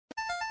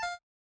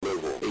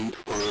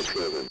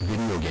5-7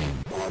 Video Game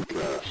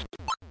Podcast.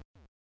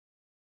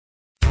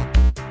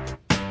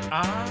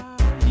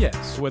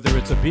 Yes, whether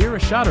it's a beer, a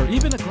shot, or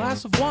even a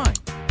glass of wine,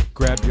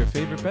 grab your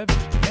favorite beverage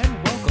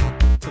and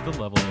welcome to the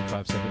Level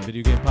 857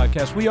 Video Game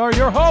Podcast. We are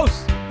your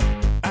hosts,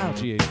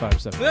 Algie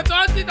 857.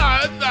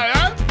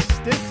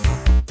 Sticks,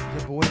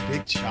 your boy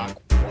Big Chalk.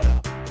 What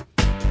up?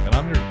 And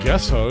I'm your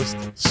guest host,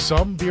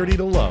 Some Beardy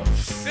to Love.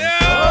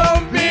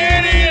 Some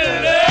Beardy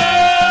to Love!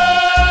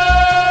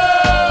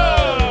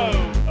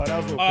 Oh, that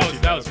was a little Oh, pitchy.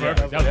 that was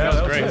perfect. That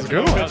was great. That was a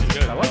good one. That was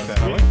good. I like that.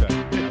 I like that.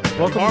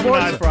 Welcome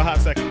Harmonized aboard. for a hot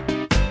second.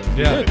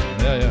 Yeah,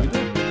 yeah.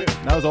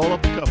 That was all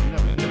up the cuff. You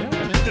know? We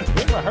didn't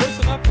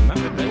rehearse nothing.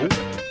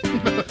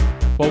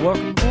 Well,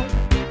 welcome aboard.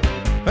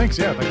 Thanks, thanks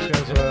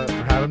guys for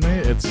having me.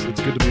 It's good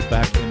to be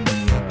back in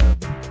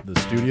the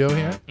studio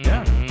here.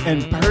 Yeah.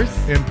 In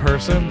person. In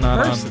person,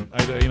 not person.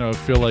 on. I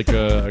feel like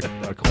a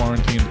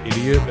quarantined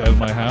idiot at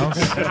my house.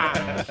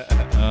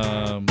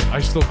 I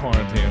still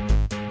quarantine.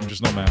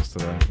 Just no mask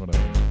today.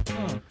 Whatever.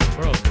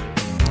 We're all good.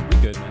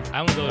 We good, man. I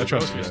don't go to I the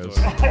trust grocery you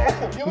store.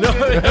 guys. No.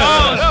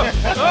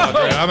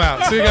 Okay, I'm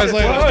out. See you guys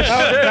later.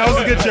 That was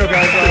a good show,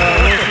 guys. We'll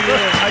see you.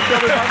 I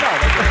covered my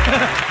mouth.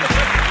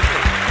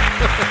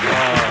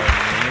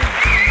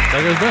 How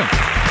you guys been?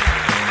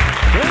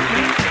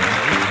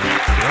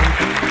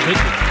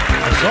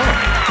 I saw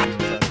him.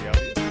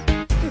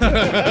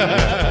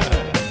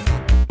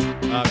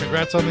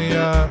 Congrats on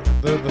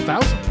the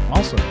 1,000.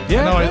 Also,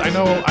 Yeah, I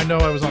know.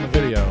 I was on the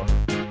video,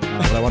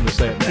 but I wanted to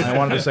say it. I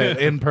wanted to say it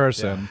in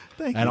person.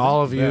 Thank And you.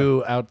 all of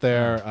you out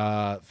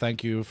there,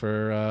 thank you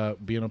for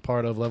being a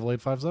part of Level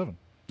 857.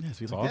 Yes,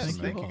 we awesome, Yes,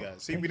 thank man. you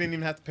guys. See, we didn't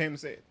even have to pay him to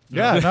say it.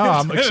 Yeah, no,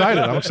 I'm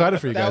excited. I'm excited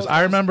for you That guys. was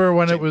I remember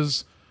when it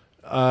was,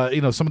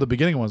 some of the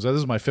beginning ones. This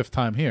is my 5th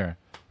time here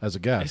as a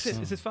guest.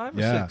 Is it 5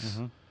 or Yeah. 6?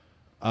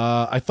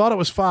 I thought it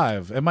was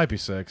 5. It might be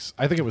 6.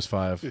 I think it was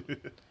 5.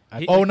 I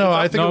think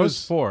no, it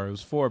was 4. It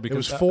was 4 because It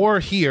was 4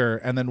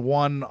 here and then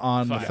 1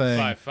 on the Five,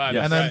 thing. five,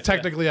 And then right,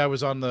 technically I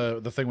was on the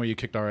thing where you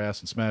kicked our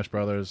ass in Smash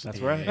Brothers. That's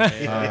right.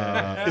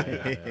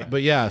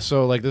 But yeah,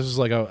 so like this is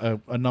like a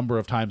number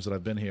of times that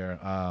I've been here,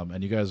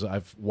 and you guys,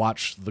 I've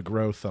watched the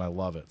growth and I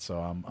love it. So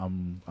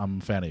I'm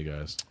a fan of you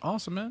guys.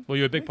 awesome, man. Well,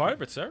 you're a big part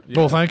of it, sir.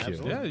 Well, thank you.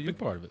 Yeah, you're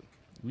part of it.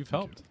 You've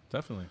helped,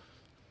 definitely.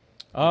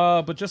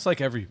 But just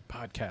like every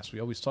podcast, we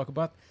always talk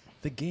about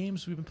the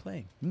games we've been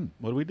playing.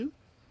 What do we do?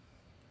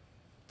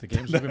 The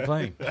games we've been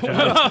playing.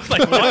 I was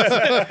like, what?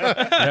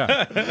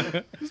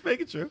 Yeah, Just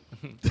making sure.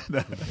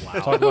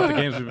 talk about the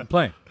games we've been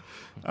playing.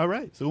 All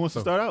right. So who wants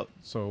to start out?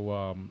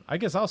 So I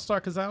guess I'll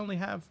start because I only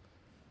have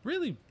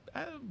really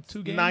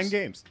 2 games. 9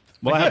 games.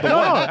 Well, I have the No,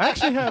 one. I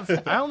actually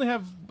have. I only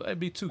have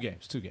maybe 2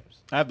 games. 2 games.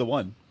 I have the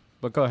one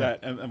But go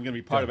ahead. that I'm going to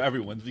be part of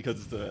everyone's because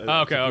it's the.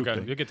 Oh, it's a group okay.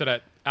 thing. You'll get to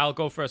that. I'll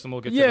go first, and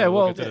we'll get to Yeah, the,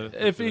 well, we'll get to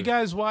the, if to you the-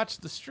 guys watch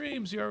the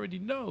streams, you already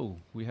know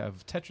we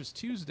have Tetris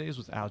Tuesdays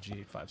with Algie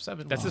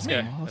 857. That's this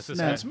guy. That's this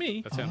guy. That's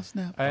me. That's him.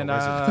 snap. And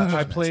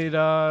I played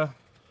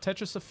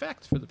Tetris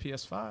Effect for the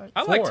PS5.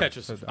 I like 4.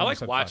 Tetris. So I like almost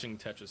said 5. watching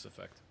Tetris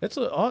Effect. It's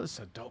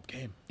a dope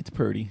game. It's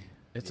pretty.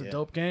 It's Yeah. a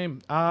dope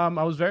game. I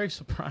was very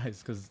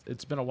surprised because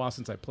it's been a while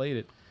since I played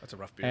it. That's a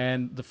rough beat.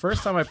 And the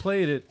first time I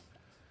played it,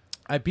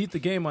 I beat the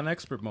game on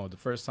expert mode the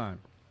first time,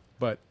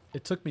 but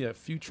it took me a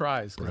few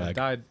tries because I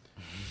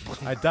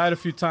Brag. died a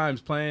few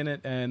times playing it,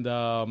 and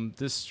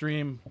this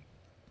stream,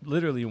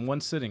 literally in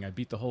one sitting, I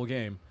beat the whole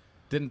game,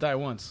 didn't die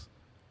once,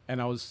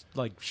 and I was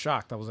like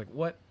shocked. I was like,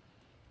 "What?"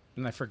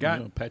 And I forgot.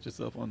 You know, pat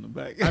yourself on the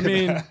back. I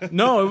mean,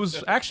 no, it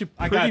was actually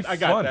pretty I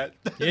got fun. that.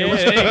 Yeah,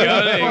 there you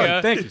go. There you Fun.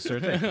 go. Thank you, sir.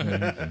 Thank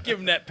you. Give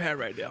him that pat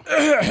right now.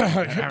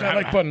 Hit that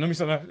like button. Let me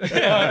start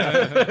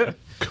that.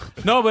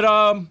 No,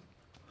 but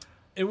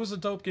it was a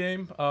dope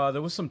game.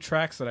 There was some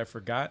tracks that I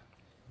forgot,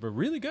 but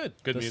really good.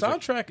 Good the music.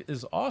 soundtrack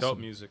is awesome. Dope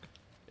music.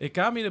 It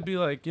got me to be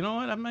like, you know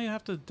what? I may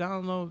have to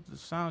download the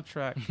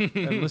soundtrack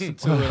and listen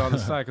to it on the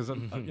side because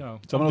Some I'm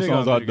of those big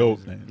on songs are video dope,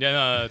 games. man. Yeah,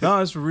 no, it's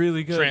No, it's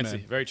really good, trancy.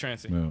 man. Very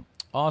trancy. Yeah.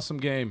 Awesome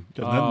game.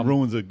 Because nothing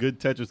ruins a good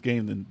Tetris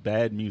game than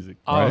bad music.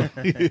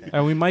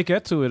 And we might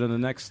get to it in the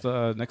next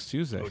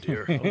Tuesday. Oh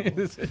dear.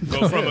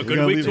 Go from a good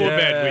gonna week leave to a it.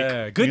 bad week.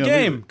 Yeah, good You're gonna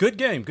leave game. Good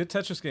game. Good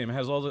Tetris game. It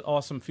has all the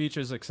awesome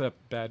features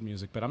except bad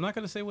music. But I'm not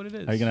going to say what it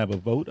is. Are you going to have a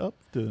vote up?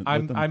 To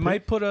let them I pick?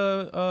 might put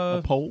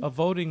a poll? a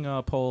voting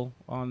poll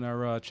on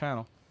our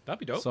channel. That'd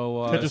be dope. So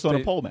Tetris on a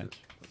stay- pole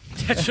match.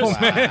 Tetris,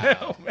 man.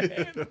 Oh,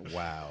 man.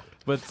 Wow.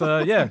 But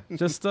yeah,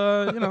 just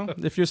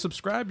if you're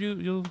subscribed,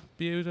 you'll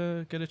be able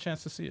to get a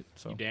chance to see it.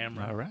 So Damn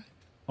right. All right.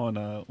 On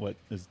what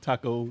is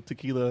Taco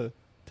Tequila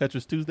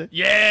Tetris Tuesday?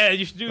 Yeah,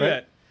 you should do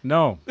that.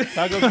 no,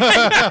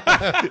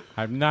 Tacos.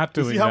 I'm not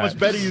doing See how that. much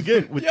better you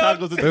get with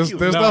tacos and There's tequila.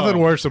 there's nothing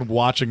worse than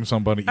watching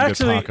somebody eat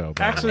Actually, a taco.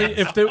 bro.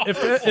 if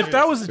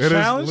that was a it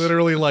challenge, is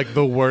literally like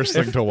the worst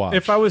thing to watch.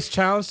 if I was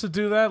challenged to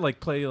do that,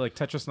 like play like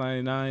Tetris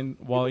 99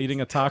 while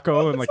eating a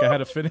taco and like I had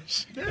to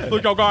finish.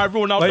 Look, y'all got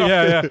everyone out Like,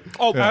 there. yeah.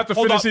 Oh, I have to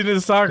Hold finish up. eating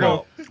this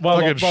taco.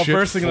 Fucking shit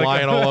bursting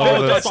flying all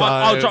over the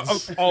sides.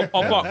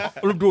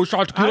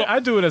 I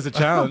do it as a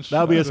challenge.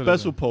 That'll be I a do it as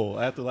special poll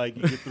after like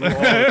you get through all the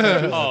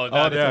Tetris. Oh,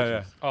 yeah, that,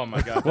 yeah. Oh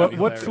my god.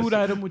 What food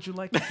item would you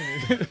like to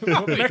see me?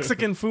 What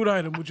Mexican food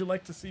item would you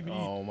like to see me eat?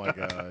 Oh my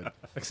god.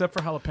 Except for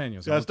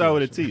jalapenos. You gotta start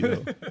with a T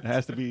though. It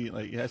has to be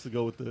like it has to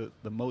go with the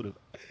motive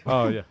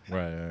Oh yeah.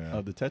 Right, yeah.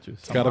 of the Tetris.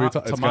 It's gotta be. It's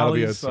gotta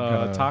be a Tamales,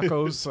 some kinda-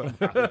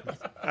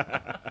 tacos.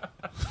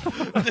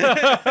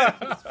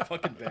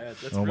 fucking bad.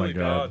 That's Oh my really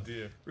God.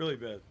 bad. Really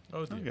bad.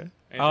 Oh dear. Okay.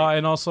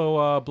 And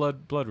also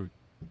bloodroot.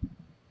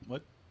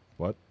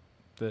 What?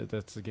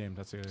 That's the game.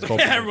 That's It's called,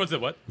 Everyone said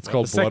what? it's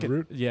called the second-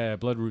 Bloodroot. Yeah,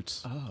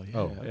 Bloodroots. Oh yeah.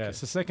 Oh. Yeah,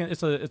 it's the second.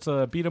 It's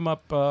a beat 'em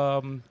up,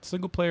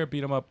 single player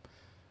beat 'em up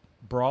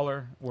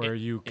brawler where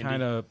you indie?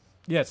 kind of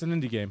it's an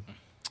indie game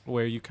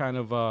where you kind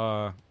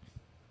of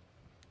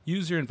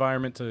use your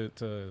environment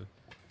to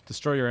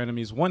destroy your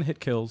enemies. One hit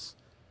kills,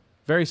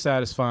 very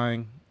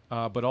satisfying.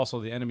 But also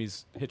the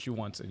enemies hit you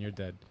once and you're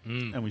dead.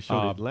 And we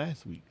showed it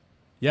last week.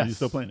 Yes, You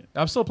still playing it?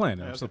 I'm still playing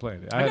it. I'm Okay. still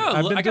playing it. I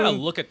I've been gotta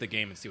doing- look at the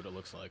game and see what it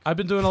looks like. I've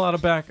been doing a lot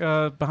of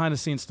behind the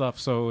scenes stuff,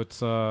 so it's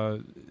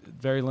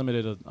very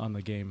limited on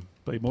the game.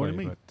 Play more than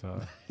me.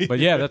 But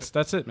yeah,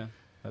 that's it, man.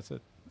 That's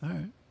it. All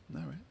right.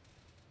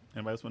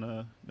 Anybody else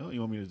wanna know? You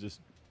want me to just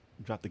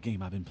drop the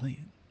game I've been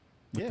playing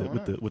with Yeah, the why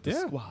with the not? with the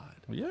Yeah. squad,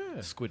 Yeah.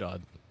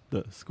 Squidod.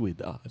 the squid.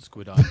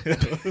 Squidod.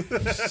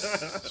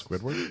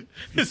 Squidward.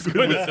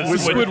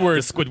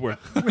 Squidward.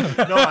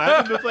 Squidward. No, I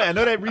haven't been playing. I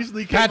know that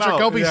recently came Patrick, out.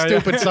 go be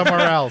stupid somewhere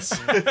else.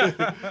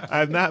 I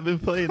have not been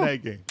playing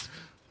that game,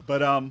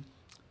 but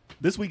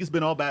this week has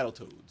been all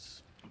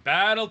Battletoads.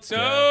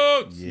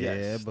 Battletoads.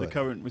 Yeah, the but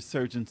current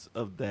resurgence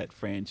of that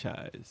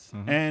franchise,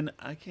 and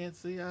I can't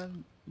say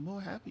I'm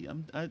more happy.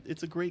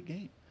 It's a great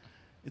game.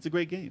 It's a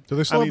great game. Do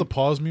they still I have the mean-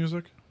 pause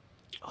music?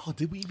 Oh,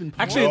 did we even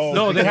play? Actually, Oh,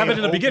 no, the they have game it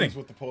in the beginning. opens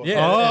with the pause. Yeah.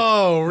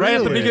 Oh, right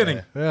at the really?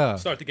 beginning. Yeah.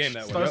 Start the game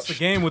that way. Starts the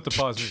game with the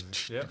pause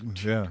music. Yeah.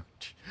 Yeah.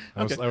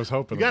 I was, Okay. I was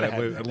hoping You gotta that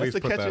have at that. That's least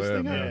the put that catchiest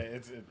in. thing Yeah,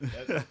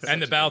 Yeah. it's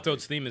And the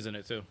Battletoads theme is in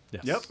it too.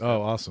 Yes. Yep.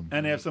 Oh, awesome.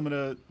 And they have some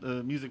of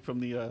the music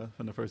from the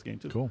first game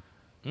too. Cool.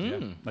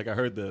 Mm. Like I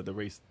heard the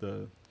race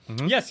the.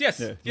 Yes, yes,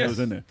 Yeah, yes. it was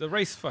in there. The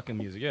race fucking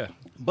music. Yeah.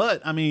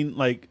 But I mean,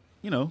 like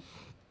we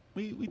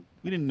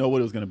didn't know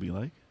what it was gonna be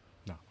like.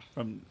 No.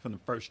 From the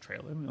first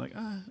trailer, we're like,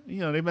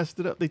 they messed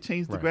it up. They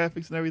changed the Right.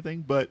 graphics and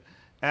everything. But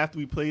after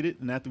we played it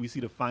and after we see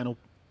the final,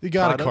 You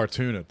got to product,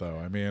 cartoon it though.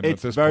 I mean, at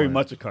it's this very point.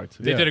 much a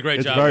cartoon. They did a great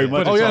It's job. very man.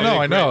 much Oh It's yeah, all no,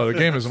 I great. know the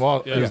game is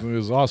Yeah.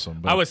 is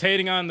awesome. But I was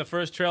hating on the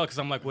first trailer because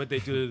I'm like, what they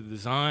do to the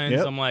designs?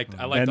 Yep. I'm like,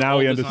 I like And the now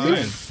old we understand. you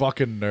designs.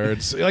 fucking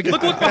nerds. Like,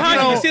 Look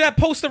behind you. You see that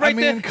poster right I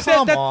mean, there?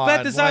 come that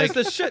on, design like,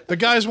 is the shit. The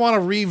guys want to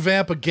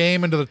revamp a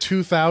game into the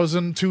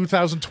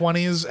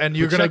 2020s, and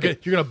you're Well, gonna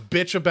check you're gonna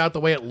bitch about the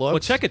way it looks. Well,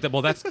 check it.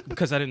 Well, that's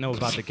because I didn't know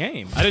about the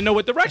game. I didn't know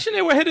what direction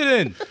they were headed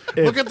in.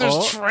 Look at this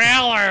all-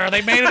 trailer.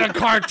 They made it a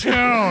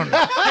cartoon.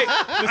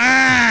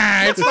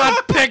 It's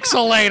not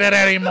pixelated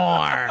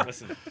anymore.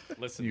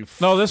 Listen. You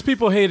No, there's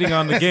people hating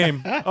on the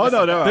game. Oh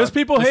no, There's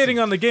people hating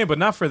on the game, but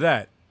not for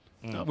that,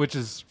 which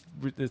is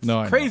it's No,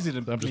 I know. crazy to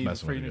I'm just me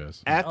messing for with you you to-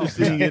 guys. After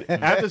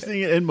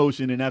seeing it in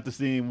motion and after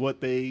seeing what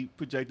they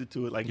projected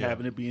to it, like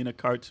having it be in a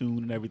cartoon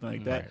and everything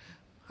like that, Right.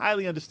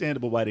 highly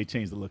understandable why they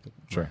changed the look of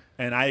it. Sure.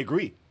 And I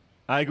agree.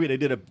 They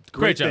did a Great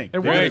great job. thing. It They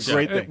Great did works. a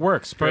great job. thing. It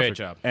works. Great Perfect.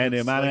 job. And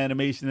the amount of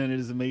animation in it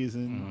is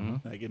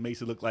amazing. Like it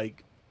makes it look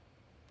like,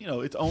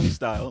 its own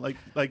style,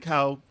 like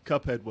how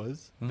Cuphead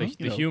was. The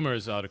You know. humor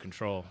is out of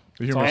control.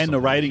 The humor And the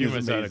writing Humor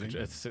is is out of amazing.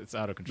 control. It's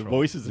out of The control.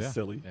 voices Yeah. are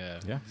silly. Yeah.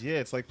 Yeah. yeah,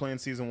 it's like playing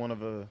season 1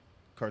 of a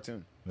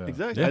cartoon. Yeah.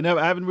 Exactly. Yeah.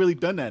 I haven't really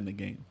done that in the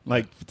game,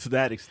 like to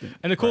that extent.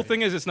 And the cool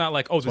thing is, it's not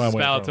like, oh, this why is I'm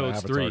waiting for an Battletoads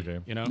Avatar 3.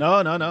 game. You know?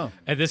 No.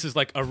 And this is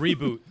like a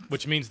reboot,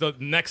 which means the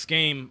next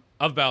game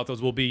of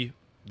Battletoads will be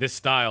this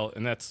style,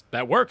 and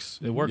that works.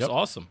 It works Yep.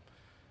 awesome,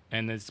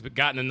 and it's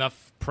gotten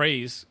enough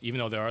praise, even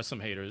though there are some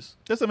haters.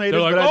 There's some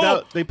haters, They're like, but I "Oh,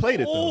 doubt they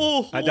played it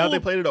though. oh, I doubt they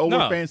played it over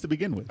no. fans to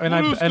begin with. And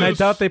What is I this?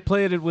 doubt they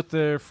played it with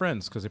their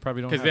friends because they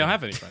probably don't. Because they don't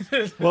have any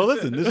friends. Well,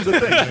 listen, this is the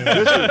thing.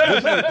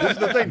 This is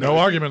the thing. No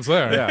arguments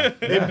there. Yeah.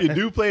 If you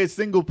do play it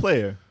single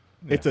player,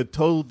 it's a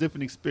total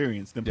different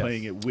experience than Yes.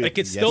 playing it with. It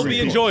could still be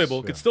three enjoyable.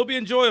 people. Could still be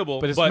enjoyable,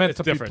 But it's meant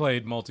to different. be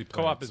played multiplayer.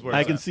 Co-op is where I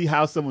it's can at. see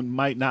how someone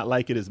might not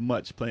like it as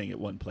much playing it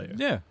one player.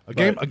 Yeah. A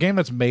game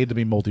that's made to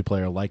be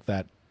multiplayer like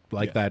that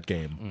that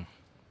game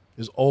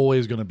is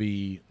always going to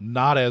be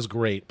not as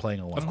great playing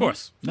alone. Of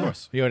course. No. Of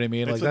course. You know what I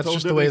mean? It's Like a that's total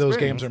just the way different those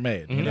games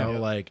experience. are made. You know, Yeah.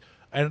 like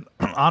and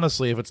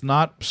honestly, if it's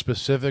not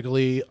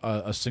specifically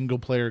a single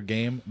player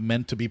game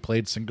meant to be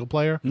played single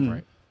player,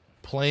 Right.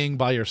 playing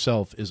by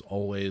yourself is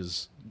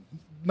always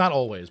not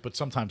always, but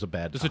sometimes a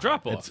bad. There's a time.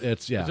 drop-off.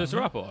 It's yeah. There's a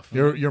drop off.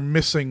 You're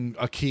missing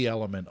a key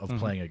element of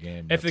playing a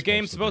game. If the that's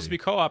game's supposed to be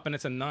co-op and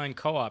it's a 9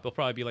 co-op, it'll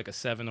probably be like a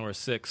 7 or a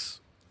 6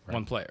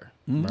 one player.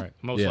 Right.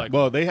 Most Yeah. likely.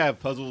 Well, they have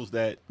puzzles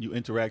that you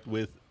interact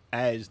with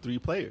as 3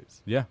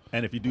 players. Yeah.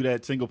 And if you do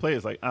that single player,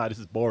 it's like, this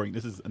is boring.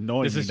 This is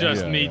annoying. This me is now.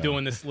 just Yeah, me yeah.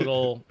 doing this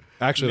little.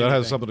 Actually, that mini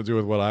has thing. something to do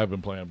with what I've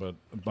been playing, but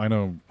I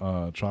know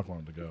Chalk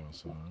wanted to go.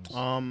 So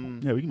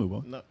Yeah, we can move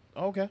on. no,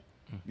 okay.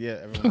 Yeah,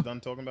 everyone's done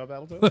talking about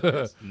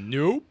Battletoads.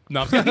 Nope.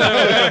 No, I'm kidding.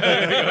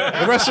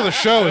 The rest of the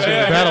show is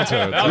going to be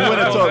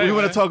Battletoads. We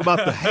want to talk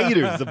about the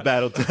haters of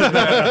Battletoads. Well,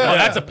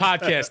 that's a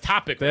podcast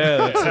topic. Yeah,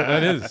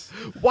 that is.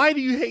 Why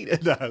do you hate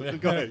it? No,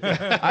 go ahead.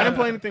 I didn't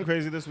play anything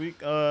crazy this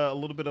week. A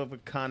little bit of a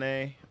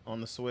Kane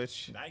on the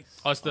Switch. Nice.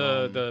 Oh, it's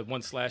the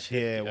one slash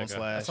hit. Yeah, Okay. one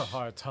slash. That's a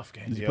hard, tough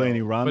game. Did you Yo. play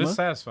any But it's Ranma?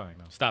 satisfying,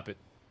 though. Stop it.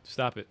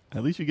 Stop it.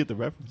 At least you get the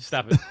reference.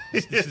 Stop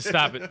it.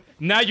 Stop it.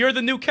 Now you're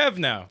the new Kev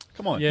now.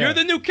 Come on. Yeah. You're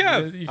the new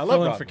Kev. You I fill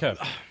love in for Ranma.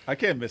 Kev. I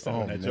can't miss that Oh,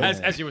 one. That man.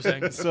 joke. As you were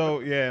saying. So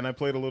yeah, and I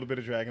played a little bit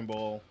of Dragon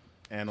Ball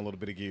and a little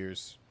bit of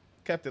Gears.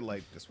 Kept it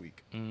light this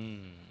week.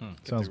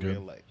 Kept Sounds it real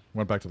good. light.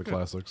 Went back to the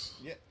classics.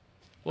 Yeah.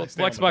 Well, I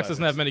stay on the Xbox doesn't have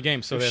classics. many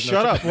games, so they have no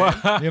Shut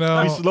choice. up. You We're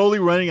know, slowly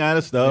running out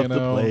of stuff You to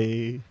know,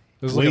 play.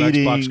 this is like an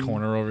Xbox Waiting.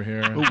 corner over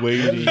here. We're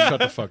waiting. Shut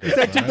the fuck up. It's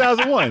at all right?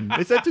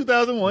 2001. It's at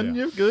 2001.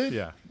 Yeah. You're good.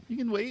 Yeah. You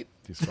can wait.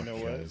 These fucking know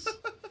what? guys.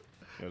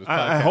 Yo, this I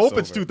podcast's hope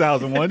it's over.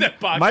 2001. That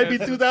podcast. Might be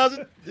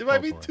 2000. It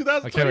might be Go for it.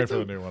 2022. I can't wait for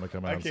the new one to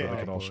come out so can't they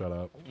can all wait. shut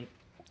up.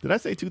 Did I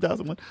say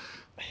 2001?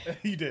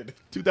 You did.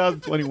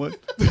 2021.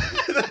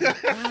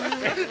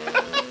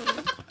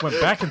 Went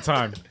back in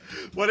time.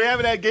 Well, they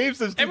haven't had games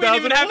since And we 2001.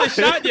 didn't even have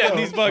the shot yet in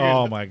these buggers.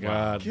 Oh my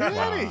god! Get Wow.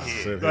 outta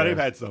here. Sit No, here. they've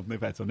had some.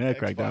 They've had some. They had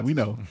Crackdown. We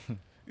know.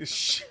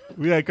 Shh.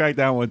 We had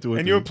Crackdown 1, 2,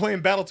 And you were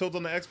playing Battletoads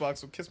on the Xbox,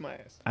 so kiss my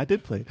ass. I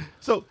did play.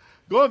 So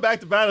going back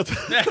to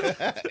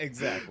Battletoads,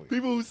 Exactly.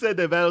 people who said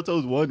that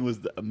Battletoads 1 was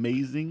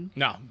amazing,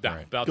 No.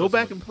 Battletoads go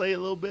back was- and play a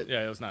little bit.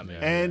 Yeah, it was not me.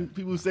 And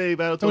people who say It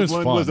was Battletoads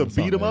 1 fun, was a it's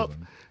not beat 'em up,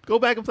 amazing. go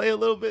back and play a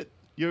little bit.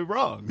 You're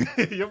wrong.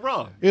 You're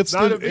wrong. It's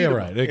not the, a beat yeah, 'em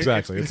right. up.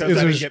 Exactly. Because It's I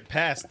didn't just- get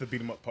past the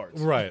beat 'em up parts.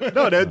 right.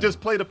 No, they'll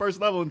just play the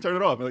first level and turn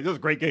it off. Like, this is a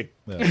great game.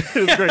 Yeah. It's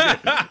a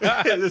great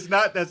game. It's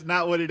not. That's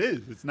not what it is.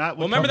 It's not.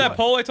 What Well, remember that comes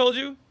poll I told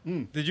you?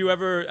 Hmm. Did you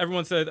ever?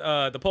 Everyone said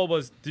the poll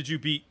was, "Did you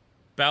beat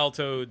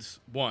Battletoads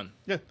 1?"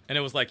 Yeah. And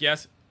it was like,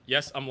 "Yes,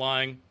 yes, I'm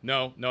lying.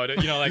 No, no, I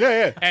don't." You know, like,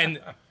 Yeah, yeah. And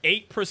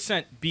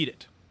 8% beat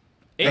it.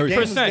 Very Game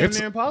was 8%. damn It's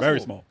near impossible. Very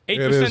small. 8%.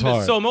 It is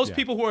hard. So most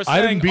people who are I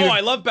didn't saying, beat "Oh, it. I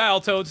love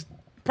Battletoads,"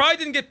 probably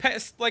didn't get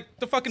past like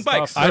the fucking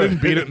bikes. I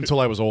didn't beat it until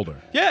I was older.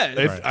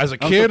 Yeah. As a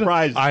I'm kid,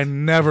 surprised. I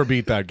never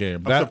beat that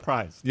game. I'm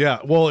surprised. Yeah,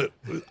 well,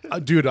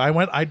 dude,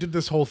 I did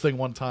this whole thing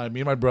one time.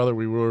 Me and my brother,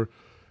 we were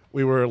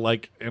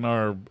like in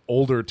our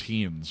older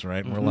teens,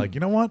 right? And we're like, you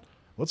know what?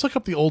 Let's look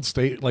up the old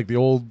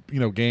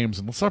games,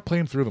 and let's start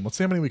playing through them. Let's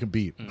see how many we can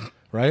beat,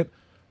 right?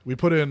 We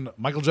put in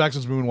Michael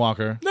Jackson's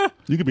Moonwalker.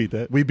 You can beat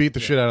that. We beat the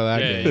shit out of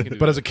that Yeah, you game. can do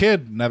but that. as a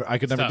kid, I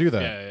could never Tough. do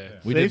that. Yeah, yeah.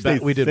 We Safe did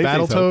states- we did safe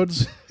states help.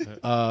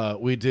 Battletoads.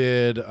 We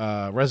did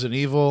Resident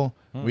Evil.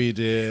 We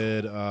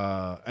did,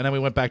 and then we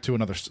went back to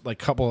another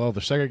couple of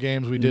other Sega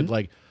games. We did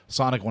like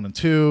Sonic 1 and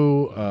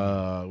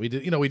 2. We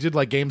did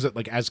like games that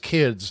like as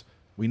kids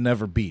we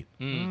never beat.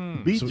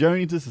 Beat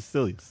Journey to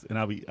Sicilius, and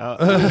I'll be. Ooh.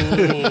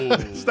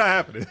 It's not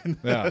happening.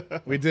 Yeah,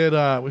 we did.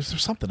 Was there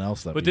something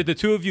else that? But we, did the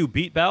two of you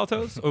beat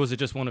Battletoads, or was it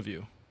just one of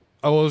you?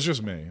 Oh, well, it was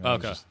just me. I was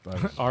Okay. I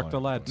was just Arc the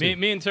playing. Lad.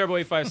 Me and Turbo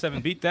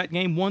 857 beat that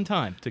game one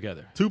time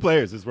together. 2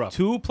 players is rough.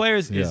 2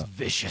 players is Yeah.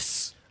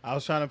 vicious. I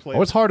was trying to play.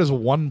 Oh, it's hard as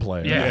one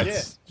player. Yeah.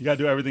 Yes. You got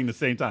to do everything at the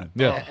same time.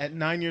 Yeah. At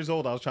 9 years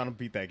old, I was trying to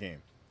beat that game.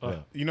 Yeah.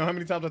 You know how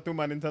many times I threw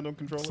my Nintendo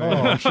controller? Oh,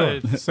 I'm sure.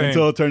 Same.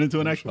 Until it turned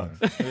into an Xbox.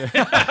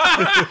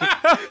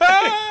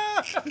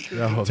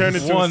 Yeah, Turned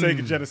he's- into One- a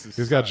Sega Genesis.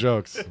 He's got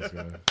jokes. He's got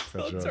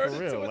jokes. For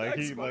real. Like,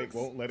 he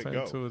won't let it Turn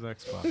go. to an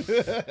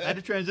Xbox. I had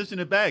to transition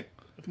it back.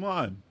 Come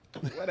on.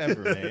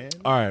 Whatever, man.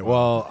 All right.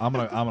 Well, I'm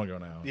gonna go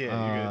now.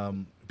 Yeah, you're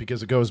good.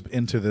 Because it goes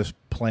into this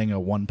playing a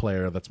one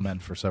player that's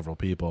meant for several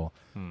people.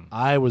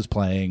 I was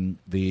playing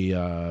the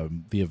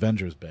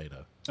Avengers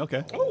beta.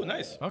 Okay. Oh,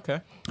 nice. Okay.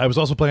 I was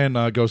also playing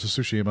Ghost of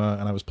Tsushima,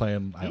 and I was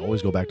playing. I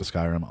always go back to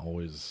Skyrim.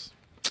 Always,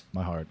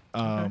 my heart.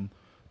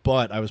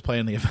 But I was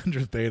playing the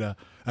Avengers beta.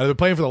 And I've been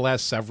playing for the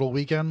last several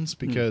weekends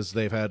because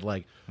they've had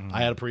I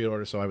had a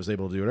pre-order, so I was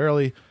able to do it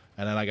early,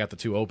 and then I got the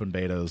 2 open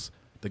betas.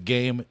 The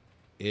game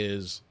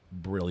is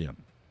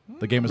brilliant.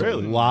 The game is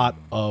Really? a lot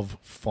of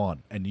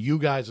fun, and you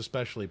guys,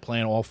 especially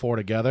playing all 4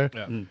 together,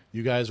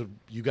 you guys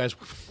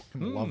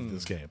fucking love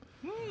this game.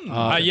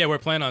 Yeah, we're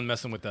planning on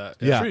messing with that.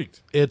 Yeah, Intrigued.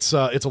 it's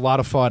a lot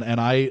of fun, and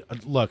I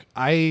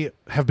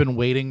have been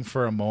waiting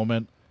for a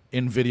moment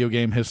in video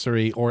game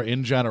history or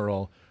in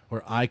general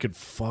where I could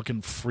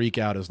fucking freak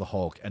out as the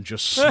Hulk and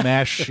just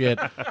smash shit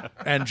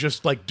and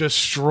just like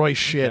destroy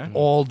shit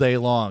all day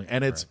long,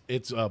 and it's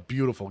a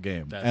beautiful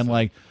game. That's and fun.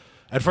 like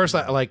at first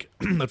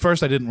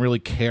I didn't really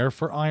care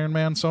for Iron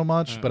Man so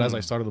much, but as I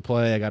started to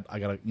play, I got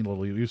a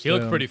little used to He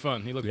looked him. pretty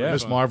fun. He looked Yeah. pretty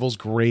Miss fun. Marvel's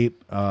great.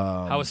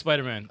 How was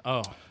Spider-Man?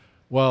 Oh.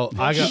 Well,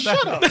 I got.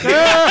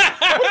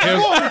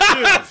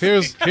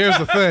 Here's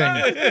the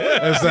thing: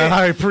 is that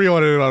I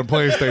pre-ordered it on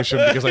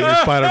PlayStation because I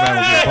knew Spider-Man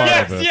would be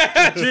a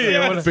part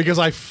of it. Because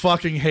I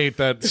fucking hate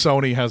that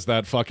Sony has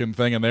that fucking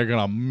thing, and they're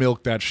gonna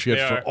milk that shit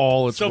They for are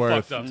all it's so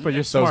worth. fucked up. But you're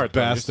Those smart,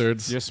 though.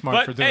 bastards. You're smart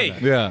But, for doing hey,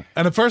 that. Yeah,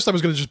 and at first I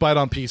was gonna just buy it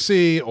on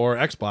PC or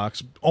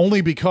Xbox,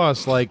 only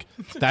because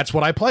that's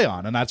what I play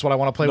on, and that's what I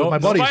want to play No, with my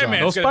buddies on.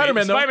 Spider-Man's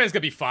Spider-Man, though. Spider-Man's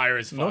gonna be fire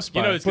as fuck. No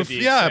you know it's gonna But be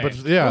yeah,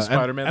 insane. but yeah, No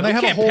Spider-Man, and though. they You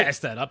have a can't whole pass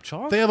that up,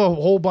 Charles. they have a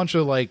whole bunch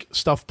of like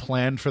stuff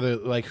planned for the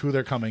like who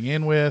they're coming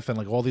in with and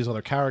like all these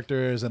other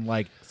characters and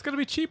like It's gonna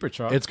be cheaper,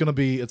 Charles. it's gonna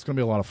be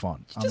a lot of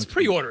fun. Just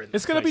pre-order it.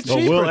 It's gonna be Well,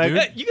 cheaper, we'll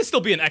dude. You can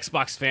still be an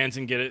Xbox fans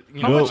and get it.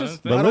 You know, Well, what I'm saying?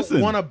 but I listen,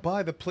 don't want to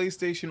buy the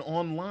PlayStation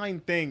Online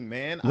thing,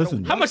 man.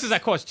 Listen. How much does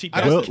that cost? Cheap.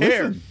 I don't will,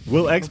 care. listen,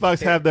 will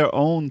Xbox have their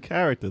own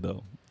character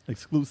though,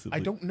 exclusively?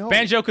 I don't know.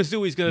 Banjo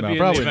Kazooie's gonna No, be in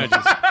probably the not.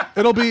 Avengers.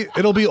 It'll be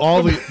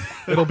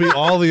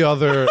all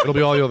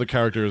the other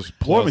characters.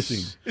 War plus-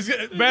 Machine. It's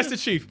gonna- Master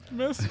Chief.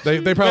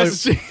 They probably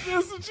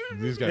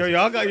these guys. Yo,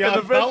 y'all got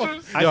y'all.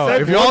 I Yo,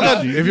 said if y'all War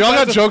got Machine. if y'all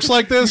got jokes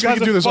like this, we guys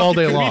can do are this all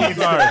day fucking long.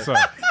 comedians. Sorry, sorry.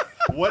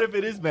 What if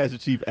it is Master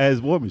Chief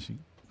as War Machine?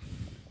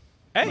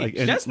 Hey, Like,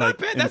 in- that's not like,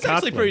 bad. in That's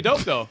actually cosplay. pretty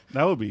dope, though.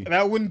 That would be.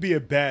 That wouldn't be a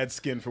bad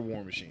skin for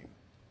War Machine,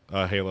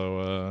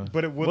 Halo.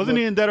 but it would. Wasn't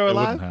he in Dead or It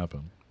Alive? wouldn't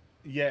happen.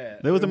 Yeah,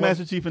 There was it a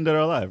Master Chief in Dead or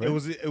Alive, right? It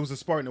was a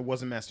Spartan. It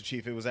wasn't Master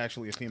Chief. It was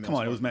actually a female. Come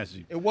on, it Spartan. was Master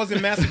Chief. It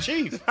wasn't Master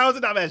Chief. How is it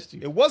not Master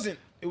Chief? It wasn't.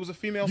 It was a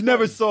female. You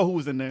never Spartan. saw who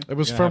was in there. It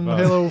was Yeah, from but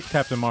Halo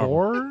Captain Marvel.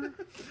 4?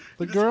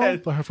 The girl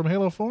had- from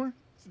Halo 4?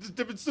 It's a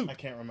different suit. I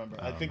can't remember.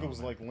 I think it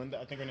was like Linda.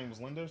 I think her name was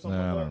Linda or something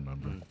Nah, I like don't that.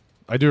 remember.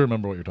 I do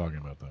remember what you're talking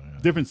about though.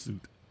 Yeah. Different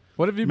suit.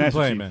 What have you been Master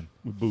playing, Chief man?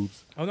 with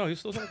boobs. Oh no, you're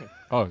still talking.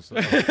 Oh, so,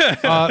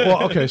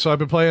 Well, okay, so I've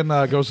been playing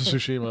Ghost of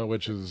Tsushima,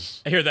 which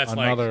is I hear that's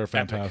like another epic.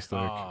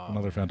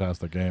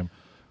 fantastic game.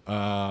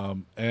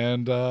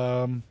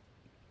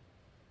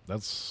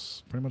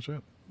 That's pretty much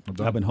it. I'm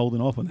done. I've been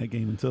holding off on that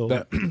game until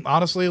That-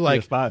 honestly,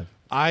 like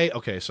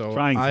PS5. so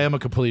Trying to. I am a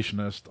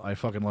completionist. I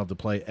fucking love to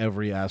play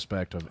every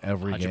aspect of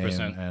every 100%.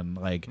 game, and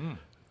like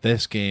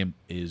this game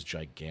is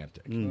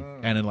gigantic,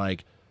 and then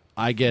like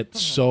I get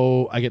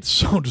so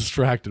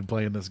distracted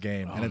playing this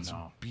game, and it's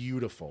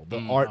beautiful. The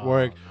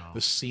artwork,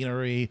 the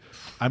scenery.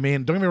 I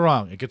mean, don't get me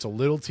wrong, it gets a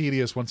little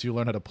tedious once you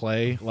learn how to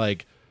play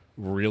like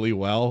really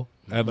well.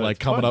 And But like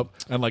it's coming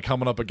fun. up,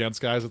 coming up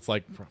against guys, it's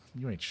like, bro,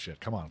 you ain't shit.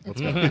 Come on,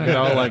 let's go. You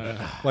know,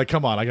 like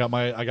come on. I got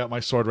my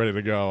sword ready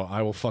to go.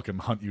 I will fucking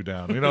hunt you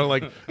down. You know,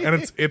 like,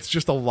 and it's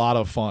just a lot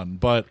of fun.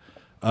 But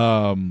you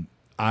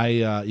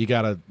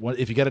gotta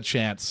if you get a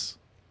chance,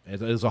 it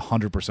is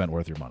 100%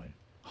 worth your money.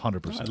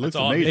 100%. It looks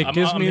all- amazing. it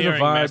gives I'm me the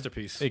hearing vibe.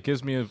 masterpiece. It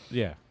gives me a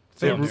Yeah.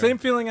 same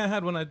feeling I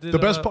had when I did The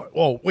best part.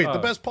 Oh wait, the uh,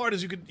 best part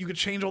is you could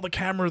change all the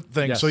camera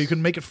things, Yes. so you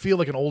can make it feel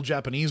like an old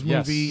Japanese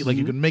Yes. movie. Like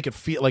you can make it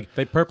feel like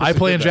They purposely I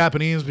play did in that.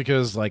 Japanese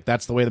because like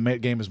that's the way the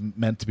game is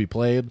meant to be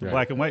played.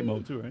 Black and white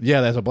mode too, right?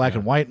 Yeah, there's a black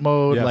and white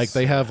mode. Yes. Like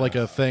they have like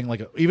a thing,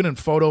 like even in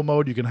photo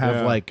mode, you can have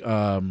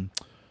Yeah.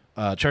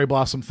 like cherry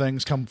blossom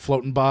things come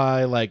floating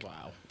by. Like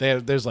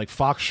there's like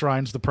fox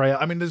shrines to pray.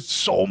 I mean, there's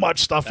so much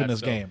stuff in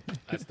this That's dope. game.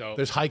 That's dope.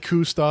 There's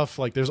haiku stuff.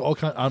 Like there's all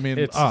kind. I mean,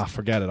 It's-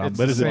 forget it. I'm,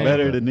 But is it Same.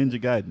 better than Ninja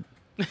Gaiden?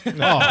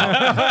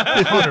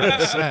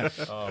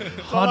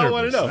 100%. all I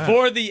wanna know. 100%.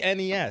 For the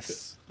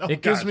NES.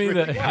 It gives me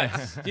the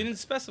You didn't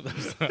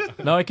specify.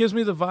 no. It gives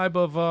me the vibe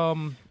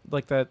of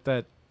like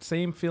that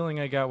same feeling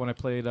I got when I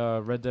played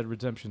Red Dead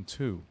Redemption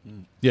 2,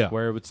 Yeah,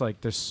 where it's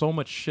like there's so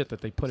much shit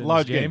that they put in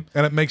large this game. game.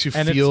 and it makes you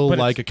And it's- feel but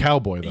like a it's-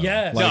 cowboy, though.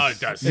 Yes. Like, No, it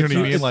does. You know what I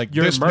mean? It's- Like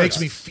you're this makes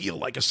immersed. me feel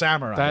like a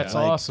samurai. That's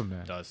Like, awesome,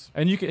 man. It does.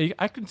 And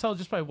I can tell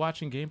just by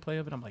watching gameplay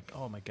of it. I'm like,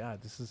 oh my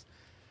god, this is.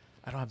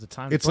 I don't have the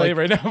time It's to play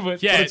like- it right now,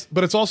 but Yeah,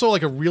 But it's also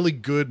like a really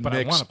good But I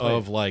mix wanna play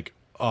of it. like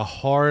a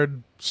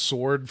hard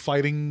sword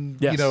fighting,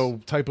 Yes.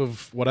 type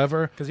of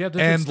whatever, 'Cause you have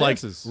different and like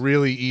stances.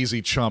 really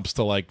easy chumps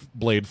to like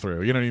blade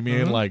through. You know what I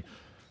mean? Like,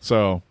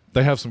 so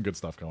they have some good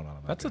stuff going on.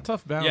 In that that's a game.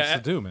 tough balance Yeah,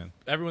 to do, man.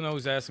 Everyone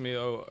always asks me,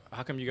 "Oh,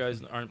 how come you guys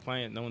aren't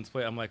playing? No one's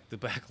playing." I'm like, the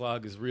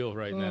backlog is real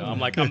right now. I'm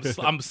like,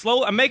 I'm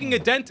slow. I'm making a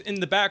dent in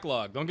the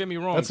backlog. Don't get me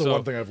wrong. That's the So,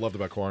 one thing I've loved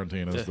about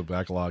quarantine is the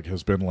backlog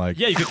has been like,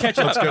 Yeah, you can catch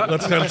up.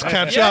 let's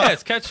catch up.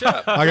 Yes, catch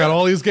up. I got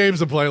all these games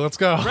to play. Let's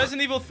go.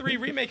 Resident Evil 3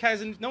 remake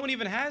hasn't. No one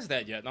even has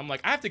that yet. And I'm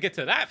like, I have to get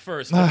to that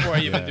first before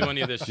I even do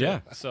any of this shit. Yeah.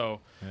 So,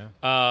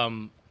 Yeah.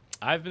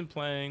 I've been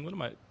playing. What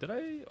am I? Did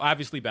I?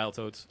 Obviously,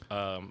 Battletoads.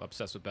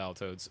 Obsessed with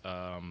Battletoads.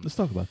 Let's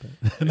talk about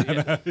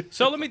that.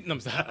 So let me. No,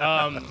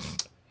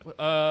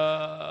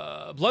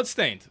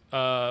 Bloodstained.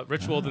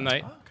 Ritual of the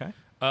Night. Okay.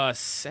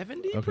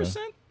 70%.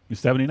 You're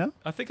 70 now?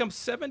 I think I'm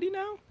 70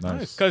 now.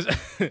 Nice. Because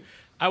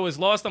I was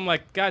lost. I'm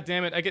like, God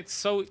damn it! I get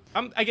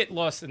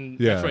lost in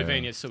Yeah,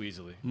 Metroidvania so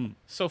easily,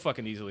 so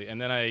fucking easily.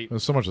 And then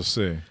There's so much to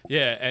see.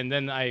 and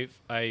then I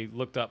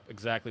looked up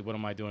exactly what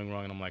am I doing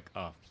wrong, and I'm like,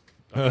 oh.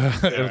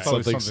 It's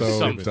something so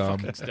Something dumb.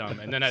 fucking dumb.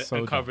 And then I So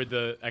dumb. uncovered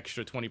the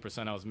extra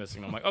 20% I was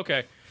missing. I'm like,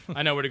 okay,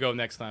 I know where to go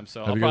next time.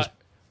 So Have you guys-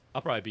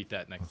 I'll probably beat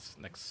that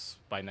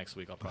by next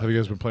week. I'll Have probably you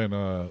guys been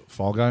playing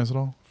Fall Guys at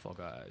all? Fall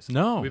Guys.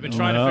 No. We've been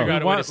trying to figure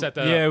out a way to set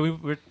that yeah,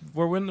 up.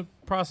 we're in the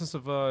process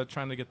of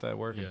trying to get that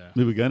working. Yeah.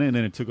 We were gonna, and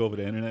then it took over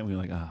the internet. We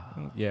were like,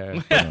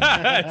 Yeah.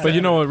 But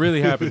you know what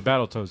really happened?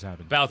 Battletoads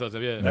happened. Battletoads,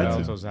 yeah.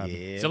 Battletoads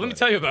happened. So let me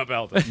tell you about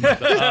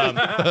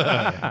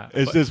Battletoads.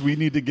 it's just we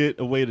need to get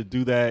a way to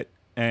do that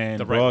and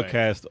The right way.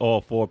 broadcast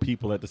all 4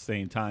 people at the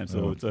same time.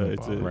 So it's a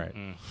Right.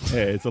 yeah,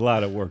 it's a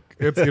lot of work.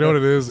 It's you know what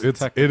it is. It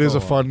is a technical.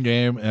 fun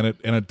game, and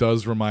it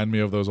does remind me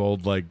of those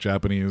old like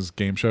Japanese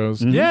game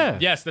shows. Yeah.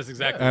 Yes, that's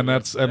exactly. And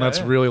what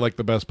that's really like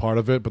the best part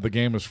of it. But the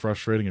game is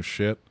frustrating as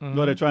shit.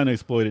 No, they're trying to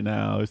exploit it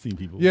now. I've seen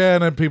people. Yeah,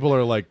 and then people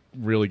are like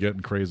really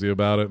getting crazy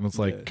about it, and it's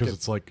like Yeah. because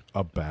it's like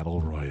a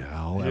battle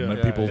royale, and Yeah. then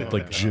Yeah, people yeah,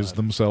 like yeah. jizz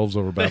themselves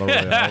over battle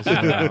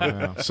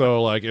royales.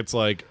 So like it's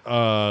like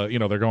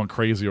they're going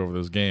crazy over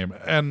this game,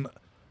 and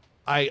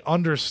I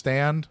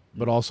understand,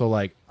 but also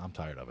like I'm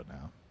tired of it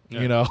now.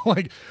 Yeah. You know,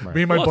 like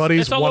me and my Well,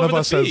 buddies, it's all one of over the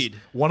us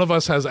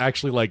has feed.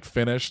 actually like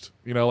finished.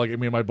 You know, like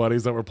me and my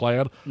buddies that were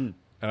playing. And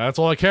that's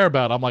all I care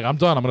about. I'm like, I'm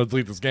done. I'm going to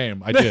delete this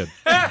game. I did.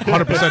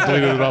 100%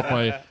 deleted it off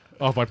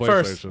my PlayStation.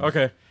 First,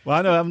 okay. Well,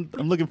 I know I'm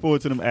looking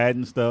forward to them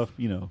adding stuff.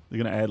 You know,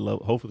 they're gonna add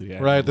hopefully.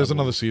 Add Right. There's levels.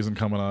 another season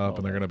coming up,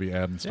 and they're going to be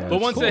adding stuff.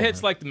 But once cool. it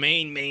hits like the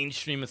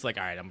mainstream, it's like,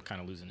 all right, I'm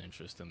kind of losing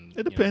interest in.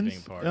 It depends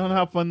being part on of it.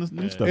 how fun this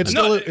new stuff It's is.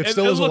 still- No, it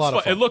still is a looks lot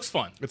of fun. It looks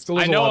fun. It still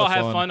is I a know lot I'll of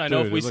have fun. fun. I know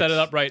Dude, if we it set it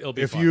looks- up right, it'll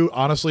be If fun. you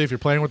honestly, if you're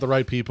playing with the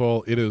right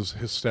people, it is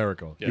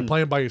hysterical. If you're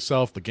playing by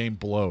yourself, the game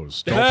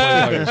blows. Don't play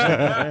by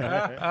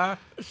yourself.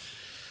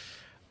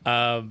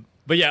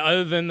 But yeah,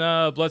 other than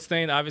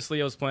Bloodstained,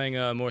 obviously I was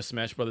playing more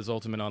Smash Brothers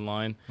Ultimate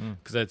Online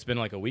because it's been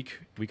like a week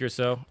or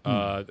so.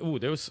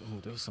 There was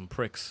some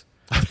pricks.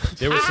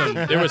 There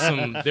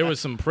was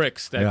some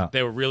pricks that Yeah.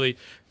 they were really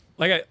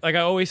like I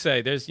always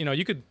say. There's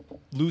you could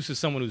lose to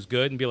someone who's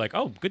good and be like,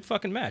 oh, good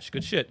fucking match,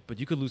 good shit. But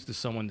you could lose to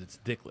someone that's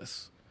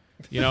dickless.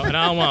 And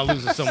I don't want to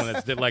lose to someone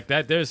that's like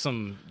that. There's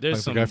some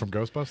Like the guy from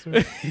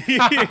Ghostbusters.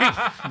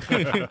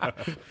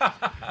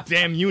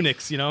 damn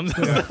eunuchs, what I'm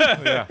saying?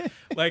 Yeah.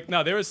 Like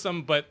no, there was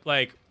some, but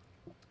like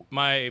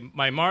my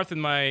Marth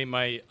and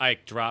my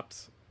Ike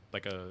dropped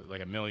like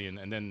a million,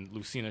 and then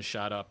Lucina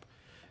shot up,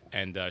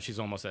 and she's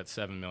almost at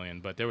 7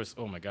 million. But there was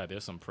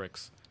there's some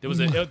pricks. There was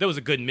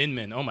a good Min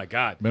Min. Oh my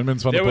god, Min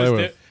Min's fun there to play was,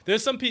 with.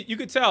 there's some you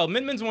could tell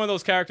Min Min's one of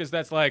those characters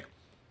that's like,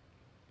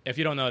 if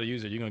you don't know how to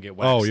use it, you're gonna get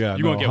waxed. Oh yeah,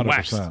 you're no, gonna get 100%.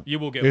 waxed. You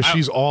will get. If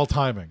she's all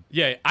timing.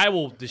 yeah, I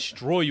will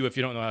destroy you if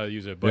you don't know how to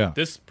use it. But Yeah.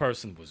 this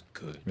person was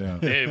good. Yeah.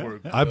 They were.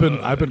 Good. I've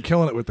been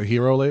killing it with the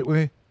hero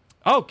lately.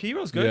 Oh,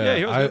 Kiro's good. Yeah,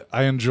 Hero's good.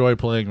 I enjoy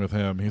playing with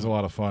him. He's a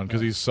lot of fun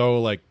because he's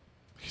so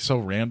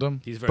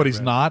random. He's very but he's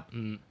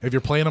random. not. If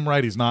you're playing him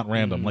right, he's not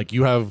random. Like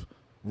you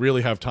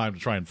really have time to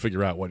try and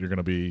figure out what you're going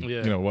to be.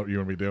 Yeah. What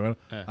you're going to be doing.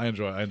 Yeah. I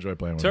enjoy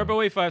playing with Turbo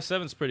him.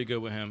 857 is pretty good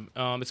with him.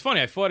 It's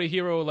funny. I fought a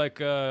hero like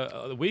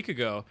a week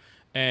ago,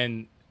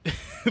 and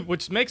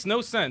which makes no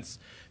sense.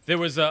 There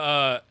was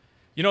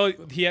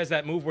he has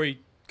that move where he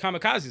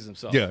kamikazes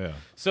himself. Yeah.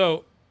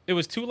 So it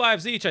was 2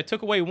 lives each. I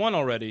took away 1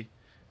 already,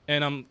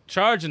 and I'm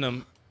charging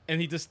him, and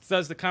he just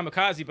does the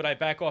kamikaze, but I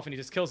back off and he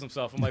just kills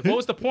himself. I'm like, what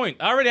was the point?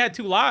 I already had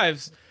 2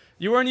 lives.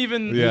 You weren't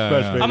even. Yeah.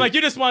 frustrated. I'm like,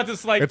 you just want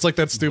this like. It's like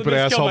that stupid let me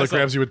just kill asshole that myself.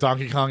 grabs you with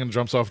Donkey Kong and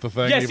jumps off the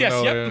thing. Yes, even yes,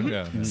 though yep.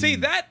 they're- Mhm. yeah. See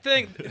that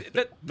thing?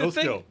 No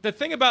skill. The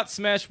thing about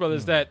Smash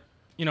Brothers that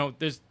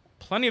there's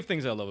plenty of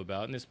things I love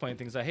about, and there's plenty of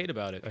things I hate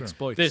about it.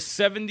 Exploits. There's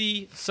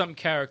 70 something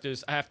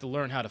characters I have to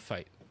learn how to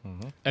fight.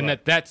 And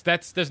that's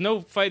there's no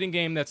fighting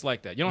game that's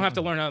like that. You don't have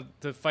to learn how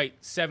to fight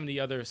 70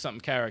 other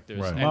something characters.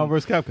 Right. And, Marvel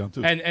vs. Capcom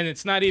too. and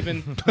it's not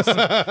even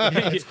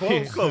It's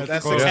close.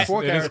 That's close.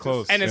 64 It is characters.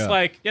 close. and it's Yeah.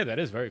 like that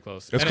is very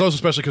close. It's And close,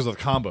 especially because of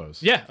the combos.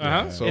 Yeah,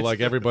 uh-huh. So It's- like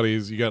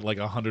you got like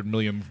 100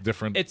 million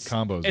different it's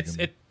combos. you It's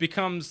can- it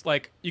becomes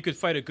like you could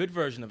fight a good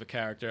version of a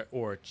character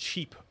or a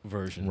cheap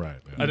version, Right,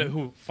 yeah.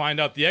 Who find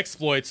out the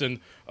exploits and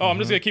I'm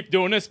just gonna keep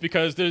doing this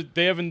because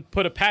they haven't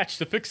put a patch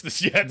to fix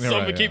this yet, so I'm right,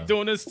 gonna keep yeah.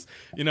 doing this,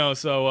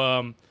 So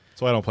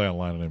So I don't play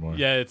online anymore.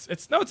 yeah, it's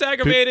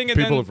aggravating, and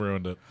People then have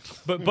ruined it.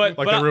 but Like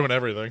but they ruin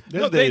everything.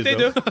 no, There's they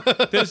days,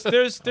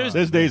 do. There's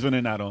There's days when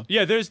they're not on.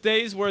 yeah, there's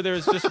days where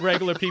there's just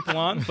regular people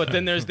on, but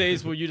then there's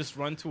days where you just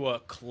run to a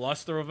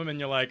cluster of them and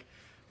you're like,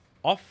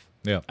 off.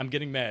 Yeah. I'm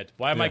getting mad.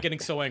 Why am I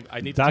getting so angry?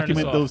 I need to turn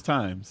Document this those off.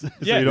 times so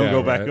Yeah. you don't Yeah,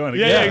 go back right. on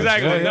Yeah, again. yeah,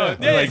 exactly. Yeah, No, yeah.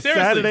 yeah, Like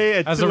seriously. Saturday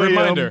at As a 2 a.m.,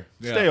 reminder.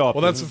 Stay off.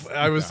 Well, that's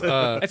I was. It's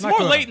not more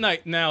gonna- late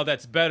night now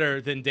that's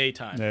better than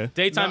daytime. Yeah.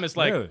 Daytime is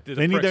like really. the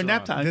They need pricks their are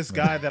nap on. time. This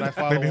guy that I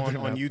follow need on, to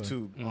on know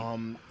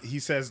YouTube, he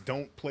says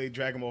don't play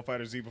Dragon Ball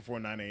Fighter Z before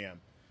 9 a.m.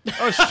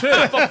 Oh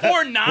shit!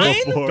 Before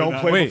 9? Before Don't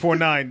nine. play Wait. before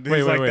 9. He's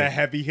Wait, like wait. the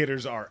heavy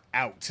hitters are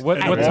out. What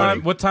in the time?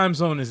 morning. What time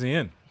zone is he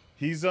in?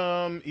 He's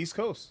East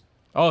Coast.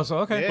 Oh, so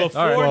okay. Yeah.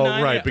 Before All right. Well,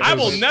 9? right, I because-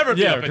 will never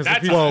be Yeah, up at because that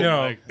if he's- time. Well, you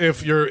know, Like,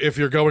 if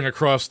you're going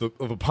across the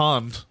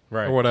pond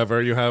Right. or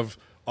whatever, you have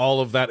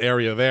all of that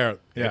area there.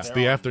 Yeah. It's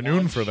the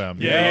afternoon for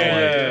them. you Yeah, know,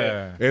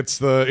 yeah, like, yeah.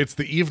 It's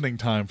the evening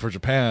time for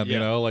Japan. You Yeah.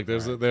 know, like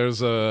there's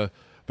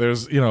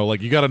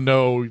like you got to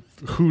know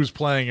who's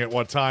playing at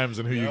what times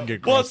and who you can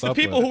get. well, it's crossed the up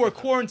people with. who are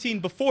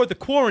quarantined before the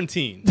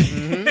quarantine.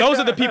 Those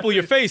are the people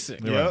you're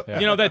facing. Yep. Yeah.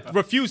 You know, that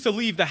refuse to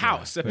leave the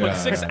house, that put Yeah.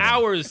 6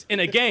 hours in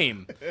a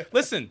game.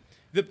 Listen,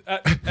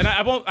 and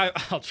I won't.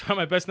 I'll try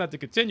my best not to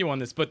continue on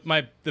this, but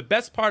the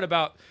best part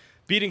about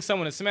beating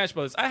someone in Smash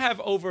Brothers, I have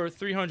over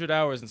 300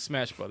 hours in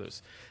Smash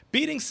Brothers.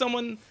 Beating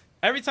someone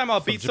every time I'll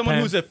beat someone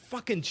Japan? who's a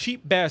fucking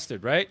cheap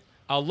bastard, right?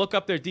 I'll look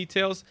up their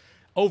details.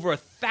 over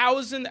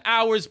 1,000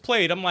 hours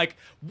played. I'm like,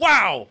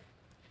 wow.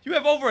 You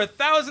have over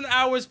 1,000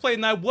 hours played,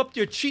 and I whooped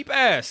your cheap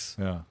ass.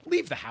 Yeah.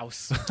 Leave the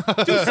house.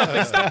 Do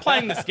something. Stop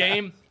playing this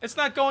game. It's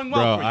not going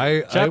well Bro, for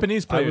you.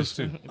 Japanese I players, was,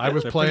 too. I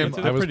was They're playing.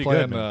 pretty- I was they're pretty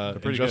playing good, man. They're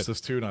pretty good.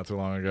 Injustice 2 not too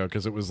long ago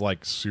because it was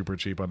like super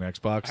cheap on the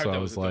Xbox. heard So that I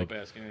was was a like,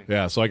 dope-ass game.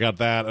 yeah. So I got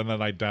that, and then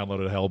I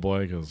downloaded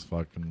Hellboy because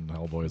fucking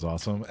Hellboy is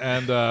awesome.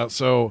 And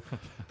so,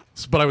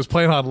 but I was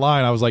playing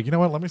online. I was like, you know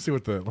what? Let me see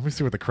what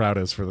the crowd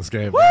is for this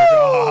game.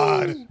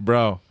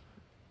 Bro,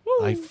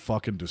 I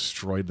fucking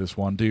destroyed this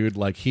one dude.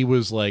 Like he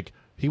was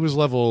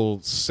level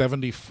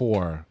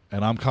 74,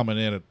 and I'm coming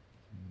in at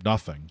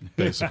nothing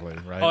basically.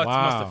 Right? Oh, it must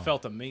Wow. have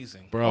felt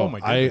amazing. Bro, Oh my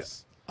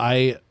goodness.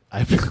 I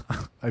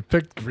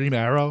picked Green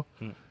Arrow.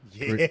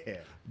 Yeah.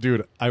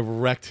 Dude, I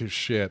wrecked his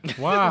shit.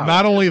 Wow.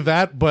 Not only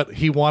that, but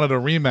he wanted a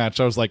rematch.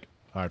 I was like,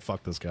 all right,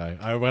 fuck this guy.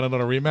 I went in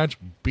on a rematch,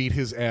 beat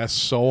his ass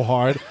so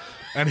hard.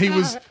 And he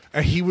was,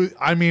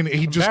 I mean,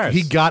 he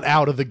Embarrassed. got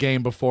out of the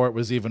game before it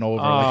was even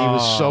over. Like, he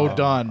was so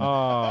done.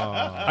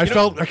 I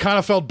kind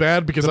of felt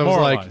bad because I was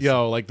like, Demoralized.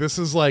 yo, like, this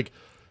is like,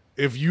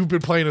 if you've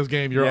been playing this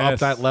game, you're up Yes.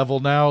 that level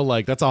now.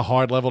 Like that's a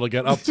hard level to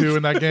get up to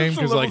in that game It's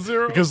a because level like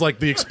 0. because like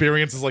the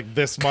experience is like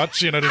this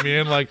much. You know what I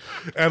mean? Like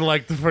and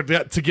like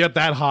to get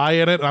that high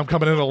in it, and I'm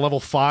coming in at a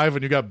level 5,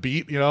 and you got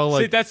beat. You know,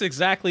 See, like that's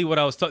exactly what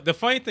I was talking. The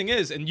funny thing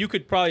is, and you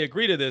could probably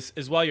agree to this,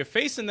 is while you're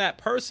facing that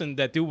person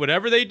that do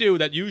whatever they do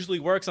that usually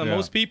works on Yeah.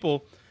 most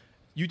people,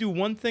 you do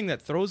one thing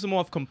that throws them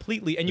off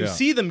completely, and you Yeah.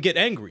 see them get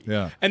angry.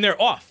 Yeah. And they're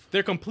off.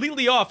 They're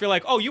completely off. You're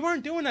like, oh, you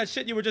weren't doing that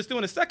shit you were just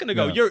doing a second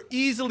ago. Yeah. You're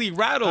easily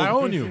rattled. I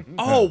own you.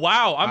 Oh,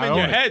 wow. I'm I in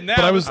your own it. head now.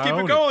 But I was- Let's keep I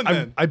it own going it.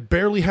 then. I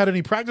barely had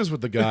any practice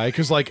with the guy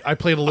because like I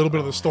played a little bit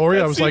of the story.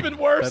 I was like, even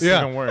worse. That's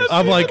yeah, even worse.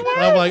 I'm like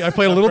I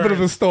played a little bit of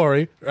the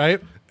story, right?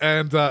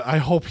 And I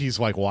hope he's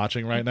like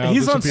watching right now.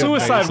 He's This on would be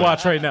suicide amazing.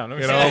 watch right now.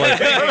 You know,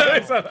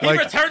 like, He like-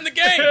 returned the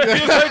game.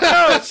 He was like,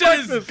 no, this shit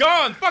is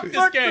gone. Fuck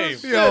this game.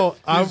 yo,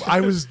 I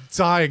was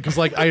dying because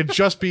like I had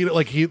just beat it.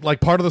 Like he, like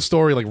part of the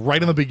story, like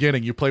right in the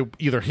beginning, you play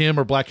either him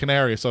or Black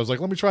Canary. So I was like,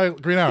 let me try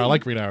Green Arrow. I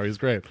like Green Arrow. He's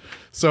great.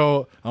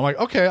 So I'm like,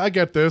 okay, I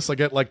get this. I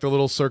get like the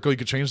little circle. You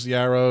can change the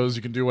arrows.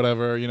 You can do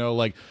whatever. You know,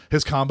 like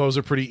his combos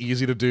are pretty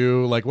easy to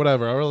do. Like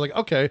whatever. I was like,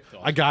 okay,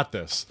 I got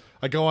this.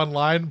 I go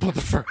online, but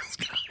the first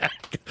guy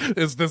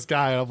is this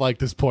guy. I'm like,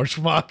 this poor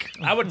schmuck.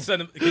 I would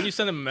send him. Can you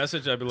send him a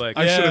message? I'd be like,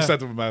 I should Yeah. have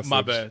sent him a message.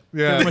 My bad.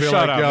 Yeah, Give him a be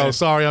shout like, out, yo, man.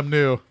 sorry, I'm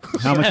new.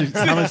 How much?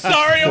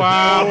 sorry.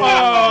 Wow.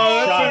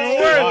 Oh,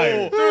 that's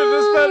fired.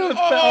 Dude, this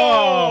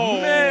oh,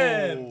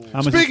 man.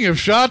 How much? Speaking of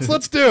shots,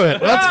 let's do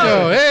it. Let's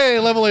go. Hey,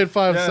 level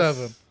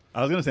 857. Yes.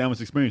 I was gonna say how much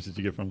experience did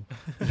you get from?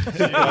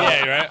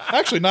 Yeah, right.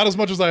 Actually, not as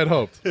much as I had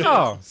hoped.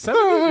 Oh,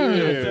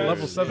 72. Yeah.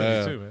 Level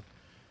 72, Yeah. man.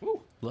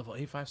 Level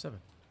 857.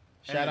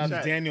 Shout out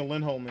to Daniel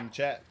Lindholm in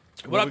chat.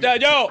 What up,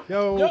 Dad? Yo.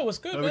 Yo, what's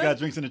good, Oh, man? we got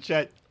drinks in the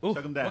chat. Ooh,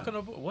 Check them down.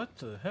 what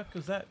the heck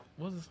is that?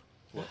 What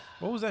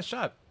was that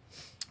shot?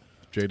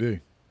 JD.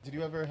 Did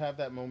you ever have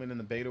that moment in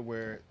the beta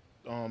where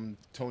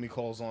Tony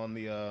calls on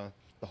the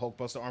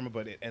Hulkbuster armor,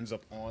 but it ends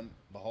up on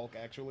the Hulk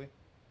actually?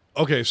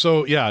 Okay,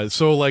 so yeah,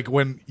 so like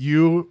when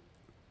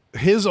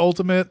his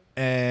ultimate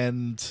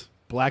and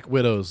Black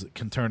Widow's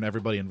can turn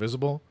everybody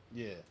invisible.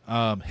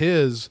 Yeah.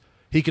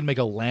 He can make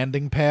a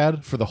landing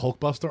pad for the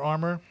Hulkbuster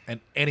armor, and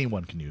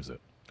anyone can use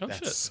it. Oh That's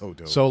shit. so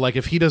dope. So like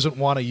if he doesn't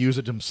want to use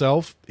it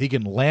himself, he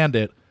can land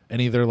it,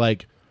 and either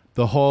like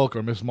the Hulk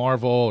or Miss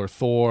Marvel or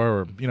Thor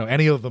or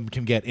any of them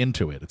can get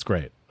into it. It's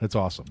great. It's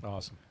awesome.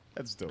 Awesome.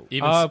 That's dope.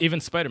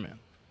 Even Spider-Man.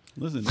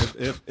 Listen,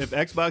 if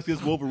Xbox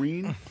gets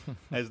Wolverine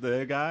as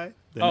their guy,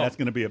 then Oh. that's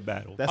gonna be a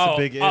battle. That's a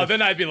big if. Oh,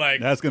 then I'd be like,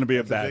 That's gonna be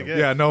a big battle. if.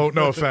 Yeah, no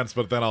offense,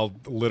 but then I'll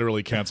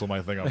literally cancel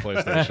my thing on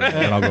PlayStation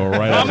and I'll go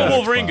right. I'm over a to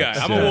Wolverine Xbox.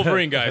 guy. I'm a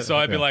Wolverine guy, so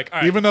I'd be like, all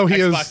right. Even though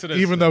Xbox it is.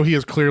 even though he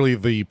is clearly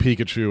the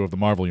Pikachu of the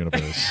Marvel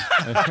universe,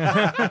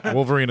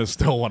 Wolverine is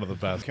still one of the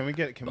best. Can we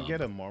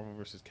get a Marvel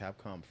vs.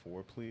 Capcom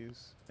 4,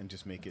 please, and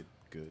just make it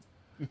good?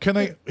 Can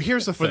I?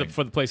 Here's the For thing. the-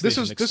 for the PlayStation This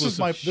is exclusive.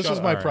 my Shut this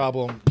is my up.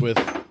 problem with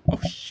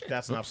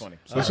That's not funny.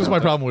 this is my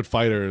problem with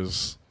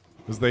fighters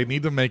is they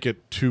need to make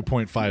it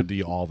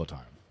 2.5D all the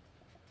time.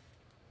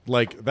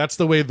 Like that's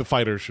the way the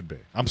fighters should be.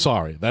 I'm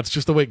sorry, that's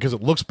just the way because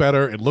it looks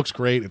better, it looks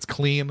great, it's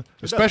clean,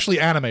 especially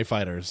anime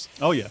fighters.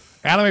 Oh yeah.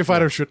 Anime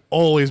fighters should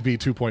always be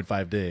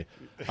 2.5D.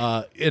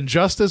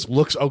 Injustice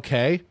looks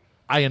okay.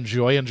 I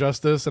enjoy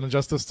Injustice and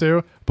Injustice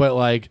 2, but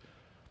like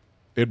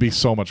it'd be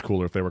so much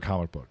cooler if they were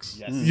comic books.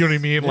 Yes. You know what I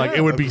mean? Like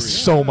it would be agreed.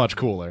 so much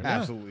cooler.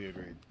 Absolutely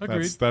agreed.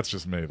 Agreed. That's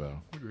just me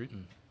though. Agreed.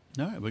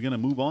 All right, we're gonna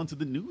move on to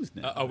the news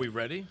now. Are we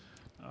ready?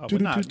 We're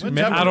not. We're Man,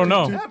 never- I don't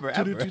know. Never,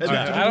 ever.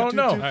 I don't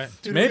know. right.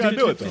 Maybe. gotta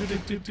do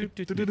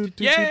it,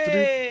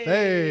 Yay!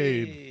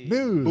 Hey,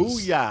 news.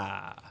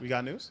 Booyah! We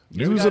got news?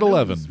 We News got at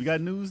 11. We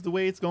got news the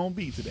way it's gonna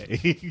be today.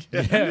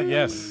 Yeah,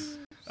 yes.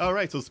 All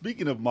right. So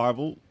speaking of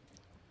Marvel,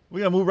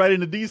 we gotta move right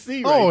into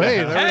DC. Oh, right hey,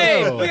 now. there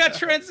Hey, we go. we got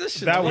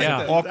transition. That was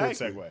Yeah. an awkward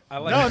Exactly. segue. I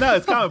like No,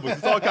 it's comic books.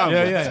 It's all comic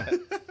Yeah,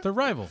 books. yeah. The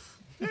rival.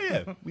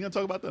 Yeah. We're gonna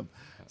talk about them.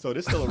 So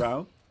they're still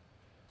around.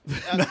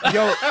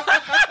 Yo,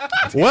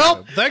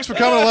 Well, thanks for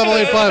coming to Level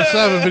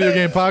 857 Video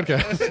Game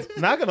Podcast.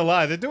 not gonna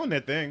lie, they're doing their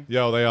thing.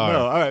 Yo, they are.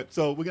 No, all right.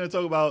 So we're gonna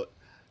talk about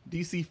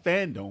DC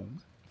fandom.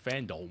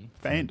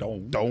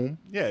 Fandom. Dome.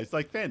 Yeah, it's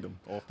like fandom.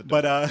 Off the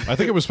But I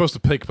think it was supposed to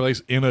take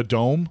place in a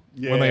dome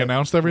when they Yeah.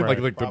 announced everything,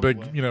 Right. like the big,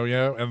 Probably.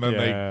 and then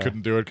Yeah. they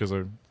couldn't do it because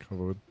of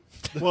COVID.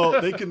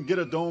 well, they can get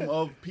a dome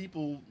of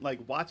people like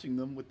watching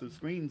them with the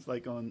screens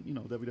like on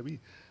WWE.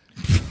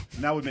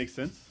 And that would make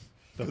sense.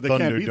 The But they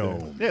can't be there.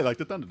 Thunderdome. Yeah, like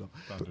the Thunderdome.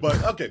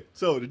 But okay,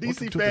 so the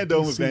DC Welcome to the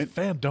fandom DC event.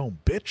 Fandom,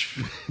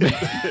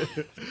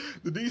 bitch.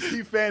 The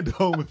DC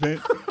fandom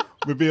event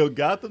revealed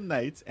Gotham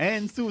Knights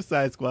and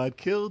Suicide Squad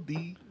killed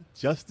the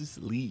Justice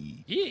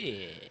League.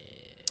 Yeah.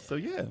 So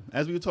yeah,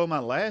 as we were talking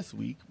about last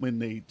week when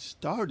they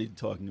started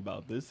talking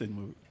about this and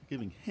were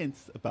giving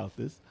hints about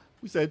this,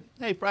 we said,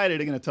 hey, Friday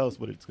they're going to tell us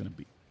what it's going to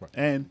be. Right.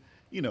 And,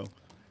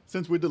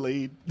 since we're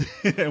delayed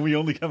and we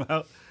only come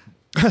out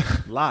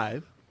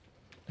live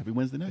every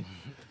Wednesday night,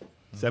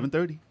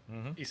 7:30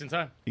 Eastern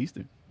time.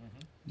 Eastern.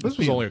 This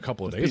was only a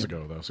couple of days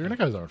PM. ago, though, so your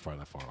guys aren't far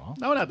that far off.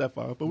 No, we're not that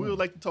far, but we would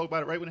like to talk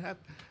about it right when it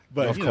happens.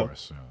 But Of you know,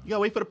 course, yeah. you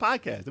gotta wait for the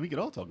podcast, and we can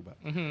all talk about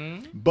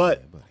it.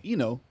 But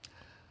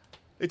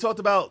they talked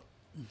about.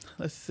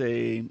 Let's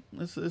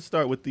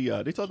start with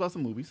the. They talked about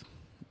some movies,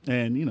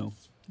 and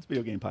it's a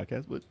video game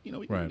podcast, but we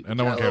Right, can and chat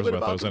no a one little cares bit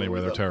about those the anyway.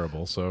 They're movies.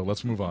 terrible, so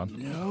let's move on.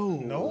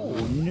 No.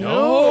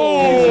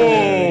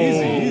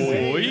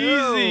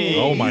 Easy.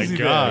 Oh my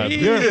God.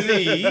 Easy. You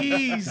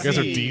guys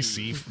are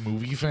DC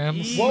movie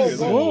fans?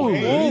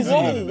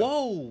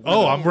 Whoa.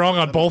 Oh, I'm wrong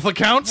on both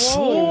accounts?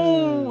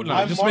 Oh, no,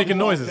 I'm just Marvel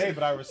making all noises. day,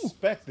 but I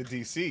respect the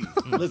DC.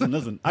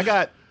 Listen. I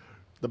got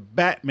the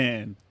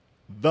Batman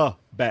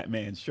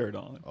shirt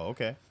on. Oh,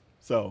 okay.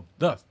 So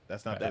Duh.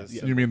 That's not That- this.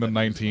 yeah. You mean the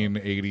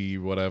 1980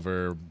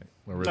 whatever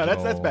original?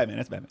 no, that's Batman.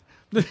 That's Batman.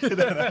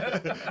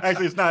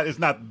 Actually, it's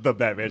not the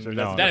Batman shirt.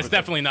 No, That's That is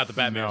definitely not the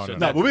Batman show. no,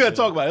 but we're gonna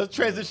talk about it. Let's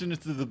transition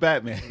into the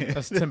Batman.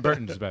 That's Tim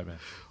Burton's Batman.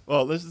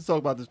 Well, let's just talk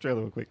about this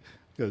trailer real quick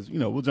because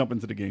we'll jump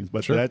into the games.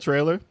 But Sure. that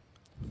trailer,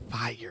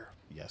 fire.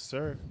 Yes,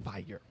 sir.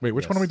 Wait,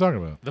 which one are we talking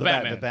about? The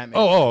Batman. The Batman.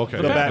 Oh, okay.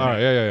 The Batman. All right,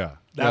 yeah.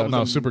 That was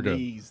no, super good.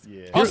 amazing.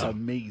 Yeah. Awesome. Awesome.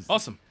 Amazing.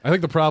 Awesome. I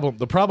think the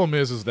problem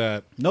is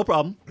that No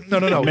problem. no.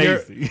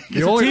 Amazing.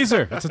 It's a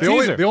teaser. It's a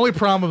teaser. The only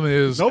problem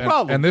is No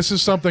problem. and this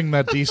is something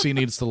that DC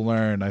needs to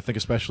learn. I think,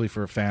 especially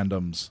for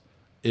fandoms,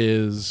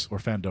 is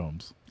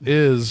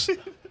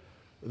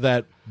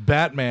that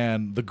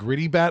Batman, the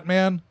gritty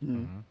Batman,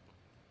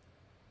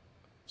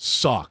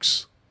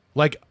 sucks.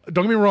 Like,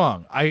 don't get me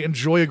wrong, I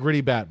enjoy a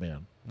gritty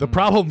Batman. The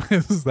problem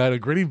is that a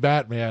gritty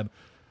Batman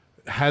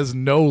has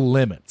no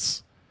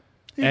limits.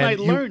 He And might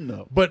you- learn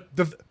though.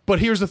 But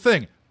here's the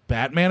thing: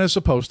 Batman is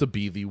supposed to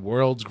be the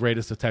world's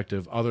greatest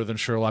detective, other than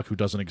Sherlock, who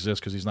doesn't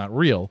exist because he's not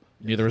real.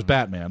 Neither is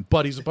Batman,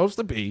 but he's supposed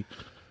to be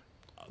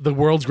the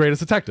world's greatest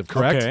detective.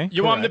 Correct? Okay.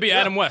 You want him to be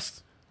Adam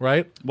West.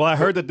 Right? Well, I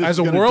heard that this As is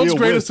a gonna world's deal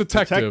greatest with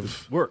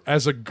detective, work.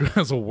 as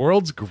a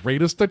world's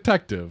greatest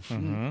detective.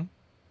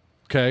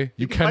 Okay,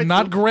 you can fight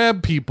cannot too.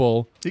 grab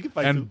people He can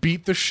fight and too.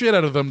 beat the shit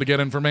out of them to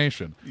get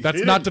information. That's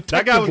He not didn't.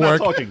 detective That guy was not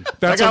work. talking. That's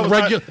That guy a was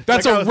not- regular. that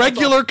That's guy a was not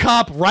regular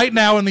cop right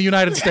now in the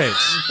United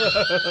States.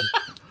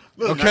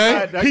 Listen,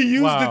 Okay. that He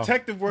used Wow.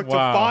 detective work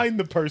Wow. to find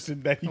the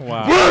person that he.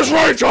 Wow. Where's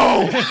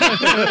Rachel?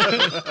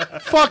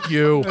 Fuck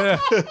you.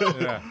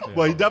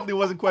 well, he definitely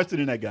wasn't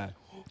questioning that guy.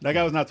 That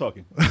guy was not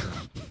talking.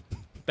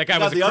 That guy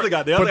Not was the other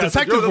guy. The But other guy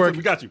said, detective "Yo, listen, work-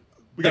 We got you.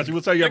 We got you.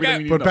 We'll tell you that guy-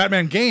 everything you need But to know."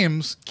 Batman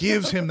Games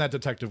gives him that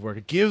detective work.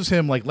 It gives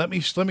him like, let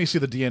me see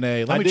the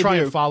DNA. Let I me did try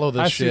hear- and follow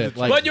I this see shit. the-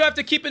 Like, But you have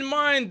to keep in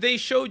mind they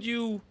showed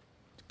you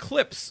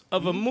clips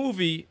of a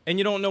movie and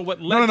you don't know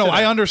what led no. to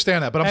I that.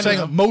 understand that, but I'm And, saying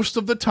uh, most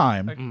of the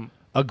time,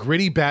 a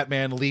gritty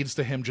Batman leads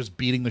to him just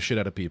beating the shit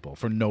out of people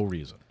for no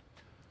reason.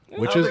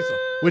 Which is, think so.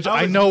 which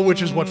I know,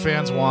 which is what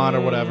fans want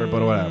or whatever.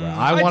 But whatever.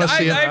 I want to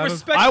see him. I I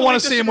respectfully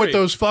want to see him with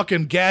disagree. those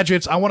fucking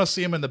gadgets. I want to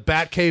see him in the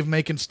Batcave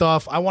making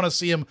stuff. I want to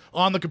see him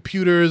on the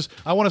computers.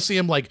 I want to see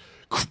him like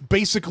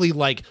basically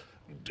like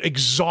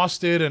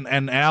exhausted,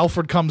 and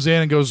Alfred comes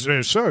in and goes,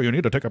 "Sir, you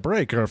need to take a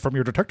break from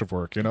your detective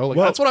work." You know, like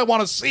Well- that's what I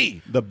want to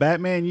see. the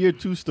Batman Year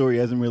 2 story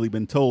hasn't really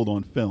been told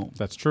on film.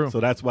 That's true. So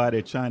that's why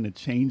they're trying to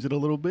change it a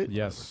little bit.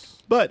 Yes.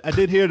 But I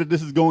did hear that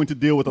this is going to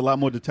deal with a lot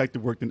more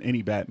detective work than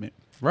any Batman.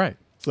 Right.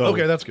 So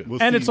Okay, that's good.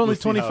 we'll And see- it's only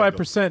we'll see how it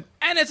goes. 25%.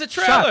 And it's a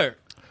trailer.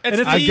 And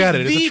It's it's- I get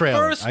it. It's a the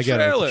trailer. First I get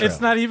it. It's a trailer. trailer.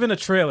 It's not even a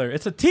trailer.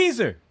 It's a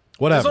teaser.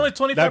 Whatever. It's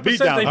only 25%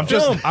 beatdown. they I'm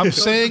filmed. I'm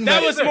saying That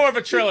that was more of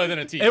a trailer than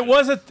a teaser. It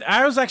was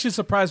I was actually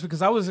surprised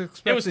because I was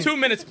expecting. It was 2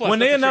 minutes plus. When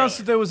they That's a announced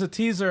trailer. that there was a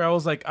teaser, I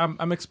was like,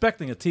 I'm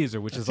expecting a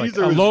teaser, which is like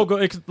teaser a is logo,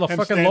 a him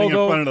fucking standing in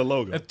logo, front of the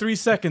logo. at 3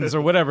 seconds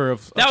or whatever.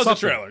 Of That was a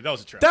something. trailer. That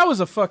was a trailer. That was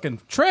a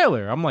fucking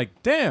trailer. I'm like,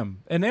 damn.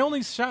 And they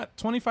only shot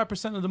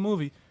 25% of the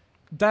movie.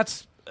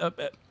 That's.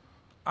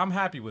 I'm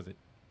happy with it.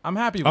 I'm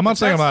happy. With I'm it. not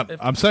saying I'm not. That's-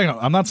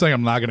 I'm not saying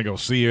I'm not going to go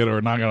see it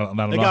or not going.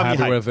 I'm It not got me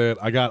happy hyped. with it.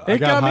 I got It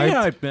got me hyped.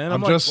 hyped, man.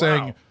 I'm I'm just like,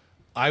 saying.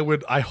 wow.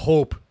 I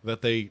hope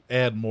that they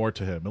add more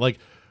to him. Like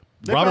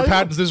Robert probably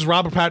Pattinson. This is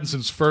Robert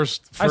Pattinson's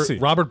first. I see.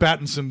 Robert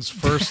Pattinson's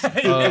first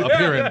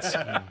appearance,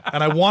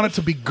 and I want it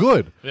to be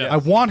good. Yes. I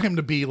want him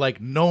to be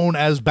like known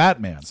as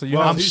Batman. So you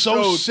I'm have- he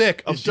so showed-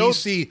 sick of he showed-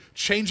 DC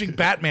changing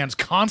Batmans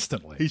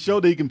constantly. He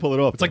showed that he can pull it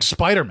off. It's like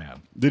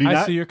Spider-Man. did he I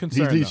not? see your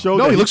concern, He though. showed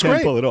No, that he looks can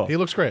great. pull it off. He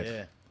looks great.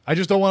 Yeah. I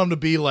just don't want him to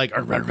be like. I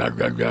His voice-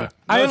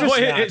 understand. He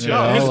Yeah. he It's a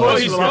lot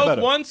spoke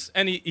better. once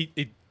and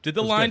he did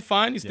the line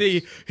fine.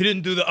 He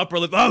didn't do the upper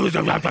lip.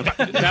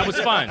 That was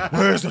fine.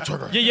 Where's the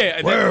trigger?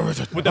 Yeah. Where is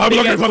it? With the I'm big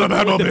looking ass- for the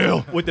with the-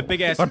 Batmobile. With the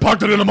big ass. I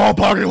parked it in the mall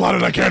parking lot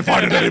and I can't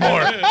find it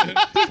anymore.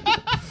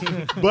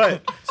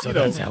 But So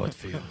that's how it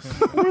feels.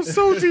 We're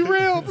so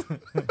derailed.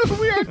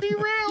 We are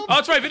derailed. Oh,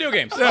 that's right. Video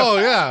games. Oh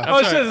yeah.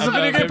 Oh sorry. shit! It's a I'm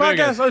video sorry. game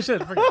Video podcast. Oh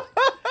shit! Forget.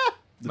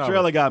 the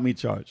trailer got me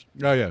charged.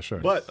 Oh yeah. Sure.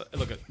 But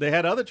Look at they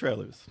had other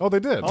trailers. Oh, they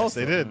did.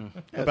 They did.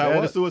 Yeah, About they had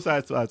what? a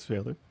Suicide Squad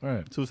trailer. All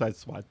right. Suicide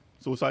Squad.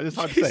 Suicide. It's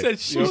hard to He say. said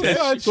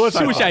Suicide Suicide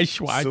Squad.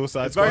 Squad.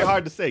 Suicide It's very Squad.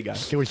 hard to say, guys.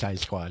 Suicide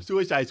Squad.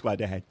 Suicide Squad.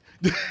 They had.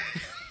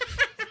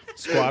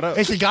 Squad up.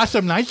 Hey, she got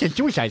some nice in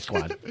Suicide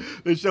Squad.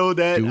 They showed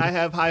that. Dude. I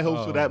have high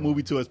hopes for that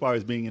movie too, as far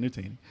as being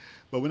entertaining.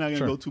 But we're not going to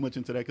Sure. go too much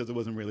into that because it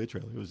wasn't really a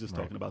trailer. It was just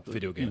talking about the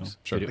Video you know. games.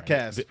 Sure. Video The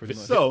cast, games. pretty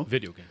much. So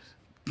Video games.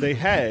 they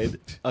had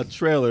a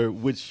trailer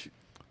which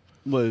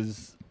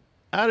was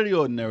out of the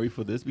ordinary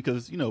for this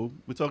because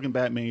we're talking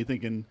Batman. You're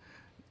thinking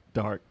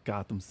dark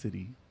Gotham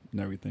City and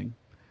everything,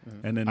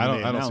 and then I when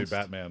they don't see announced-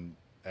 Batman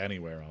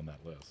anywhere on that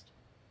list.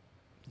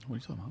 What are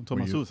you talking about? I'm talking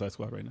about you- Suicide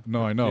Squad right now.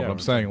 No, I know, Yeah, but I'm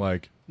right. saying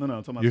like No, I'm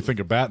talking about. you Suicide- think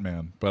of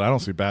Batman, but I don't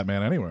see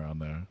Batman anywhere on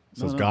there. It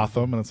says no.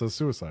 Gotham and it says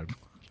Suicide.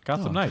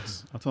 Gotham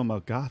Knights. I'm talking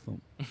about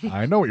Gotham.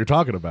 I know what you're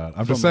talking about.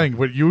 I'm just saying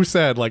what you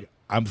said. Like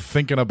I'm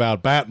thinking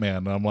about Batman,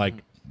 and I'm like,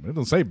 it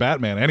doesn't say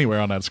Batman anywhere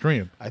on that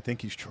screen. I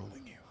think he's trolling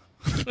you.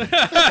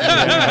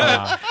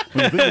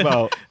 When you think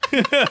about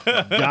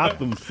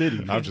Gotham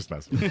City, I'm just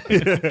messing. Go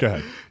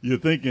ahead. you're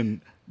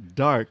thinking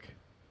dark,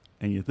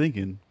 and you're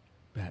thinking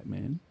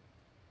Batman.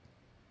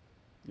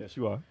 Yes,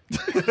 you are.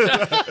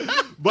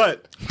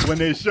 But when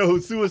they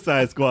showed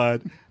Suicide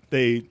Squad,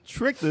 they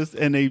tricked us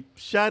and they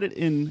shot it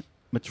in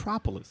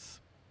Metropolis,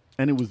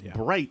 and it was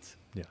bright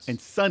Yes. and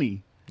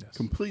sunny, Yes.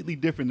 completely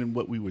different than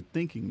what we were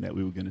thinking that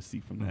we were going to see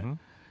from that.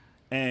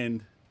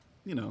 And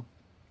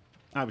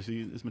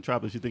obviously, it's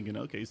Metropolis. You're thinking,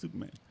 okay,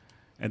 Superman,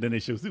 and then they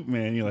show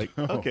Superman. You're like,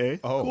 okay,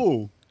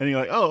 cool, and you're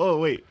like, oh,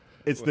 wait,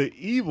 it's the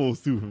evil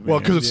Superman. Well,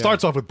 because it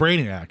starts off with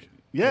Brainiac.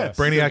 yeah,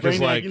 Brainiac is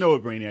like- you know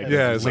what Brainiac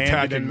Yeah, is. it's Landed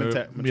attacking in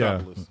the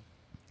Metropolis.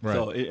 Right.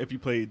 So if you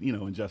played,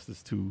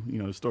 Injustice 2, the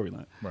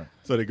storyline. Right.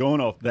 So they're going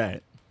off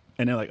that,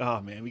 and they're like,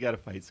 oh man, we got to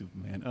fight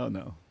Superman. Oh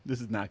no,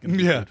 this is not going to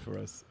be Yeah. good for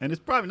us, and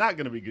it's probably not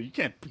going to be good. You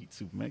can't beat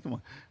Superman. Come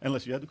on,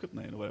 unless you have the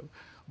Kryptonite or whatever.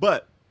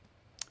 But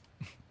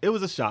it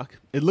was a shock.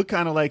 It looked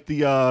kind of like the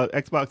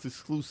Xbox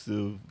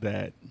exclusive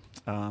that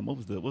what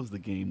was the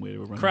game where they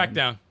were running?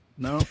 Crackdown.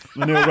 No,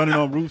 when they were running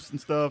on roofs and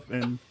stuff,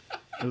 and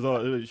it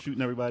was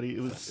shooting everybody.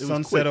 It was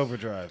Sunset quick.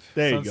 Overdrive.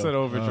 There you Sunset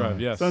go. Overdrive.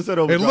 Yes. Sunset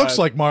It Overdrive. looks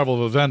like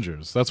Marvel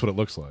Avengers. That's what it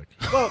looks like.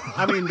 Well,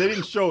 I mean, they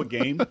didn't show a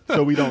game,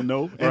 so we don't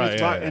know. And, Right,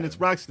 it's, yeah, and yeah. it's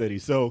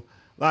Rocksteady, so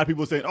a lot of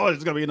people saying, "Oh,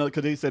 it's going to be another,"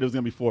 because they said it was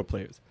going to be 4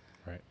 players.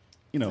 Right.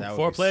 That would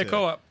 4-player be sick.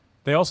 co-op.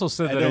 They also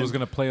said And that it then- was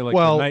going to play like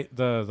Well-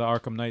 the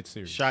Arkham Knight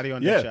series. Shotty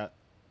on Yeah. that shot.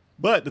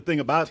 But the thing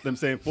about them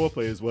saying 4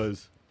 players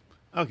was,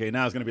 okay,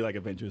 now it's going to be like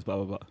Avengers, blah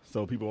blah blah.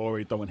 So people are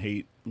already throwing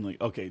hate. I'm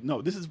like, okay,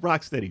 no, this is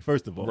Rocksteady.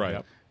 First of all, Right.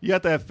 Yep. You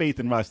have to have faith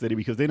in Rocksteady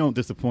because they don't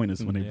disappoint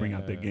us when they bring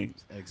out their Yeah.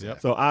 games. Exactly.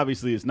 So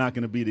obviously, it's not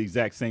going to be the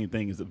exact same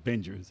thing as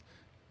Avengers.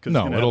 'Cause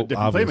No, it's gonna have it'll a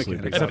different play obviously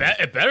be mechanics. different.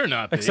 It better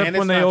not be. Except And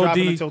when it's they not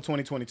dropping OD. until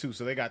 2022,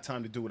 so they got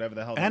time to do whatever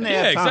the hell And they they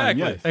Yeah, have time,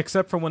 exactly. yes.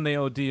 Except for when they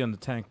OD on the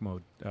tank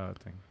mode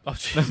thing. Oh,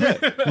 shit.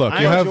 Look,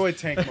 I you have enjoyed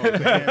tank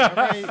mode, man. All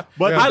right.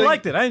 But I the thing-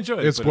 liked it. I enjoyed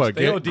it. it's but what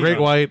they OD'd Great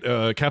on it.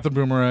 White, Captain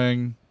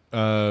Boomerang,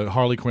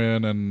 Harley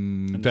Quinn,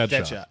 and Deadshot.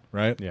 Deadshot.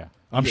 Right? Yeah.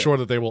 I'm Yeah. sure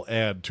that they will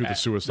add to the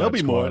Suicide There'll be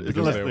Squad more, because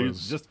unless there there's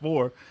was just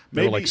 4.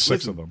 there Maybe were like 6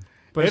 listen, of them.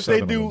 But if they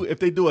seven of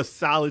them. do a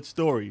solid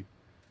story,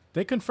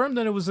 They confirmed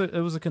that it was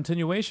a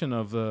continuation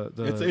of the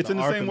it's in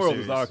the same Arkham world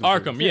as the series.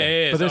 Arkham. Arkham. series.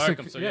 Yeah. But It's there's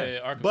Arkham. a- So yeah. yeah,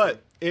 Arkham.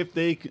 But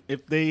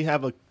if they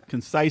have a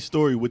concise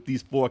story with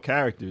these 4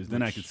 characters,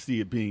 then I could see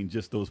it being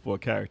just those 4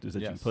 characters that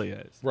you Yes. can play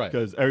as. Right.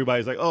 Because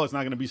everybody's like, oh, it's not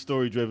going to be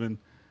story driven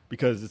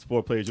because it's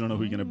 4 players. You don't know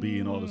who you're going to be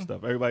and all this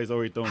stuff. Everybody's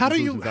already throwing. How do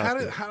you? conclusions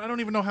out there. I don't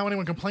even know how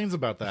anyone complains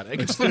about that. It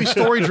can still be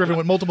story driven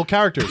with multiple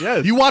characters.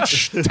 Yes. You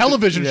watch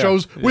television Yeah.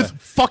 shows with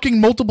fucking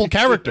multiple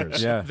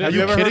characters. Yeah. Are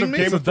you ever heard kidding of me?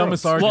 Game It's the of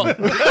dumbest Thrones?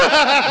 argument.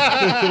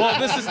 well,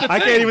 this is the I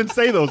thing. can't even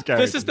say those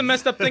characters. This is the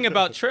messed up thing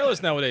about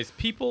trailers nowadays.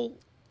 People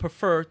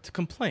prefer to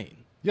complain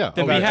Yeah.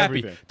 than be About happy.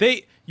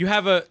 everything. You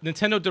have a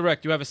Nintendo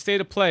Direct, you have a State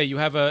of Play, you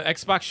have a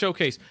Xbox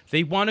Showcase.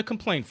 They want to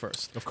complain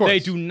first. Of course. They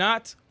do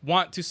not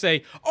want to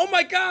say, "Oh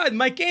my God,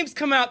 my game's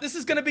come out. This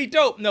is going to be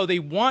dope." No, they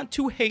want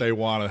to hate. They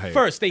want to hate.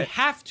 first. They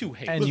have to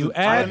hate. And you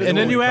Listen, add, Iron and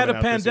then is you only add a coming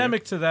out this year.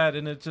 pandemic to that,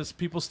 and it just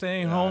people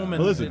staying home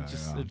and Listen, it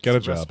just it's Get a a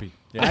job. recipe.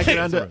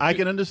 Yeah. I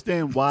can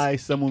understand why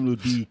someone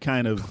would be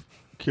kind of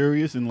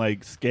curious and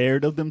like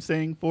scared of them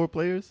saying 4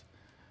 players,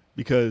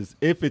 Because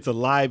if it's a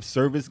live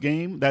service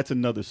game, that's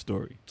another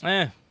story.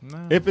 No.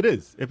 If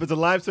it's a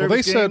live Well,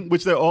 service they game, said-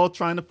 which they're all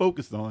trying to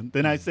focus on,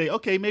 then I say,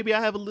 okay, maybe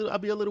I'll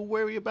be a little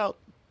wary about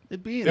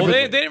it being. Well, that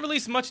they way. didn't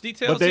release much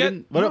details but they yet.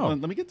 didn't. But No.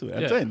 let me get to it.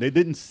 I'm Yeah. saying they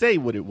didn't say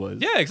what it was.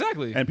 Yeah,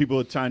 exactly. And people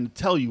are trying to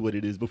tell you what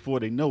it is before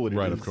they know what it is.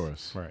 Right, of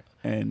course. Right.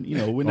 And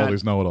we're All not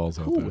these know-it-alls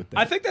out cool there. with that.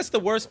 I think that's the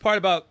worst part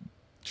about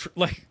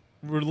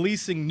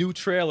releasing new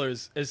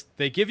trailers is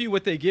they give you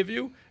what they give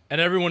you, and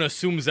everyone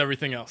assumes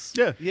everything else.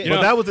 Yeah, Yeah. but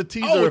know, that was a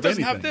teaser oh, it of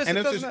doesn't anything. have this. And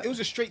it it was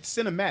a straight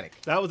cinematic.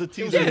 That was a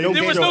teaser. Yeah, of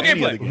there was no any of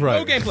gameplay. the games.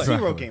 Right. No gameplay.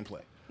 Zero Exactly.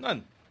 gameplay.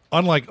 None.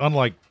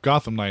 Unlike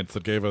Gotham Knights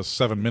that gave us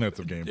 7 minutes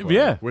of gameplay.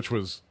 Yeah. Which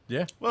was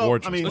Yeah. Well,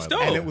 gorgeous. I mean, Let's by the do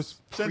way. it. And it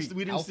was since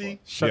we didn't pre-alpha. see.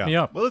 Shut Yeah. me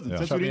up. Well, listen, Yeah.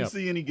 since Shut we me didn't up.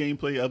 see any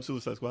gameplay of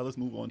Suicide Squad, let's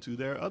move on to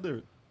their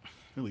other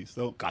release.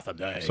 So, Gotham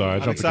Day. Sorry, I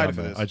jumped the excited gun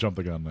for there. this. I jumped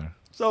the gun there.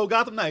 so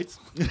Gotham Knights,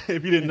 if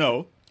you didn't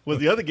know, was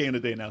the other game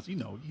that they announced. You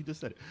know, you just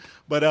said it.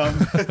 But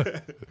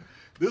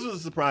this was a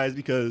surprise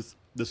because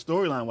the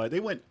storyline-wise, they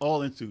went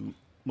all into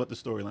what the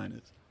storyline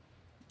is.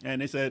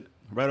 And they said,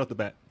 right off the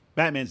bat,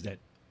 Batman's dead.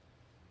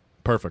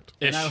 Perfect.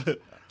 Ish.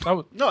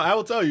 No, I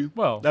will tell you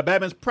Well- that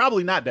Batman's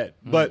probably not dead.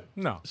 But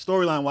No.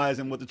 storyline-wise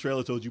and what the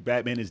trailer told you,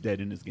 Batman is dead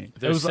in this game.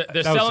 They're, was- they're that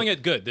was- selling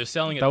it good. They're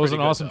selling it. that was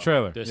pretty an good, awesome though.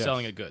 trailer. They're Yes.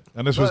 selling it good.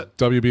 And this was But-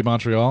 WB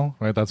Montreal,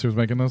 right? That's who's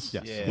making this?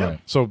 Yes. Yeah. Right.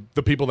 So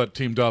the people that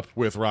teamed up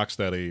with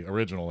Rocksteady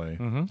originally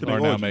To make are now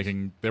Origins.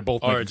 making, they're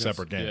both Origins, making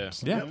separate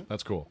games. Yeah.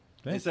 That's cool.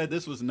 They said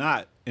this was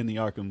not in the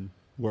Arkham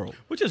world.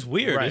 Which is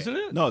weird, Right. isn't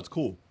it? No, it's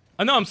cool.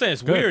 I know. I'm saying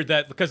it's Good. weird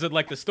that because of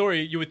like the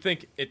story, you would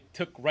think it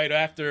took right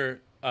after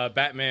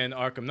Batman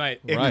Arkham Knight.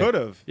 It Right. could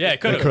have. Yeah,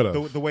 it could It could have.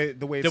 have. The way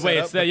The it's way set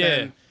it's up, there, but yeah.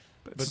 then-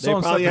 But It's they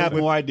on probably something have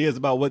with- more ideas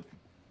about what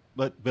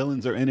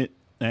villains are in it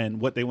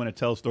and what they want to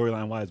tell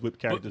storyline-wise with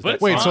characters. but that-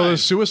 it's Wait, so fine. the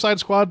Suicide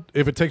Squad,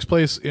 if it takes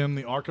place in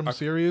the Arkham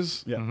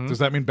series, Yeah. does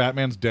that mean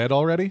Batman's dead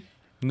already?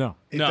 No.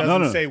 It No.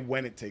 doesn't No. say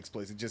when it takes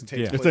place. It just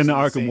takes Yeah. place. It's in the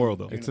Arkham same world,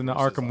 though. It's in the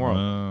universe as Arkham all.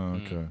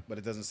 world. Oh, okay. But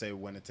it doesn't say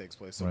when it takes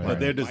place. So Right. but Batman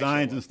their might show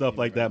designs up and stuff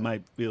like that even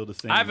might feel the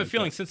same. I have a like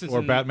feeling that. since it's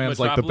Or in Batman's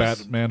like the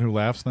Metropolis, Batman who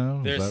laughs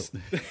now? Is There's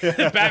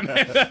that-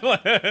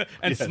 Batman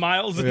and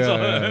smiles. And so-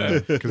 yeah,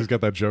 because he's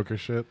got that Joker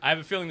shit. I have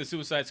a feeling the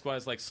Suicide Squad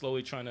is like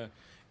slowly trying to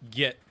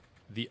get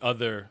the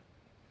other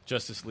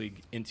Justice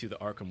League into the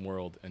Arkham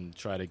world and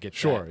try to get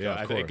Sure, that,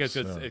 yeah, of course, because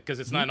yeah.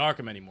 it's not in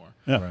Arkham anymore.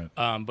 Yeah.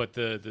 Right. But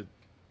the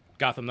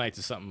Gotham Knights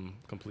is something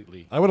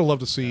completely. I would have loved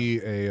to see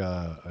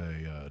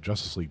a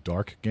Justice League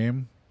Dark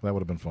game. That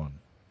would have been fun.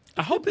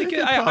 I hope they It get.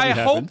 could I probably hope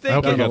happen they. I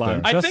hope they down the get line.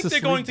 there. I think Justice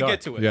they're going League to get Dark.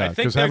 to it. Yeah, I think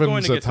because they're having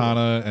going to get to it.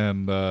 Zatanna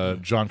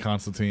and John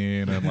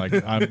Constantine and like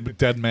I'm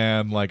Dead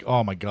Man, like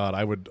oh my god,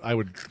 I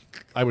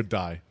would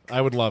die.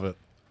 I would love it.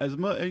 As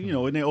much,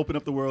 when they open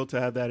up the world to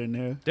have that in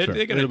there, They're, Sure.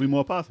 they're it'll gonna be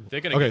more possible. they're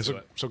gonna Okay, get to so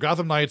it. so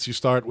Gotham Knights, you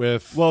start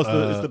with Well,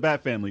 it's the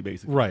Bat family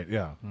basically. right,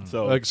 yeah.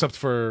 So Except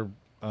for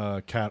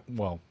Cat.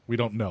 Well, we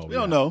don't know. we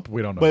don't know.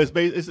 We don't know. But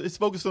it's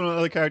focused on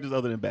other characters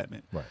other than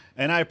Batman. Right.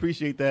 And I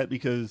appreciate that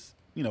because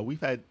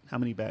we've had how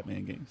many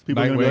Batman games?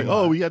 People are gonna be Nightwing. like,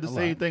 oh, we had the A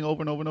same lot. thing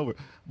over and over and over.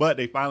 But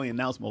they finally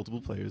announced multiple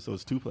players, so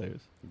it's 2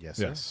 players. Yes.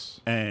 Sir. yes.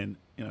 And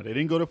they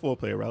didn't go the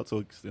 4-player route, so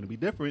it's going to be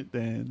different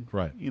than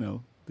Right.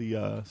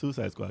 the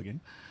Suicide Squad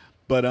game.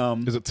 But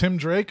Is it Tim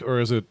Drake or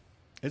is it?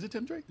 is it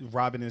Tim Drake?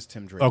 Robin is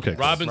Tim Drake. Okay.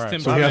 Robin's Right.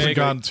 Tim So he Drake. hasn't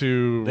gone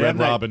to They Red have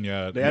Night- Robin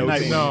yet. they have No, Night-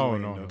 Damian No,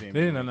 Wayne, no. Damian They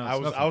didn't Wayne. announce I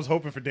was nothing. I was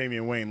hoping for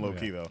Damian Wayne, low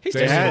key though. He's too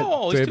Damian-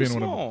 small. He's too Damian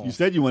would've- small. You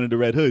said you wanted the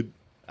Red Hood.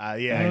 Yeah, I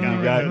You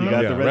got got the Yeah,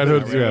 Red Red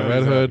Hood. Hood.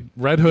 Yeah,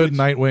 Red Hood,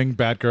 Nightwing,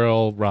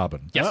 Batgirl,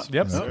 Robin. Yes.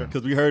 Yep.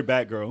 Because we heard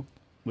Batgirl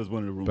was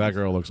one of the rumors.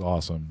 Batgirl looks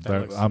awesome.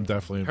 I'm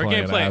definitely Her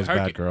playing gameplay. as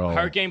Batgirl.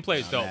 Her gameplay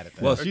is dope. mad at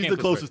that. Well, Her she's gameplay's the great.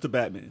 closest to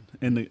Batman,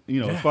 and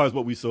as far as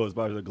what we saw, as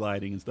far as the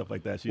gliding and stuff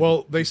like that. She's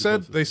Well, the- they she's the said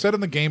closest. they said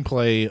in the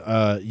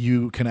gameplay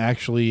you can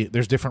actually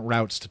there's different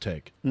routes to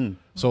take. Hmm.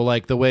 So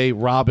like the way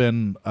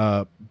Robin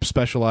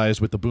specialized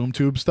with the boom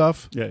tube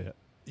stuff, yeah.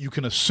 you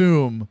can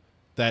assume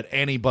that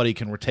anybody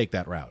can take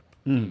that route.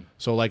 Hmm.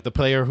 So like the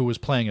player who was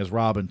playing as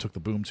Robin took the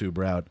boom tube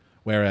route,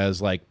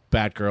 whereas like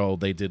Batgirl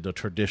they did the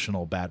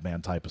traditional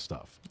Batman type of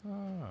stuff.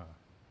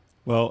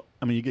 Well,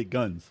 I mean, you get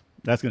guns.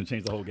 That's going to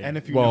change the whole game. And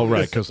if you Well, right,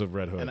 notice- because of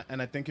Red Hood.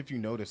 and I think if you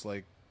notice,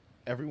 like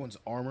everyone's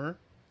armor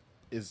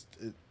is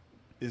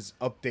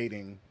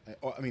updating.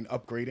 I mean,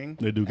 upgrading.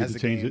 they do get as to the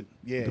change game. it,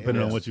 Yeah,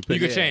 depending on is. what you You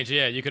pick. could Yeah. change,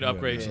 yeah. You could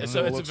upgrade. yeah. It's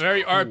So a it looks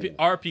very cool.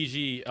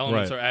 RPG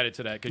elements Right. are added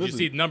to that because you Listen.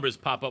 see numbers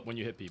pop up when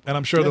you hit people. And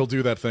I'm sure they'll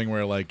do that thing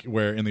where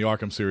in the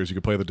Arkham series you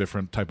could play the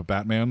different type of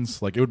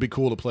Batmans. Like it would be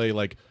cool to play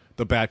like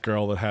the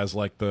Batgirl that has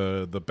like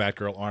the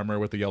Batgirl armor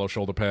with the yellow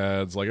shoulder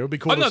pads. Like it would be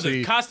cool Oh no, to see.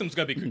 the costume's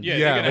gonna be yeah.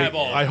 They're gonna have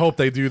all. I hope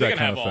they do they're that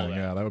gonna kind of have all thing.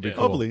 that. Yeah, that would be Yeah.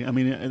 cool. Hopefully, I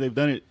mean, they've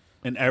done it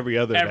in every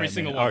other Every Batman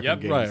single one, Arkham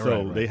yep. game, Right,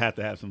 so right. they have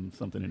to have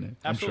something in there.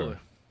 Absolutely. sure.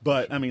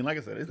 But I mean, like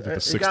I said, The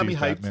it got me 60s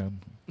hyped. Batman.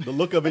 The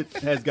look of it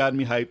has gotten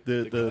me hyped.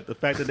 The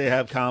fact that they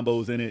have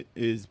combos in it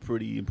is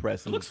pretty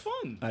impressive. It looks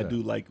fun. I do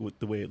like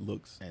the way it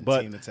looks, And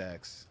but team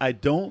attacks. I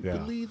don't Yeah.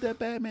 believe that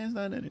Batman's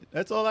not in it.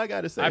 That's all I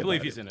got to say. I believe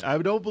about he's in it. I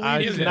don't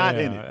believe he's in not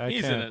it. in it.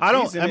 He's in it. I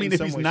don't. He's in I it mean, in if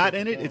some he's way, not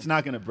shape, in or it, form. it's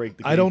not going to break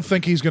the. I game don't for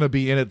think he's going to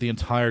be in it the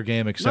entire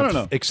game except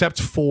no.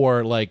 except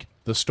for like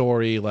the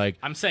story. Like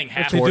I'm saying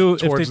half. they toward- do-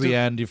 if towards they the do-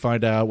 end, you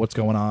find out what's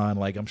going on.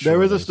 Like I'm sure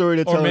There is a there's- story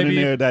to Or tell in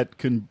maybe- there that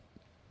can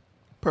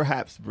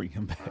perhaps bring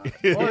him back.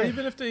 Or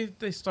even if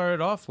they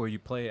started off where you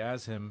play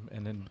as him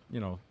and then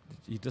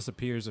he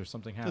disappears or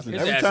something happens. Listen,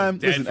 His every ass time,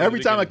 is dead from the every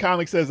time a beginning.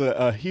 comic says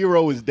a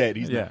hero is dead,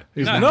 he's Yeah. not.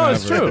 He's No, No,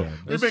 it's never true. dead.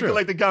 We've It's been true.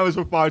 collecting comics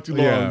for far too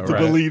long Yeah, to right.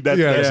 believe that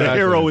Yeah, the exactly.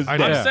 hero is I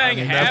dead. know. I'm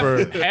saying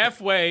Never-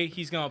 halfway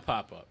he's gonna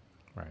pop up.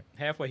 Right.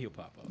 Halfway he'll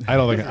pop up.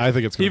 I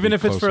think it's gonna Even be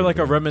if it's for closer like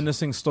to a the end.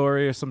 reminiscing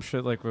story or some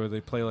shit like where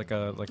they play like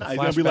a Nah, he's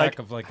gonna be flashback like-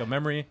 of like a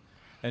memory,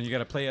 and you got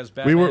to play as We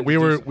Batman. were to we do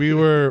were some- we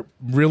were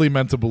really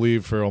meant to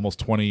believe for almost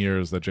 20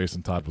 years that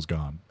Jason Todd was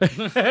gone,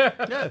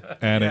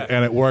 and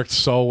it worked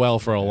so well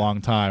for a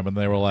long time. And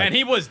they were like, And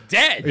he was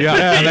dead.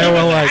 yeah, and He they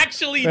were was like,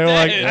 actually they were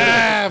like,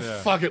 dead.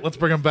 fuck it, let's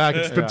bring him back.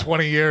 It's been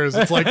 20 years.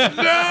 It's like, no,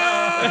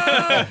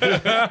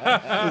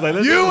 He's like,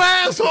 let's you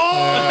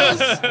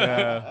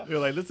assholes. You're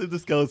like, let's hit the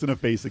skeleton of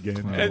face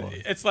again.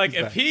 It's like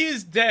if he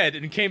is dead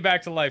and came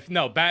back to life,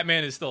 no,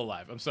 Batman is still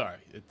alive. I'm sorry,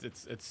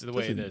 it's the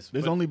way Listen, it is.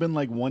 There's But only been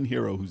like one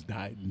hero who's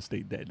died and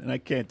stayed dead, and I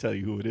can't tell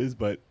you who it is,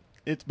 but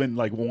it's been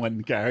like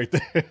one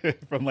character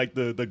from like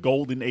the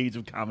golden age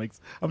of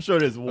comics. I'm sure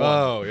there's one.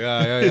 Oh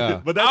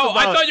yeah. But that's I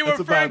about- thought you were that's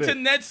referring about to it.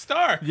 Ned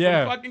Stark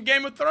Yeah. from fucking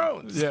Game of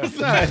Thrones. Yeah. He's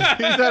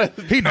not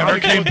a- He never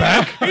came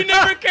back. He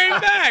never came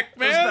back,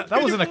 man.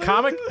 That wasn't a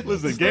comic.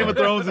 Listen, Game of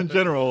Thrones in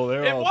general,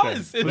 they're It all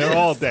was. dead. It They're is.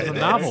 all dead. It's a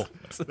novel.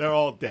 They're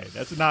all dead.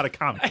 That's not a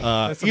comic.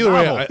 Either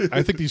way,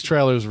 I think these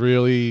trailers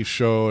really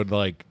showed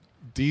like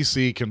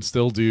DC can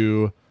still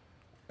do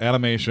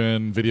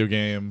animation, video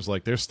games.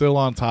 Like they're still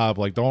on top.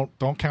 Like don't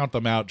count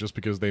them out just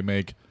because they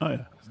made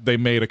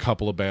a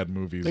couple of bad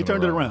movies. They in a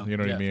turned it row. around. You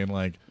know what Yeah. I mean?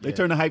 Like They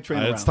turned the hype train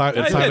around. it's time.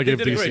 It's They time to did- give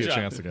they did a DC great a job.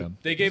 chance again.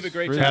 They gave a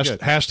great Really job. good.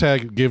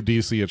 Hashtag give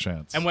DC a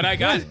chance. And what I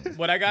got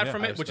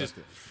from I it, which is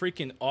respect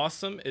freaking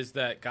awesome, is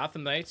that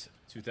Gotham Knights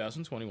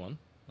 2021.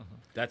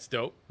 That's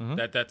dope.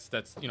 That's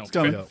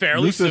coming.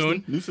 fairly New system,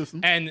 soon. new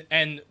system.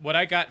 And what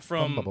I got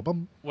from Bum, bum, bum,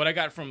 bum. what I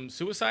got from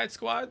Suicide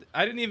Squad,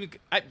 I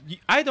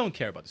don't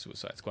care about the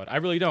Suicide Squad. I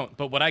really don't.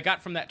 But what I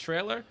got from that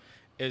trailer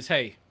is,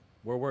 hey,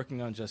 we're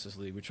working on Justice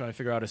League. We're trying to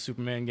figure out a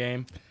Superman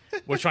game.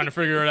 We're trying to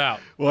figure it out.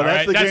 Well, All that's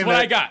right? the That's game what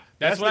that- I got.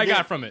 That's what the I got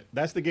game- from it.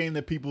 That's the game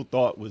that people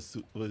thought was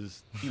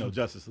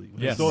Justice League.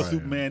 When Yes. they saw Right,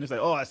 Superman, it's like,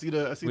 oh, I see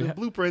the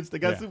blueprints. They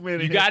got Yeah. Superman.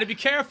 You in got here. to be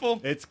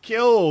careful. It's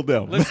killed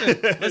them. Listen,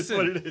 That's listen.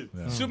 what it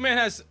is. Superman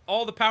has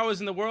all the powers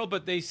in the world,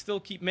 but they still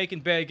keep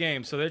making bad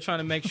games. So they're trying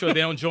to make sure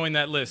they don't join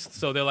that list.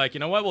 So they're like, you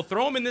know what? We'll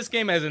throw him in this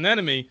game as an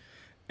enemy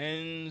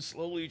and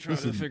slowly try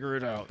to figure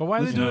it out. But why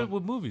do they do it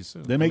with movies?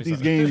 Too? They make these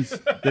games.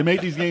 They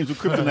make these games with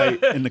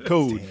kryptonite in the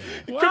code.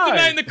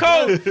 Kryptonite in the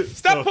code.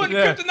 Stop putting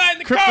kryptonite in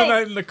the Kryptonite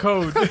code. in the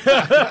code.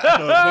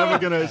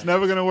 So it's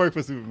never gonna work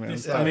for Superman.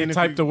 I mean,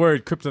 type the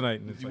word kryptonite.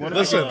 And it's like,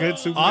 Listen, good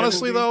Superman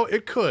honestly movie? though,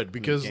 it could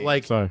because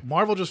like Sorry.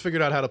 Marvel just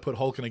figured out how to put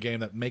Hulk in a game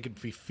that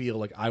make me feel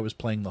like I was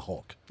playing the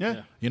Hulk.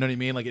 Yeah. You know what I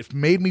mean? Like it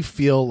made me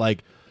feel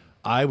like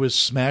I was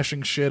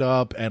smashing shit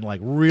up and like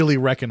really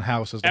wrecking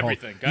houses.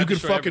 Everything. Gotta You could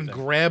destroy fucking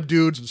everything. grab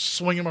dudes and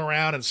swing them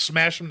around and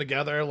smash them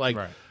together. Like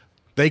Right.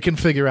 they can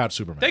figure out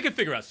Superman. They can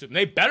figure out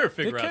Superman. They better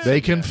figure out can.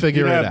 They can You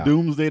figure it have out.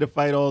 Doomsday to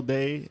fight all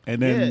day,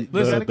 and then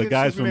listen, the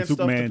guys from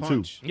Superman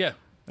 2. Yeah.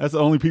 That's the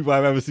only people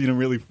I've ever seen them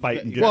really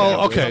fight and get Well,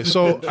 down. okay,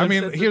 so I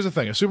mean, here's the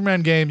thing: a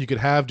Superman game, you could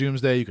have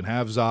Doomsday, you can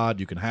have Zod,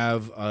 you can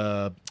have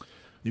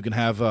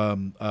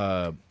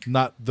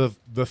not the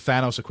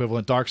Thanos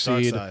equivalent,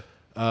 Darkseid.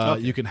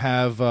 Darkseid. You can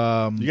have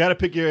You got to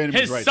pick your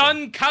enemies His right.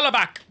 son,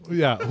 Kalabak.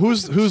 yeah.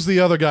 Who's the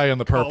other guy in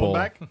the purple?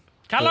 Back?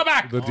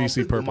 Kalabak. The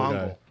DC purple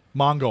Mongol. guy.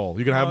 Mongol.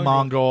 You can have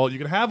Mongol. You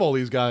can have all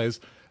these guys,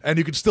 and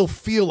you can still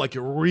feel like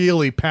you're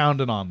really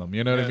pounding on them.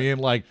 You know what I mean?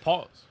 Like,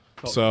 Pause.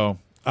 so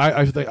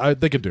I think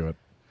they could do it.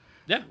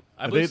 Yeah.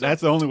 I believe so.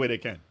 That's the only way they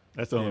can.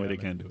 That's the only way they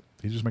can do it.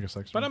 Did you just make a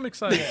sex? but joke? I'm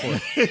excited for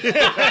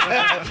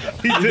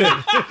it. He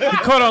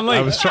caught on late.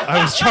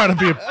 I was trying to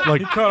be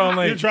like He caught on You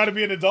late. trying to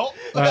be an adult?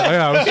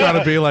 yeah, I was trying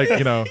to be like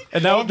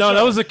And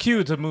that was a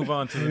cue to move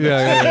on to the next.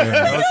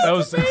 yeah. That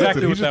was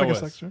exactly Did he what just that make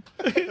a was. sex joke?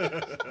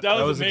 That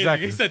was was amazing.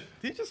 exactly- He said,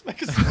 "Did you just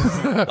make a?"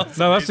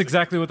 No, that's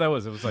exactly what that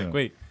was. It was like,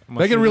 wait. am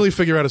I They can sure? really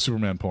figure out a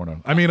Superman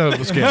porno. I mean,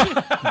 this game.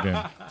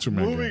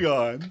 Superman Moving game.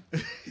 on.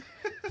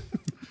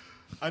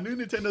 A new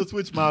Nintendo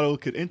Switch model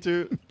could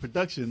enter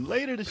production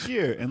later this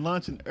year and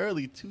launch in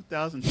early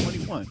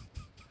 2021.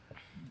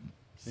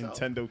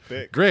 Nintendo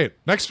thick. Great.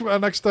 Next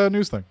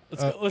news thing.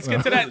 Let's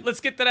get to that. Let's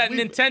get to that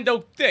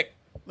Nintendo thick.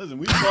 Listen,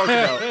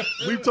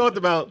 we've talked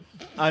about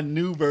a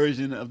new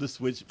version of the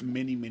Switch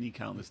many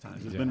countless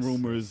times. There's been Yes.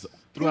 rumors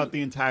throughout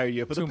the entire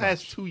year for the Too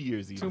past much. 2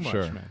 years even. Too much,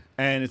 Sure. man.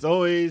 And it's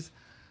always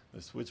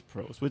the Switch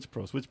Pro, Switch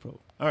Pro, Switch Pro.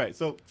 All right,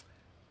 so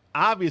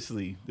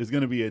obviously there's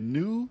going to be a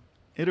new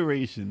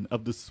iteration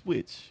of the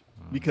Switch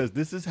because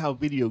this is how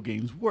video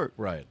games work.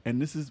 Right. And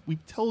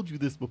we've told you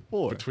this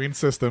before. Between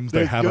systems, they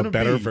There's have a gonna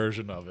better be-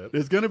 version of it.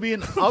 There's going to be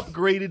an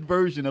upgraded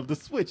version of the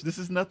Switch. This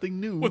is nothing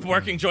new. With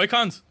working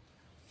Joy-Cons.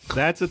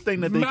 That's a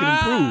thing that they can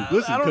improve.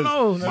 Listen, I don't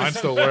 'cause- know. Mine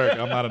still work.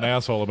 I'm not an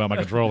asshole about my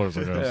controllers.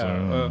 I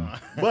guess.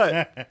 But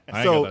I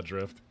ain't so got that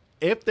drift.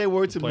 if they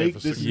were to Play it make for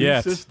this 6 new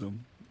Yet.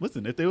 system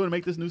listen, if they were to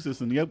make this new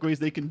system, the upgrades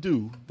they can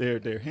do,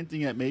 they're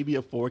hinting at maybe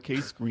a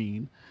 4K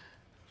screen,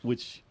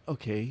 which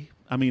okay.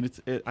 I mean,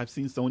 I've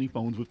seen Sony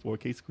phones with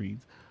 4K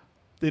screens.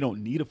 They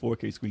don't need a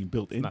 4K screen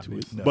built into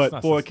it, no, but it's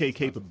not 4K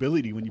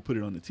capability when you put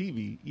it on the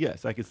TV,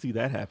 yes, I could see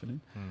that happening.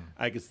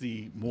 I could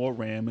see more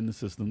RAM in the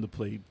system to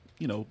play,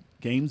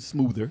 games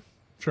smoother.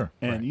 Sure.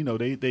 And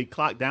they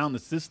clock down the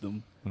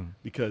system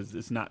because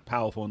it's not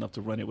powerful enough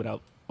to run it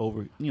without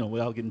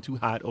without getting too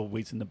hot or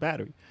wasting the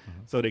battery.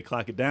 So they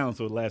clock it down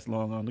so it lasts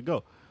long on the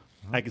go.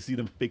 I can see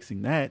them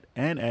fixing that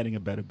and adding a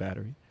better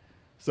battery.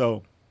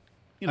 So,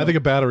 I think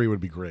a battery would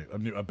be great.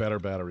 A better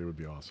battery would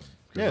be awesome.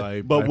 'Cause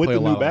yeah, but with play the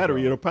a lot new on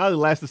battery, Pro. it'll probably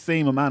last the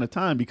same amount of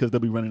time because they'll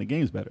be running the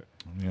games better.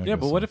 I Yeah, guess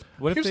but so. what if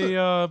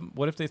Here's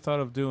what if they thought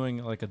of doing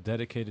like a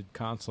dedicated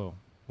console,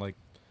 like?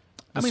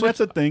 I the mean, Switch- that's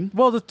a thing.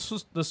 Well,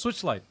 the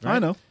Switch Lite. Right? I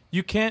know.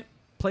 You can't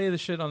play the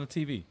shit on the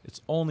TV. It's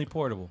only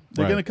portable.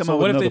 They're Right. going to come So out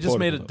what with if they another just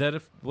made a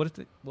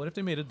portable, what if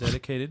they made a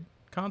dedicated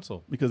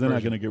console? because they're not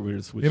version? going to get rid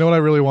of the Switch. You know what I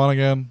really want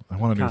again? I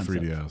want a new Concept.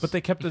 3DS. But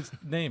they kept its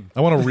name.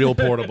 I want a real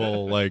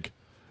portable, I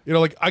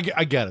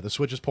get it. The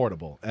Switch is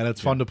portable, and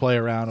it's fun to play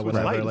around or Switch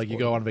Lite whatever. is Like you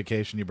go portable. on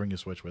vacation, you bring your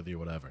Switch with you,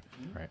 whatever.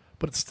 Right.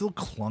 But it's still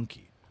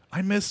clunky.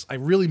 I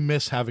really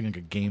miss having like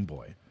a Game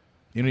Boy.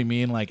 You know what I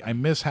mean? Like I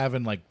miss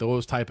having like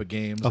those type of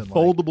games. a and, like,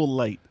 foldable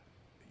light.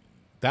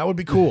 that would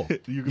be cool.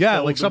 You can Yeah,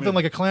 fold like them something in.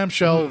 like a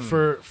clamshell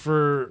for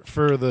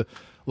the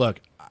look.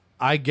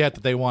 I get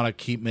that they want to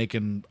keep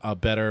making a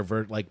better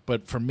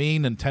but for me,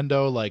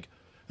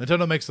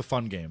 Nintendo makes the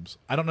fun games.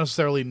 I don't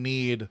necessarily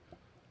need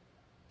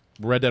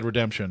Red Dead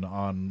Redemption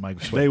on my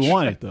Switch. They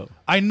want it, though.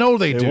 I know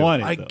they They do.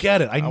 want it, I though.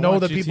 get it. I know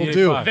want that people GTA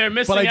do. 5. They're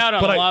missing But out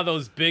on but a lot of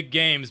those big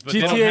games, but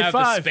they don't GTA have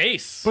 5. the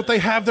space. But they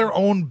have their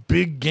own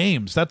big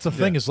games. That's the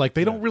thing. Is like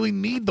they don't really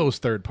need those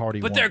third party.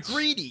 But ones. they're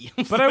greedy.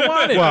 But I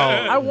want it.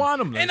 Well- I want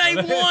them. And I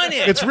want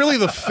it. It's really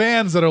the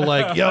fans that are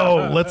like,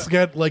 "Yo, let's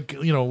get let's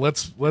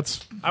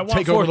I want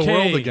take over the 4K.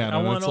 world again." I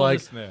And want it's all like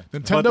this there.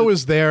 Nintendo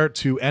is there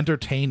to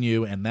entertain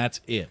you, and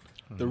that's it.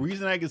 The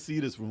reason I can see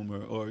this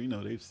rumor, or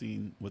they've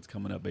seen what's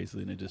coming up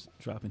basically, and they're just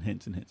dropping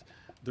hints and hints.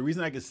 The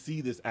reason I can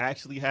see this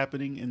actually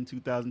happening in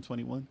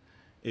 2021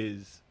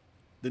 is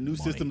the new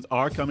systems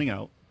are coming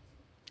out,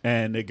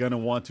 and they're gonna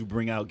want to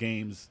bring out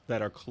games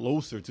that are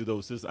closer to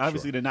those systems.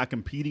 Obviously, they're not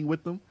competing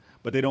with them,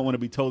 but they don't want to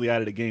be totally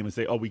out of the game and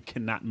say, "Oh, we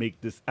cannot make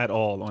this at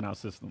all on our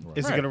system."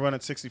 Is it going to run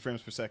at 60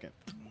 frames per second?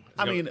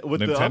 I mean,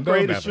 with the Nintendo,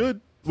 upgrade, never. it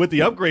should. With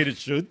the upgrade, it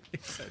should.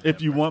 If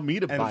you want me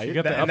to buy it,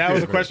 And that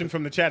was a question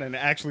from the chat, and it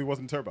actually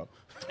wasn't Turbo.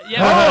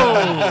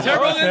 Yeah.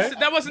 Turbo didn't-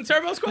 that wasn't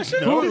Turbo's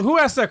question? Who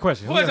asked that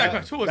question? Who was that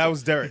question? Who was That it?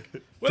 was Derek.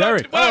 What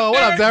Derek. Up, what up,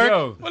 what up, Derek?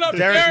 Yo. What up,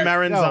 Derek Derek?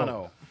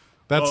 Maranzano.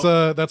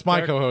 That's my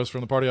Derek- co-host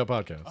from the Party Up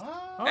podcast.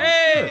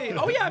 Hey.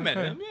 Oh, yeah, I met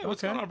him. Yeah,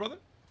 what's Okay. going on, brother?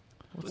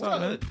 What's up,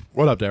 man?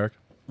 What up, Derek?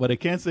 well, they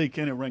can't say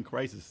can it run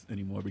Crisis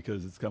anymore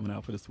because it's coming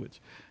out for the Switch.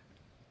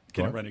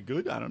 Can What? it run it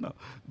good? I don't know,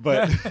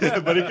 but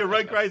but it can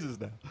run Crisis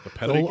now. The So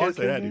pedal they can't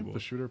say arcade that game? anymore. The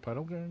shooter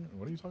pedal game?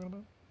 What are you talking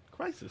about?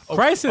 Crisis.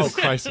 Crisis.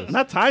 Oh, Crisis.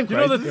 Not Time You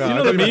know Crisis. the- Yeah, you I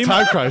know thought the meant meme?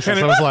 Time Crisis.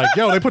 I was like,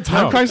 yo, they put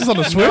Time No. Crisis on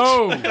the Switch?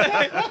 No.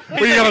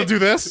 What, you gotta do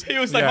this? He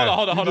was like, Yeah.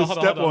 hold on. You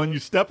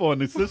just step on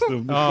the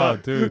system. Oh,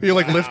 dude. You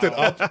like lift it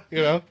up,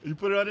 you know? You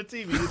put it on the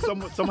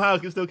TV. Somehow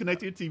it can still connect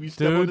to your TV. You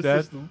step Dude, on the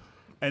that- system,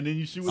 and then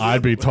you shoot. with I'd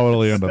the be other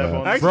totally into Step that.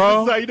 on- Actually, Bro.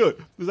 this is how you do it.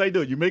 This is how you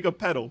do it. You make a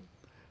pedal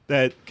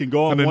that can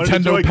go on A one of the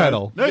Nintendo Joy-Cons.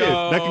 pedal. No, yeah,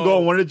 Yo. that can go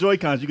on one of the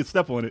Joy-Cons. You can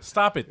step on it.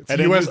 Stop it. And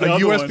then US use the a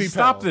other USB one- pedal.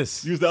 Stop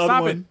this. Use the other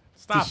Stop one it.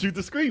 Stop. to shoot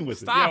the screen with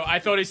Stop. Yo, I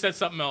thought he said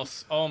something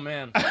else. Oh,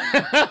 man.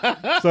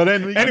 it. So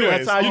then,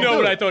 Anyways, that's how You know do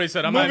what it. I thought he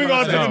said. I'm Moving not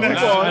on to gonna the say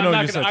next it. one. I know I'm you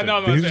not said gonna- I that. know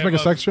I'm Did you gonna just say make a it,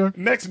 sex joke?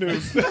 Next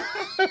news.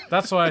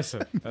 That's what I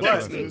said. That's what I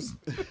Next said. news.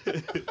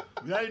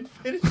 I didn't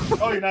finish.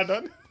 Oh, you're not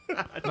done?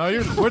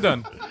 No, we're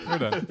done. We're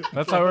done.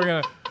 That's how we're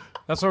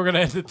gonna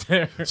end it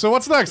there. So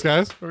what's next,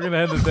 guys? We're gonna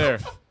end it there.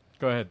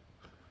 Go ahead.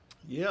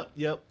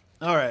 Yep.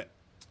 All right.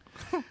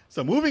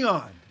 So moving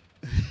on.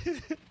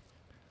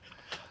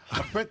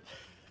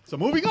 So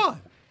moving on.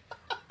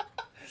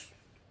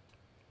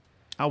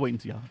 I'll wait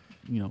until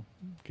y'all,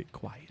 get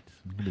quiet.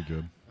 It'll be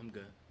good. I'm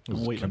good. I'm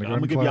gonna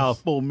kindergarten give y'all a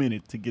class? full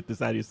minute to get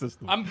this out of your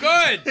system. I'm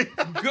good.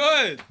 I'm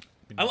good.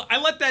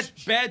 I let that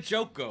bad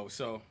joke go,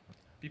 so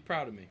be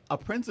proud of me. A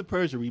Prince of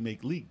Persia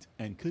remake leaked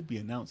and could be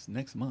announced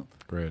next month.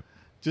 Great.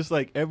 Just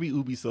like every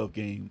Ubisoft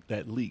game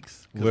that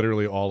leaks. 'Cause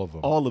Literally all of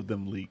them. all of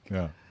them leak.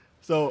 Yeah.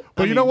 So,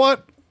 But you know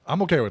what?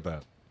 I'm okay with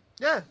that.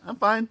 Yeah, I'm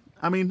fine.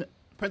 I mean,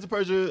 Prince of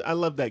Persia, I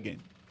love that game.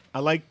 I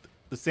like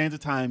the Sands of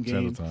Time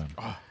game. Sands of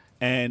Time.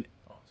 And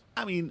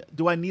I mean,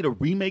 do I need a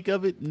remake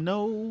of it?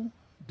 No.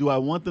 Do I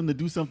want them to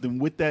do something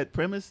with that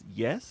premise?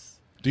 Yes.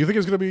 Do you think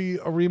it's going to be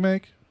a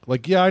remake?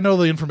 Like, yeah, I know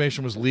the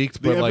information was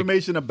leaked, The but like,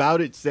 information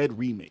about it said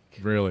remake.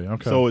 really?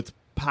 Okay. So it's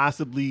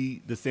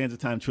possibly the Sands of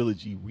Time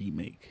trilogy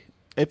remake.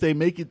 If they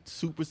make it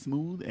super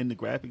smooth and the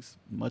graphics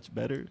much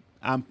better,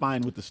 I'm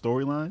fine with the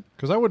storyline.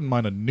 Because I wouldn't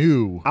mind a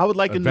new I would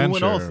like a new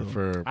one adventure also.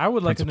 for I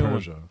would like Prince a of new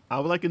one. Persia. I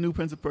would like a new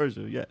Prince of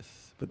Persia,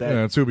 yes. But that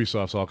Yeah, it's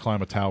Ubisoft, so I'll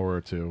climb a tower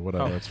or two.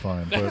 Whatever, Oh. it's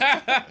fine.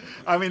 But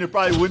I mean, it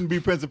probably wouldn't be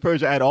Prince of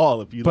Persia at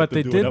all if you But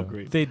let them they do an did.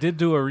 upgrade. They did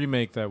do a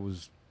remake that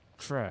was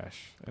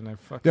trash, and I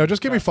fucking. Yeah,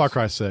 just give me Far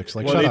Cry 6.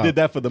 Like, Well, shut they up. did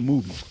that for the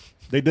movie.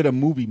 They did a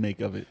movie make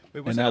of it. Wait,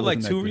 and was that that like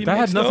wasn't two that good. That had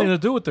remakes, nothing though?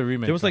 to do with the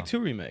remake. There was like though. 2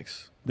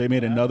 remakes. They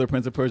made another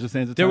Prince of Persia: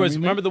 Sands of There Time was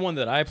remake? remember the one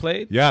that I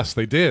played? Yes,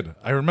 they did.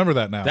 I remember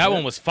that now. That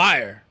one was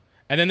fire.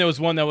 And then there was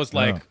one that was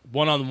like Yeah.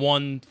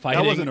 one-on-one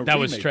fighting. That wasn't a that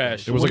was remake,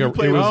 trash. though. It was When like you a-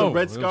 played it with was- the No,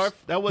 red it was- scarf.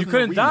 That You wasn't.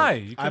 couldn't a remake. die.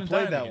 You I couldn't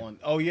played die that in the one.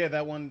 Oh yeah,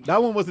 that one.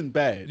 That one wasn't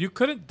bad. You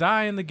couldn't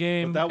die in the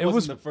game. But that it wasn't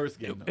was the first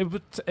game.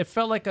 It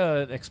felt like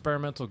an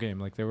experimental game.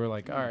 Like they were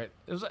like, all right,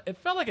 it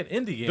felt like an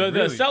indie game. the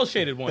really. cell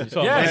shaded one.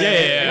 So Yes.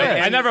 yeah.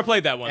 Yeah. I never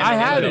played that one. I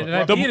had never it played and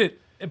I The- beat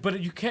it,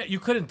 but you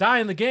couldn't die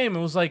in the game.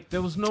 It was like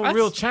there was no That's-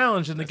 real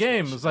challenge in the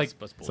game. It was like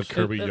That's It's like bullshit.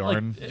 Kirby it-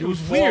 Yarn. Like, it You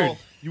was would weird. fall.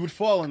 You would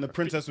fall, and the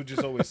princess would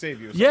just always save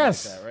you. Or something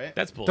Yes. like that, right?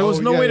 That's bullshit. There was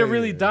no yeah, way to yeah,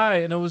 really yeah. die,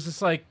 and it was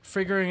just like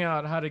figuring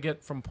out how to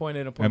get from point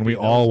A to point and B. we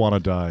all want to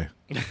die.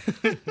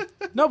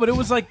 No, but it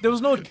was like there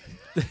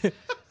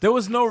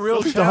was no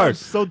real So dark. challenge.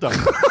 So dark.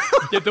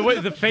 Yeah, the way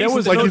the face was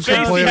was Like no you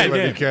challenge complain in the when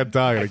you game. can't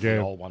die in a We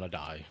game. all want to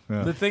die.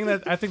 Yeah. The thing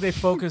that I think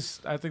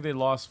they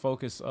lost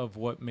focus of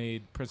what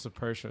made Prince of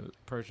Persia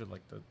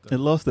like It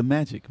lost the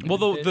magic. Man. Well,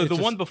 the It the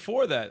just- one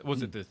before that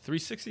was it the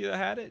 360 that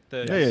had it. Yeah,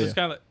 it was yeah.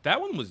 kinda,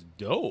 that one was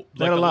dope.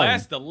 They Like had a lot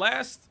of the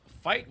last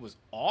fight was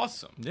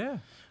awesome. yeah.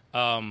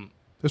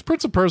 Is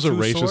Prince of Persia Two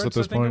racist Swords, at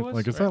this I think it point? was,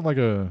 Like, is right? that like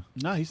a?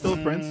 Nah, he's still a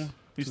prince.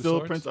 He's Two still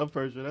swords? a prince of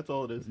Persia. That's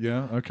all it is.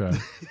 Yeah. Okay. I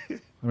mean,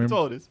 That's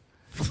all it is.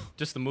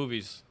 Just the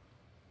movies.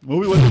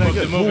 Movie wasn't that The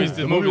good. movies.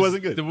 The movie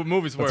wasn't good. The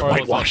movies were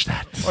whitewash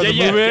that.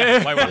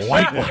 Yeah. Whitewash.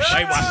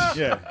 Whitewash.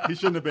 Yeah, he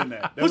shouldn't have been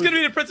that. Who's gonna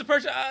be the Prince of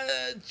Persia?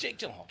 Jake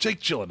Gyllenhaal. Jake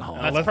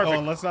Gyllenhaal.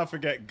 And let's not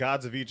forget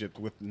Gods of Egypt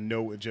with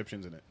no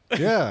Egyptians in it.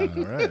 Yeah.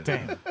 All right.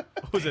 Damn.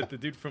 What was it? The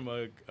dude from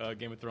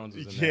Game of Thrones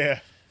was in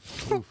there.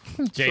 Yeah.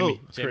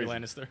 Jamie crazy.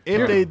 Lannister.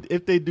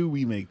 If they do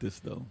remake this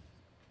though,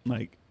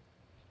 like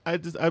I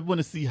want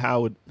to see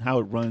how it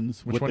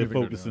runs, Which what one they're do you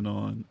think focusing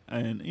on,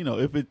 and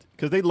if it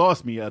because they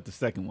lost me at the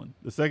second one.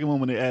 The second one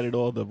when they added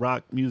all the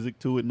rock music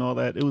to it and all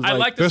that, it was I like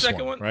like the This second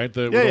one, one. right?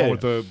 The, Yeah, yeah,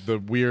 with the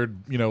weird,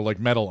 like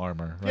metal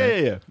armor.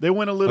 Right? yeah. They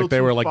went a little Like they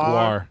too were like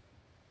far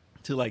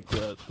Guar. to like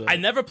the I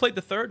never played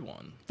the third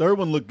one. third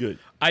one looked good.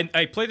 I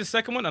played the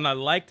second one and I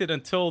liked it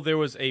until there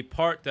was a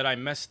part that I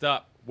messed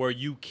up where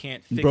you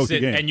can't broke fix the it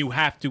game. and you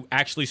have to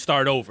actually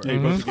start over. They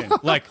broke the game.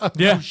 Like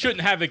Yeah. you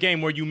shouldn't have a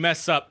game where you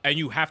mess up and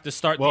you have to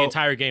start the Well,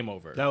 entire game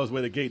over. That was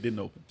where the gate didn't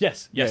open.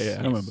 Yes, Yeah, yes, yeah,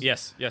 I remember.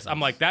 yes. I'm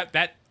like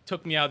that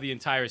took me out of the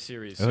entire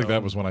series. I think so-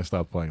 that was when I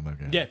stopped playing that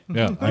game. Yeah.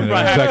 Yeah. I know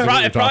Right, exactly what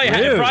it you're probably, talking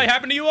about. it probably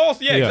happened to you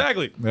also. Yeah, Yeah.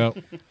 exactly. Yep.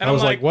 I I'm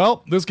was like, like-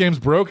 well, this game's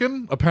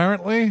broken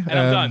apparently, and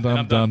I'm done.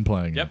 I'm done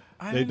playing Yep.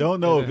 it. They don't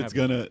know if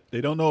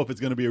it's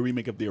gonna be a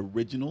remake of the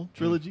original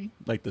trilogy,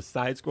 like the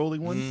side-scrolling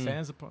one.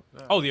 Sands upon.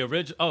 Oh, the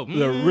original. Oh,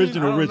 The I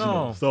original. don't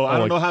know. So I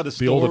don't like know how the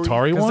story. old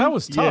Atari Because one. that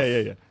was tough.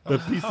 Yeah. The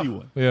PC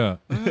one. Yeah.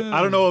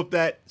 I don't know if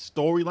that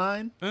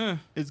storyline Eh.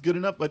 is good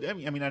enough, but I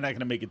mean, they're not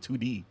gonna make it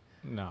 2D.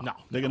 No.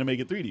 They're gonna make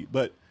it 3D.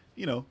 But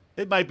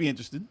it might be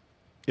interesting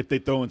if they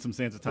throw in some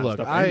Sands of Time Look,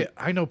 stuff.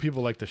 I know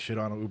people like to shit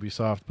on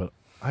Ubisoft, but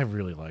I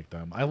really like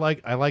them. I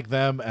like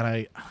them, and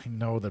I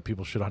know that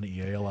people shit on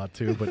EA a lot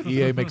too, but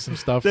EA makes some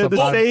stuff. They're the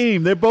sometimes.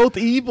 same. They're both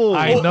evil.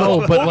 I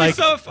know, but like,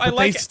 Ubisoft, I but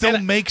like they it, still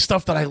and make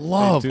stuff that I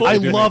love. They do I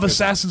make love good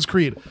Assassin's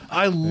Creed.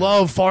 I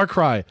love Far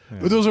Cry.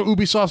 Those are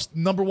Ubisoft's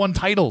 #1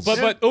 titles.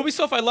 But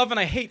Ubisoft I love and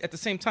I hate at the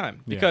same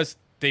time because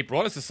they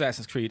brought us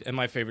Assassin's Creed, and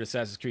my favorite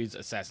Assassin's Creed is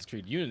Assassin's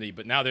Creed Unity.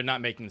 But now they're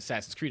not making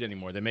Assassin's Creed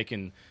anymore. They're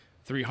making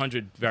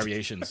 300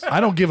 variations.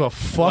 I don't give a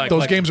fuck.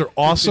 Those games are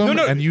awesome,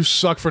 No. and you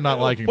suck for not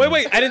liking them.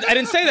 Wait! I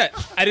didn't say that.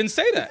 I didn't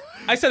say that.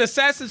 I said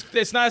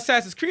it's not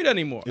Assassin's Creed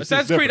anymore. It's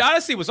Assassin's Creed different.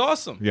 Odyssey was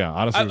awesome. Yeah,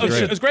 Odyssey was It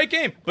great. was a great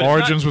game. But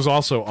Origins was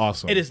also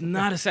awesome. It is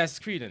not Assassin's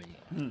Creed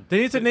anymore. They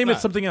need to name it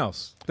not. something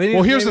else. They need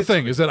Well, to here's name the it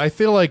thing: is that I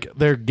feel like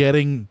they're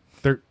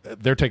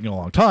taking a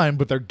long time,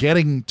 but they're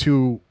getting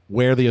to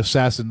where the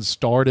Assassins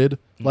started.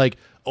 Like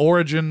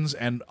Origins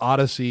and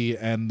Odyssey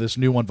and this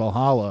new one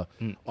Valhalla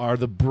are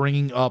the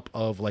bringing up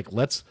of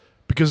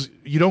because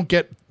you don't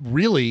get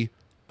really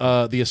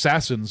the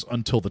Assassins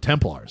until the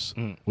Templars,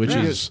 which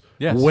is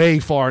Yes. way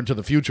far into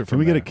the future. Can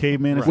we get a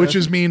caveman? Which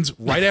assassin? means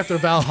right after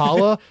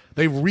Valhalla,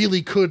 they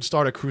really could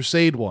start a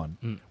Crusade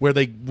one where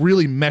they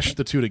really mesh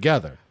the two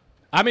together.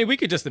 I mean, we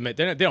could just admit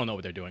they don't know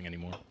what they're doing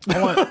anymore.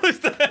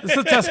 It's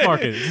a test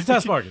market. It's a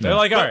test market. They're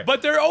like, all right.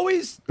 But they're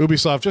always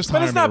Ubisoft just But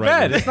hire it's me not to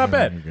bad. write It's not your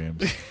bad.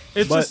 games.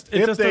 It But just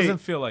if they- doesn't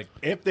feel like.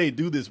 If they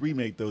do this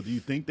remake, though, do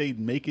you think they'd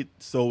make it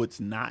so it's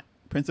not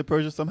Prince of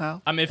Persia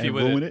somehow? I'm iffy and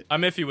with ruin it.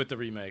 I'm iffy with the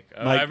remake.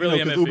 Like, I really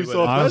am 'cause iffy with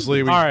Ubisoft- it.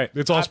 Honestly, All right.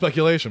 it's all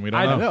speculation. We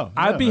don't know. know.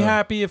 I'd be Yeah.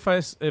 happy if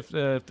if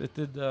it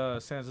did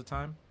Sands of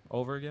Time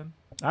over again.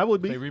 I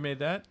would They be remade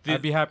that. The-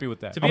 I'd be happy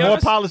with that. to a be more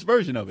honest, polished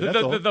version of it. That's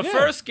all. The Yeah.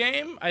 first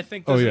game, I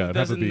think, Oh, does, yeah, it'd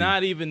have to be-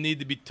 not even need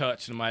to be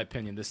touched, in my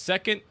opinion. The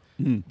second,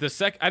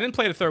 I didn't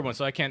play the third one,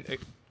 so I can't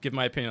give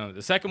my opinion on it.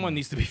 The second one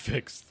needs to be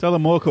fixed. Tell a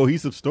more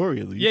cohesive story,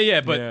 at least.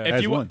 Yeah, but Yeah. if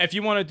As you one. if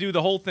you want to do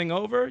the whole thing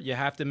over, you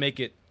have to make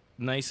it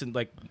nice and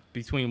like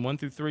between 1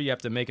 through 3, you have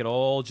to make it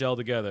all gel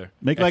together.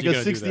 Make if like you're a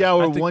gonna do that.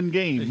 60-hour I think- one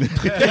game.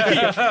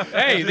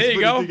 Hey, there you Put it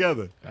go.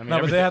 together. I mean,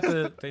 No, but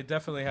everything- they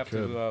definitely have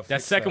to. that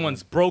fix second one.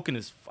 one's broken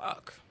as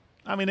fuck.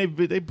 I mean, they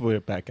brought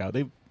it back out.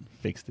 They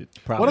fixed it.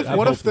 What Probably. if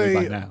what if Hopefully they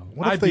by now?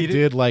 what I if they beat it.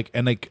 did like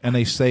and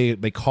they say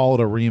they call it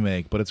a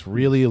remake, but it's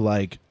really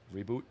like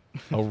Reboot.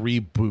 a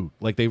reboot.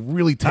 Like they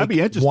really take I'd be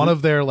interested. one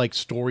of their like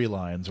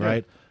storylines,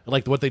 right?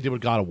 Like what they did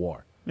with God of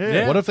War.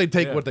 Yeah. What if they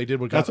take Yeah. what they did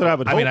with God? That's what I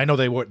would I mean, hope. I know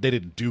they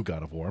didn't do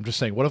God of War. I'm just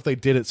saying, what if they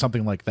did it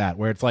something like that,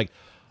 where it's like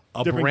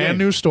a Different brand game.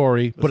 new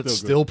story, but it's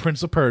still still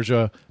Prince of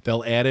Persia.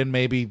 They'll add in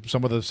maybe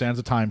some of the Sands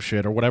of Time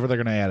shit or whatever they're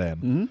going to add in,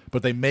 Mm-hmm.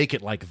 but they make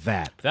it like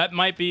that, That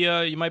might be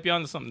you might be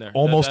onto something there.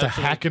 almost a That's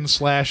hack and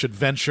slash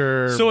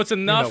adventure. So it's you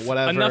know, enough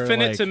whatever, enough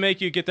in it like- to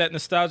make you get that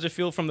nostalgia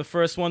feel from the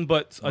first one,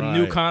 but a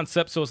new Right.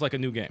 concept, so it's like a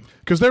new game.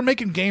 because they're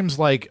making games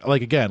like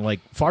again, like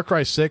Far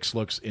Cry 6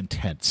 looks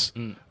intense,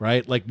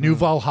 right? Like New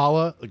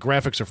Valhalla, the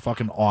graphics are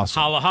fucking awesome.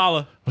 Holla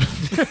holla.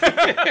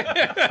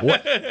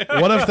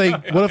 What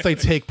if they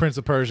take Prince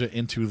of Persia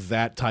into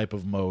that type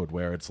of mode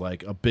where it's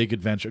like a big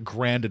adventure,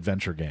 grand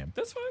adventure game?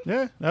 That's fine.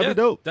 Yeah, that'd be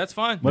dope. That's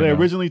fine. But they Yeah.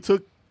 originally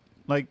took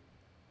like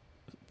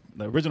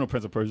the original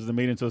Prince of Persia and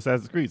made it into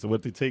Assassin's Creed. So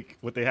what they take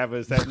what they have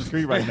at Assassin's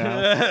Creed right now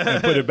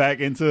and put it back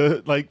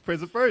into like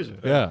Prince of Persia.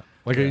 Yeah,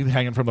 like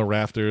hanging from the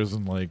rafters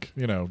and like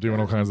doing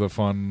all kinds of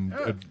fun,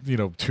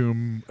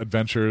 tomb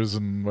adventures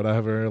and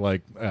whatever.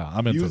 Like, yeah,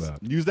 I'm into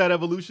that. Use that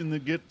evolution to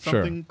get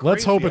Sure. something.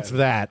 Let's crazy hope out it's of it.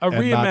 that A and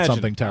not reimagined.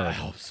 something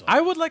terrible.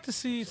 I would like to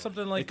see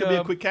something It like. could be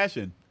a quick cash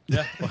in.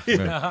 Yeah.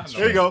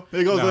 There you go.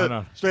 There goes No, the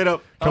no. straight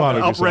up Come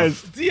on, up Ubisoft.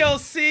 res.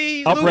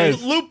 DLC,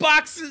 Up-res. loot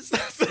boxes.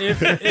 if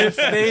they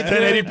did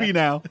 1080p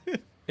now.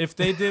 if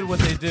they did what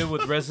they did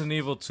with Resident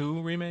Evil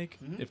 2 remake,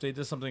 if they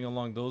did something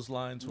along those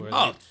lines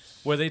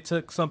where they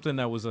took something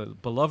that was a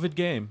beloved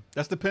game,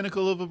 That's the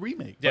pinnacle of a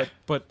remake. Yeah.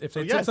 but if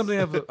they Oh, took yes. something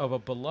of a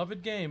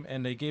beloved game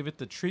and they gave it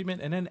the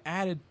treatment and then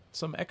added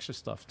some extra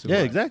stuff to it. Yeah,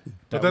 exactly.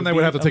 But that then they would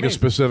be have to take a amazing.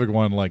 specific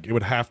one. Like it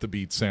would have to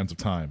beat Sands of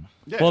Time.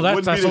 Yeah, Well, it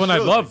wouldn't that's be the the one I'd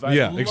trilogy. love. I'd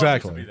Yeah, love it to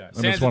exactly. be that.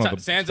 And it's one of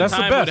the- Sands That's of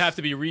the Time would best. have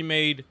to be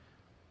remade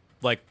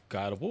like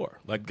God of War.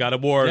 Like God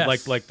of War,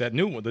 Yes. like that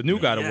new one, the new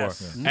God of War.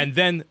 Yes. And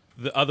then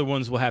the other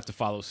ones will have to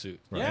follow suit.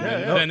 Yeah, And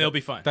yeah. then they'll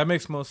be fine. That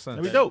makes most sense.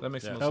 That'd be dope. That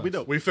makes most That'd be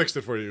sense. dope. We fixed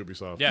it for you,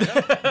 Ubisoft. Yeah.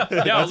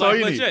 Yeah, all like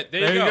you need. legit.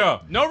 There, There you you go.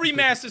 go. No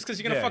remasters because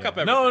you're going to Yeah, fuck up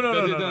yeah.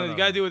 everything. No, You no.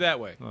 got to do it that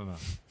way. No, no.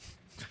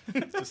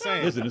 Just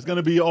saying. Listen, it's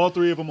gonna be all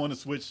three of them on the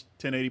Switch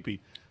 1080p.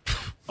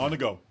 On the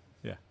go.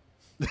 Yeah.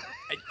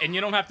 And you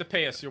don't have to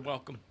pay us. You're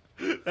welcome.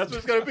 That's what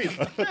it's gonna be.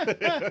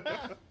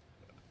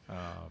 Oh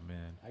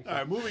man. All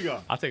right, moving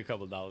on. I'll take a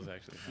couple of dollars,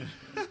 actually.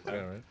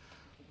 All right.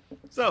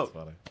 So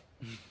Funny.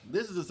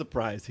 this is a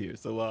surprise here.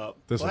 So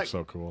This Black, looks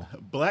so cool.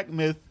 Black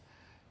Myth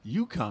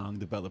Yukong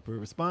developer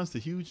responds to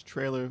huge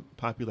trailer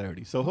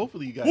popularity. So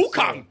hopefully you guys Wukong.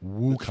 saw the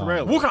Wukong.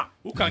 trailer. Wukong.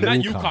 Wukong, not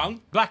Wukong. Yukong.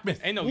 Black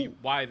Myth. Ain't no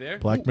Y there.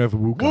 Black Myth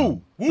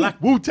Wukong.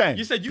 Wu Tang.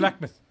 You said Black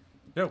Myth.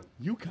 Yo.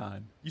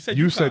 Yukon. You said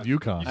You Yukon. said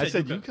Yukon. I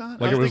said Yukon. Yukon.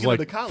 Like I it was thinking of like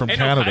the college. from Ain't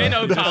Canada.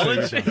 No, ain't no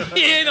college.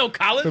 Ain't no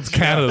college. It's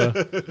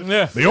Canada.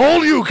 Yeah. The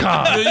old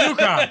Yukon.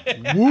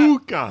 Yukon.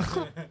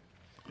 Wukong.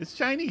 It's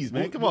Chinese,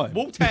 man. Come on.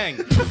 Wu Tang.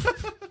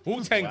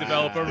 Wu Tang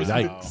developer.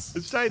 Yikes.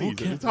 It's Chinese.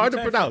 It's hard to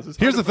Wu-Tang. pronounce. It's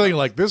Here's the hard to thing,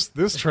 like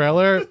this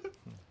trailer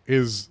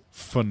is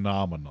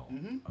phenomenal.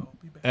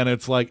 And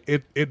it's like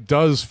it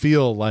does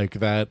feel like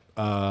that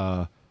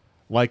God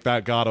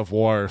of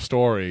War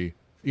story.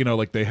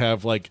 Like they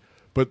have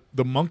but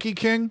the Monkey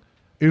King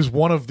is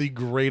one of the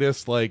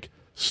greatest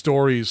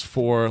stories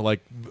for Let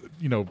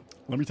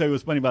me tell you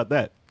what's funny about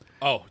that.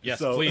 Oh, yes,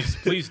 So-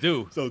 please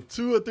do. So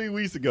 2 or 3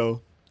 weeks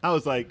ago, I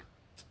was like,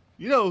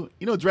 you know,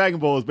 Dragon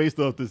Ball is based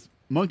off this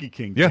Monkey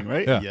King Yeah, thing,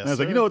 right? yeah. And I was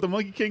like, sir. you know what the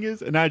Monkey King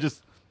is? And I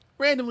just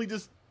randomly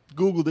just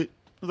Googled it.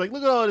 I was like,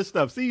 look at all this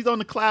stuff. See, he's on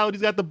the cloud.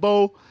 He's got the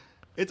bow.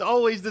 It's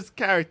always this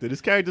character.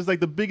 This character's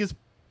like the biggest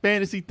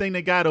fantasy thing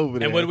they got over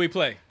there. And what do we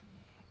play?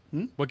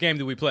 What game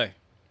do we play?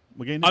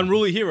 What game?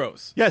 Unruly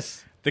Heroes.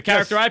 Yes. The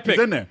character Yes, I picked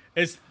He's in there.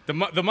 is the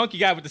monkey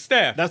guy with the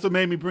staff. That's what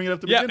made me bring it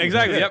up to yeah, begin with.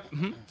 exactly. Yeah. Yep.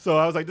 Mhm. So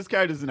I was like, this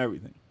character's in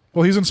everything.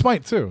 Well, he's in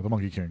Smite too, the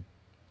Monkey King.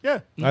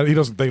 Yeah. He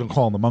doesn't. They don't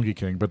call him the Monkey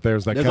King, but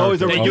there's that. There's character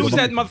always a- They of the use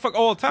that Monkey- motherfucker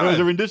all the There was a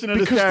time. rendition of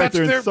this Because that's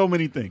character their- in so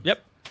many things.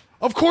 Yep.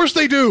 Of course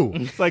they do.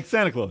 It's like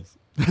Santa Claus.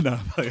 No,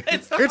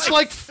 It's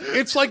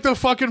like the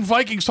fucking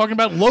Vikings talking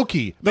about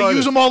Loki. They No, it use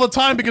is. him all the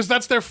time because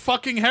that's their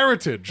fucking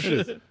heritage.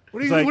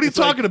 What are you, It's like- what are you it's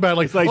like- talking about?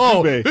 Like, it's like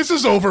oh, Jubei. this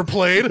is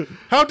overplayed.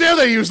 How dare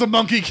they use the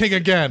Monkey King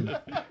again?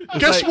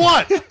 Guess like-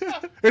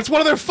 what? It's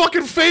one of their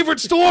fucking favorite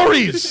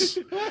stories.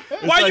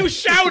 Why are you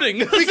shouting?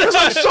 Because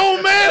I'm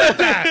so mad at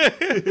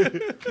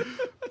that.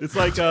 it's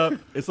like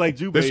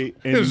Jubei. This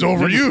in is Ninja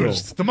overused.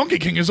 Scroll. The Monkey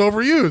King is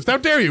overused. How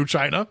dare you,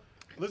 China?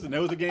 Listen,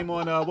 there was a game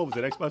on what was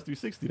it, Xbox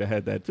 360 that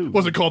had that too.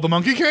 Was it called the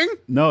Monkey King?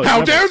 No. it's How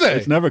never- dare they?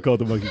 It's never called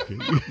the Monkey King.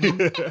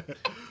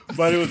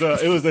 But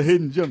it was a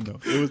hidden gem though.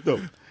 It was dope.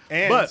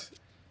 And But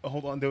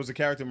hold on, there was a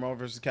character in Marvel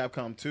vs.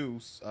 Capcom 2.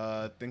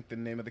 I think the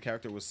name of the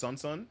character was Sun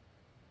Sun.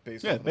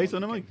 Based yeah, off based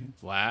on the Monkey King.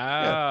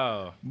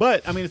 Wow.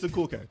 But I mean, it's a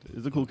cool character.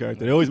 It's a cool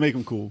character. They always make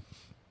him cool.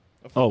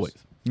 Of course. Always.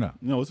 No.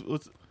 No,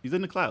 he's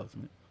in the clouds,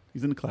 man.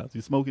 He's in the clouds.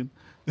 He's smoking.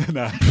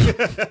 Nah.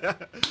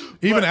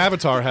 Even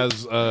Avatar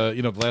has,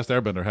 The Last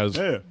Airbender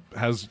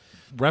has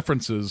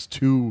references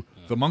to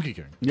the Monkey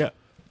King. Yeah.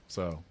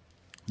 So,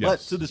 But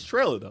yes. to this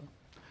trailer, though.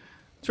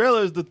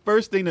 Trailer is the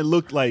first thing that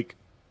looked like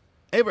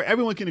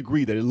everyone can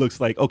agree that it looks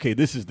like, okay,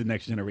 this is the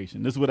next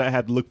generation. This is what I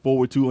had to look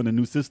forward to on the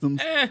new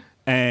systems.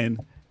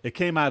 And it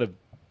came out of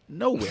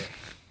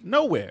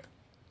nowhere,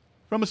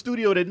 from a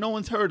studio that no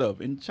one's heard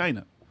of in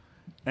China.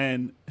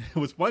 And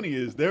what's funny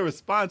is their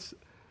response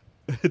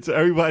to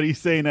everybody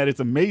saying that it's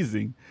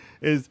amazing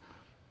is,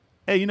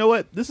 hey, you know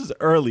what? This is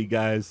early,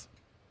 guys.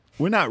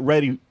 We're not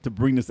ready to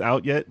bring this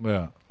out yet.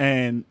 Yeah.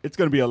 And it's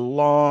going to be a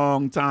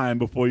long time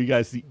before you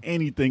guys see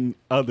anything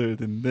other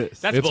than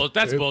this. That's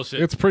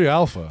bullshit. It's pretty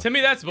alpha. To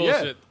me, that's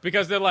bullshit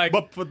because they're like,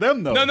 But for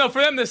them, though. no,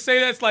 for them to say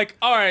that's like,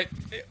 all right,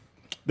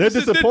 They're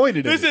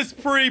disappointed in This it. is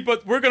free,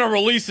 but we're gonna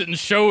release it and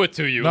show it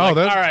to you. No, like,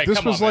 all right, this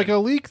come was on, like man. a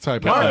leak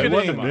type Marketing. of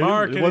It thing. wasn't,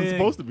 Marketing. it wasn't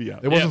supposed to be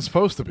out. It wasn't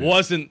supposed to be.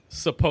 Wasn't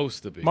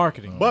supposed to be.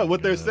 Marketing. But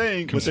what they're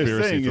saying,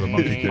 Conspiracy for the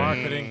Monkey King.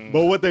 Marketing.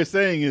 But what they're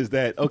saying is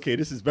that, okay,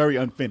 this is very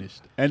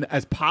unfinished. And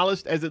as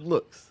polished as it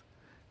looks,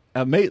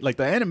 like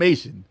the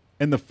animation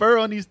and the fur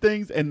on these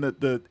things and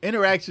the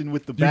interaction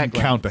with the You can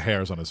background. count the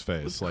hairs on his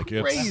face. Like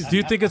it's crazy. Do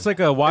you think it's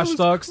like a Watch was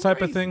Dogs type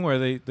of crazy. thing where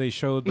they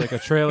showed like a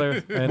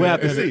trailer? And, We'll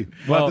have to and- see.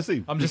 Well, We'll have to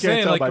see. I'm You just can't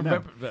saying, tell like, by now.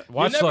 remember,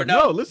 Watch never Dogs. know.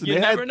 No, listen, You they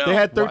never had know. they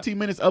had 13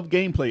 minutes of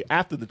gameplay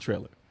after the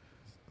trailer,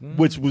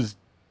 which was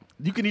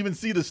you can even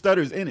see the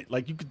stutters in it.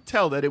 Like you could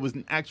tell that it was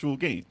an actual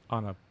game.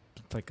 on a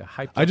like a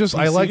hype. I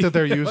like that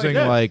they're using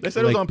Yeah, like they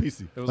said it was like- on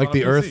PC. It was like on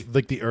the a Earth, PC.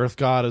 like the Earth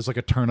God is like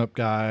a turnip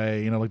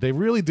guy. Like they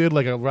really did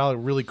like a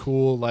really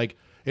cool. Like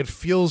it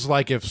feels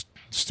like if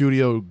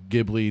Studio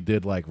Ghibli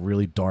did like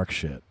really dark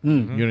shit. You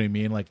know what I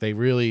mean? Like they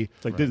really.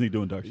 It's like Disney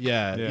doing dark shit.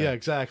 Yeah, Yeah.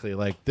 exactly.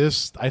 Like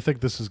this, I think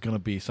this is going to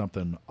be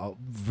something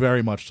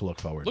very much to look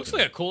forward Looks to.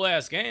 like a cool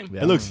ass game.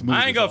 Yeah. It looks smooth. I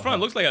ain't as go hell.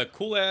 front. Looks like a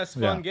cool ass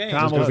fun Yeah. game.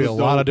 There's going to be a Combos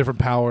lot dope. of different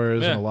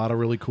powers Yeah. and a lot of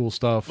really cool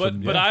stuff. But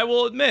and, but yeah. I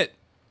will admit,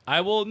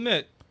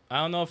 I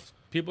don't know if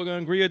people are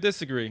gonna agree or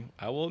disagree.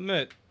 I will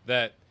admit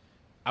that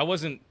I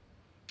wasn't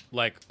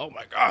like, oh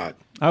my god,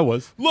 I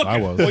was. look. I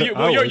was. Well,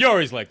 I you're was.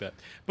 always like that.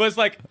 But it's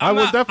like I I'm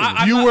was not- definitely.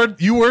 I'm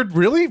you were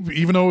really,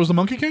 even though it was the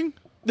Monkey King.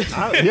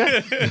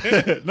 Yeah.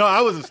 No,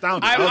 I was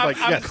astounded. I was like,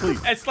 yes, please,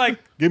 It's like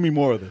give me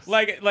more of this.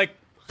 like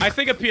I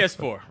think of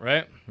PS4,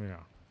 right?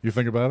 You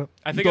think about it?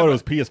 I You think thought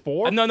of, it was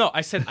PS4? No,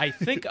 I said I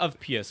think of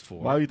PS4.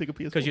 Why do you think of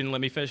PS4? Because you didn't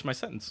let me finish my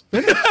sentence.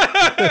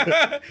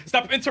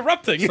 Stop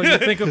interrupting. So you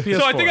think of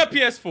So I think PS4. of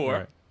PS4,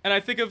 Right. and I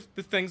think of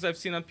the things I've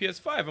seen on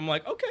PS5. I'm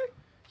like, okay,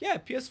 yeah,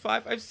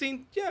 PS5. I've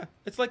seen, yeah,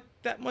 it's like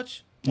that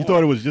much. You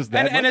thought it was just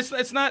that and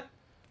much?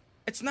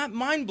 it's not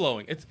mind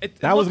blowing.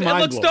 That was it looks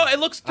mind-blowing. dope. It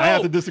looks dope. I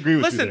have to disagree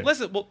with you there.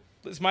 Listen. Well,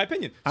 it's my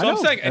opinion. I So I'm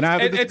know, saying, and I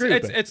have to disagree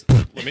with it's.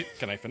 Let me.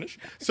 Can I finish?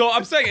 So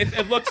I'm saying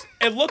it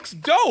looks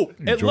dope.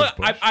 George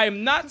Bush.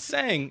 I'm not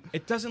saying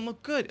it doesn't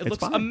look good. It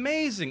looks fine.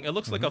 amazing. It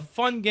looks like a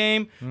fun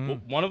game.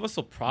 Well, one of us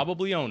will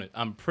probably own it.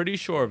 I'm pretty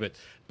sure of it.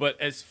 But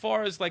as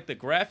far as like the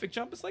graphic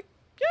jump, it's like,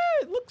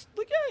 yeah, it looks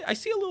like, yeah, I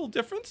see a little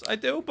difference. I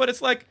do, but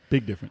it's like,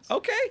 Big difference.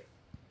 okay.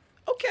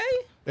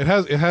 It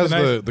has Can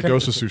I- the can-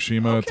 Ghost of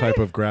Tsushima type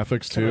of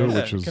graphics too, I-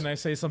 which is Can I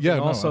say something? Yeah,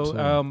 no, also,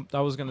 absolutely.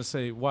 I was gonna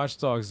say Watch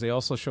Dogs. They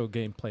also show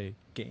gameplay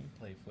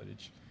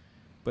footage,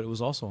 but it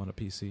was also on a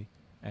PC,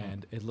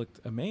 and it looked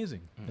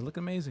amazing. It looked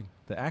amazing.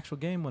 The actual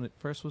game when it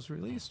first was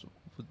released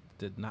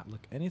did not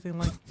look anything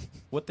like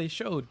what they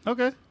showed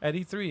Okay. at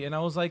E3, and I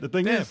was like, The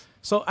thing damn. is-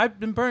 So I've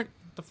been burnt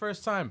the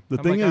first time. The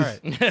I'm thing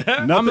like, is, all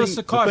right. nothing, just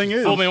the cautious. thing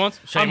is, Fool me once.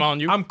 Shame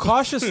on you. I'm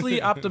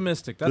cautiously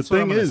optimistic. the That's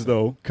what I'm thing gonna is say.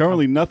 though,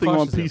 currently I'm nothing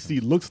on cautiously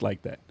PC looks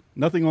like that.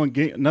 Nothing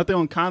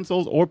on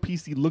consoles or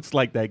PC looks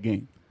like that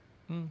game.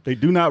 They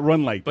do not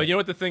run like But that. you know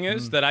what the thing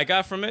is that I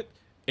got from it?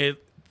 It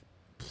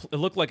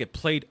looked like it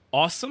played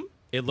awesome.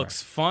 It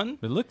looks fun.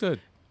 It looked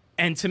good.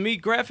 And to me,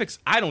 graphics,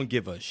 I don't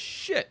give a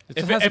shit. It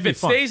If has to if be it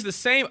fun. stays the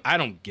same, I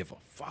don't give a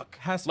fuck.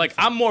 Has to be Like,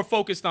 fun. I'm more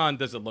focused on,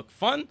 does it look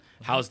fun?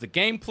 How's the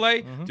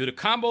gameplay? Do the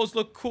combos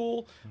look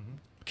cool?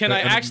 Can I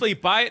And- actually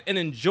buy it and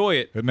enjoy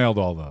it? it nailed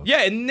all those.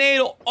 Yeah, it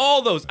nailed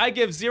all those. I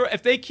give 0.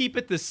 If they keep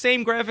it the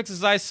same graphics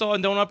as I saw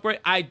and don't upgrade,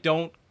 I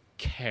don't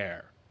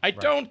care. I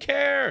don't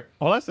care.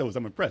 All I said was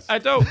I'm impressed. I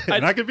don't.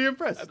 and I could be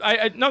impressed. No,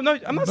 I'm not No,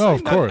 saying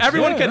of that. course.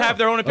 Everyone Yeah, can yeah. have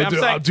their own opinion. I'm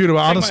saying, Dude, saying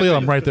my honestly, I'm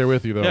opinion. right there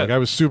with you though. Yeah. Like I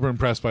was super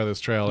impressed by this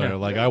trailer. Yeah.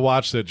 Like I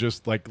watched it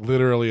just like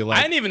literally I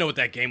like didn't even know what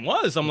that game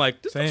was. I'm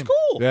like, this Same. looks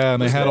cool. yeah,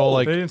 and they This had looks all cool.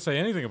 like They didn't say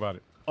anything about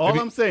it. All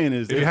I'm saying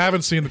is, if you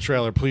haven't seen the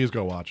trailer, please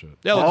go watch it.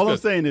 Yeah, it looks all I'm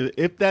good. saying is,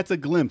 if that's a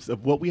glimpse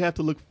of what we have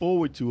to look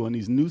forward to on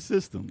these new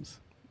systems,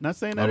 not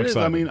saying that I'm it is.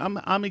 I excited.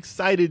 mean, I'm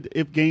excited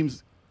if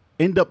games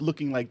end up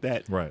looking like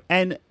that. Right.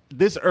 And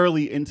this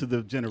early into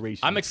the generation.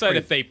 I'm It's excited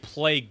if crazy. they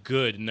play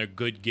good and they're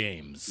good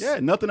games. Yeah,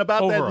 nothing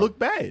about that Overall. looked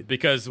bad.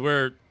 Because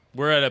we're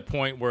at a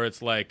point where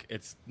it's like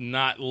it's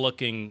not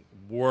looking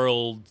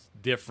world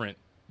different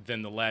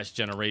than the last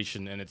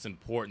generation, and it's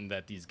important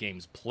that these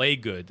games play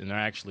good and are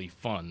actually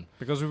fun.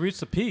 Because we reached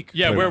the peak.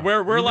 Yeah, Play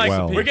we're like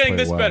well. we're getting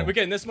Play this well. better. We're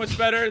getting this much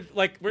better.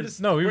 Like we're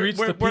just No, we we're, reached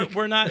we're, the we're, peak.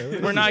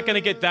 we're not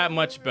gonna get that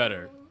much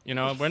better. You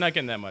know, we're not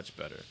getting that much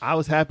better. I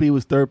was happy it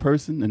was third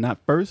person and not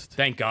first,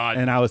 Thank God.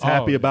 and I was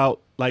happy yeah.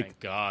 about Thank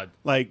God.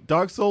 like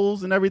Dark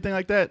Souls and everything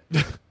like that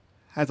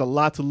has a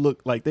lot to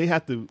look like. They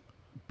have to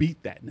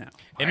beat that now.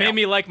 It made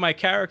me like my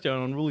character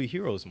on Unruly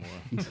Heroes more.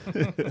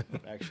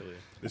 Actually,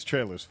 This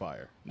trailer's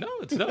fire. no,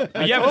 it's not.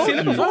 You haven't seen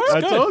it before? I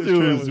told you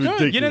it was Good.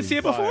 ridiculous. You didn't see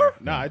it Fire. before?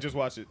 Nah, I just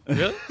watched it.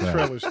 Really? The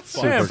trailer's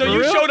fire. So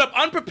you showed up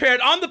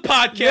unprepared on the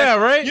podcast. Yeah,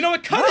 right? You know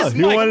what? Cut No, his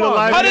he mic. wanted a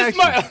live Cut his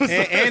reaction.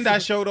 mic. And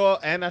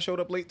I showed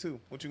up late too.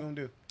 What you gonna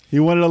do? He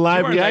wanted a live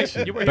You weren't late.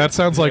 reaction. You were That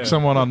sounds like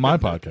someone on my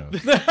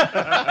podcast.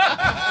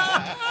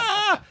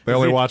 They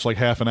only watch like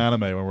half an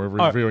anime when we're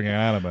reviewing an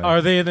anime.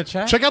 Are they in the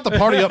chat? Check out the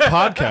Party Up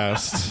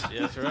podcast.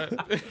 Yeah, that's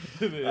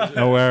right.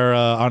 We're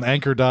on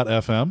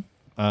anchor.fm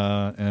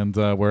and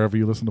wherever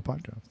you listen to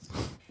podcasts.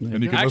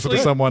 And you can listen Actually-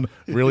 to someone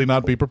really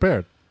not be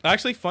prepared.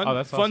 Actually, fun Oh,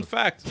 that's fun awesome.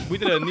 fact. We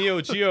did a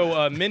Neo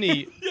Geo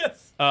mini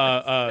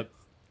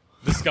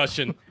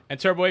discussion, and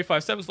Turbo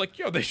 857 was like,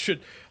 "Yo, they should.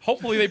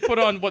 Hopefully, they put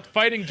on what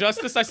Fighting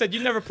Justice." I said,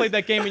 "You never played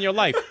that game in your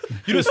life.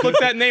 You just looked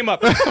that name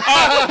up." He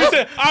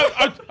said,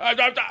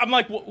 "I'm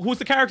like, who's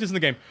the characters in the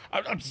game?"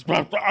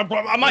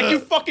 I'm like, "You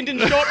fucking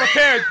didn't show up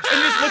prepared, and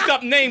you just looked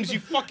up names.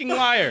 You fucking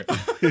liar."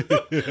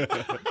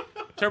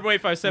 Turbo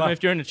 857,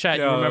 if you're in the chat,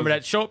 you Yo, remember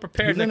that. Show up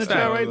prepared He's in next the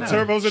chat time. right now.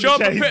 Turbo's in Show the up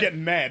chat. He's prepared.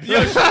 getting mad.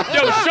 Yo,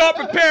 show up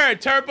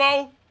prepared,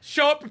 Turbo.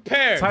 Show up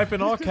prepared. Type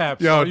in all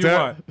caps. Yo, What do you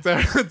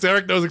want?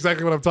 Derek knows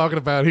exactly what I'm talking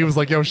about. He was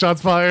like, yo,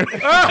 shots fired.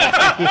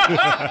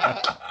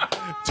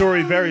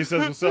 Tori Berry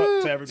says what's up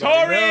to everybody.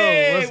 Tori,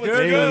 Yo, what's what's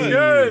good? good?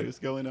 Good. What's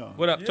going on?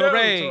 What up, Yo,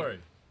 Tori? Tori.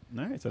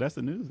 All right, so that's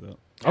the news though.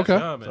 Okay.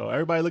 Yeah, man. So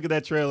everybody look at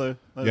that trailer.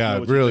 Let us know Yeah,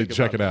 what you really think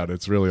check about it out.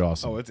 It's really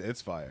awesome. Oh,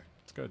 it's fire.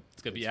 It's good.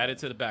 It's gonna be added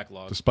to the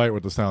backlog. Despite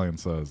what the stallion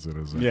says, it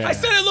is. Yeah. I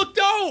said it looked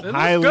dope.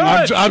 highly,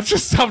 good. I'm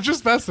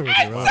just messing with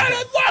you. I said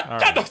it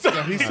looked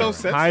dope. He's so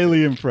sensitive.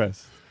 highly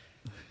impressed.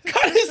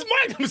 Cut his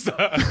mic. I'm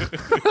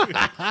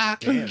sorry.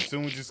 Damn,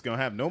 soon we're just gonna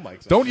have no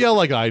mics. Don't yell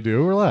like I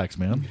do. Relax,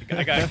 man.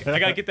 I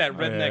gotta get that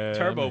redneck Yeah,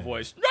 turbo man.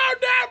 voice.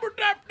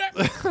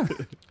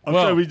 I'm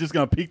Well- sure we're just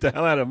gonna peek the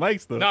hell out of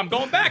mics though. No, I'm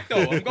going back though.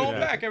 I'm going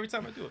back every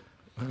time I do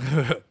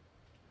it.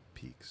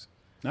 Peaks.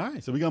 All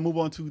right, so we're gonna move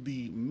on to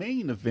the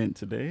main event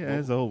today,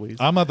 as always.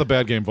 I'm not the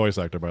bad game voice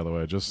actor, by the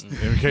way. Just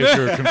in case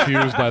you're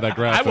confused by that I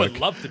graphic. would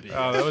love to be.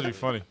 Oh, that would be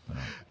funny.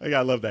 I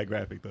gotta love that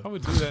graphic I though.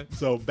 would do that.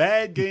 So,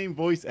 Bad Game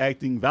Voice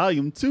Acting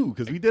Volume 2,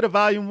 because we did a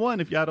Volume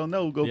 1. If y'all don't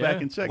know, go Yeah.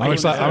 back and check. I'm,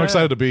 it. I'm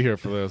excited to be here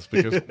for this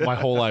because my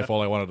whole life,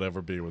 all I wanted to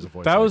ever be was a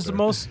voice That was actor. the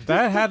most.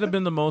 That had to have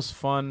been the most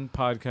fun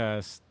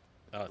podcast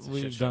Oh, it's a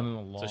we've shit done show. in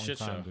a long It's a shit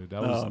time, show. dude.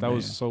 That was Oh, that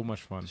was man. so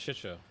much fun. Shit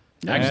show.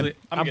 Yeah. And Actually,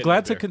 I'm getting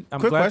glad there. to. I'm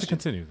Quick glad question. to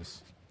continue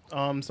this.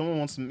 Someone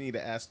wants me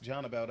to ask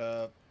John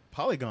about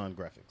polygon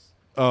graphics.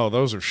 Oh,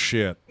 those are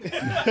shit. Yo,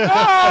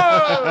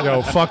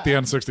 fuck the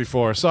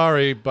N64.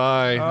 Sorry,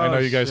 bye. I know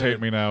you guys shit.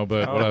 hate me now,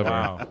 but Oh, whatever.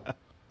 wow.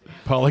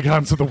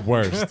 Polygons are the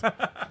worst.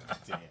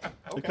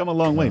 We've come a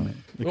long way,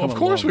 man. Well, of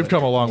course we've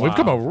come a long. We've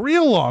come a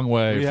real long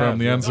way We from have,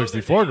 the yeah.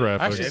 N64 graphics.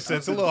 Actually,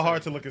 it's a little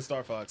hard to look at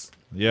Star Fox.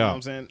 You know yeah, what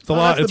I'm saying? it's a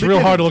lot. that's the It's real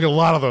beginning. hard to look at a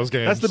lot of those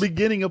games. That's the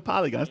beginning of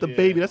Polygon. That's the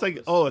baby. That's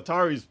like, oh,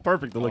 Atari's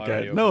perfect to look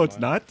Already at. No, open it's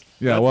mine. not.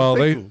 Yeah, That's well, a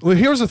they. pixel. Well,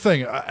 here's the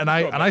thing, and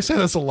I say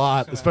this a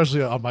lot,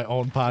 especially on my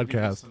own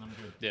podcast.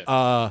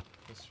 Yeah.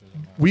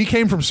 We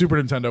came from Super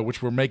Nintendo,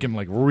 which were making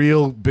like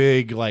real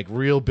big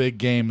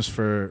games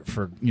for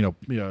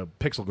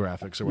pixel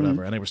graphics or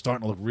whatever, and they were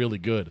starting to look really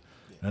good.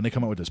 And they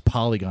come out with this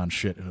polygon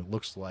shit, and it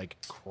looks like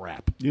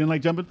crap, You didn't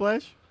like Jumpin'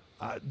 Flash?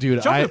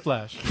 dude. Jumping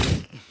Flash.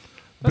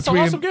 That's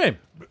Between- an awesome game.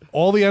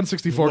 All the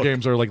N64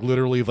 games are like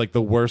literally like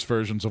the worst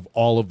versions of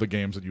all of the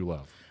games that you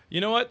love. You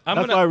know what?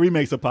 That's why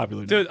remakes are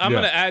popular. now. Dude, I'm Yeah.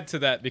 gonna add to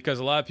that because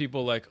a lot of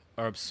people like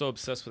are so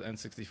obsessed with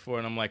N64,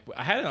 and I'm like,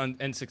 I had it on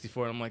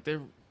N64, and I'm like, they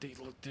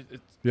look.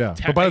 Yeah,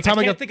 but by the time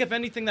I I can't got think of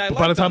anything that I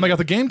by the liked time on I it. got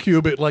the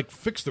GameCube, it like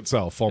fixed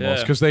itself almost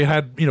Yeah. because they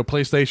had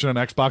PlayStation and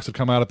Xbox had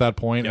come out at that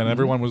point, and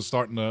everyone was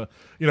starting to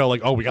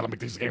like, oh, we got to make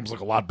these games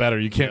look a lot better.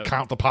 You can't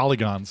count the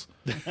polygons,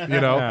 Yeah, yeah,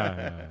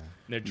 yeah.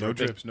 They're No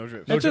dripping. drips, no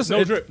drips. It just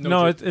no drip, no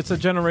no, drip. it's a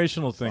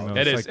generational thing. Though.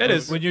 It It's is, like, it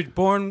is. when you're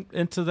born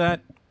into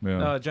that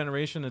Yeah.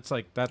 generation. It's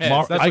like that's Yeah,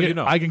 that's I what can, you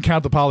know. I can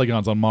count the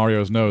polygons on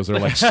Mario's nose. There are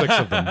like 6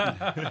 of them.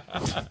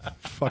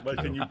 Fuck But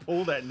can you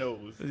pull that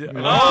nose? So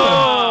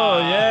Oh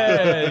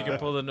yeah, you can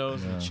pull the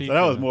nose and cheek.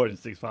 that was and- more than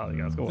 6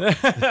 polygons. Go on.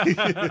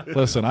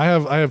 Listen, I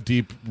have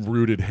deep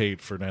rooted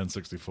hate for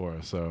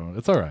N64, so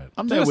it's all right.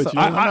 I'm there with you.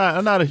 I-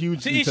 I'm not a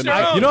huge To each Nintendo.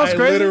 their own. You know what's I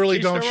crazy? literally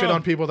Each don't their shit own.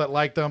 on people that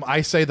like them.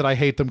 I say that I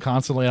hate them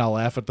constantly and I'll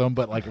laugh at them,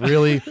 but like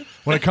really,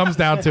 when it comes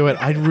down to it,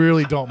 I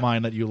really don't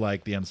mind that you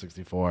like the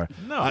N64.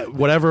 No.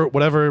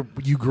 Whatever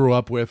you grew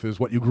up with is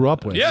what you grew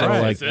up with. Yeah, so,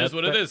 Right. like, it is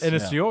what it is. and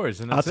it's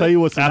yours. And I'll that's tell it. you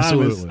what's synonymous.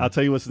 Absolutely. I'll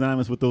tell you what's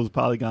synonymous with those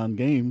polygon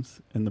games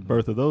and the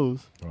birth of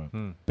those.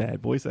 Right.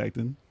 Bad voice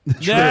acting.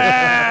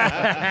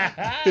 Yeah.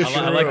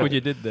 I like what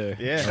you did there.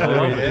 Yeah, I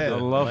love yeah. it. I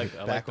love like, it. I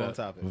like Back on that.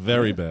 topic.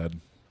 very bad.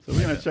 So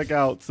we're gonna check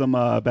out some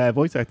bad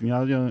voice acting.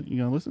 Y'all, you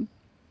gonna listen?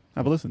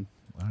 Have a listen.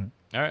 All right.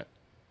 All right.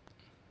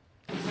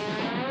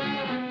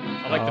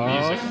 I like the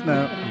music.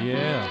 Snap.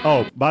 Yeah.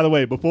 Oh, by the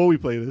way, before we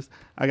play this,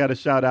 I got to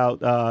shout out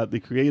the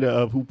creator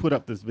of who put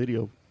up this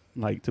video,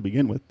 like to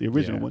begin with, the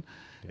original one,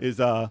 is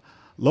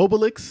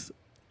Lobalix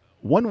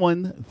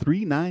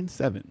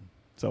 11397.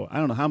 So I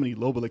don't know how many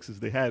Lobalixes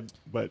they had,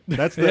 but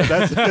that's the,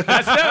 that's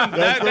That's them.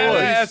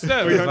 That's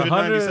them.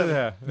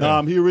 397.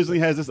 Yeah. He originally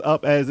has this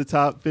up as the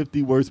top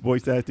 50 worst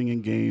voice acting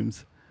in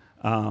games.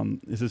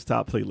 It's his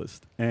top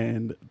playlist,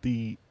 and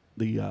the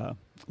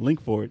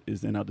link for it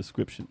is in our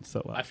description.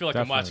 So I feel like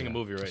Definitely, I'm watching a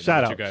movie right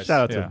shout now out, with you guys.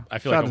 shout out to Yeah. him. I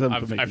feel Shout like out to him for I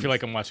making feel this.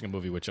 like I'm watching a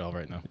movie with y'all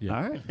right now. Yeah.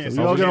 All right, Yeah, so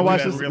so we're all we gonna can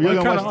watch do this. that We're in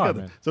real gonna life. watch Kinda this odd,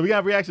 together. man. So we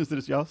got reactions to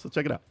this, y'all. So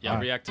check it out. Yeah,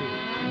 react to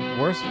it.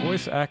 Worst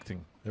voice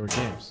acting. There were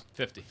games.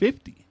 50.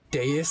 50.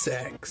 Deus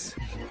Ex.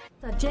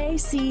 The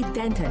J.C.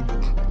 Denton,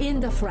 in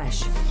the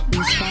flesh.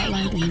 You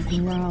spotlight and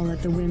you growl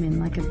at the women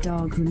like a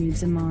dog who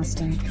needs a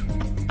master.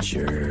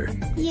 Sure.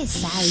 You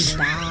say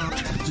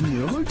that.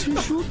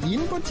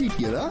 In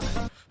particular,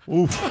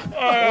 What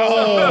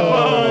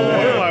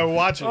am I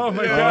watching? Oh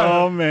my god.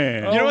 Oh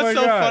man. You know Oh what's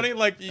my so God. funny?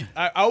 Like,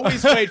 I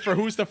always wait for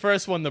who's the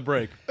first one to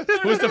break.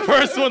 Who's the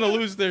first one to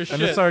lose their shit.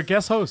 And it's our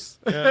guest host.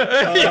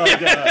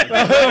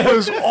 That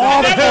was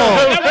awful.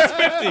 That was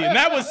 50. And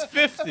that was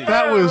 50.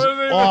 That was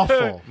awful.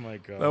 Oh my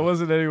god. That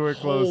wasn't anywhere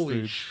close,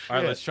 dude. All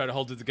right, let's try to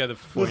hold it together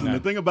for Listen, the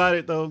 49. thing about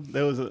it though,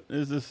 there's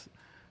this.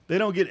 They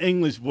don't get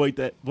English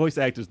voice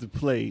actors to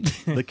play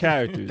the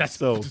characters.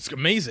 That's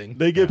amazing.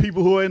 they get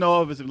people who are in the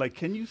office and be like,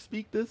 "Can you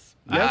speak this?"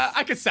 Yes.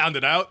 I could sound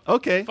it out.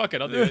 Okay. Fuck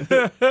it, I'll do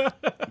it.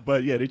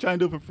 But yeah, they try and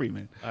do it for free,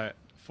 man. All right,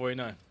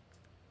 49.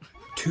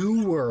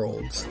 Two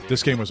worlds.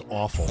 This game was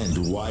awful.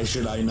 and why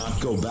should I not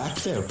go back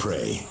there,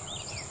 pray?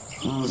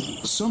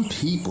 Some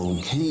people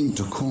came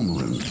to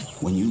Cormoran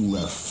when you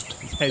left.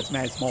 Head's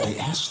mad small. They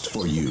asked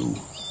for you.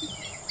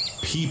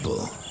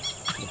 People.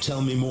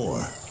 Tell me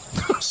more.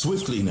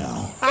 Swiftly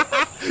now.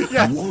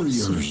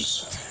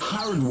 Warriors.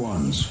 Hard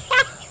ones.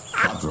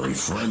 Not very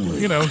friendly.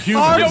 You know,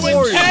 humans. Yo,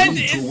 his head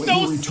Need to is wait so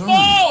your return.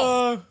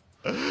 small.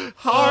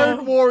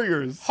 Hard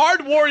warriors.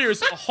 Hard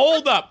Warriors,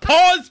 hold up.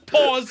 Pause.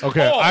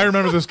 Okay, pause. I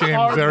remember this game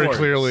Hard very Wars.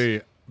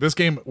 clearly. This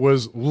game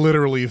was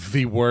literally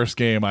the worst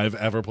game I've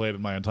ever played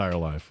in my entire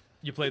life.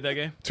 You played that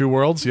game? Two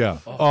Worlds? Yeah.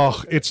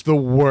 Oh, it's the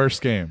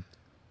worst game.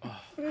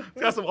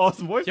 Got some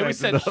awesome voice Yeah,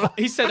 actors.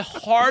 he said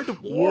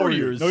Hard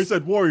Warriors. No, he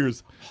said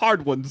warriors.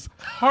 Hard ones.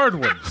 Hard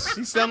ones.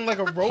 He sounded like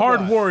a robot.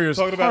 Hard warriors,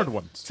 Talking about, hard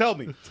ones. Tell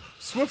me.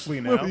 Swiftly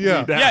now.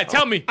 Yeah. Yeah,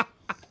 tell me.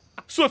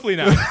 Swiftly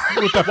now. Why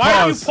do you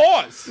pause?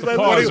 Pause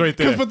right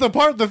there. But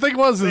the thing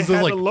was, They is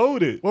had like, to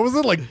load it. what was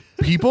it like?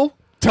 People?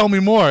 Tell me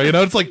more. You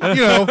know, it's like, you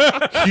know,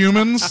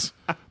 humans,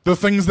 the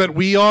things that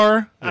we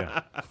are.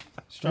 Yeah.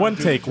 One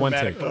take, one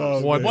take.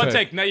 One One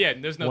take. Not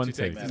yet. There's no One two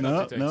take. takes.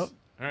 No, two takes. no. All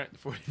right,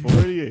 40.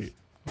 48.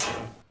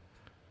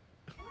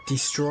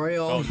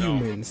 Destroy all Oh, no.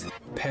 humans.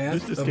 Path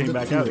This just of came the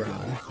back out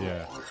Quran.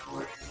 Yeah.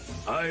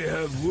 I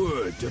have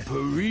word the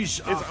police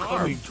are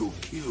coming to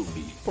kill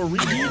me.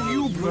 If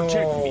you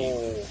protect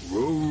me,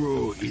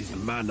 Roro is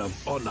man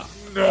of honor.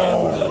 I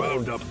will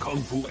round up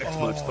kung fu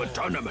experts for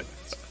tournament.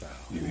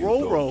 If you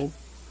don't, Roll.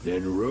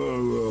 then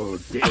Roro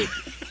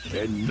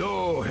dead, and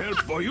no help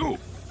for you.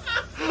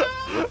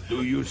 What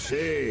do you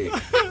say,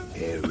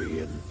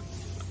 Aryan?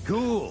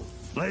 Cool.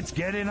 Let's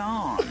get it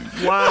on.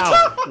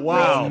 Wow.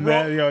 Wow. Oh,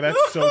 man, yo, that's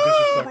so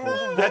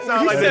disrespectful. That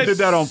sounds like they did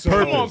that on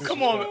purpose.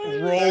 Come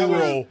on.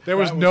 Roll. There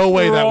was no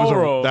way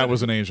Roro. that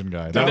was an Asian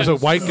guy. That was a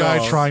white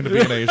guy trying to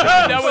be an Asian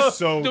guy. That was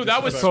so dude.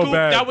 That was disrespectful. So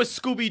bad. That was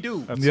Scooby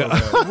Doo. That's so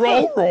bad.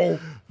 Roll.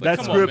 That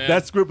come on, script, man.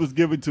 that script was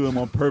given to him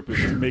on purpose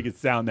to make it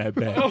sound that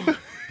bad.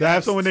 To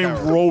have someone named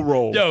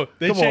Roll. Yo,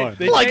 they Come on.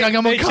 They Like changed,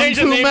 I'm a they kung changed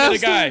fu the name master?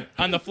 of the guy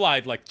on the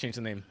fly. Like change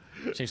the name.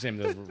 Change the name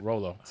to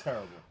Rolo.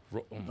 Terrible.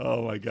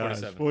 Oh my gosh.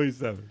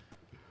 47.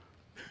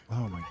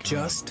 Oh my god.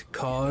 Just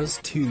Cause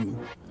 2.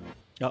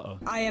 Uh-oh.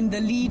 I am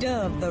the leader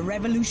of the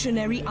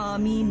revolutionary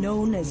army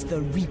known as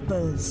the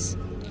Reapers.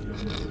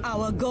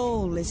 Our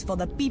goal is for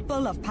the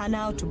people of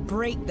Panau to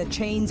break the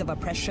chains of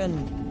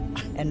oppression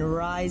and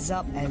rise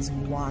up as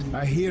one.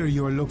 I hear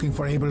you are looking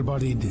for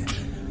able-bodied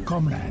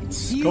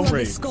comrades. You are the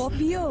Comrades.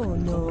 Scorpio,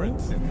 no?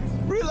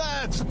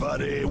 Relax,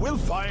 buddy. We'll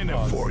find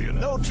him for you.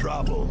 No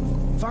trouble.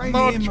 Find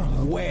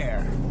him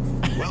where?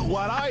 Well,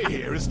 what I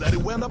hear is that he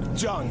went up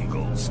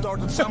jungle,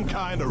 started some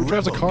kind of Who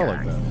drives a rebel car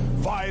like gang,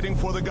 that? fighting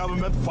for the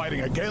government,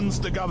 fighting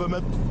against the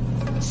government.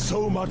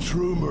 So much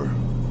rumor.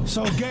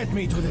 So get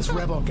me to this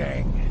rebel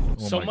gang.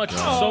 So my much.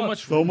 God. So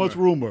much. So much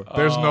rumor.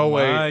 There's no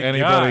way my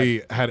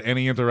anybody had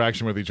any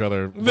interaction with each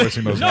other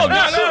voicing those No,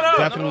 lines. no.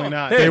 Definitely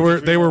not. They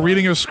were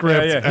reading a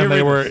script Yeah, yeah, and they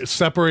here were it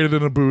separated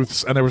into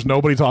booths and there was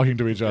nobody talking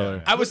to each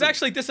other. I was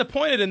actually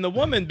disappointed in the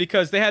woman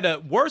because they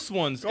had worse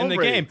ones in the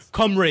game.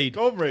 Comrades.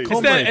 Comrade.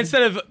 Comrades.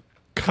 Instead of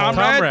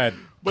comrade.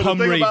 But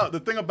Comrade. the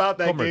thing about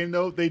that Comrade. game,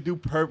 though, they do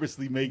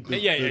purposely make the,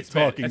 Yeah, the it's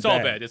bad. talking It's all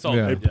bad. bad. It's all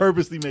Yeah. They bad.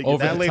 purposely make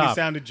Over it That the lady top.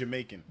 sounded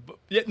Jamaican.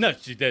 Yeah, no,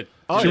 she did.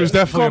 She was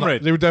definitely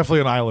Comrade. they were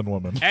definitely an island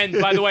woman. And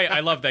by the way, I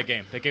love that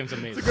game. That game's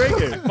amazing. It's a great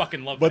game. I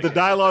fucking love But that the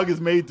game. dialogue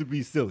is made to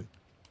be silly.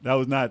 That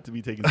was not to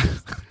be taken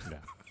seriously.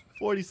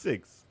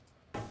 46.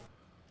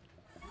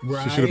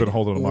 She should have been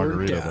holding a Ride or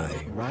margarita.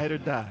 die. Ride or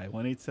die.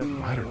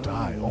 187. Ride or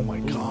die. Oh my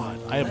god.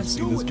 I haven't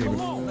seen this game.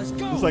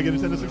 It's like a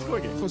Nintendo 64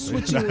 game. For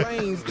switching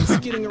lanes and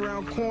skidding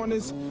around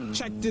corners,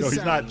 check this No, he's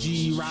out. not.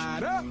 G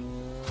ride up.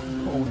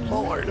 Oh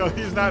Lord. No,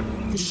 he's not. For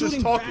He's just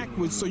shooting talking.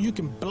 backwards so you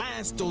can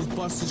blast those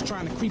busters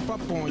trying to creep up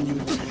on you.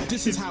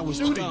 This is how it's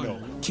shooting, done, though.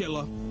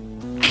 killer.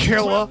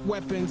 Killer. Drop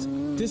weapons.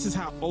 This is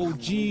how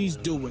OGs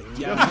do it.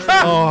 Yeah.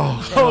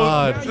 Oh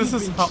god. Now This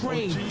you've is been how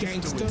trained, OGs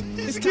gangster.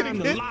 It's time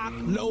to lock,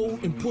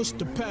 load, and push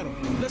the pedal.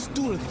 Let's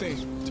do the thing.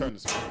 Turn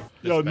this.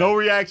 Yo, no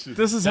reaction.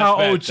 This is That's how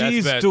bad. OGs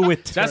That's bad. do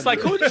it. That's like,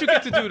 who did you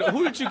get to do that?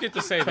 Who did you get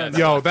to say that?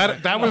 Yo,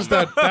 that was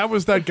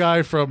that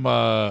guy from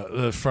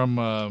oh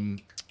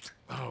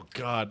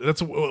god.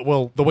 That's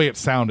well the way it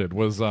sounded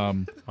was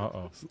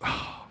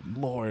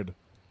Lord.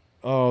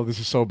 Oh, this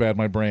is so bad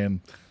my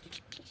brain.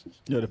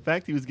 Yo, the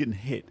fact he was getting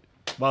hit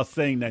while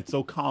saying that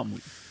so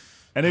calmly.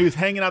 And he was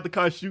hanging out the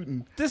car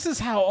shooting. This is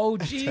how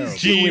OGs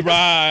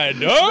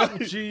G-Ride up.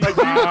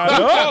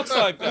 Talks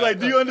like that. Like,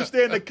 do you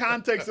understand the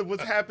context of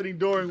what's happening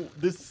during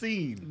this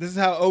scene? This is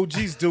how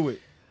OGs do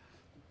it.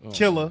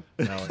 Killer.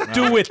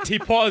 do it. He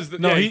paused.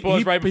 No, yeah, he he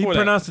paused right before he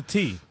that. pronounced the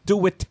T.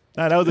 Do it.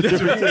 Nah, that was a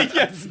different take.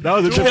 That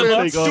was a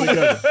different take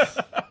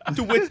altogether.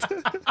 Do it.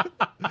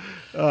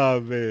 Oh,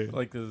 man.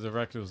 Like the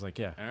director was like,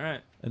 yeah, All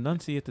right.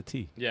 enunciate the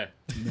T. Yeah.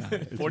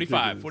 It's 45.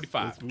 ridiculous.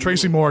 45.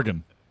 Tracy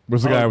Morgan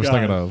was the guy I was God.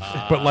 thinking of.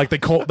 But like they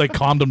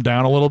calmed him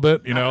down a little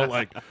bit, you know,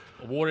 like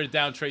Watered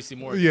down Tracy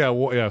Morgan.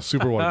 yeah,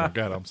 super watered.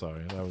 God, I'm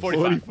sorry. That was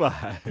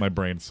 45. my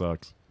brain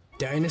sucks.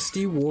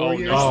 Dynasty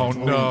Warriors. Oh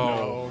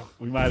no.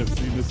 We might have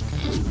seen this.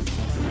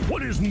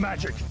 What is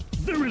magic?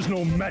 There is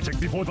no magic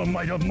before the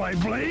might of my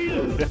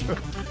blade.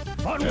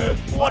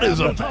 What is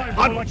a time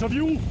for the likes of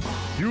you?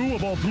 You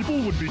of all people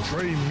would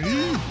betray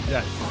me?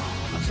 Yes.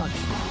 Such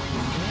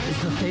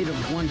is the fate of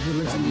the one who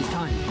lives in these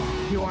times.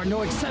 You are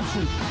no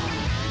exception,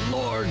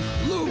 Lord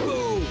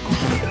Lubu.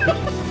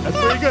 That's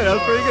pretty good. That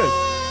was pretty good.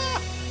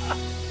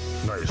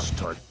 Nice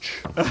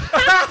touch.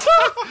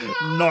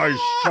 Nice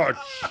touch.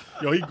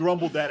 Yo, he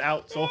grumbled that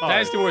out so hard.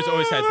 Dynasty Warriors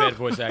always had bad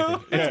voice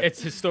acting.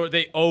 It's historic.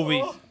 They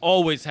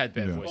always had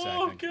bad voice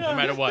acting, no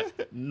matter what.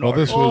 Well,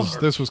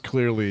 this was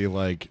clearly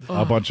like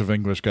a bunch of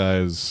English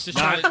guys Just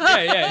trying to,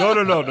 yeah.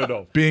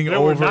 No. being They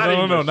were over. not No,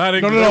 English. not No,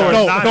 English. no, no,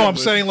 no, not no. I'm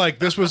English. saying like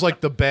this was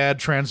like the bad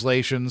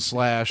translation /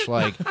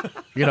 like,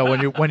 you know,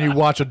 when you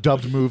watch a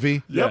dubbed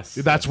movie. Yes.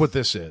 That's what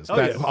this is. Oh,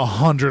 That yeah.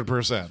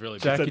 100%. Really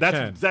bad. Jackie That's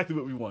Chan. exactly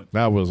what we want.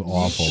 That was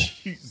awful.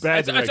 Bad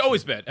It's direction.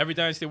 always bad. Every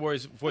Dynasty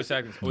Warriors voice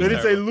acting. They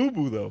didn't say terrible.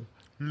 Lubu, though.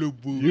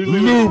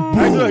 Lubu.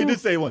 Actually, no, he did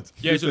say it once.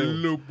 Yeah, it's a He said-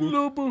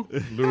 Lubu.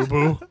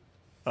 Lubu.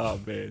 Oh,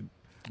 man.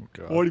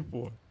 God.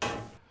 44.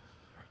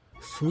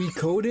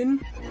 Suikoden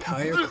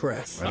Tire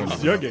Crest.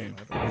 It's your game.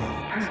 What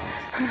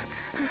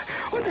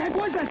the heck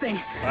was that thing?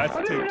 That's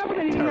I've never taped. been up with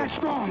anything that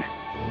strong.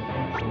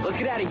 Let's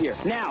get out of here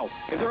now.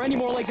 If there are any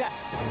more like that,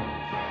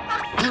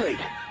 great.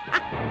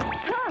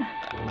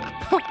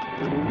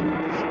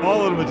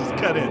 All of them are just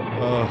cut in.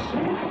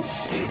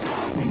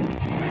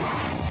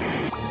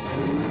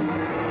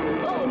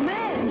 Oh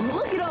man,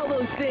 look at all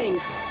those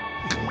things.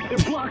 They're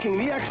blocking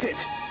the exit.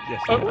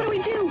 Yes. What do we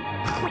do? Oh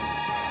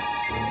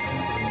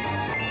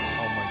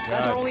my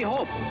That's our god. only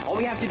hope. All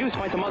we have to do is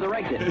find some other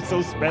exit. It's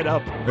so sped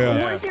up.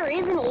 Yeah. What if there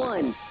isn't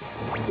one?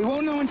 We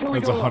won't know until we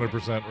It's go look.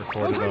 100%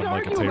 recorded Don't on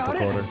like a argue tape about it.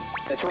 recorder.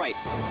 That's right.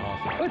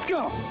 Let's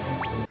go.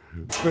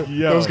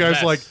 Yo, Those guys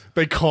yes. like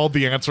they called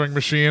the answering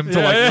machine to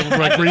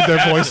like read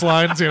their voice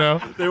lines, you know.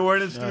 They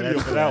weren't in studio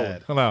for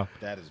that one. I know.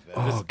 That is bad.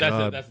 Oh,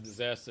 God. That's a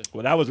disaster.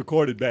 Well, that was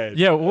recorded bad.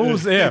 Yeah, what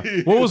was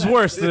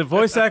worse, the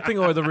voice acting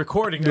or the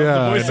recording Yeah, of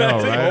the I voice know,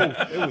 acting?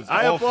 right? It was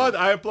I awful.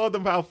 applaud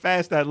them for how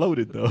fast that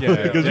loaded though.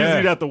 Yeah. Because Yeah. usually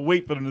you'd have to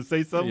wait for them to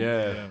say something.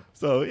 Yeah.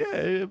 So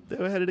yeah, they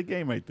were ahead of the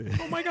game right there.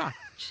 Oh my god.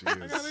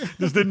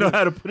 Just didn't know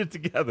how to put it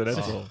together. That's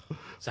all.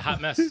 It's a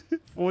hot mess.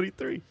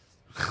 43.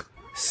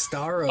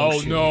 Star Oh,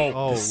 Ocean. no.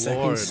 Oh, The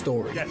second Lord.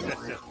 story.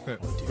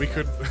 We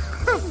could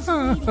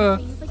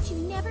But you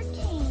never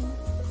came.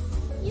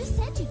 You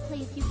said you'd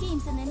play a few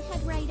games and then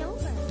head right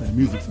over. The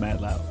music's mad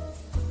loud.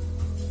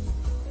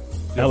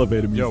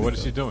 Elevator music. Yo, what is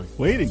though. she doing?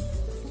 Waiting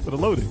for the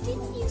loading.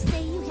 Didn't you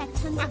say you had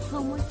tons of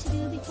homework to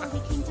do before we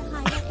came to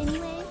Hyla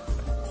anyway?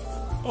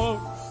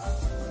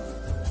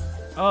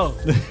 Oh.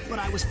 But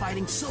I was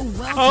fighting so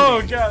well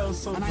Oh today. god, it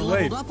was so And I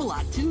delayed. leveled up a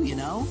lot too, you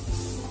know?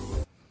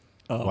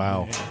 Oh,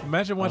 wow. man.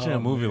 Imagine watching Oh, a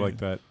movie man. like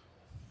that.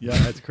 Yeah,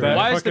 that's crazy. That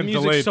Why is the fucking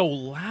music delayed. so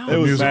loud? It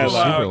was music bad was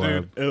loud, super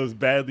dude. loud. It was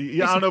badly.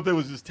 Yeah, I don't know if it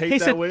was just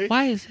taped that way.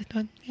 Why is it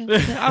done? I don't know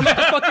what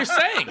the fuck you're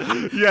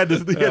saying. You had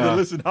to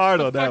listen hard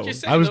on that Fuck one. you're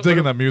saying. I was No,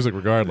 digging but that music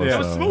regardless. Yeah. It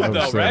was though. smooth That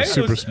was, though, right?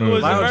 super It smooth.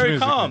 was Lounge very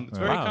music. calm. It's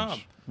very Lounge.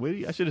 calm.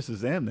 Wait, I should have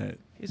Shazammed that.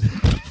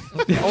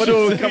 I wonder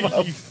what would come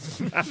up.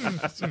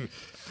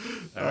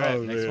 All right,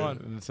 Oh, next man. one.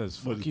 And it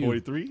says, Was fuck it you.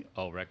 43?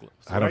 Oh, reckless.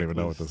 I don't even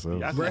know what this is.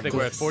 Yeah, I think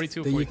we're at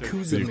 42, The 43.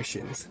 Yakuza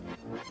missions.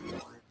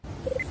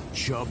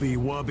 Chubby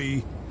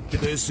Wubby,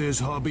 this is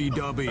Hubby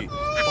Dubby.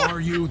 Are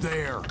you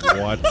there?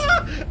 What?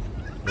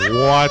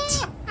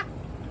 What?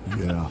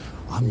 Yeah,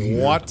 I'm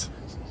here. What?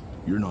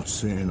 You're not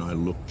saying I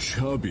look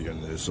chubby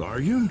in this, are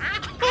you?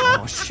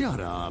 Oh, shut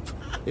up.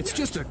 It's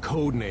just a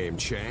code name,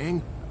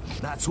 Chang.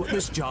 That's what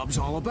this job's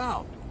all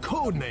about.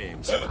 Code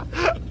names.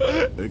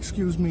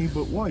 Excuse me,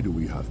 but why do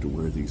we have to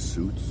wear these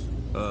suits?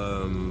 I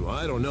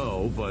don't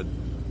know, but...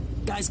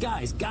 Guys,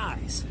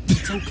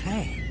 it's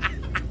okay.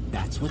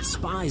 That's what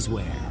spies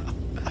wear.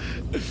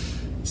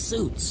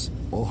 Suits.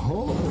 Oh,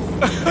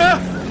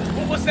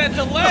 What was that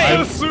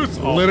delay? Suits.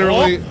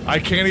 Literally, I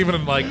can't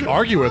even like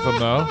argue with him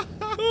though.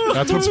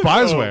 That's what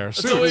spies wear.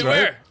 That's what we Suits, right?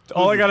 wear.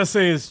 All I gotta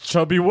say is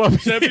chubby wubby.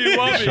 Chubby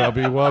Wubby.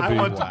 Chubby I Wubby.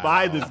 want to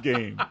buy this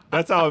game.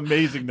 That's how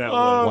amazing that Oh,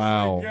 was.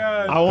 Wow.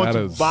 God. I want That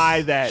to is-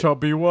 buy that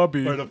Chubby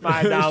wubby. for the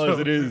 $5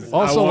 it is.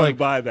 Also, I want like, to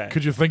buy that.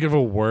 could you think of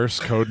a worse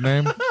code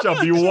name?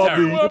 Chubby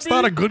Wubby. It's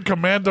not a good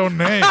commando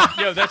name.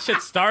 Yo, that shit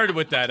started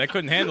with that. I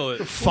couldn't handle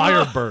it.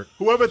 Firebird.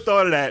 Whoever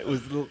thought of that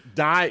was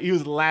dying. He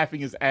was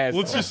laughing his ass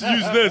Let's off. just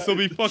use this. It'll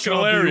be fucking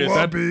hilarious.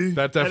 That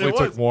definitely And it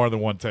took was. more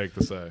than one take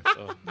to say.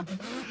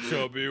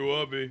 Chubby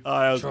Wubby. Oh,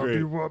 that was Chubby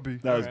great.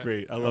 wubby. That was Alright.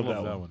 great. I love that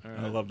that one. one.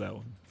 I love that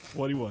one.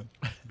 41.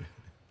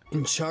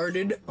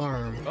 Uncharted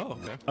Arm. Oh,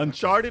 okay.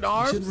 Uncharted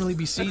Arms? Shouldn't really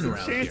be seen around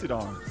here. Enchanted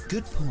Arms.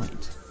 Good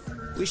point.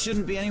 We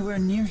shouldn't be anywhere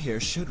near here,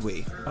 should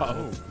we?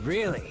 Uh-oh.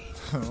 Really?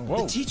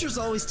 The teachers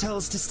always tell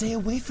us to stay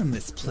away from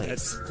this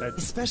place.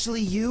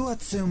 Especially you,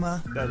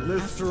 Atsuma.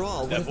 After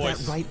all, what if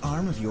that right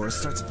arm of yours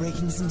starts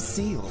breaking some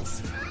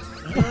seals?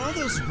 There are all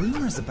those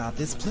rumors about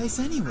this place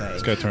anyway.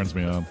 This guy turns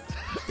me on.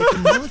 That the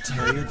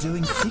military are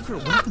doing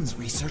secret weapons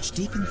research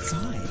deep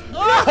inside.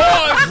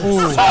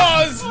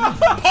 Pause!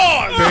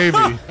 Pause!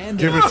 Baby, And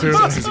give it to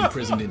He's me.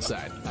 imprisoned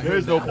inside. I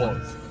There's heard no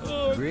that.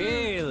 pause.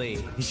 Really?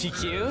 Is she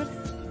cute?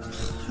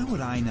 How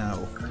would I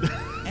know?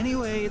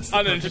 Anyway, it's the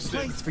perfect Uninterested.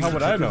 place for How you to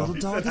would I keep your know?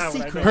 little dog a How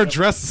would I secret. Her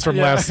dress is from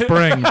last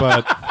spring,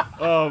 but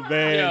Oh,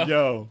 man, Yeah.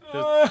 yo.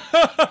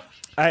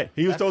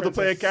 He was told to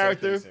play a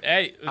character.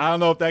 Hey, I don't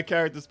know if that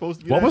character's supposed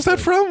to be. what was that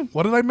good. from?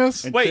 What did I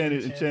miss?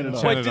 Enchanted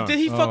Arms. wait, did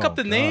he fuck up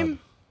the God. name?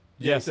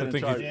 Yes, Yeah, I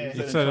think Uncharted.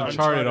 he said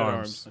Uncharted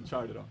Arms.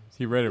 Uncharted Arms.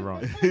 He read it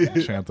wrong. Enchanted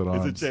It's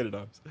Arms. Enchanted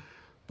Arms.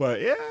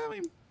 But yeah, I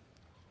mean,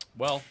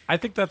 Well, I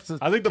think that's.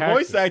 I think the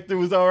voice actor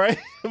was all right.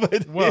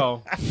 But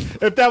Well,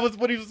 if that was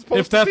what he was supposed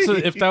if that's to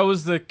be, if that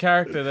was the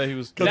character that he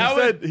was.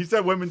 because he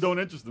said women don't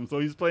interest him, so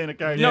he's playing a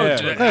character. No,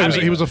 Yeah,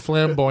 he was a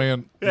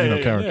flamboyant, Yeah.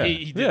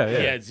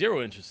 he had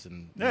zero interest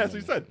in. Yeah, that's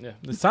what he said. Yeah.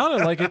 It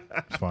sounded like it.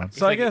 It's fine.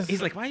 So I guess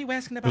He's like, why are you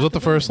asking about? Was it the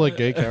first like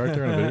gay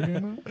character in a video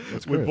game? though?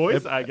 That's With great.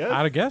 voice, I guess.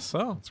 I'd guess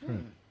so. That's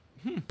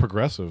great.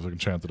 Progressive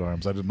Enchanted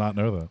Arms. I did not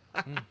know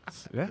that.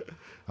 Yeah,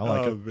 I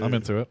like Oh, it. man. I'm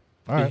into it.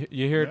 All right.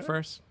 you hear it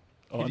first.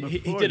 On the He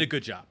 40. did a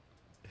good job.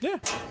 Yeah.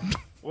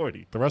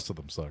 40. The rest of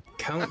them suck.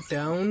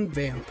 Countdown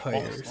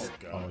Vampires.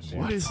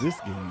 What is this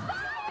game?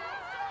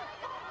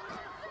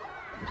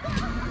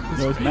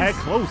 Yo, it's mad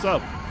close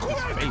up.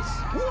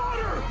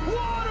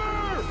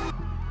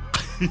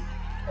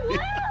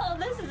 Well,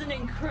 this is an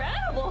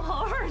incredible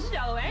horror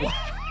show, eh?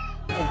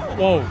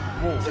 Whoa,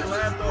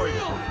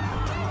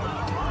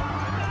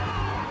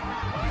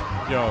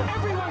 Yo,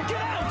 Everyone get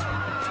out!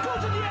 Go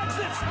to the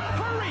exits!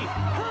 Hurry!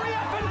 Hurry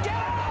up and get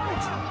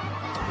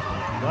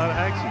out! A lot of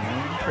action, man.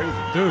 Crazy.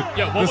 dude.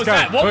 Yo, what this was guy,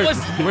 that? What wait, was-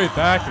 Wait,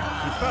 the acting.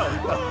 He fell.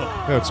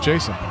 Yeah, it's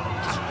Jason.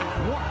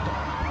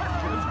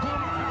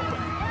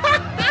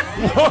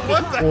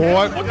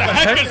 What the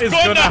heck is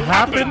gonna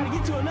happen?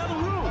 Get to another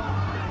room!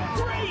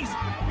 Freeze!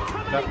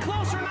 Come any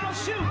closer and I'll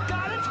shoot!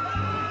 Got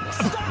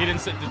it? He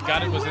didn't say.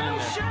 Got it. Wasn't in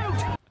there.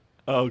 Shoot!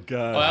 Oh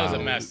god. Oh, that was a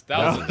mess.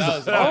 That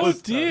was. Oh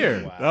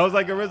dear. That was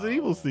like a Resident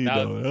Evil scene,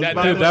 That, though. that,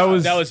 about dude, to-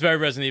 that was very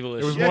Resident Evil.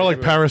 It was more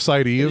like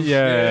Parasite Eve.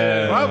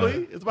 Yeah.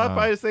 Probably. It's about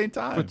by the same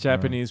time. But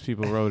Japanese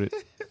people wrote it,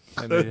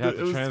 and they had It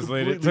to was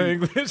translate it to completely-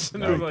 English.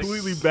 And it was like,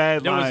 completely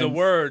bad There was a lines.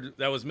 word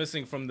that was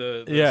missing from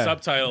the Yeah.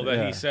 subtitle that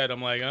Yeah. he said.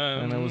 I'm like,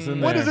 and it was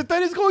in What there. is it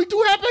that is going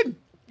to happen?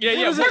 yeah, What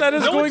yeah. is it that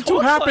is no one going to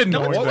talks happen?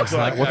 no one No one talks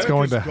like What's that.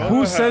 going to happen?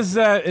 Who says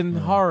that in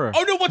horror?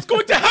 Oh no, what's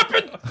going to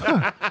happen?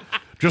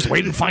 Just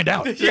wait and find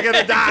out. You're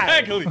gonna die.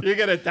 Exactly. You're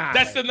gonna die.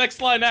 That's the next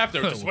line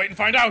after. Just wait and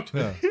find out.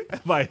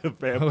 by a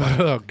vampire.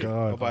 Oh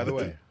god. Oh, by the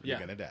way, Yeah.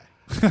 you're gonna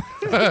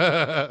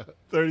die.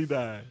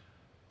 39.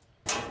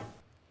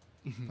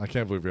 I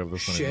can't believe we have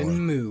this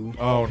anymore. Shenmue.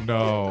 Oh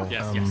no.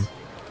 Yes, yes.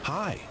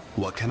 Hi,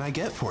 what can I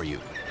get for you?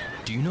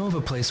 Do you know of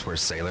a place where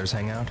sailors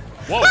hang out?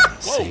 Whoa, whoa.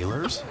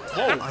 Sailors?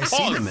 Whoa, I see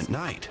pause. them at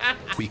night.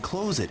 We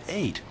close at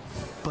 8,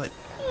 but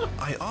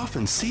I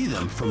often see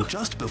them from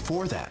just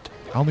before that.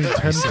 I'll need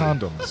 10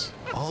 condoms.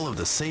 All of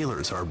the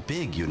sailors are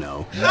big, you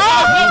know. You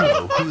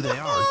know who they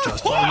are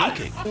just by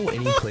looking.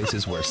 Any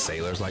places where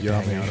sailors like to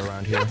hang out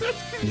around here?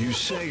 You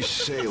say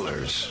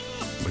sailors,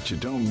 but you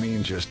don't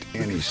mean just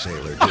any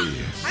sailor, do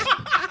you?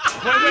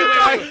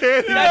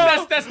 Wait.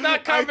 That's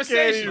not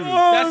conversation.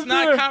 That's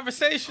not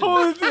conversation.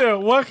 Oh, yeah.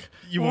 What?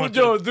 You want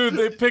dude,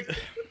 they picked...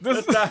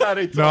 That's not how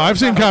they talk. No, I've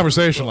seen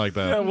conversation like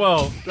that. Yeah,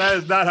 well... That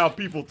is not how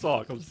people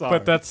talk. I'm sorry.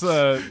 But that's,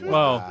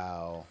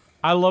 wow.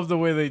 I love the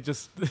way they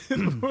just...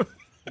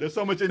 There's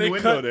so much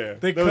innuendo there.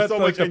 They There was cut so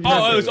like much a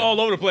Oh, it was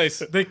all over the place.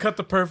 They cut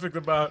the perfect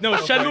about. No,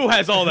 Shenmue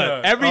has all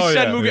that. Every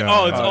Shenmue game.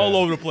 Oh, it's all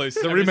over the place.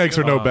 The remakes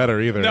are no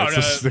better either. No,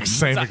 it's the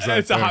same exact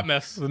It's a hot thing.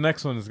 mess. The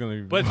next one is going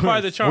to be. But it's part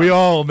of the charm. We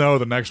all know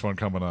the next one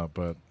coming up,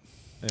 but.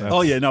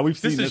 Oh yeah, no, we've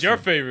seen This is your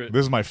favorite.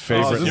 This is my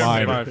favorite this is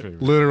line, my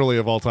favorite. literally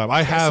of all time.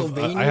 I have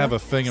Castlevania a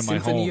thing in my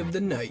Symphony home. of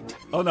the Night.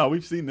 Oh no,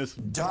 we've seen this.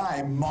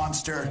 Die,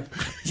 monster!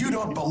 You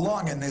don't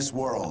belong in this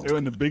world. They're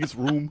in the biggest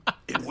room.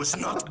 It was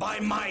not by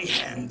my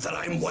hand that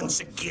I'm once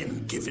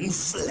again given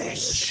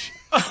flesh.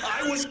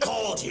 I was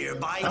called here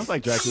by Sounds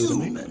like Dracula to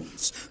me.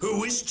 humans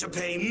who wish to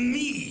pay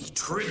me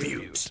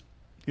tribute.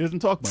 He doesn't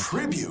talk much.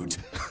 Tribute?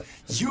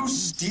 You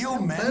steal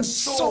men's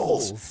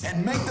souls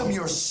and make them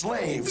your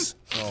slaves.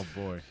 Oh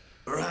boy.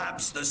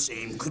 Perhaps the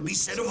same could be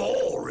said of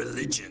all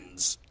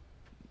religions.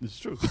 It's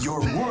true. Your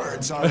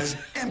words are as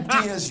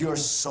empty as your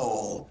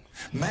soul.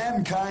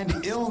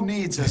 Mankind ill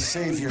needs a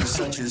savior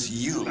such as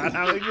you. Not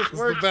how English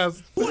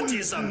works. What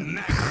is a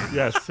man?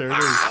 Yes, there it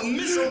is. A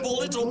miserable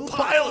little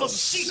pile of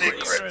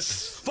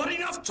secrets. But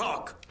enough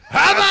talk.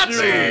 How about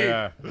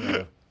Yeah.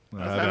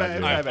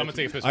 I'm gonna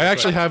take a piss. I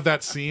actually have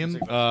that scene.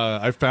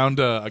 I found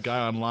a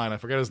guy online. I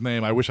forget his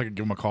name. I wish I could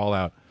give him a call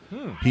out.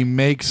 He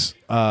makes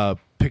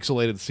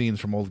pixelated scenes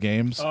from old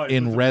games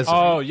in resin.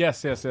 Oh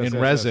yes. In yes,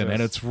 resin, yes.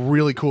 and it's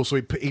really cool. So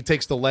he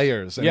takes the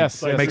layers and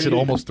makes it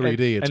almost 3D.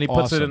 It's and he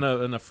puts it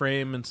awesome. in a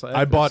frame inside.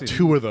 I bought I've seen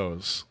 2 of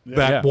those.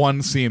 That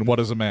one scene, "What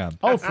is a man?"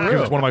 Oh, for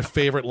real? It's one of my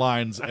favorite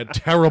lines. A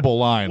terrible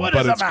line, What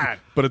but is a it's man?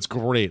 but it's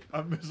great.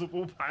 A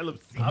miserable pile of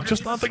secrets. I'm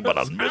just nothing but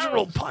a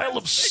miserable pile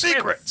of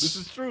secrets. This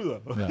is true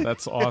though. Yeah.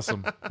 That's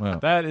awesome. Yeah.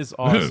 That is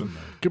awesome.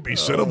 Could be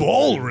said of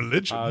all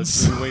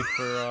religions. Should we wait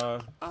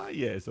for?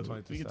 Yeah, so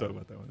we can talk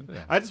about that one. Yeah.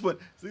 I just want.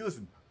 See,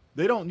 listen.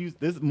 They don't use.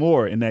 There's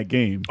more in that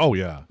game. Oh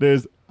yeah.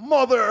 There's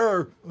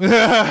mother.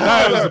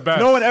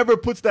 No one ever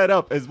puts that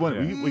up as one.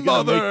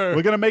 Mother.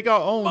 We're gonna make our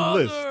own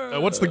list.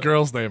 What's the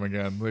girl's name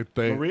again?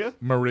 Maria?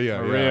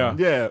 Maria.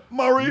 Yeah,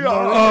 Maria.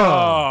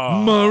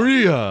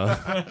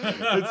 Maria.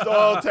 It's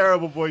all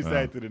terrible voice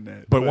acted in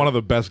that. But one of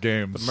the best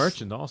games. The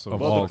Merchant also. Of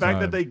Well, all the fact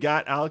time. that they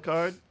got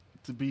Alucard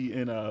to be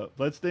in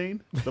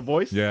Bloodstain, the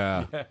voice.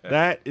 Yeah.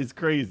 That is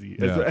crazy.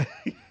 Yeah.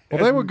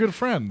 Well, they were good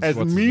friends. As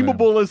What's his name?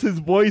 memeable as his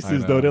voice I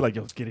is, know. though, they're like,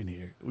 "Yo, let's get in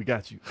here. We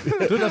got you."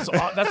 Dude,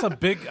 that's a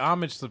big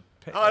homage to.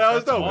 Oh, that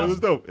was That's dope. awesome. It was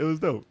dope. It was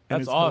dope. And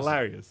That's it's awesome.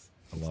 hilarious.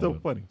 I It's love still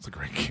it. funny. It's a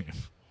great game.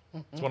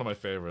 It's one of my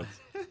favorites.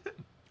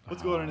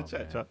 What's going on in the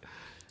chat, Chuck?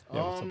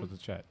 Yeah, what's up with the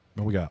chat?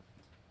 What we got?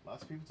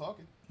 Lots of people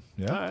talking.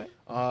 Yeah.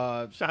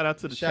 All right. Shout out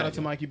to the Shout chat. out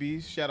to Mikey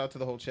B's. Shout out to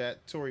the whole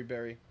chat. Tori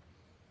Berry.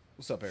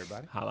 What's up,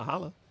 everybody? Holla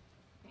holla.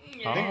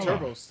 I think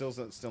Turbo's still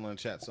in the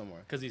chat somewhere.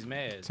 Because he's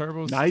mad.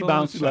 Turbo's Now he still in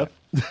bounced. the He left.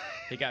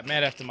 He got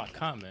mad after my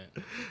comment.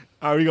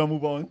 All right, we gonna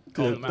move on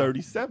Call to him out.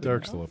 37.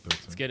 Derek's still up there.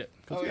 Let's get it.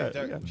 Oh yeah,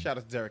 Derek. Shout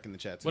out to Derek in the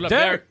chat too. What up,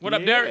 Derek? Derek? What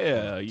up, Derek?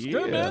 Yeah, yeah.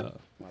 good, man.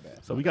 My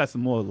bad. So we got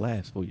some more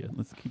laughs for you.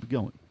 Let's keep it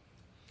going.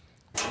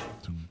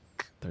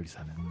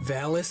 37.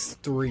 Valis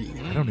 3.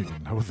 I don't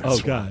even know this. Oh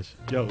one. gosh,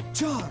 yo,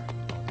 Char!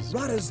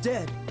 Rada's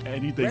dead.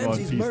 anything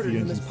Ramses on PC murdered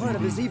him and as part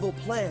of his CD evil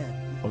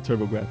plan. or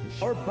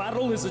TurboGrafx. Our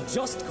battle is a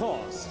just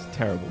cause.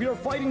 Terrible. We are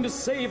fighting to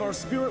save our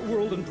spirit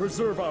world and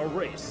preserve our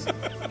race.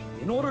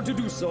 In order to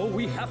do so,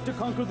 we have to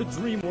conquer the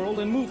dream world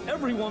and move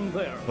everyone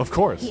there. Of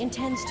course. He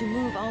intends to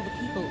move all the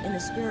people in the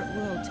spirit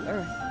world to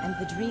Earth and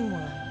the dream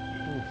world.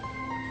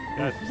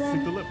 Guys,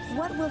 stick the lips.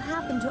 What will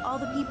happen to all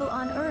the people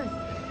on Earth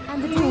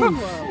and the dream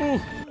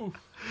world?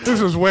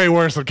 This is way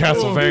worse than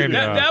Castlevania.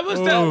 That was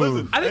Ooh.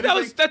 that. I think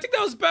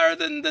that was better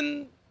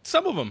than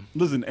some of them.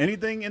 Listen,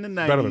 anything in the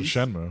 90s. Better than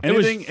Shenmue.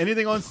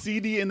 Anything on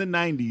CD in the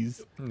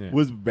 90s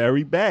was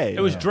very bad.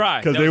 It was dry.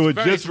 Because That they was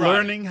were very just dry.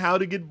 learning how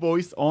to get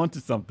voice onto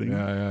something.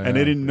 And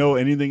they didn't know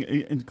anything,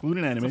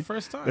 including anime. the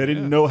first time, They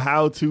didn't know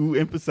how to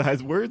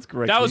emphasize words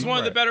correctly. That was one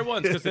of the better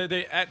ones because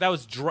that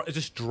was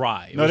just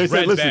dry. It No, was they said,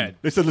 red listen. bad.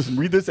 They said, listen,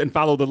 read this and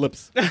follow the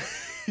lips.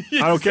 I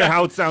don't care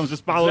how it sounds,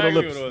 just follow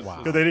Exactly the lips. what it was.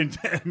 Because they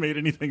didn't made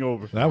anything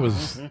over. That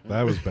was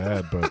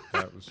bad, but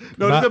that was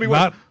No, there's gonna be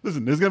worse.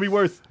 Listen, there's gonna be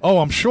worse. Oh,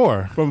 I'm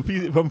sure. From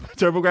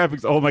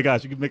TurboGrafx. Oh my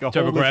gosh, you can make a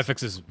whole TurboGrafx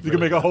list. is You really can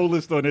make a bad. whole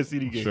list on that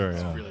CD game. Sure,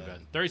 yeah. Really bad.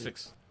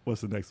 36.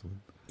 What's the next one?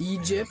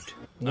 Egypt,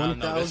 No,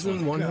 this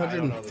one.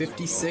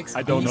 1156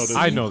 I don't know this.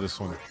 I know this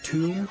one.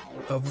 Tomb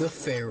of the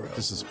Pharaoh.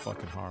 This is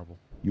fucking horrible.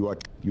 You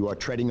are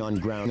treading on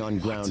ground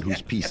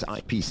whose peace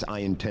I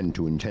intend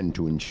to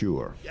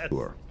ensure.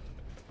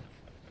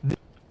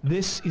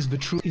 This is the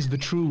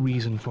true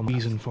reason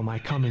for my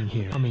coming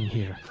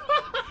here.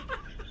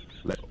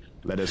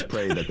 Let us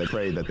pray that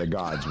the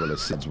gods will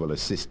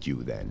assist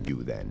you then.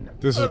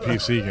 This is a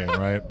PC game,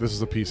 right? This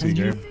is a PC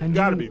game. And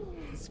Gotta be.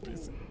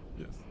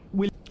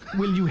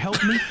 Will you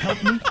help me? Look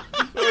at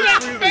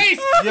that face!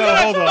 Yo, Look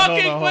at hold on, that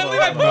fucking, hold on, look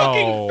at that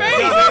No.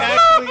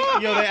 fucking face!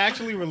 Yo, they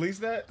actually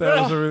released that?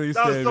 That was a release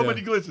That was game, so yeah.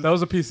 many glitches. That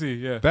was a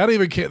PC, yeah. That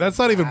even can't. That's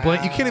not even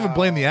blame. You can't even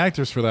blame the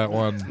actors for that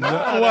one.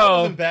 That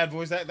wasn't bad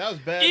voice. That was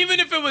bad. Even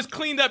if it was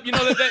cleaned up, you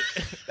know that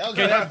That was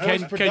bad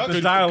voice production.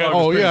 the dialogue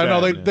Oh was yeah, pretty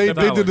no, bad, they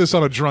The did this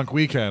on a drunk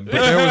weekend.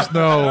 But there was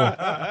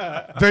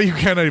no. You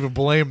cannot even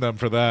blame them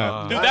for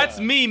that. Dude, that's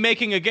me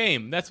making a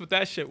game. That's what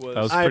that shit was.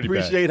 That was I pretty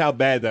appreciate how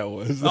bad that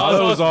was. bad.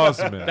 That was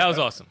awesome, man. That was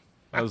awesome.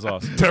 That was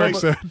awesome. Derek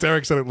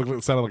said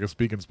it sounded like a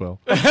speaking spell.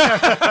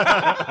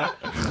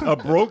 A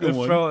broken It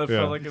one. felt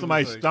like it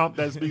Somebody was like- stomped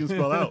that speaking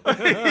spell out.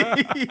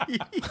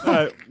 All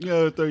right,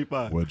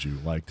 35. Would you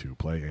like to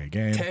play a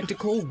game?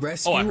 Tactical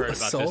rescue I heard about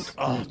assault. this.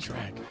 Oh,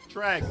 drag.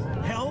 Track.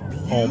 Help you?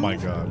 Oh my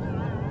god.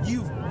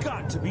 You've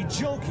got to be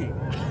joking.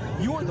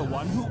 You're the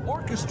one who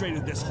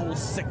orchestrated this whole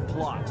sick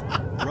plot.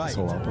 Right. This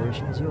whole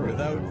operation is yours.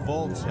 Without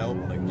Volt's help,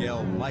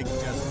 Miguel might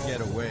just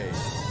get away.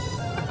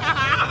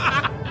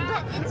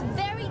 But it's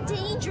very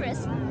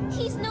dangerous.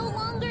 He's no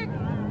longer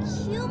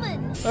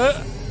human.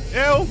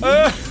 Ew.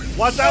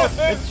 Watch out.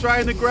 It's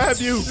trying to grab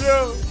you.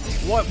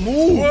 What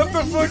move? What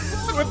the fuck?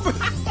 What the?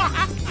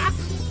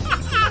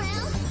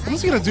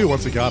 What's he gonna do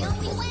once he got her?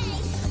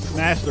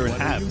 Smashed her in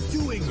half.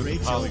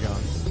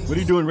 Polygons. What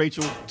are you doing,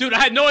 Rachel? Dude, I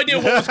had no idea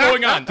what was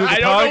going on. I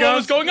don't know what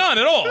was going on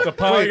at all. The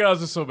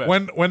polygons are so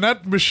bad. When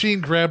that machine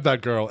grabbed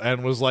that girl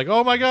and was like,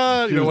 "Oh my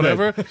god," She was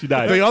whatever. dead. She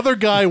died. The other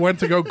guy went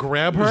to go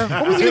grab her.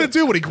 What was he gonna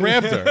do when he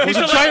grabbed her? It was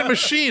a said giant like-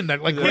 machine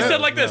that like. He grabbed said her.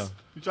 like this.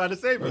 You trying to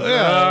save her?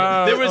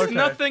 Yeah. There was okay.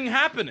 nothing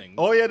happening.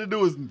 All you had to do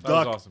was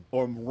duck awesome.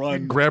 or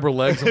run. Grab her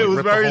legs and It like, was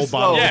rip very the whole slow.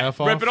 bottle Yeah, half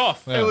off. rip it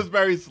off. Yeah. It was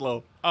very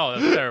slow. Oh,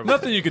 that's terrible.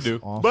 Nothing you could do.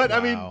 But I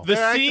mean, The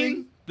their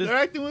scene- acting, their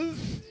acting was,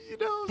 you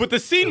know. But the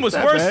scene was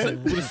Not worse.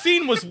 bad. The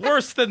scene was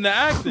worse than the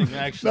acting.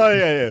 Actually, No,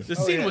 yeah. the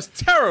scene was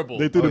terrible.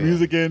 They threw the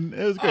music in.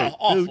 It was great. It was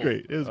awful.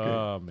 great. It was great.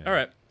 Oh man. All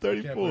right,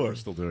 34. We're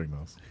still doing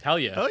this. hell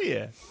yeah. Oh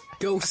yeah.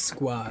 Ghost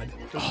Squad.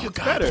 It gets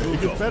better.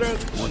 It gets better.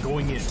 We're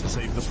going in to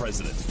save the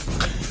president.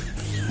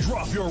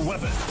 Drop your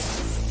weapon.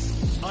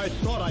 I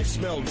thought I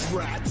smelled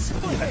rats.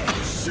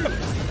 Shoot!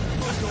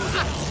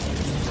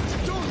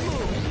 Don't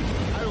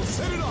move! I will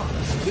set it off.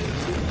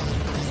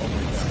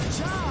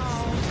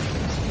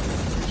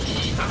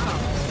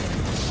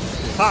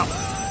 Pop.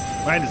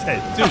 Right in his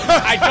head. Dude,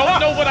 I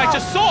don't know what I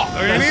just saw.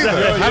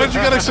 How did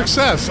you get a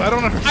success? I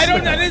don't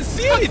understand. I didn't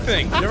see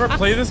anything. You ever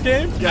play this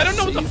game? I don't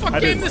know what the fuck I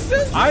game did. this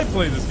is. I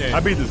played this game.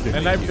 I beat this game.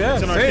 And yeah,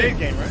 It's an arcade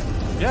game, right?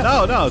 Yeah.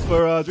 No, it's for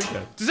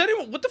Dreamcast. Does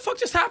anyone? What the fuck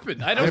just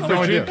happened? I I don't have know.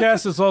 no idea.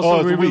 Dreamcast is also Oh,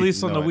 it's a Wii.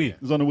 re-released on No the idea.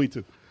 Wii. It's on the Wii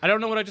too. I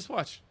don't know what I just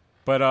watched.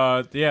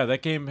 But yeah,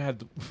 that game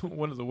had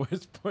one of the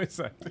worst points.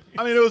 I think.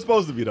 I mean, it was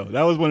supposed to be though.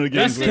 That was one of the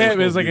games. That's where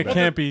camp. It was supposed like to a be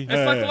bad. campy. It's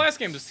like yeah. the last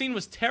game. The scene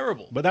was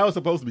terrible. But that was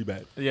supposed to be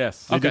bad.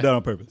 Yes. They did that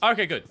on purpose.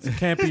 Okay, good.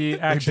 Campy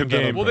action did that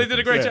on game. Well, they did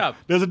a great Yeah. job.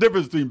 There's a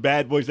difference between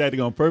bad voice acting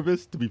on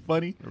purpose to be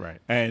funny, Right.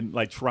 and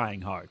like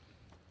trying hard.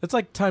 It's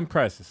like Time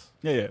Crisis.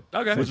 Yeah.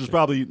 Okay. Which is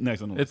probably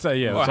next on the list. It's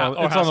yeah. Or It's Ho- on,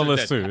 or it's House on the of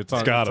list Dead. too. It's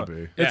on. gotta it's on-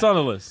 be. It's Yeah. on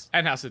the list.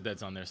 And House of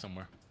Dead's on there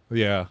somewhere.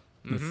 Yeah.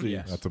 Let's see.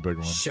 Yes. That's a big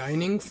one.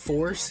 Shining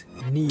Force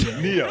Neo.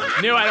 Neo.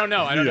 No, I don't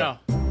know. I don't know.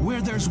 Where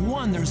there's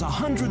one, there's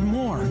 100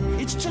 more.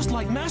 It's just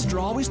like Master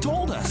always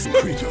told us.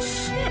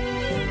 Kratos, I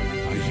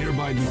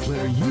hereby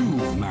declare you,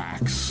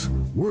 Max,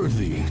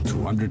 worthy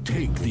to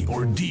undertake the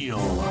ordeal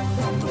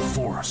of the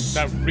Force.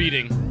 That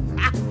reading.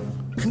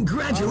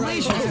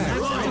 Congratulations,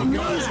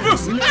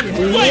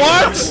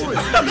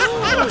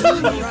 What?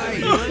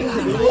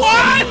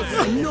 What?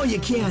 I know you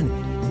can.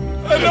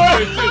 Dude.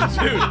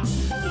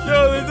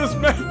 Yo, they just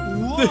met.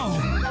 Whoa.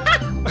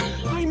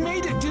 I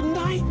made it, didn't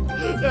I?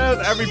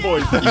 That's every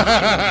voice.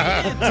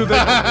 So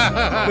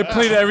they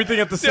played everything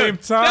at the same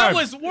time. That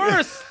was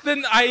worse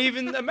than I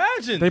even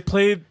imagined. They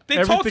played. They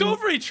talked everything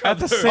over each at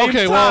other. the same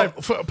Okay, time.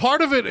 well,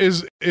 part of it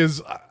is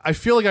I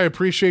feel like I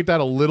appreciate that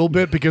a little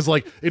bit because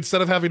like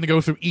instead of having to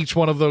go through each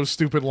one of those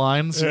stupid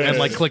lines and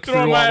like click Throw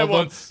 'em through at all of them,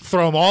 once.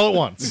 throw them all at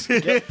once.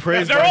 If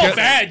they're all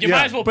bad, you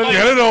might as well play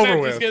get them. it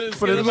over Just with.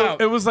 But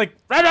it was like.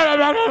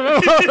 That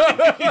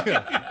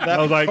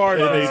was like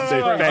they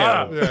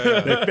failed.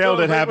 They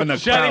failed at having a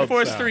Shining crowd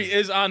Force sound. 3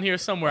 is on here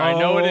somewhere. I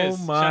know it is.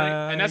 Oh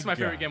my And that's my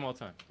favorite God. game of all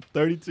time.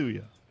 32,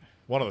 yeah.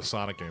 One of the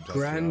Sonic games.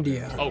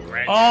 Grandia. Oh,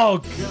 great. Oh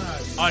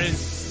god. I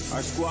didn't.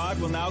 Our squad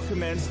will now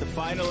commence the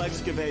final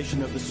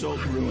excavation of the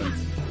Salt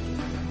ruins.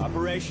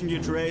 Operation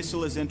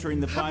Yggdrasil is entering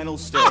the final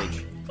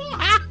stage.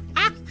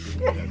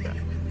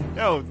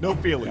 No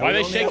feeling. Why are they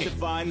We only have shaking? to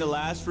find the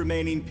last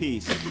remaining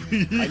piece.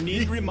 I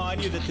need to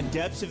remind you that the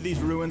depths of these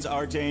ruins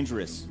are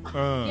dangerous.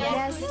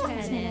 Yes,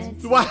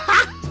 Lieutenant.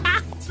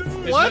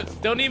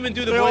 What? Don't even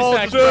do the They voice all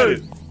act.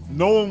 stood.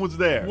 No one was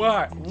there.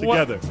 What?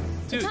 Together.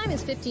 The time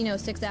is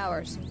 15:06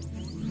 hours.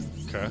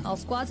 Okay. All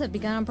squads have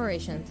begun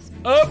operations.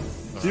 Oh!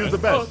 She was the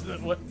best.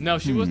 No,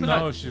 she was not.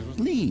 No, she was.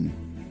 Lean.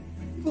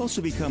 You've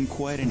also become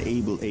quite an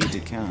able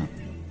aide-de-camp.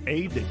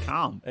 Aide de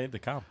camp. Aide de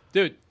camp.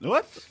 Dude.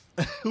 What?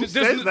 Who There's-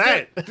 says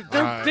that?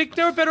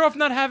 They were better off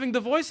not having the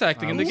voice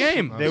acting in the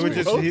game. They were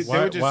just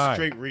Why?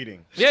 straight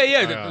reading.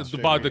 Yeah,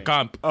 the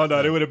comp. Oh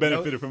no, they would have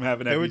benefited from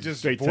having that. They were be just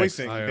straight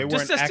voicing. Text. They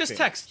weren't acting. Just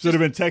text. Should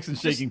have been text and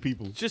shaking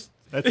people. Just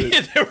That's it.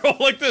 yeah, they were all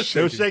like this.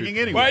 They were shaking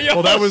anyway. Why y'all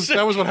Well, that was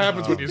shaking? what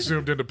happens when you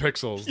zoomed into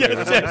pixels. Yeah, They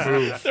would, like,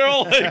 move. they're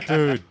all like,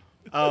 Dude.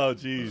 Oh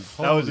jeez,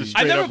 that was just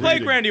I straight never up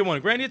played reading. Grandia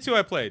 1. Grandia 2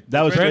 I played.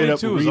 That was Grandia straight up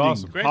 2 was reading.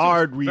 awesome. Grandia 2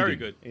 Hard was reading. very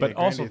good. But Yeah,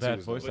 also Grandia bad 2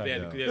 was voice But they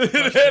acting. had- No, they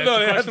had it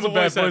has questionable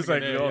bad voice voice acting,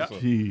 acting yeah, also.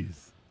 Jeez.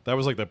 That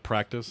was like the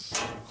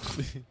practice.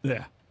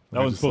 Yeah.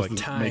 That was supposed to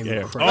Time make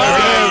air. crunch.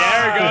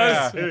 there it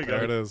goes. Here we go.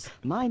 There it is.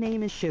 My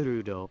name is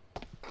Sherudo.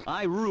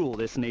 I rule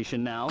this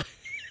nation now.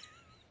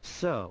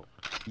 So,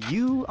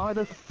 you are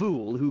the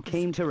fool who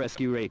came to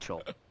rescue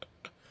Rachel.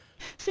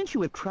 Since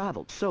you have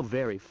traveled so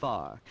very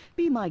far,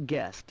 be my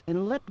guest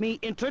and let me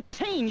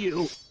entertain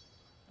you.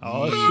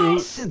 Oh shoot.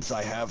 Since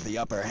I have the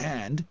upper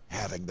hand,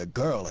 having the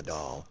girl and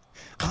all,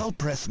 I'll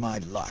press my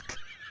luck.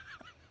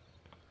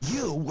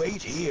 You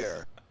wait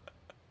here.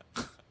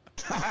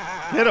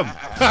 Hit him.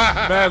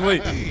 Badly.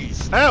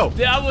 Help.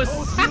 That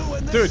was You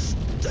in Dude. this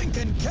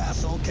stinking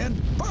castle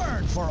can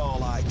burn for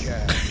all I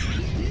care.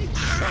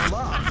 So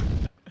long.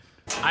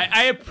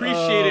 I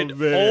appreciated Oh,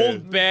 man.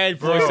 old bad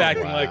voice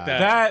acting like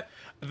that.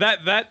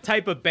 That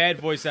type of bad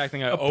voice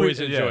acting I always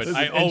enjoyed. yes.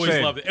 I always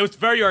Insane. loved it. It was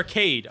very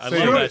arcade. I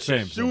Same. love that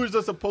shit. Shooters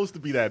are supposed to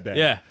be that bad.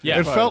 Yeah, yeah.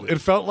 It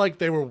felt like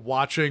they were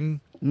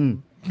watching.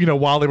 You know,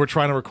 while they were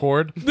trying to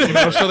record, you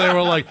know, so they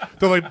were like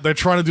they're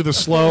trying to do the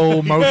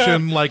slow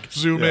motion like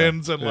zoom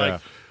ins and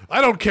like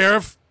I don't care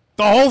if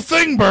the whole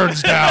thing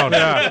burns down.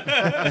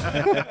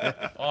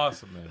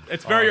 Awesome, man.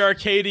 It's very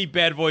arcadey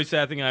bad voice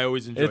acting. I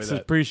always enjoy It's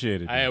that.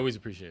 appreciated. I always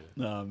appreciate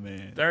it. Oh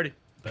man. 30.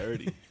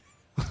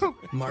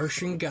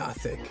 Martian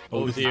Gothic.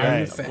 Oh dear.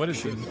 Iron What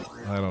is Faction.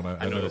 I don't know.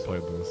 I never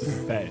played this.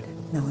 Bad.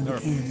 Now and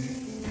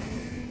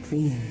again,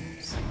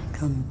 dreams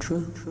come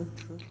true.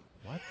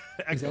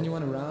 Is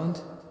anyone around?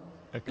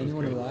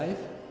 Anyone alive?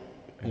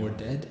 Or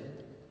dead?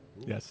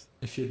 Yes.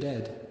 If you're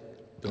dead,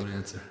 don't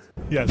answer.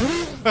 Yes.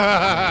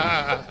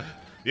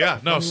 Yeah.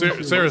 No. Anyone who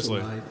was Seriously.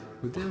 alive,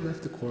 would they have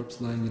left a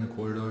corpse lying in a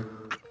corridor?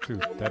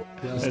 Dude, that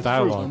Well, is I'm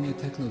dialogue. a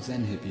techno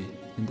zen hippie,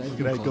 and I've Look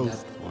been at that called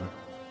ghost. that before.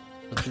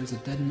 But there's a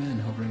dead man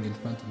hovering in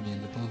front of me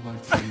in the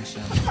Boulevard Saint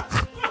Michel.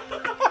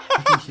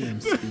 I can hear him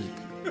speak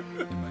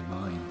in my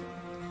mind.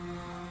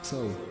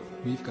 So,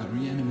 we've got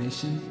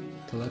reanimation,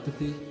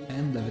 telepathy,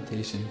 and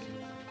levitation.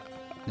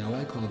 Now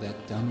I call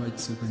that downright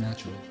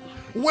supernatural.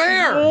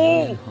 Where?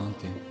 And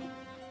haunting.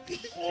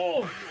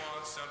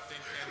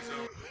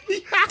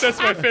 That's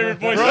my favorite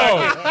voice Bro.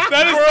 actor.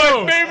 That is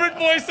my favorite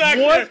voice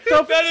actor. What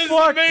the That is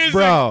fuck, amazing.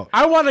 Bro.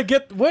 I want to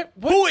get what?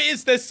 Who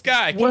is this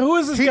guy? Who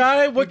is this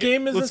guy? What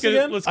game is Let's this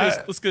get again?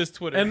 let's get his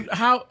Twitter. And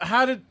how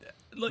did?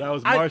 Look, That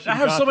was I Martian have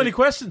so Gothic. many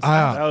questions.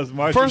 That was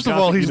Martian First of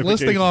all, Gothic he's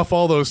listing unification. off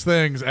all those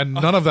things, and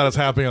none of that is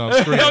happening on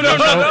screen. No, There's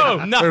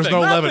nothing. There's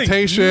no Nothing.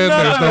 levitation.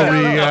 There's no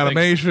Nothing.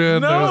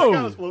 reanimation. No. The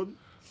guy was floating.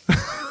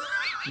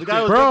 The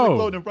guy was Bro. definitely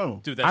floating in front of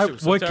him. Dude, that shit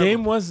was so what terrible.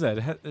 game was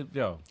that?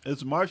 Yo,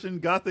 It's Martian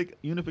Gothic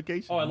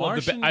unification. Oh, I love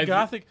Martian the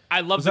Gothic. I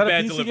love Was the that a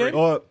bad PC delivery. game?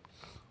 Or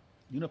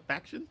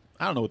unifaction?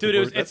 I don't know what Dude, the it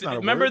word. was. That's It's, not a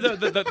remember word.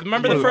 the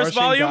remember the first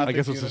Martian volume? Gothic I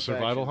guess it's a unifaction.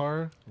 survival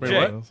horror.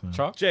 Jay. what?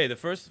 Chalk? Jay, the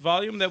first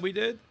volume that we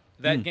did,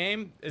 that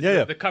game is Yeah,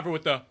 yeah. the cover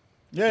with the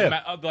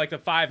Yeah. like the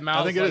 5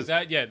 mouths think it like is.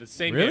 that. Yeah, the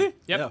same Really? game.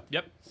 Yep,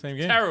 yep. Same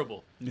game.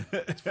 Terrible.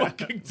 It's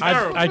fucking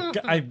terrible.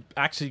 I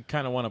actually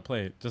kind of want to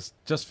play it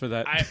just for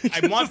that.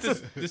 I want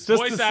this Just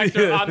voice to see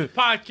actor it. on the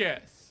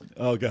podcast.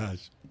 Oh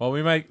gosh. Well,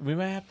 we might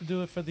have to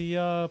do it for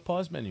the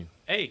pause menu.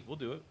 Hey, we'll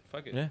do it.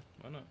 Fuck it. Yeah.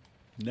 Why not?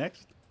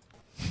 Next.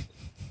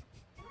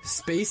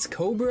 Space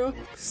Cobra,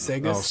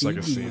 Sega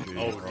Sega CD. CD.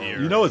 Oh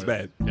dear. You know it's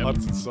bad.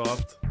 Hudson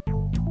Soft.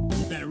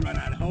 You better run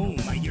on home.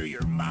 I hear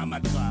your mama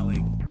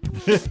calling.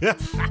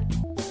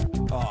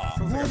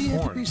 Why do you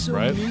have to be so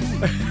right? mean? You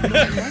don't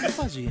like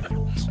fuzzy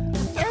animals.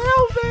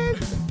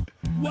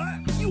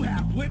 What? You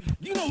have wit.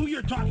 You know who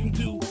you're talking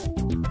to?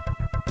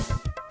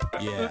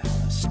 Yeah,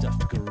 a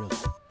stuffed gorilla.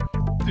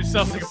 It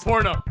sounds like a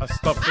porno.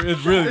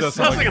 It really does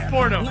sounds like a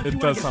porno. It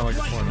does sound like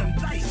a porno.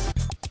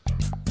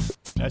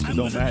 That shit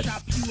don't match.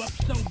 Chop you up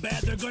so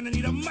bad they're gonna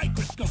need a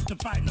microscope to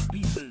find the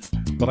pieces.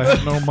 But I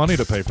have no money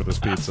to pay for this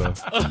pizza.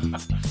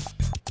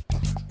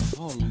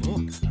 Oh,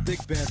 look. The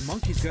big bad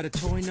monkey's got a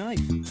toy knife.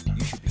 You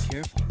should be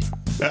careful.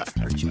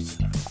 Hurt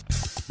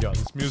yourself. Yo,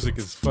 this music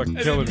is fucking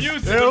And killing the me.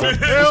 music.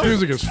 This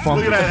music is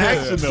funky. Look at that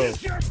action though.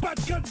 Kiss your butt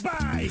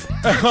goodbye.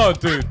 Oh,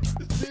 dude,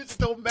 This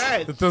don't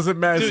match it doesn't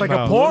matter. It's like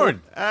no. a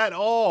porn. at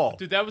all.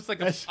 Dude, that was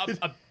like a It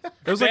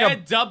was bad like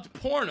a dubbed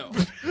porno.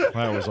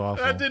 That was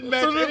awful. That didn't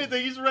match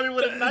anything. He's running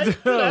with a knife.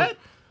 For that.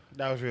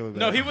 That was really bad.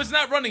 No, he was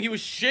not running. He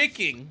was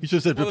shaking. You should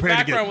have said Well, the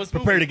prepare to background was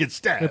get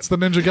stabbed. It's the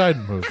Ninja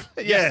Gaiden move.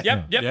 yeah.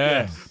 Yep.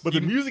 Yeah. But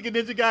the music in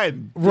Ninja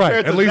Gaiden. Right.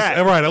 compared At to least.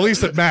 that, Right. At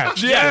least it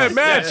matched. Yeah, it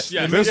matched.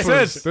 yes. It makes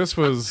sense. This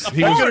was.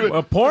 He That was. could've been-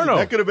 A porno.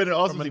 That could have been an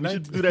awesome thing. We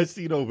should do that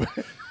scene over.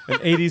 An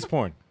 80s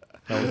porn.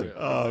 That was it.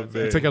 Oh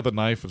man. Take out the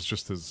knife. It's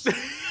just his.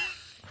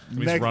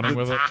 He's running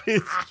with it.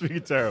 It's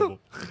freaking terrible.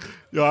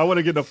 Yo, I want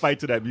to get in a fight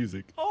to that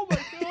music. Oh my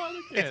god,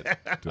 I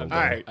can't. All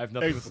right. I have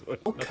nothing.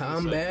 Excellent.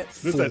 Combat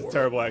This has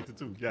terrible acting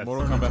too. Yes.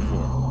 Mortal Kombat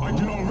 4. I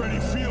can already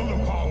feel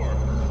the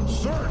power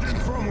surging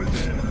from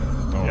within.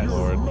 Oh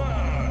Lord.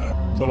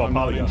 So I'm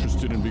not Polygon.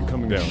 interested in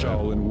becoming a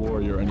Shaolin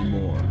warrior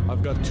anymore.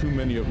 I've got too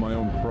many of my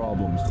own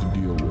problems to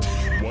deal with.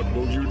 What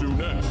will you do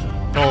next?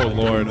 Oh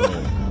Lord.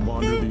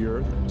 Wander the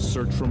earth,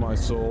 search for my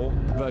soul,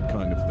 that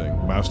kind of thing.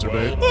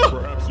 Masturbate. Well,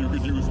 perhaps you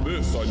could use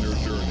this on your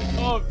journey.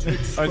 Oh, Take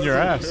on your special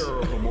ass. care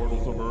of the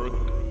mortals of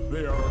Earth.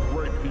 They are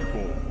great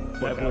people,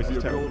 but have the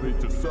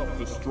ability to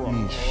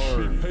self-destruct.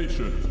 Be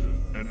patient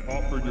and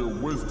offer your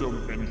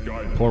wisdom and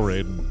guidance. Poor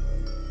Raiden.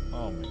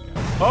 Oh my god.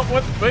 Oh,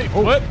 what? Wait,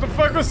 what the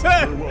fuck was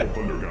that? Very well,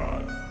 Thunder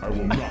God. I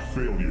will not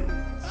fail you.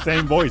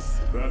 Same voice.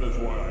 That is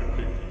why I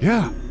picked you.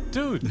 Yeah.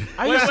 Dude, Wait.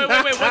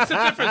 What's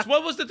the difference?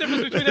 What was the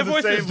difference between their It's the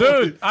voices?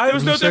 same dude, There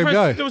was no the same difference.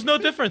 guy. There was no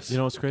difference. You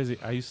know what's crazy?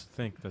 I used to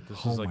think that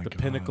this was like my the God.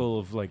 pinnacle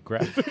of like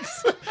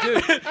graphics.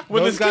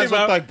 when Those this guys came look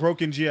out, like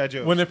broken GI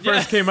Joes. when it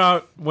first came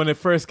out,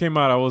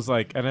 I was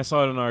like, and I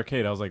saw it in an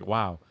arcade. I was like,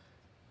 wow,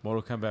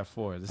 Mortal Kombat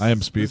 4. This I am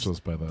is- speechless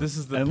by that. This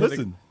is the And pinnacle.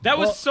 listen, That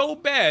was so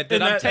bad that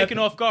and I'm that- taken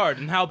off guard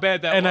and how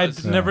bad that and I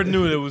was. never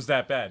knew it was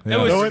that bad. It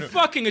was No one-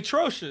 fucking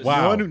atrocious.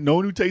 Wow. no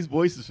one who takes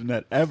voices from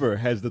that ever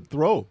has the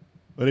throw.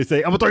 Where they say,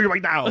 I'm gonna throw you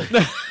right now. I'm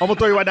gonna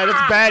throw you right now.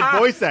 That's bad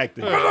voice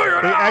acting. They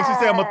actually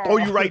say, I'm gonna throw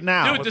you right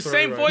now. Dude, the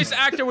same voice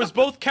actor was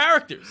both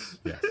characters.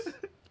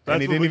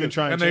 and he didn't even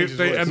try and and change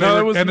his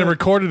voice. they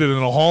recorded it in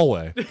a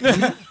hallway.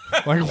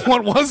 Like,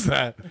 what was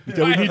that?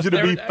 So we need you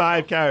to be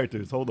 5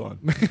 characters. Hold on.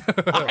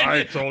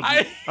 I told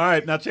you. All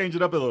right, now change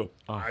it up a little.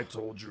 I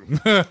told you.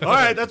 All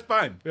right, that's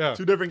fine. Yeah.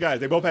 2 different guys.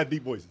 They both have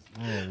deep voices.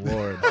 Oh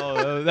Lord.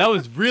 Oh, that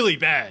was really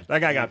bad. That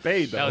guy got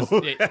paid though. That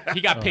was,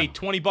 he got paid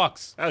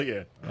 $20. Hell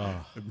yeah.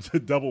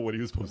 Double what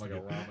he was supposed to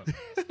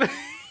get.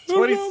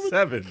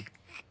 27.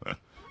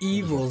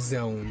 Evil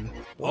Zone.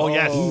 Oh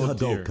yes.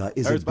 Ihadoka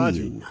is a There's Baju.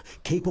 being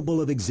capable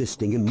of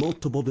existing in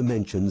multiple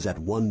dimensions at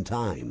one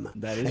time.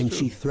 That is and true.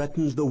 she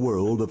threatens the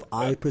world of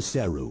Ai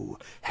Preseru,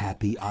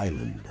 Happy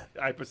Island.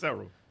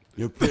 Hypercero.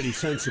 You're pretty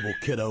sensible,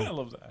 kiddo. I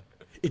love that.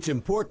 It's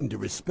important to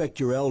respect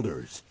your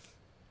elders.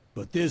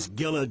 But this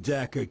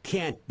Gillidacker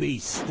can't be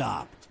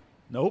stopped.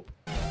 Nope.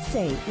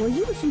 Say, will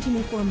you listen to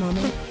me for a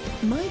moment?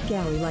 My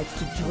Gary likes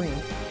to drink,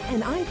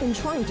 and I've been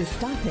trying to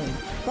stop him,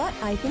 but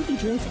I think he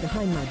drinks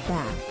behind my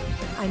back.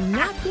 I'm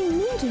not being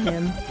mean to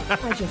him,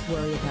 I just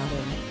worry about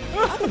him.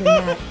 Other than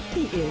that,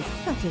 he is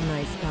such a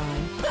nice guy.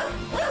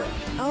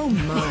 Oh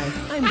my,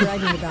 I'm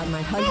bragging about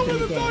my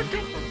husband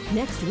again.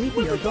 Next week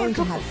we are going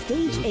to have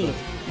Stage 8,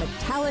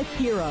 Metallic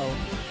Hero.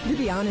 To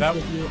be honest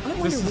with you, I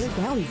wonder where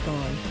Gally's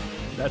gone.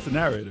 That's the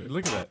narrator.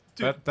 Look at that.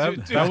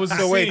 Dude, That was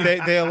So wait,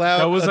 they allowed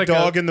That was a like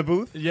dog in the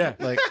booth? Yeah,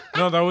 Like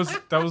no, that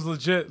was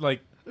legit.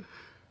 Like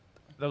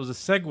that was a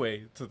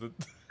segue to the.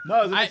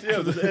 No,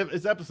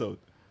 it's episode.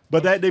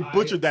 But that they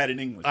butchered that in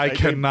English. I Like,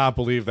 cannot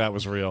believe that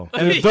was real.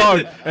 And the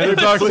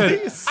dog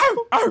said,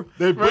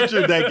 they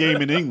butchered that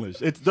game in English.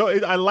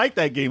 I like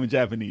that game in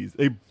Japanese.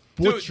 They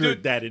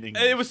butchered that in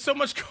English. It was so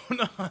much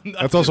going on.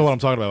 That's also what I'm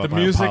talking about. The My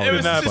music apologies,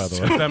 did not, by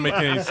the way. did not make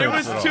any sense. It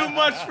was at all. too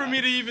much for me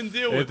to even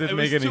deal with. didn't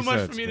was make any too much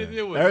sense, for me to man.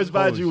 deal with. Eris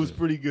Baju was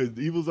pretty good.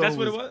 Evil Zone That's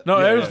what it was? No,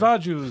 Yeah. Eris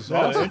Baju was Yeah,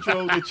 awesome. the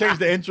intro, they changed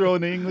the intro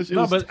in English. It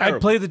No, was but I terrible.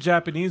 played the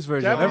Japanese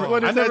version. Japanese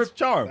one I is never. that's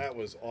charm. that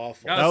was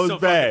awful. That was so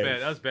bad. fucking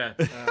bad. That was bad.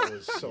 That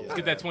was so Let's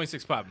get that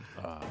 26 popping.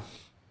 Oh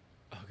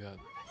god.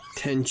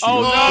 Tenchu.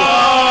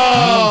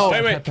 Oh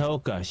no! Wait.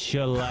 Hatoka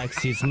sure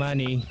likes his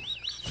money.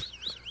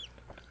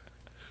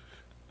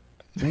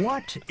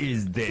 What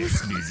is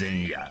this,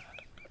 Bizenga?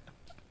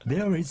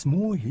 There is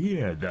more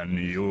here than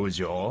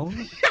usual.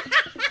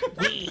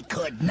 We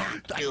could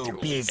not do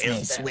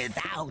business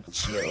without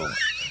you.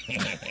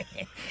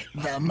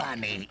 The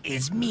money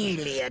is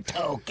merely a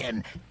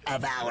token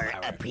of our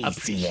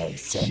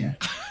appreciation.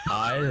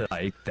 I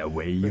like the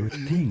way you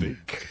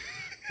think.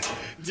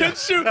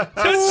 Tenshu,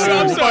 Oh,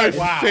 I'm sorry.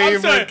 my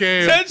favorite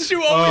game.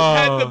 Tenshu always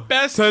had the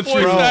best Tenshu.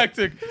 voice Bro,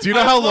 acting. Do you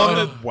know how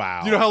long? Wow.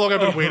 Do you know how long I've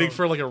been waiting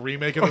for like a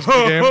remake of this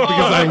game?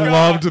 Because I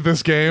loved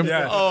this game.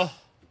 Yeah.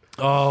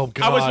 Oh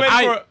God! I was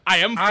waiting for. I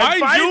am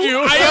find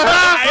you.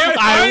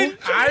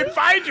 I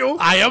find you.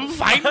 I am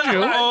find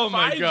you. Oh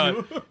my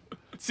god.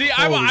 See,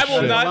 I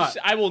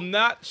will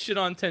not shit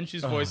on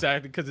Tenshu's voice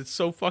acting because it's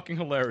so fucking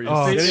hilarious.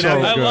 Oh, it's so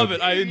I good. love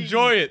it. I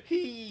enjoy it.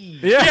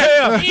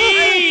 Yeah.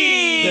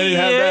 Then you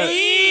have that.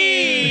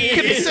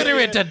 Consider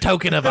it a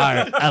token of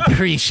our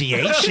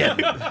appreciation.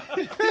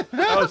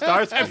 Oh,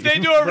 Starsky. If they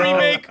do a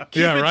remake,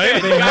 keep it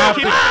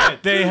bad.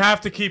 They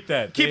have to keep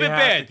that. Keep it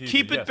bad.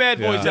 Keep it bad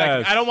voice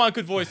acting. I don't want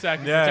good voice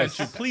acting for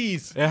Tenshu.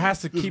 Please. It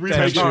has to keep Just that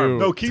remake it. charm.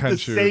 No, keep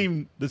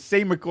the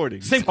same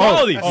recording. Same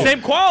quality.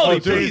 Same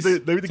quality, Maybe please.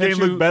 the game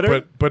look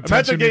better. But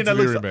Imagine a Tenchu game needs that to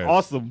be looks remade.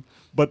 awesome,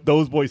 but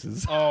those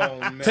voices. Oh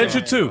man.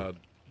 Tenchu 2.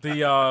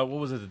 The what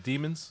was it? The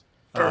demons.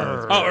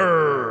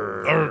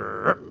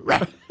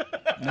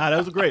 Nah, that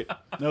was great.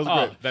 That was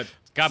great. That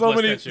God so bless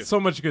many, that shit. so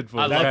much good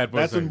voice. I love bad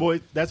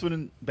voice. That's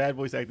when bad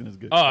voice acting is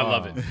good. Oh, I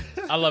love it.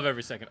 I love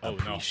every second. Oh, no.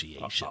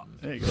 Appreciation.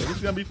 There you go. This is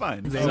gonna be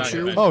fine. It's not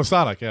good. Oh,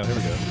 Sonic. Yeah, here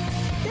we go.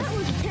 That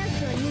was a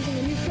test run using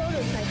a new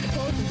prototype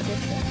propulsion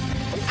system.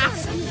 It's not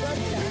a new blood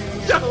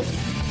cell.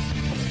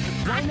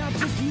 Why not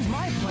just use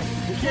my plane,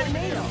 the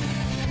tornado?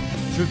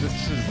 Dude, this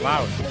shit is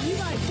loud. But you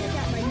gotta check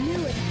out my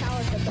newest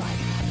power supply.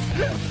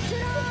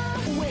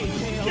 Ta-da! Wait,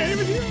 Tails. Can't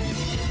even hear.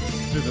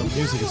 Dude, the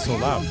music is so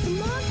loud. The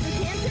monster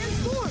can't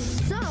transform,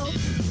 so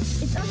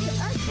it's up to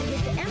us to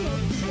get the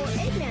emeralds before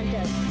Eggman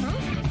does,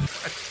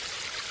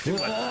 huh?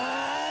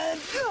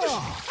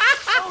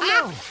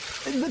 Oh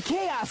no! The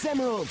Chaos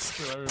Emeralds!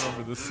 I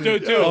remember this scene.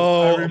 Dude.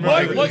 Oh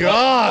my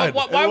God!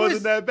 Why It was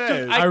wasn't that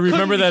bad. Dude, I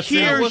remember that scene.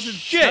 hear It wasn't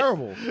shit.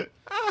 terrible.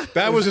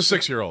 That was a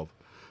 6-year-old.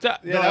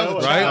 That, Yeah, that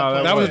was a Right?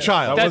 child. That was a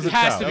child. that was a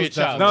has child. to be a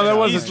child. No, that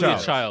was a Easily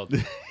child.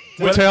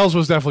 But Tails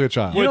was definitely a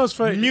child. You know what's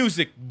funny?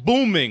 Music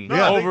booming No, I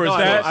think- over his no,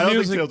 head. I don't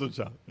music- think Tails was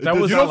a child. that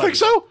was You not don't think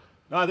so?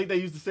 No, I think they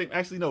used the same.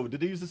 Actually, no. Did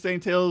they use the same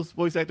Tails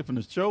voice actor from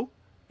the show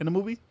in the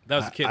movie? That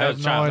was a kid. I That have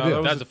was a no child. idea.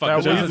 No, that was a That fucking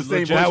was child. the same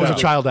legit voice That was a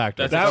actor. child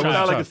actor. That's That a was child.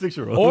 not like a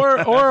 6-year-old. Or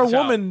a Child.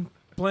 woman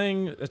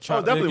playing a Oh,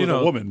 child. definitely you was know,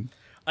 a woman.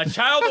 A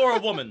child or a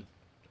woman?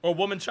 Or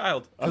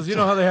woman-child? Because you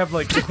know how they have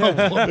like.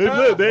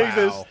 They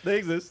exist. They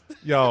exist.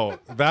 Yo,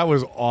 that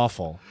was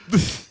awful.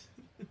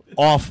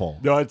 Awful.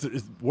 No, it's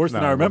worse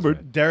than No, I it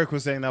remembered. Derek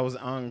was saying that was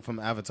Aang from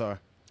Avatar.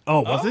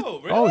 Oh, was it?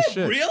 Really? Oh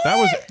shit! Really? That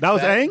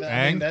was Aang. I mean,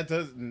 Aang? that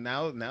does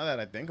now that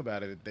I think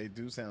about it, they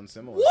do sound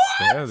similar.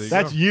 Yeah, there you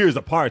That's go. years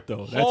apart,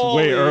 though. That's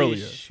Holy way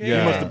earlier. shit. He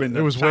must have been.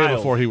 It was a way child.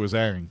 before he was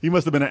airing. He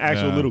must have been an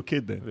actual Yeah. little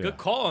kid then. Good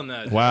call on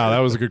that. Wow, that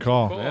was a good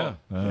call. Cool. Yeah.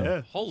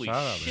 Yeah. Holy Shout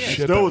out, shit.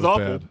 Shit, Still that was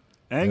awful. bad.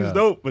 Aang Yeah. was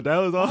dope, but that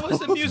was Why awful. was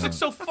the music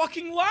so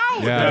fucking loud?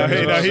 Yeah,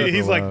 Hey, it no, was super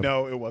he's like, loud.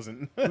 no, it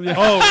wasn't.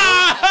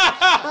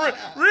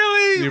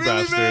 Really? You Really,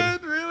 bastard. man?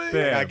 Really?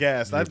 Damn. I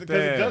guess because Damn.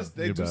 it does.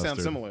 They You do sound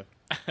bastard. similar.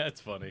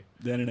 That's funny.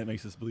 The internet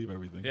makes us believe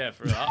everything. Yeah,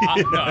 for real.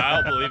 No,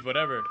 I'll believe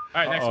whatever. All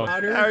right, next one.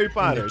 Harry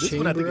Potter. the This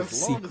one I think Chamber of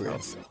is long as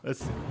Secrets. hell. Let's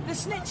see. The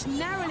snitch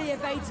narrowly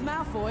evades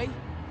Malfoy.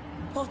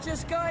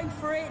 Potter's going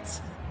for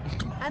it.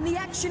 And the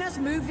action has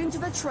moved into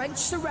the trench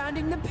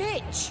surrounding the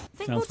pitch.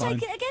 Think Sounds we'll take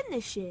fine. it again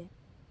this year?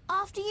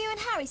 After you and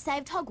Harry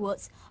saved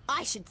Hogwarts?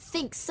 I should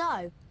think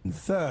so. In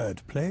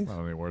third place,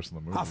 Not any worse than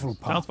the movie.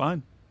 Hufflepuff. Sounds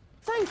fine.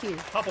 Thank you.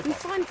 We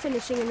find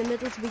finishing in the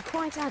middle to be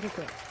quite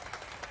adequate.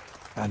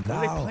 And What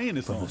are they now playing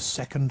this for on? the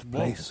second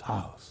place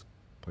house.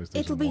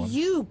 It'll be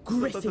you,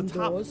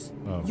 Gryffindors.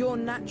 Oh. You're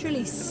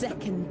naturally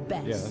second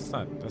best.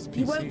 Yeah, that's PC.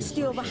 You won't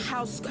steal the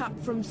house cup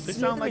from They Slytherin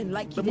sound like,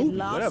 like you the did movie,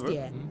 last whatever.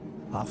 year.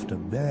 After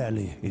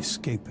barely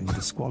escaping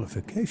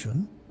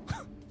disqualification,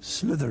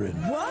 Slytherin.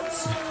 What?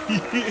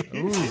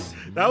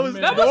 That was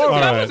That normal.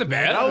 wasn't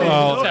bad. That was,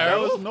 Well,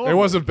 terrible. that was normal. It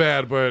wasn't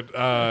bad, but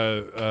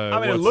I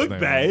mean, it what's looked his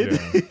bad. name?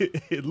 Yeah.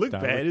 It looked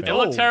That bad. looked It's It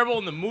looked old. terrible,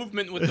 and the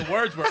movement with the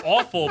words were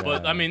awful.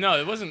 But I mean, no,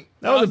 it wasn't.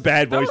 That wasn't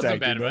bad that voice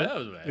wasn't acting. bad, though. That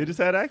was bad. They just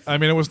had accents. I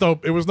mean,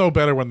 it was no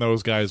better when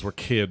those guys were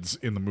kids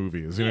in the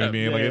movies. You know what I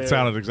mean? Like it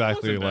sounded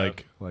exactly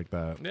like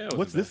that. Yeah, it What's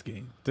wasn't this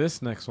game?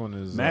 This next one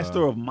is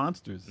Master of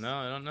Monsters. No,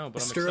 I don't know, but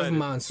Master I'm of excited.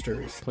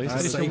 Monsters.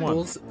 PlayStation 1.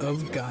 Disciples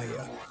of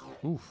Gaia.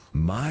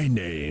 My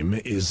name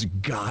is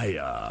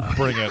Gaia.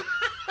 Bring it.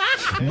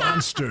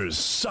 Monsters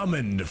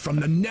summoned from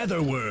the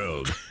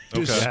netherworld.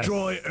 Okay.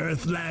 Destroy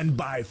Earthland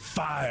by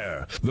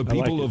fire. The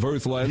people of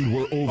Earthland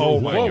were Oh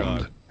my overwhelmed,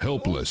 God.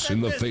 helpless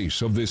in the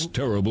face of this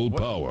terrible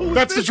power.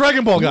 That's the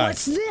Dragon Ball guy.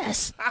 What's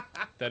this?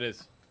 That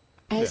is.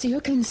 As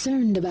you're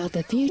concerned about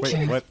the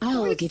future, what?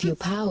 I'll give you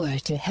power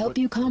to help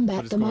you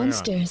combat is the going on?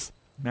 monsters.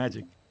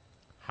 Magic.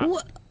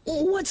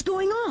 What's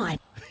going on?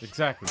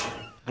 Exactly.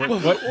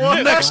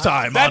 Next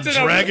time on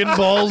Dragon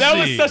Ball Z. That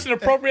was such an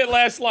appropriate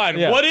last line.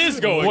 Yeah. What is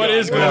going on? What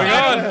is going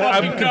I on? don't I'm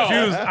fucking know.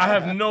 confused. I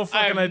have no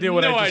fucking idea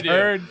what no I just idea.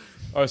 heard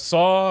or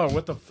saw or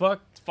what the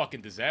fuck. It's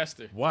fucking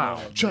disaster.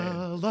 Wow.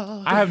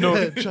 Chala, I have no.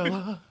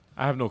 chala.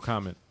 I have no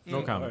comment.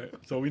 No comment.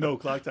 Alright, so we know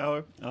Clock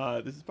Tower.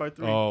 This is part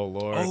 3. Oh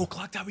Lord. Oh,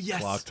 Clock Tower,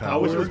 yes. Clock I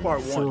wish it was Tower.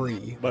 part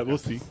 1, but we'll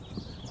see.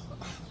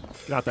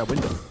 Get out that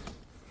window.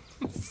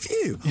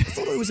 Phew, I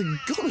thought I was a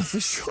goner for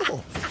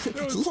sure.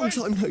 Long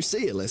time no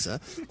see, Alyssa.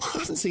 I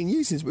haven't seen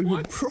you since we were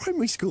in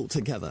primary school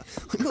together.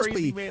 It must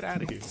be Made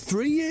out of here.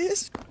 3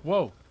 years?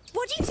 Whoa.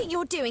 What do you think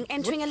you're doing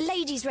entering a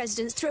lady's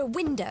residence through a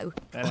window?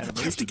 I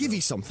have to give you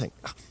something.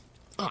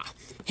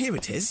 Here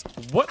it is.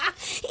 What?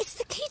 It's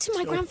the key to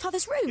my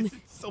grandfather's room.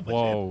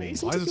 Whoa. Why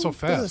Isn't is it so your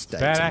fast? birthday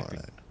Bad tomorrow?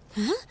 acting.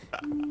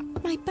 Huh?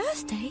 My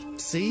birthday?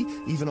 See,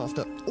 even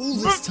after all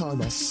this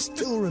time, I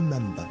still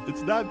remember.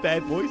 It's not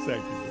bad voice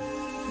acting.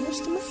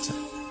 What's the matter?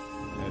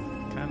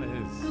 It kind of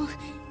is. Oh,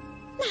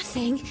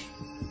 nothing.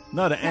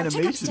 No, the Now, check animation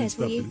and upstairs,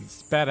 will stuff you? is.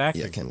 It's bad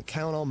acting. You can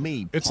count on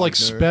me. It's like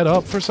partner. sped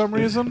up for some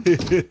reason.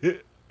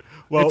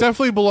 it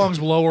definitely belongs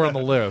lower on the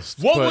list.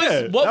 What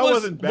but-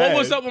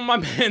 was up with my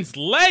man's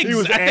legs? He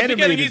was at the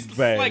beginning? animated He's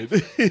bad.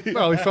 like,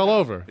 No, he fell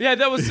over. yeah,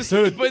 that was just.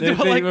 Dude, but they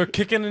like, were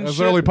kicking and Those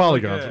shit. early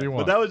polygons. Yeah. What do you But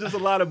want? that was just a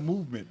lot of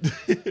movement.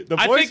 The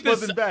I voice think this,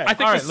 wasn't bad. I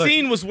think All right, the look.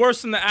 scene was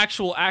worse than the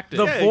actual acting.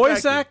 The Yeah, voice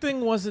exactly.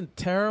 acting wasn't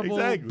terrible,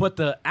 Exactly. but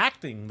the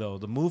acting though,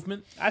 the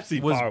movement I've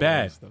seen was far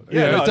bad. worse, though.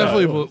 yeah, no,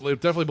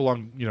 it definitely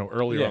belonged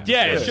earlier. Yeah. on the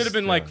yeah, it list. should have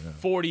been like Yeah.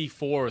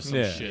 44 or some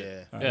Yeah.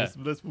 shit. All right,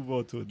 let's move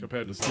on to it.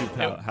 Compared to see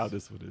how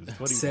this one is.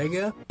 What do you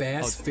Sega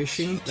Bass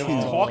Fishing 2. They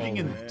were talking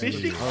and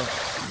fishing.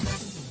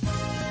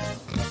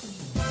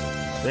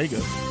 There you go.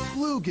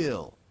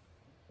 Bluegill.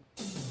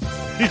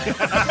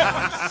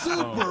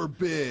 Super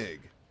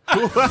big.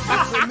 It's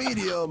a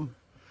medium.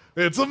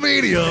 It's a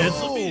medium.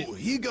 Oh,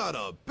 he got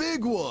a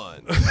big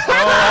one. He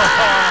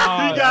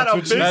got a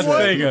big That's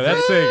one. Sega.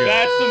 That's Sega.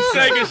 That's some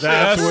Sega shit.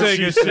 That's what Sega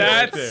she shit said.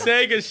 right That's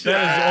there. Sega shit.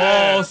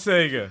 That is all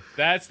Sega.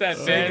 That's that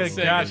bad Sega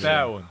Sega got shit.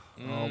 that one.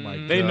 Oh my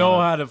god. They know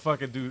how to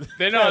fucking do.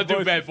 They know how to that do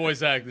voice. bad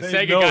voice acting. They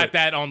Sega know got it.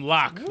 that on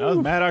lock. That was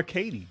Mad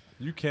Arcady.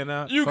 You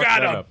cannot. You fuck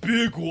got that a up.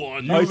 big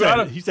one. Oh, You got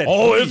a. he said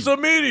Oh, he. it's a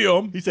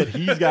medium. He said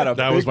he's got a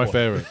That big was my one.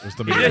 favorite. It's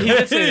the Yeah, medium. he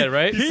did say that,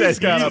 right? He said he's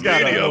got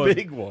a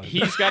big one.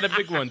 He's got a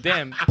big one.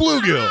 Damn.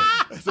 Bluegill.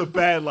 That's a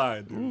bad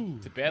line, dude.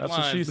 It's a bad That's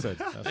line. what she said.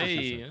 That's what she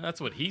Hey, that's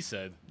what he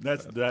said.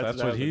 That's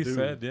what he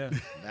said. Yeah.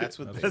 That's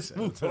what they Let's said.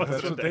 move on.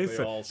 That's what they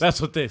said. all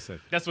That's what they said.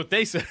 That's what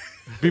they said.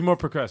 Be more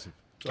progressive.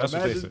 That's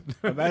what they said.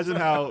 Imagine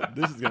how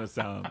this is gonna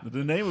sound.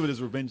 The name of it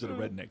is Revenge of the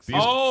Rednecks.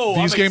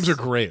 These games are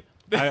great.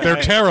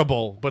 They're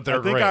terrible, but they're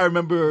I think great. I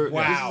remember. This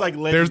is like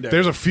legendary.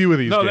 There's a few of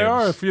these. No, games. there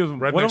are a few of them.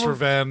 One Rednecks of them-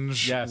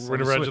 Revenge, Yes, on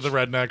the Revenge of the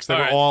Switch. Rednecks. They All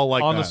were right. all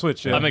like on that. the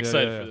Switch. Yeah. I'm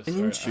excited Yeah, for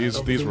this.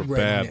 These were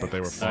bad, but they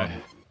were fun.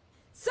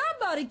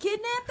 Somebody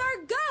kidnapped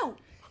our goat.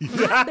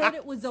 I bet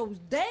it was those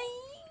dang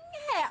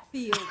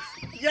Hatfields.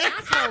 I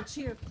called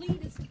Sheriff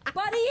Cletus,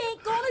 but he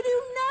ain't gonna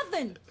do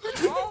nothing.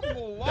 On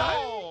the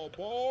wall,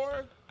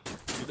 boy.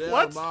 Get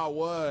What? out of my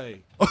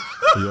way.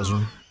 Yes,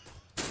 sir.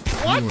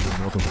 What? You wanted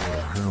nothing but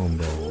a hound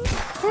dog.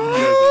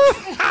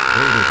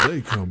 Where did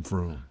they come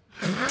from?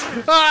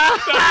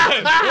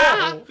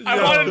 I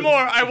wanted more.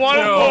 I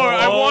wanted more.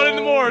 I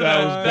wanted more.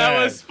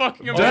 That was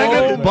fucking Dang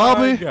amazing. it,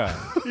 Bobby.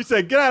 He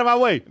said, "Get out of my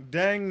way."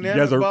 Dang,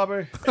 Yes, sir.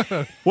 Bobber.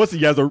 What's a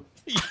yezzer?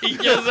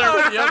 Yes,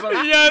 sir.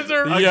 Yes,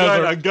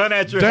 sir. A gun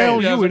at your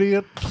Damn, head. you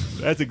idiot.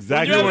 That's When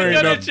exactly you what have a it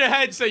gun is. at your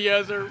head, say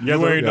yes, sir. Yes, You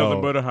sir. ain't Yo.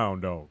 nothing but a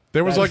hound dog.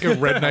 There was like a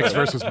Rednecks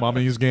versus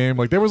Mummies game.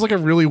 Like there was like a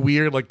really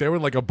weird, like there were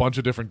like a bunch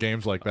of different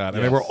games like that,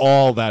 and they were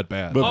all that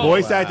bad. But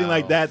voice acting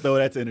like that, though,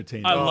 that's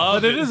entertaining. I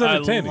love But it is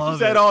entertaining. I You love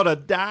said it. all the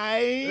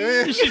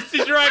dying.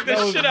 She dragged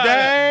the shit out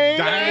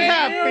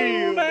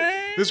Dang. of it.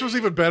 This was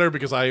even better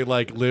because I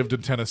like lived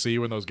in Tennessee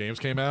when those games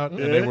came out, and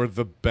they were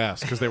the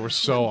best because they were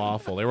so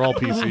awful. They were all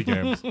PC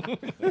games,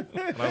 and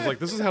I was like,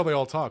 "This is how they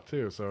all talk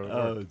too." So,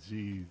 Oh,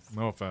 jeez.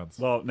 no offense.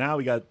 Well, now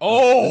we got.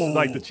 Oh! This is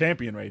like the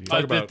champion right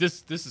here. about-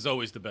 This is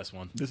always the best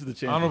one. This is the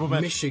champion. Honorable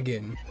mention.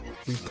 Michigan.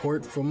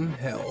 Report from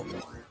hell.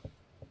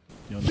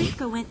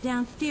 Rico went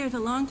downstairs a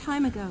long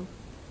time ago.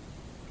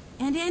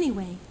 And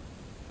anyway,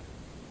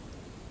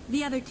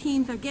 the other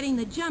teams are getting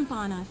the jump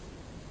on us.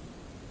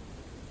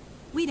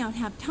 We don't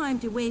have time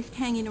to waste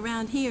hanging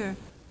around here.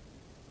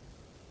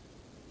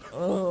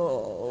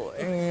 Oh,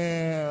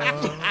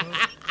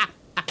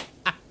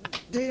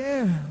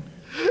 damn.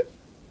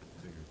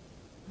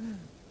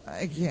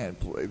 I can't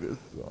play this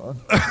song.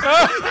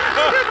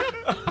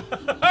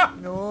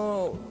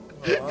 No.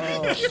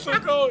 Keep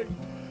on going.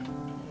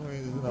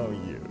 There's no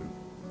use.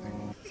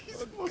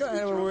 What kind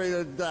of a way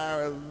to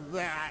die with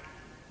that?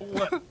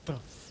 What the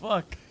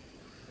fuck?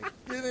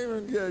 Didn't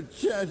even get a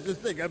chance to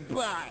say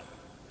goodbye.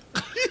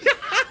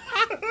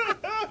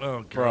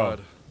 Oh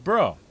God,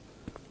 Bro.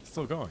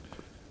 Still going.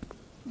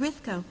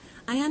 Risco,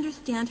 I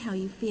understand how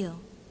you feel.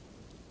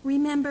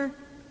 Remember,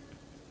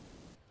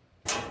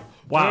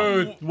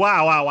 Wow.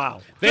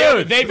 Wow. They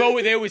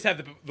always have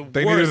the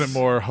they worst. needed a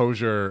more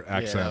Hosier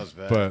accent, was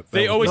bad. but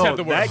They always No, have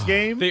the worst. that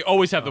game They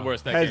always have the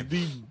worst. That Has game.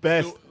 the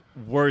best,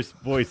 worst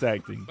voice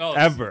acting Oh,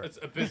 it's- ever. It's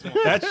abysmal.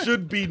 That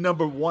should be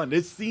number one.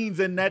 There's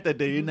scenes in that they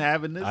didn't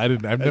have in this. I've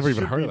never even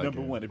should heard be of that number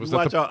game. one. If Was you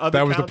that watch the, our other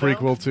that was the countdowns-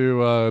 prequel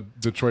to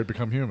Detroit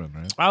Become Human,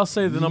 right? I'll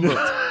say the number.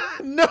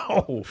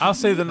 No. I'll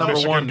say the number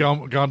Michigan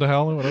one. Gone to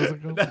Hell. What was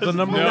it called? The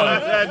number No, one.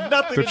 that had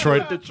nothing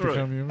Detroit to do with Detroit.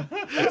 Become Human.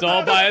 It's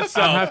all by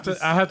itself.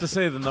 I have to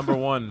say the number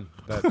one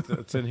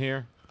that's in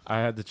here. I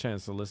had the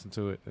chance to listen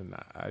to it, and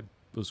I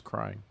was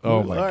crying.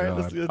 Oh my All right,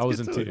 God! let's I was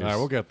get in to it. tears. All right,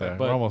 we'll get there.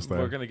 But We're almost there.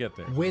 We're gonna get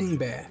there. Win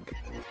back.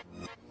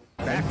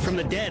 Back from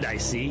the dead, I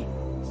see.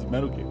 This is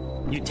Metal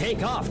Gear. You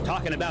take off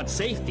talking about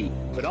safety,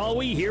 but all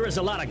we hear is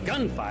a lot of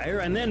gunfire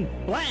and then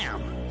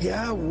blam!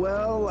 Yeah,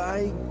 well,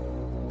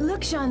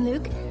 Look,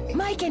 Jean-Luc,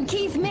 Mike and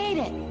Keith made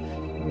it.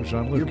 Oh,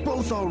 Jean-Luc. You're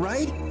both all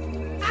right?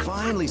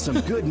 Finally, some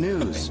good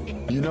news.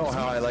 You know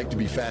how I like to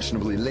be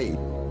fashionably late,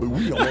 but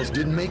we almost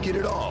didn't make it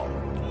at all.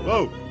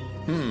 Whoa.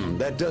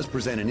 That does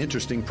present an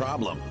interesting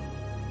problem.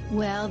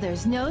 Well,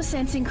 there's no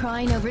sense in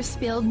crying over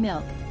spilled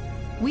milk.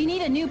 We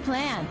need a new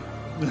plan.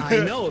 I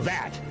know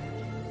that.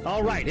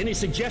 All right, any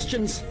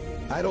suggestions?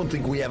 I don't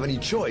think we have any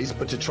choice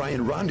but to try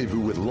and rendezvous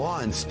with Law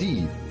and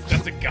Steve.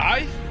 That's a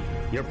guy?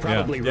 You're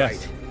probably Yeah.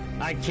 right.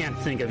 I can't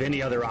think of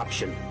any other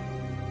option.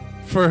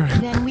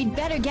 Then we'd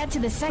better get to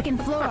the second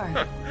floor.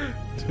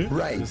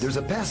 Right, there's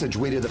a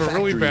passageway to the For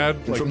factory. really bad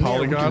and like from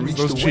there we can polygons, reach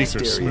those the cheeks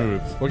west are area.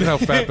 smooth. Look at how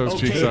fat those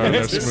Okay, cheeks are.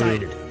 They're it's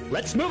smooth. decided.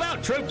 Let's move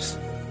out, troops.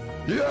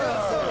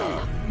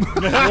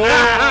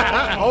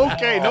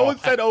 Okay, no one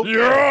said okay.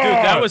 Dude,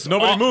 that was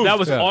Nobody moved. That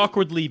was Yeah.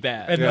 awkwardly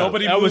bad. And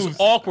nobody That was moves.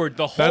 awkward.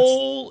 The That's-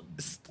 whole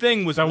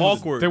thing was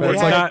awkward. They were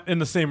That's like- not in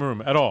the same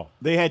room at all.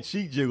 They had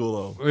cheek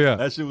jiggle though. Yeah.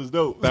 That shit was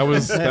dope. That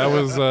was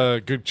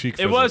good cheek.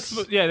 It was,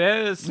 physics. yeah, that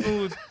is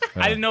smooth.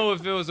 I didn't know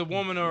if it was a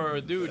woman or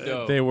a dude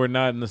though. They were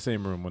not in the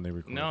same room when they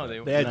recorded. No,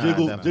 that. They had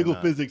definitely jiggle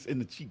not. physics in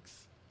the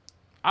cheeks.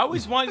 I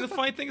always wanted. The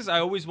funny thing is, I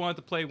always wanted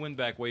to play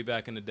Winback way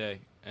back in the day,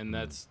 and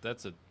that's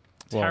a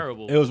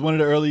terrible. It was one of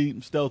the early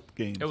stealth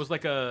games. It was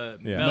like a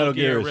Yeah. Metal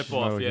Gear Gear-ish.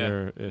 ripoff, Metal yeah.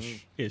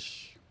 Gear-ish.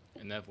 Ish.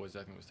 And that voice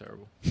acting was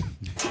terrible.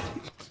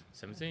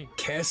 17.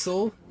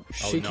 Castle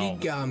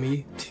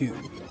Shikigami 2.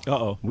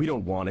 Uh-oh. We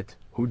don't want it.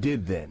 Who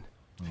did then?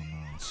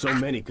 So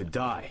many could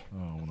die.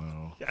 Oh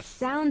no.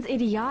 Sounds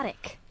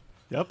idiotic.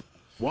 Yep.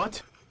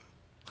 What?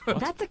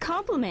 That's a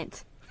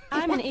compliment.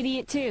 I'm an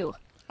idiot too.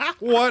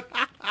 What?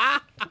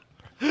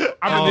 I'm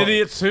an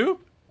idiot too?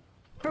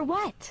 For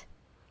what?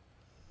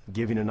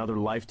 Giving another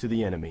life to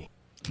the enemy.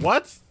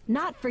 What?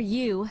 Not for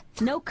you.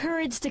 No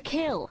courage to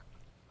kill.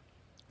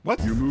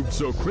 What? You moved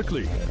so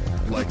quickly,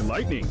 like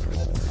lightning.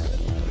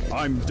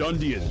 I'm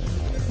Dundian.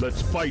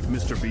 Let's fight,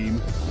 Mr. Beam.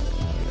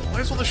 Why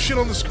is all this shit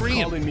on the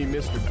screen? Calling me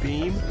Mr.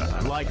 Beam? I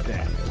like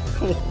that.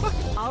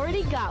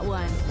 Already got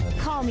one.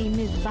 Call me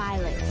Ms.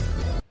 Violet.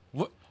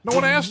 No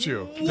one asked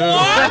you.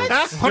 What?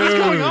 What is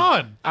going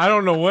on? I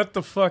don't know what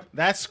the fuck.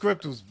 That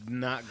script was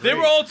not great. They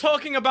were all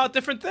talking about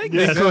different things.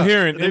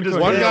 Incoherent.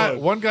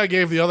 One guy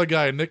gave the other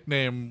guy a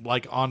nickname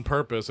like on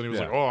purpose, and he was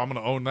like, "Oh, I'm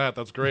gonna own that.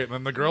 That's great." And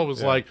then the girl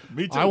was like,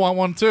 Me too. "I want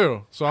one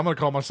too, so I'm gonna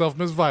call myself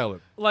Miss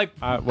Violet." Like,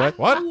 What?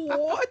 What?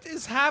 what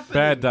is happening?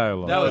 Bad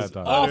dialogue. That was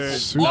Bad dialogue. awful.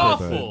 Super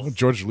Awful. bad.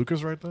 George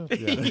Lucas right there.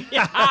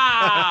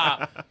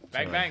 Yeah.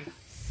 Bang, bang.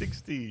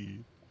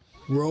 60.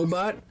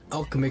 Robot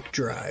Alchemic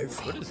Drive.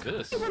 What is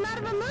this? From out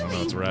of a Oh, movie.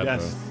 that's rad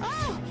Yes. though.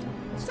 Oh,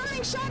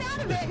 something shot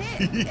out of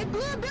it. It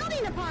blew a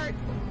building apart.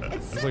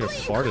 It's like it simply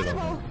farted on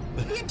incredible.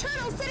 The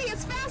Eternal City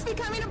is fast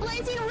becoming a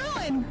blazing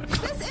ruin.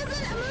 This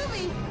isn't a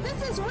movie.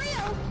 This is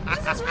real.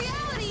 This is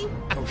reality.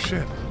 Oh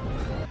shit.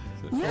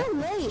 You're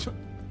late.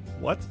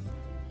 What?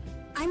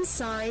 I'm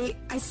sorry.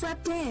 I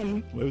slept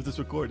in. Where was this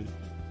recorded?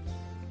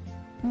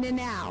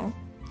 Now,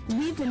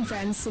 we've been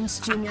friends since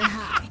junior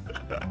high.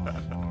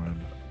 Oh lord.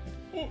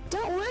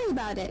 Don't worry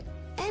about it.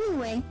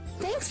 Anyway,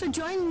 thanks for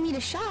joining me to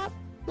shop.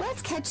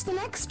 Let's catch the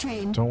next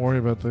train. Don't worry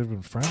about they've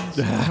been friends.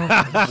 Actually,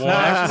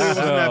 it wasn't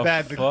that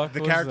bad. fuck The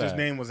was character's that?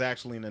 name was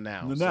actually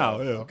Nanao. Nanao,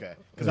 so, yeah. Okay.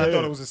 Because I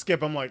thought it was a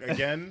skip. I'm like,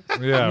 again?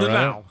 Yeah, right.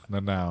 Now.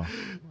 Now.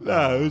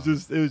 No, it was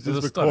just a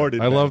stutter. recorded.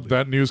 I love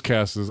that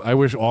newscast. I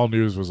wish all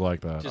news was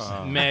like that. Just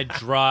mad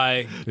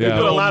dry. Yeah.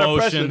 Put a No lot of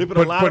pressure. emotion. They put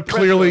a lot but of pressure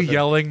clearly on that.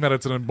 yelling that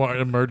it's an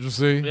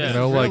emergency. Yeah. You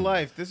know, Real like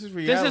life. This is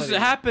reality. This is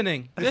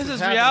happening. This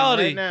is happening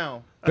reality. right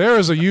now. there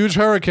is a huge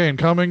hurricane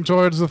coming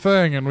towards the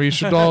thing, and we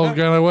should all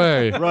get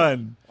away.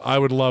 Run. I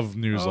would love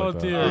news Oh like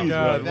that. dear Please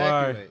God, why?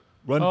 Evacuate.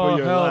 Run Oh for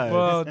your help! lives.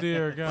 Oh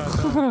dear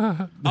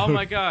God! Oh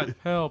my God.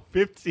 Help!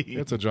 15.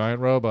 It's a giant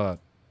robot.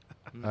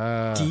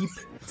 Deep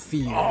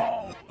Fear.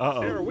 Uh-oh.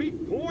 Their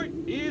weak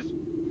point is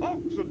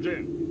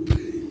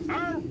oxygen.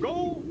 Our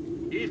goal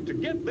is to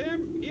get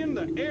them in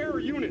the air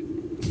unit.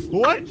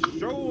 What? Let's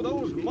show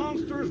those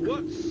monsters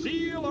what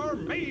SEAL are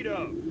made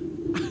of.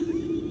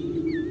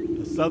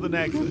 Southern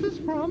accent. This is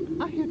from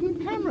a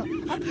hidden camera.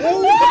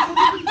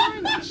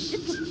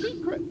 It's a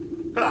secret.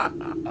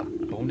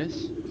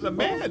 Bonus? It's a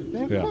man.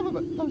 They're Yeah. full of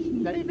it. Those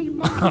Navy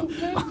muscles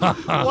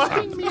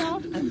taking me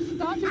out and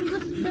starting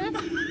this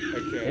mess.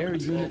 Air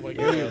unit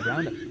area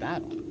around a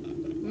battle.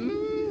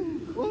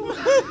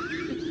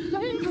 It's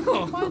saying this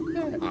right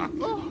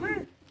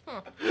there.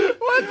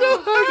 What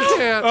the I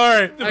can't. All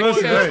right, I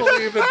listen. can't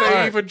believe that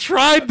they even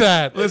tried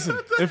that. Listen,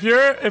 if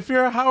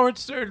you're a Howard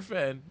Stern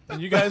fan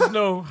and you guys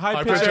know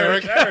High Pitch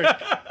Eric,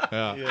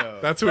 Yeah.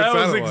 That's who it that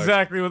was sounded like.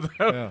 exactly what that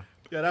Yeah.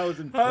 Yeah, that was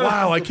in.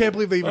 Wow, I can't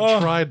believe they even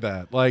tried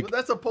that. Like, But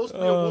that's supposed to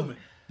be a woman.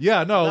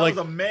 yeah, no, That like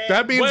was a man.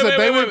 that means Wait, that wait,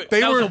 they wait, were wait. they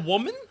That were was a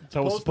woman?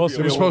 That was supposed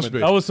to be a supposed to be.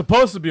 woman. That was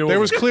supposed to be a woman. there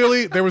was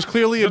clearly a But that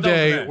was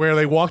day bad. where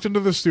they walked into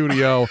the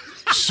studio,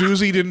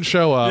 Susie didn't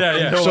show up, Yeah,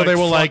 yeah. so they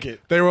were Fuck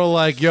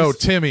like, it. "Yo,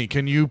 Timmy,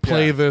 can you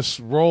play this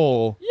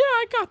role?" Yeah,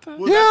 I got that.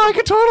 Yeah, I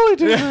can totally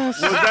do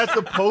this. Was that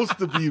supposed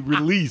to be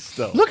released,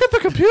 though? Look at the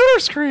computer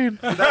screen.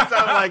 That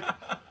sounded like,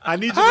 I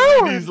need you to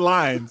Howard. read these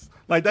lines.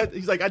 Like that,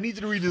 he's like, I need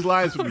you to read these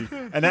lines for me.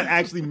 And that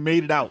actually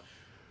made it out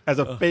as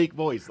a fake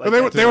voice. Like And they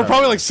were that's-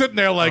 probably like sitting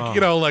there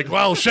like,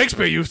 well,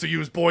 Shakespeare used to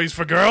use boys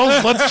for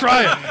girls. Let's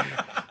try it.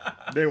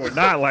 They were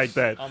not like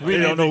that. We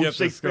need don't to know who get this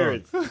Shakespeare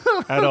is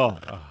at all.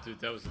 Dude,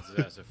 that was a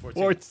disaster.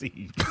 14.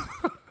 14.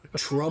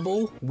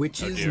 Trouble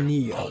Witches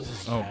Neo.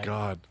 Oh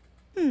God,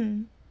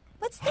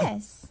 What's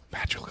this?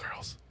 Magical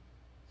Girls.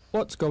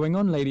 What's going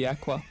on, Lady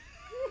Aqua?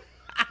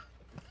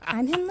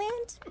 Arnhem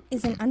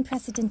is in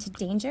unprecedented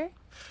danger.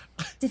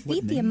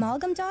 Defeat the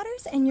Amalgam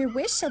Daughters and your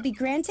wish shall be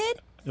granted.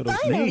 No, those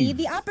Finally, names.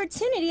 the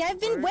opportunity I've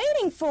been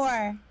waiting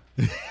for.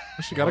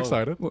 She got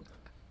excited.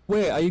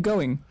 Where are you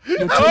going? You're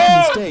taking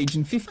the stage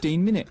in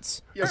 15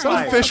 minutes. Is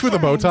that a fish with a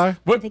bow tie?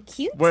 The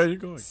cute, Where are you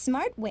going?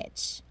 smart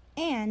witch.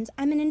 And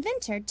I'm an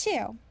inventor,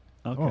 too.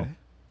 Okay.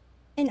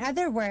 In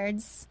other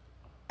words,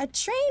 a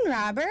train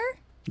robber.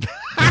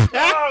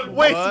 Wait.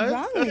 What's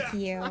wrong with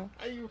you?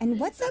 And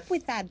what's up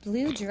with that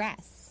blue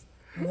dress?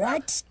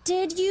 What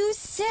did you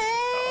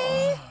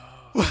say?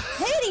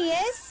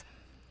 Hideous?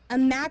 A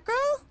mackerel?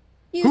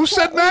 You Who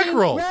said totally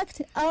mackerel?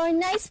 wrecked our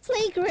nice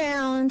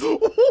playground.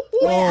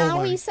 Where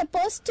are we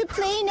supposed to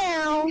play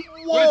now?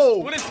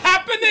 What is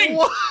happening?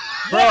 What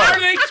are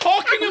they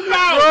talking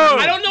about? Bro.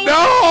 I don't know what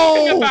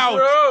they're talking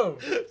about.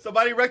 Bro.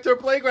 Somebody wrecked her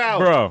playground.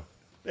 Bro.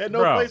 They had no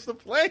Bro. place to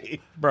play.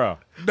 Bro.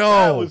 No.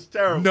 That was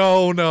terrible.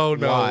 No,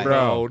 Why?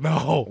 no,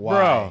 no.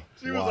 Bro.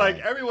 She was like,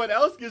 everyone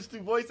else gets to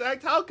voice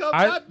act. How come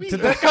I, not me? did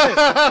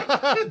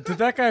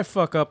that guy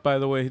fuck up, by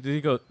the way? Did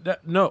he go,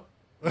 no.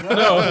 No,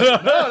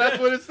 that's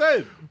what it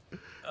said.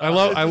 I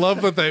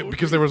love that they,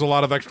 because there was a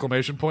lot of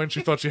exclamation points.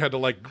 She thought she had to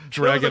like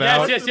drag it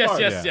out. Yes.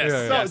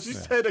 No, she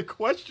said a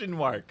question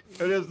mark.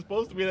 And there's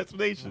supposed to be an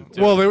explanation.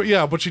 Well,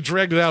 yeah, but she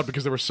dragged it out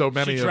because there were so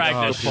many. She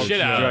dragged the shit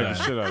out of it. Dragged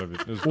the shit out of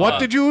it. It was What wild.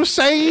 did you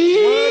say?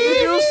 What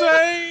did you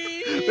say?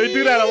 They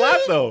do that a lot,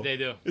 though. They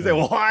do. They say,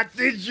 "What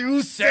did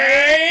you Say?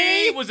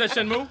 say?" Was that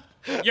Shenmue?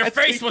 Your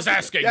face was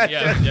asking.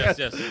 Yes.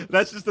 Yes.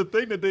 That's just the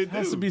thing that they do. It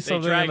has to be They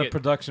something drag in the it.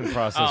 production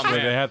process Oh, where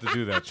man. they had to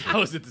do that shit. That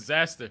was a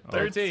disaster.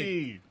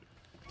 13.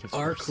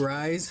 Arc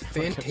Rise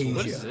Fantasia.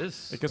 What is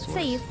this? It gets So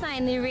worse. you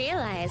finally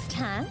realized,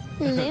 huh?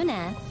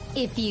 Luna,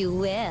 if you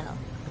will.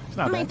 It's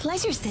not My bad.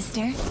 pleasure,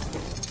 sister.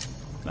 It's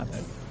not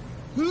bad.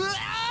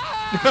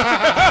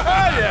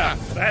 Yeah.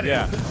 That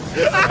Yeah.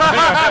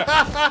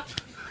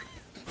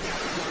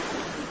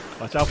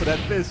 Watch out for that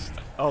fist.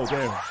 Oh,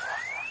 damn.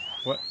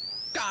 What?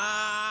 Do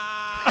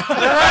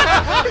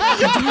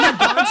you have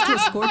guards to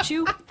escort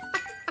you?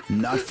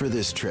 Not for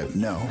this trip,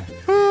 no.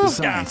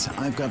 Besides,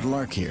 I've got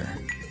Lark here.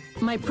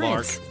 My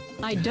prince.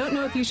 I don't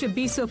know if you should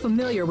be so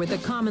familiar with the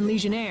common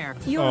legionnaire.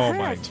 You're Oh hurt.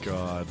 my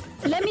god.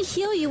 Let me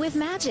heal you with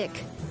magic.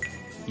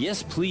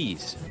 Yes,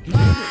 please.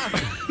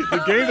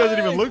 The game doesn't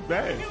even look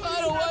bad.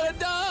 I don't want to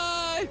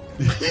die.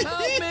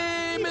 Help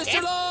me,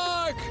 Mr.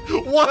 Lark.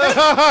 What?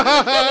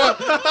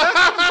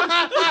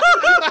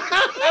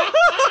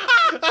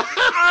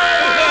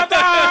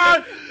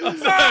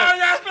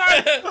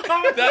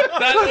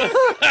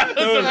 That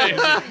was amazing.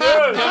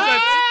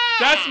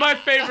 That's my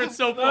favorite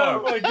so far.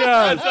 Oh my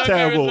god. That's my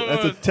Terrible. favorite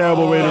so That's a far.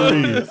 terrible way to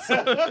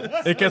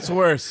read. It gets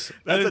worse.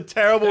 That's a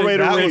terrible way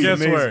to read. It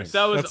gets Amazing. worse.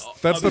 That was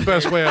That's the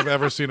best way I've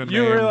ever seen a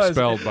You name realize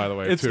spelled, by the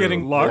way. it's too.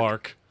 getting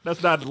Lark.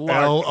 That's not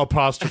Lark. L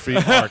apostrophe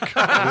Lark. Lark.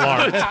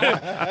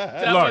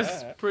 that Lark.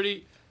 was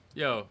pretty.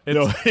 Yo.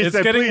 It's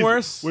said, getting please,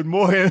 worse. With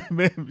more,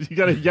 man, you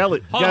gotta yell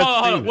it. You Hold gotta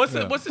on.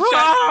 scream it.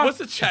 What's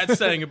the chat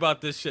saying about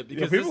this shit? Yeah,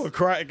 Because people this, are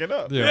cracking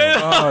up. Yeah.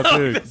 Oh,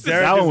 dude. Derek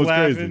That one is was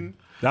laughing. crazy.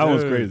 That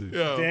was crazy.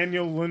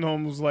 Daniel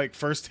Lindholm was like,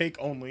 first take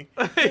only.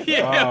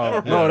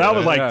 yeah. No, that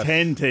was like Yes.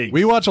 10 takes.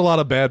 We watch a lot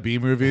of bad B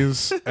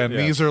movies, and Yeah.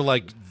 these are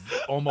like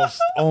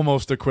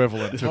almost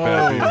equivalent to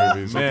bad B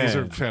movies. Like, these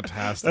man. are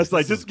fantastic. That's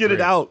like, This just is get it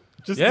great. out.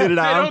 Just Yeah. get it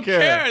They out. I don't don't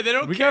care. They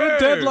don't We care. got a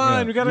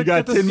deadline. We got You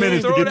got 10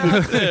 minutes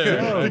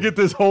to get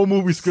this whole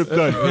movie script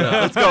done.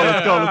 Let's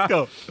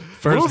go.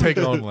 First take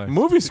only.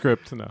 Movie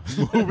script now.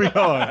 Moving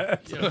on.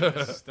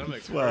 Yo,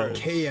 stomach swirls.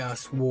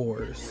 Chaos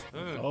Wars.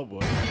 Oh boy.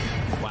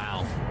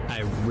 Wow. I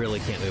really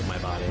can't move my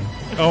body.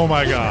 Oh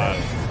my god.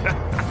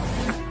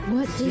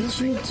 What did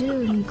you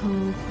do,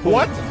 Nicole?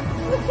 What?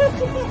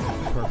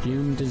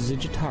 Perfume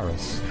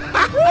Digitaris. A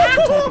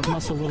type of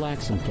muscle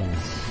relaxant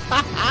gas.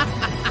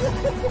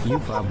 You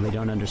probably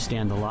don't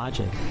understand the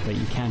logic, but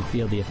you can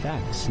feel the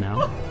effects,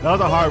 no? That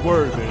was a hard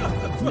word,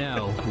 man.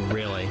 No,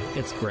 really.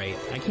 It's great.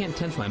 I can't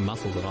tense my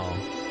muscles at all.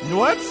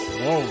 What?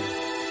 Whoa.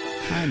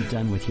 I'm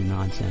done with your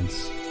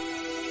nonsense.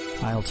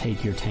 I'll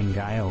take your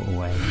Tengayo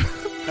away.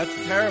 That's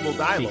terrible Be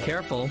dialogue.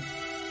 careful.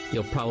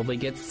 You'll probably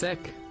get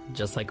sick,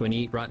 just like when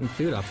you eat rotten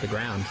food off the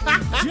ground.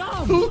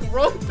 Who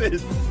wrote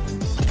this?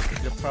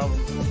 You're probably.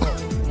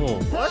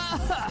 What?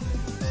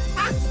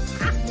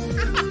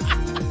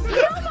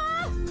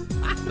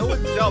 No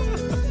one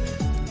jumped.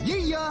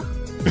 Yeah.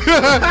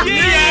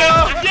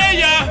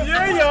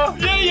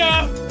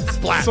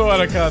 Splat. So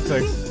out of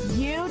context.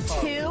 You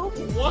too?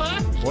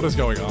 What is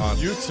going on?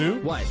 You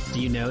too? What, do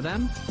you know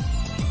them?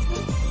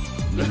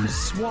 You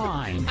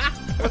swine.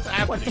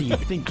 What do you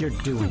think you're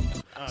doing?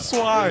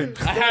 Swine.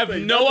 I have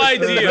no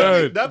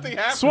idea Nothing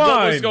happened. Swine.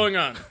 what was going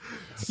on.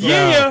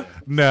 Yeah.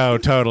 No,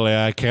 totally.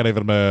 I can't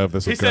even move.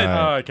 This He is said, great.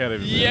 Oh, I can't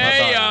even.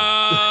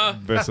 Yeah.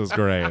 This is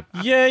great.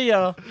 Yeah.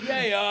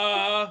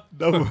 Yeah.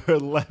 Number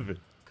 11.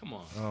 Come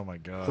on. Oh my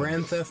god.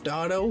 Grand Theft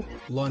Auto,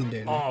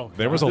 London. Oh,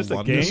 there was a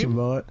London. Listen,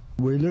 right,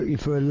 we're looking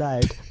for a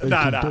lad who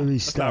can do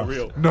his stuff. Not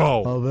real. No.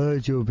 I've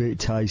heard you're a bit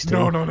tasty.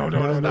 No, Don't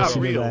not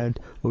messing real. around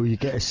or you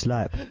get a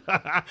slap.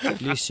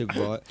 Listen,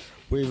 right,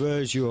 we've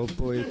heard you're a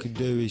boy who can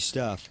do his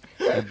stuff.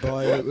 And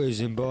by hookers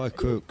and by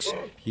crooks,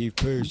 you've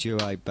proved you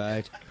ain't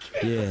bad.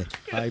 Yeah,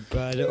 ain't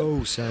bad at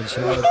all,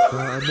 sunshine. Know what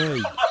I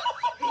mean?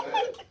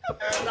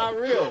 Not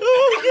real.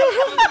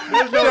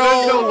 There's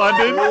no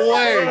London.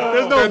 Way.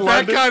 There's no London.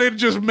 That guy didn't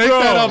just make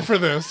that up for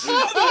this.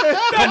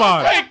 Come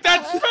on.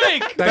 That's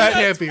fake. That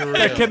can't be real.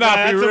 That cannot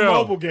be That's real. a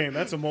mobile game.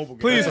 That's a mobile game.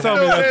 Please tell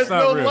me that's There's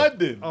not no real.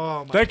 London.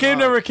 Oh my That game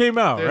God. never came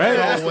out, There's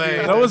right? no way.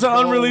 That was an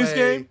There's no unreleased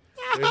way. game?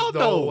 There's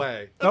no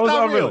way. That was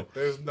not unreleased. real.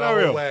 There's Not no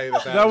real. way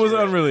That was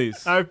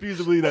unreleased. I refuse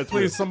to believe that's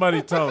Please, real.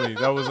 somebody tell me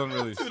that was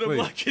unreleased. Dude, I'm Please.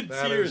 like in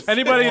tears.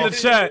 Anybody in the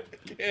chat,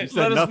 let us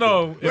nothing.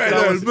 know if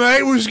that was.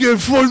 Mate, was getting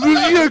fun with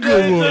you.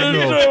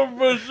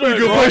 We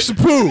go play some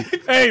pool.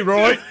 Hey,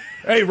 Roy.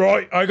 Hey,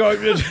 Roy. I got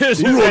this. As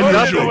soon as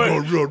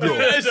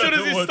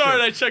he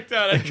started, I checked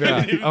out. I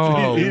couldn't even.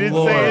 Oh, He didn't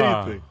Lord. say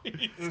anything.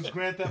 It was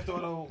Grand Theft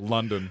Auto.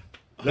 London.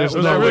 Was There's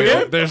that no real way.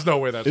 game? There's no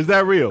way that's. Is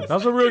that real? That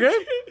was a real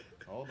game?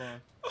 Hold on.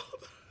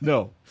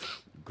 No.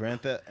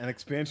 Grand Theft, an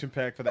expansion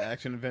pack for the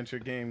action adventure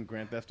game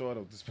Grand Theft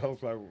Auto,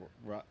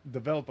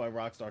 developed by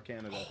Rockstar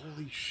Canada.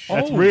 Holy shit.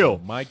 That's real.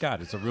 My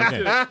God, it's a real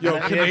game. Yo,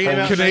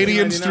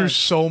 Canadians threw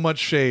so much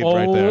shade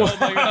right there. Oh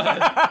my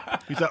god.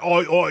 He said,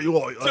 "Oi, oi,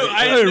 oi."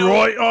 Hey,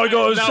 Roy, I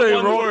gotta Not say,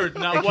 one Roy. word.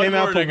 Not It one came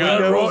out word. for I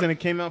got it. Windows and it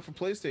came out for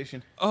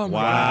PlayStation. Oh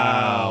my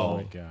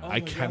Wow. God.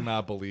 I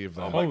cannot believe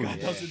that. Holy god.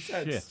 That was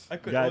intense. shit. I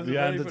couldn't. Got wasn't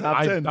behind ready the for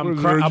top that. 10.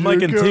 I'm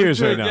like in tears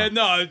right now. Yeah,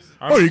 no. It's,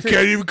 Oh, you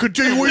can't even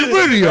continue with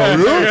your video,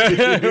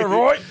 huh?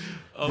 Roy.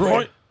 okay.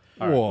 Roy.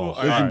 Whoa.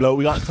 Listen, bro,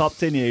 we got top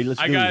 10 here. Let's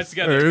I do got it this.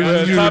 together. Hey,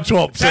 let's do the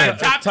top 10.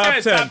 Top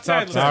 10. Top 10.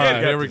 Let's All get right,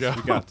 it. here we go.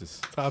 We got this.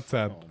 Top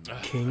 10.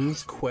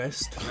 King's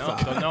Quest No,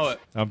 5. don't know it.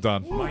 I'm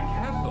done. My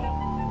castle.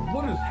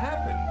 What has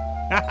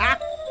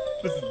happened?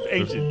 This is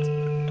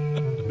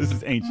ancient. This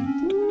is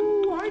ancient.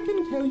 Ooh, I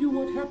can tell you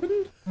what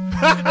happened.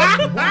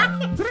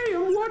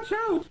 Graham, watch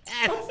out!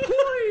 A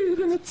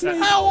poison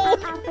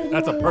snake.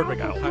 That's a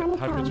perfect owl.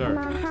 High pitch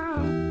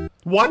art.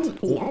 What?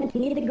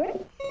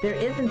 There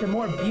isn't a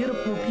more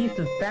beautiful piece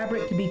of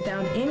fabric to be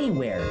found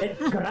anywhere. It's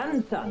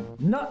grandson,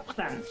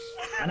 nutsack,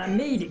 and I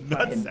made it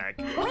by him.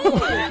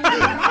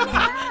 Nutsack.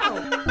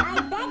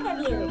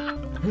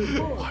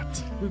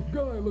 What? This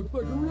guy looks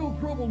like a real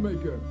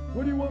troublemaker.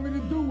 What do you want me to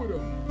do with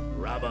him?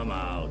 Rub him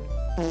out.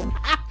 Rub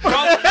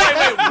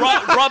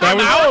That him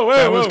was, out?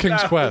 that was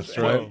King's Quest,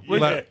 right?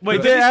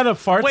 Wait, they add a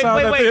fart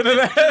sound at the end of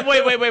that?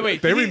 Wait.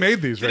 They Did he-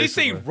 remade these Did he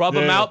say recently. rub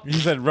him out? He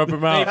said rub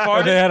him out. They farted?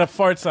 And they had a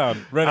fart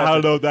sound. Right I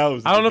don't know if that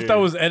was. I don't know if the that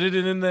game. was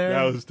edited in there.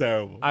 That was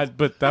terrible.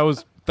 But that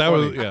was That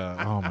was, funny.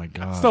 yeah. Oh my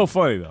God. Still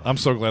funny though. I'm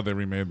so glad they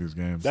remade these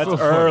games. That's so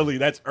funny. early.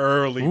 That's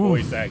early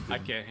voice acting. I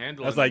can't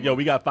handle it. That's like, yo,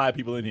 we got 5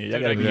 people in here. You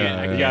gotta be,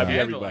 I you gotta be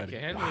can't everybody.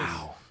 handle this.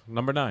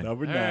 Number 9.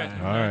 Number All 9.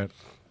 right. All right.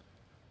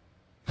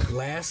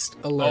 Last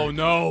alert. Oh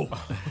no.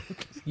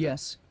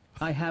 Yes,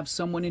 I have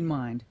someone in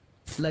mind.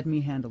 Let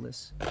me handle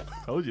this.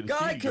 Told you.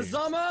 Guy the CD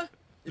game. Kazama,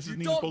 This if you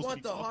isn't even don't supposed to want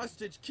be the talking.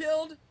 hostage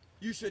killed,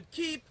 you should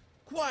keep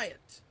quiet.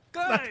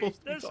 Guys,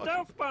 the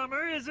stealth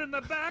bomber is in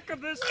the back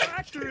of this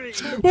factory.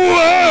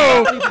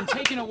 Whoa! He's been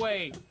taken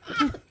away.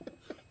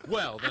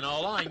 Well, then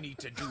all I need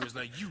to do is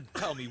let you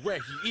tell me where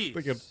he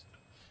is.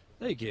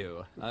 Thank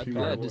you. I'm Pure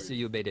glad voice. to see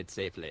you made it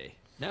safely.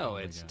 Now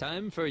it's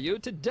time for you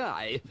to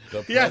die.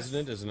 The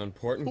president is an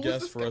important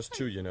guest for us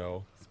too, you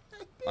know.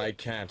 I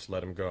can't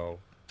let him go.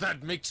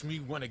 That makes me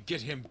want to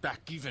get him back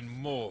even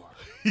more.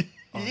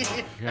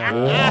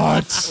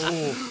 What?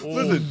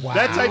 Listen,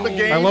 that type of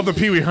game. I love the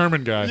Pee Wee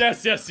Herman guy.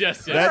 Yes.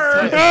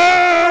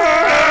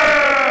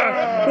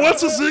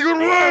 What's a secret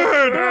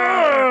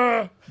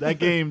word? That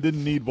game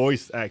didn't need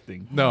voice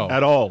acting. No.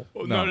 At all.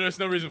 No, there's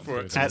no reason for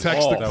it. Some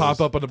text that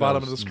pop up on the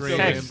bottom of the screen.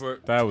 Text.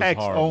 That was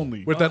Text hard.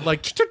 only. With that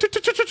like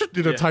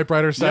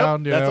typewriter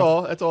sound. Yep, you that's know?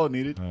 all. That's all it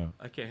needed.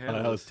 I can't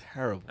handle That was this.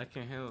 terrible. I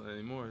can't handle it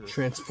anymore.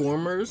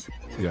 Transformers.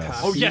 Yes.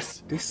 Oh,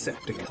 yes.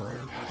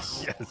 Decepticon.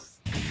 Yes.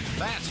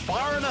 That's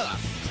far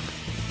enough.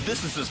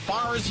 This is as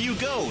far as you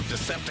go,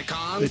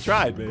 Decepticons. They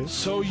tried, man.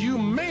 So you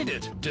made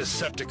it,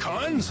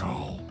 Decepticons.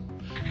 No.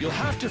 You'll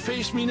have to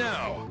face me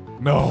now.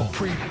 No.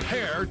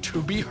 Prepare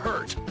to be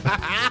hurt.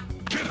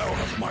 Get out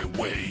of my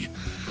way,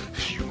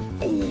 you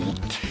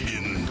old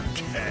tin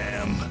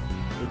can.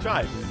 They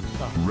tried.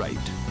 Right.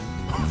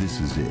 This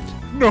is it.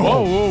 No.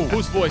 Whoa.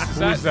 Whose voice is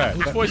Who's that?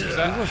 Whose voice was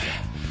that?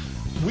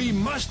 We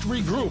must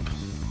regroup.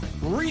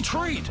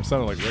 Retreat. It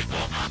sounded like Rick.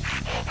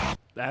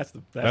 That's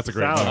the That's a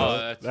great sound.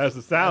 note. That's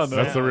the sound.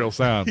 That's the real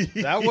sound.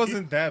 That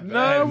wasn't that bad.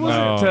 No, it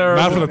wasn't No,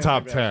 terrible. not for the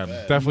top 10.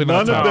 Definitely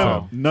not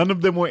top 10. None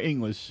of them were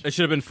English. It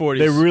should have been 40s.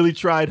 They really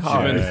tried Should've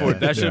hard. been the 40s.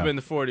 That Yeah. should have been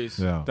the 40s.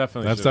 Yeah,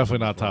 Definitely That's should've definitely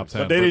been not top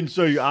 10. But they didn't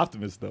show you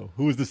Optimus though,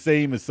 who was the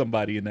same as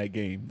somebody in that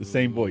game, the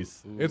same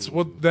voice. It's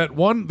that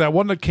one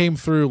that came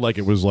through like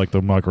it was like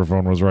the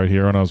microphone was right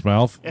here in his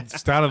mouth. It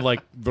sounded like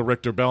the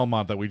Richter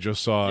Belmont that we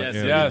just saw in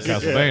Yes.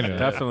 Castlevania.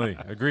 Definitely.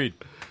 Agreed.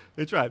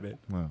 They tried, man.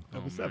 Wow.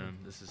 Number 7.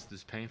 This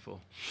is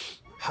painful.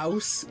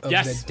 House of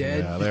Yes. the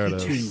Dead Yeah, there it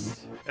 2.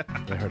 is.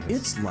 There it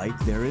is. It's like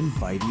they're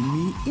inviting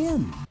me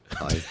in.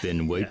 I've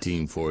been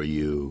waiting for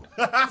you,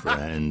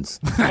 friends.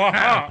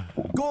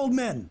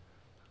 Goldman,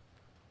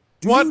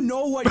 do you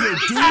know what you're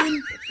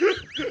doing?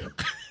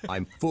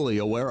 I'm fully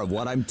aware of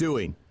what I'm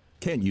doing.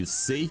 Can't you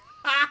see?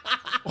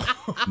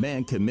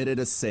 Man committed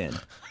a sin,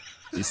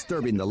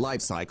 disturbing the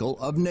life cycle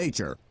of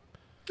nature.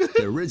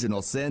 The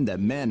original sin that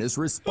man is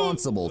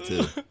responsible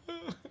to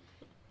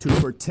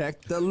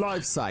protect the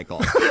life cycle.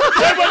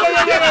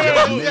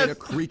 God made a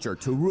creature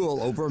to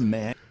rule over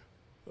man.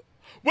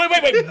 Wait,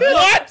 what?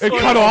 It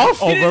cut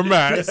off? Over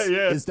man.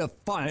 Is the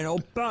final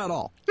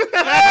battle. Wait.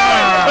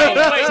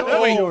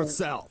 Show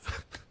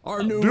yourself.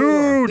 Our new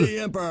ruler, the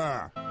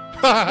Emperor.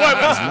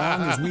 As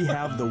long as we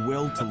have the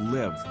will to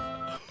live.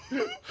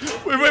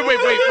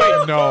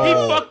 Wait. No. He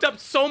fucked up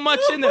so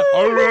much in there.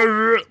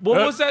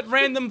 What was that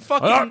random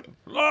fucking...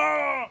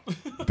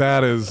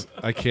 That is,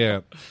 I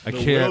can't. I The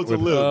can't. will to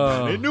with-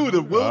 live. They knew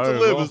the will to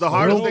live was the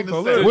hardest thing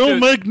to say. We'll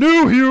make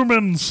new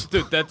humans.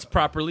 Dude, that's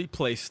properly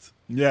placed.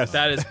 Yes.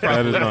 That is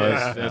properly That is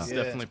placed. nice. That's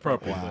definitely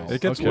properly placed.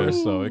 It gets Okay.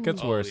 worse though. It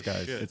gets Holy worse,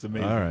 guys. shit. It's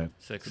amazing. All right.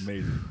 Six. It's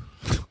amazing.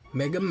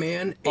 Mega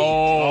Man 8.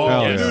 Oh, Hell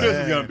I yeah. knew this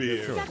was going to be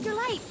here. Dr.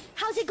 Light,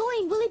 how's it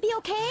going? Will it be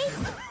okay?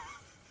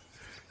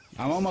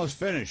 I'm almost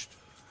finished.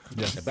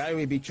 The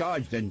battery will be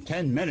charged in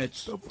 10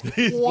 minutes.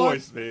 His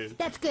voice, man.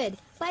 That's good.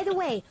 By the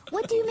way,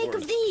 what do you make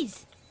of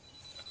these?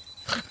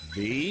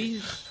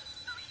 These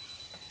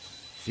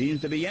seems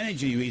to be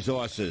energy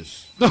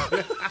resources.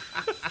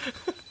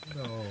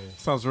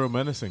 Sounds real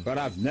menacing. But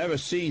I've never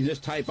seen this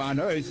type on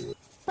Earth.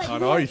 But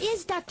On where ice.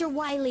 is Dr.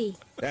 Wiley?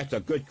 That's a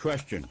good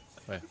question.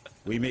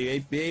 We may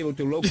be able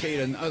to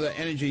locate another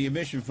energy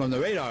emission from the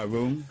radar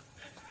room.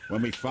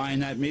 When we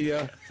find that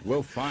meteor,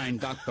 we'll find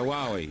Dr.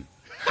 Wowie.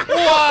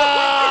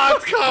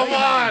 What? Come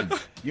on.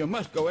 You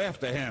must go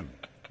after him.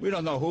 We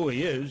don't know who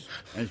he is,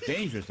 and it's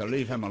dangerous to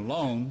leave him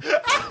alone.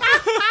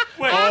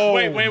 Wait.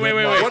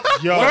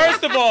 Yo.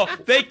 First of all,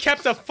 they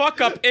kept the fuck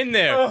up in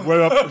there.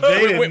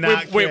 They did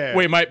not care.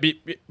 Wait, might be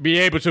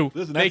able to.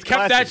 Listen, They that's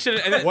kept that classic.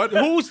 shit. And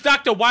then, who's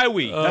Dr.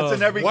 Wiley? That's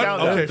in every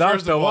countdown. Okay, Dr.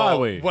 first of all,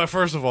 Wiley.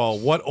 first of all,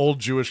 what old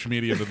Jewish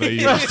comedian did they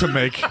use to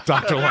make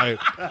Dr. Light?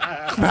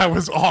 That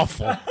was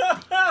awful.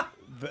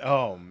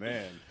 Oh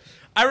man.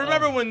 I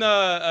remember when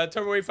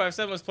Turbo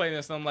 857 was playing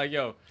this, and I'm like,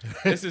 yo,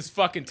 this is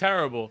fucking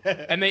terrible.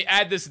 And they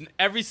add this in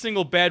every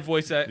single bad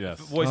voice Yes.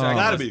 actor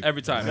Gotta be.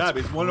 every time. Gotta be.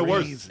 It's one of the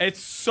worst.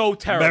 It's so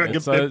terrible.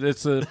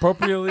 It's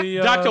appropriately.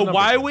 Dr. numbered.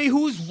 Wiley?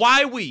 Who's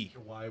Wiley?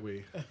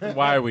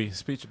 Wiley.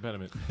 Speech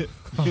impediment.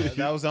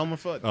 That was Elmer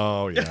Fudd.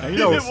 Oh yeah. You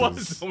know, It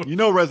was. you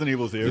know Resident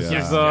Evil's here. This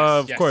Yeah. is,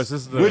 Yes. of course,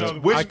 this is the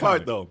Which iconic.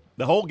 part, though?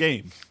 The whole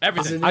game.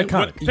 Everything.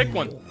 Iconic. Pick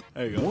one.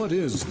 There you go. What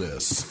is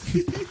this?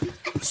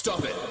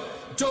 Stop it!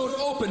 Don't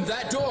open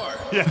that door!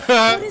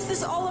 What is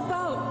this all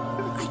about?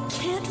 I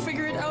can't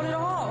figure it out at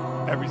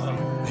all. Everything.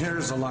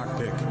 Here's a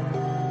lockpick.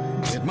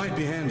 It might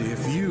be handy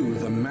if you,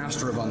 the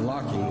master of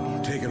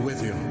unlocking, take it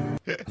with you.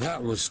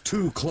 That was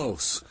too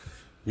close.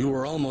 You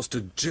were almost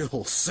a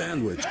Jill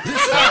sandwich.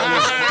 This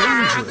was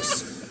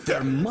dangerous.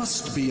 There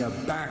must be a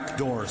back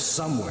door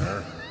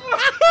somewhere.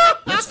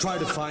 Let's try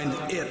to find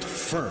it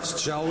first,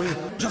 shall we?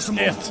 Just a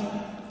moment.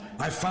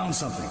 I found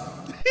something.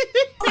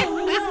 Oh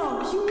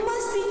no, you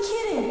must be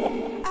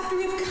kidding. After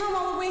we've come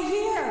all the way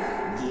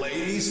here.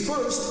 Ladies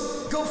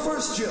first. Go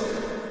first, Jill.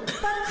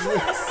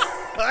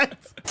 But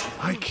Chris,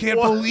 I can't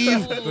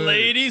believe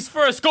Ladies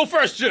first. Go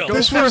first, Jill.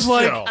 this was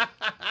like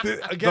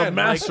again The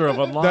master of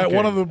unlocking.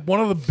 that one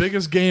of the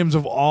biggest games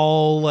of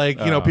all. Like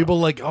people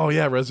like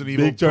Resident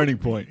Evil Big turning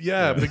point.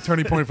 Yeah, big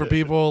turning point for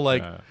people.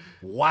 Like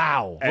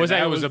wow, Voice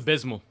acting was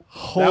abysmal.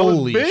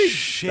 holy that was big.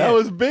 shit, That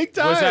was big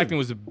time. Voice acting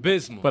was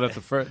abysmal. But at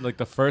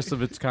the first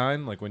of its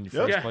kind, like when you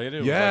first Yeah. played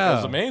it, Yeah. it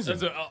was amazing.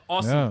 That's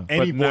awesome. Yeah.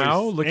 Any But voice,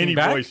 now, looking any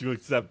back- voice you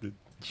accepted.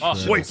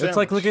 Awesome. Wait, It's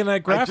like looking at I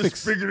graphics.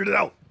 just figured it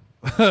out.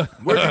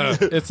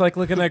 It's like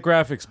looking at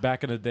graphics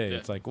back in the day.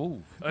 It's like,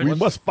 ooh, We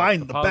must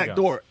find the back polygons.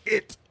 door.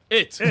 It.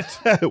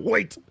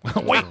 Wait.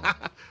 Wait.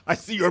 I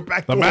see your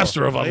back The door.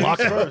 master of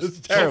unlocking. It's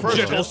terrible.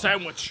 Jill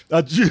sandwich.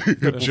 A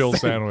Jill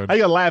sandwich. I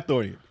got laughed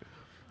on you.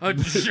 A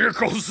Jill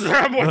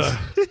sandwich.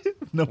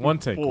 Number One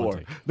take, 4. one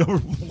take. Number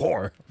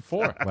 4.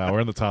 4. Wow, we're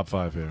in the top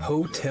 5 here.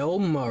 Hotel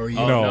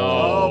Mario. No.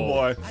 Oh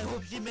boy. I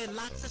hope she made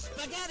lots of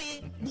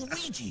spaghetti.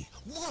 Luigi,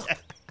 look.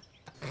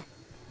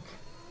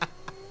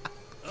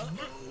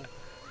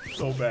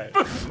 So bad.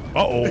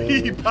 Uh-oh.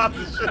 He popped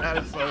the shit out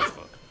of his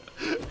sofa.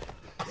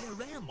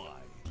 Where am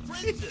I?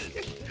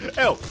 Brendan.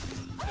 Help.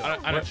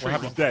 I don't What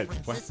happened? Dead.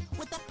 With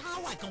the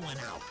power going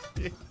out.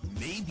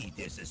 Maybe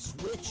there's a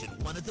switch in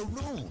one of the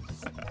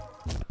rooms.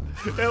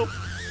 Help.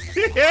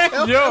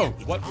 Help. Yo.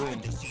 What Hard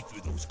room? to see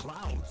through those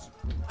clouds.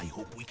 I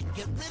hope we can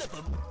get rid of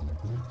them.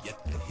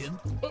 Get the hint?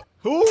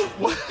 Who?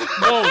 Who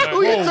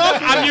you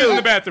talking I'm to? using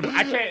the bathroom.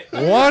 I can't.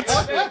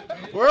 What?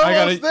 We're I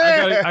almost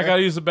there.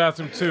 gotta use the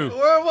bathroom too.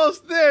 We're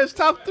almost there. It's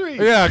top 3.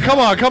 Yeah, come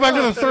on, come back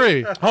to the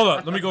 3. Hold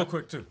on, let me go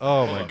quick too.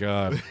 Oh my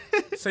god.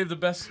 Save the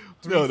best.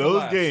 3 No, for those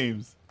last.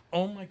 games.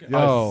 Oh my god.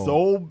 Are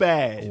so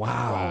bad.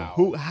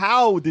 Wow.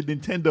 How did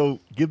Nintendo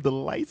give the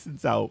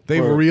license out? They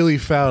for- really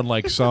found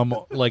like some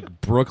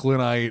like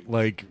Brooklynite,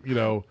 like, you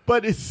know.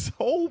 But it's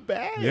so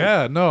bad.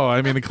 Yeah, no,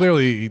 I mean,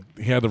 clearly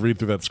he had to read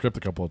through that script a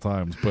couple of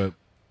times, but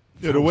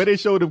Yeah, the way they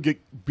showed him get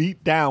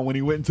beat down when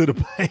he went into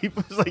the pipe,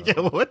 it's like,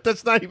 yo, what?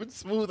 That's not even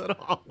smooth at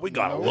all. We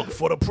gotta look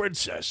for the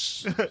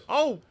princess.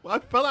 Oh, I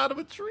fell out of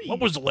a tree. When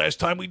was the last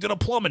time we did a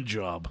plumbing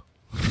job?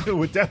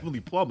 We're definitely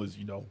plumbers,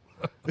 you know.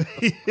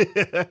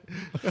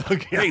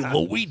 Hey,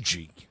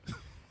 Luigi.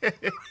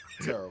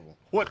 Terrible.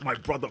 What, my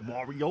brother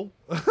Mario?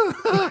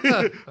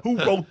 Who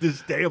wrote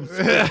this damn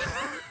script?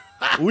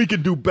 We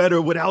can do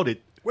better without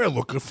it. We're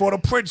looking for the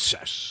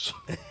princess.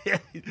 Yeah,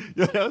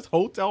 that's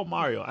Hotel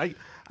Mario.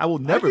 I will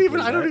never.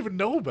 I don't even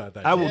know about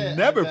that. I will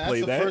never that's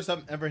play the that. first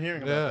I'm ever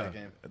hearing about that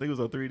game. I think it was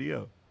on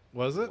 3DO.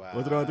 Was it?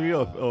 Was it on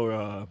 3DO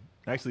or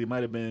actually it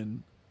might have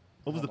been?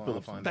 What was the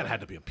Philips? That had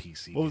to be a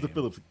PC. What was the game.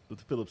 Philips? The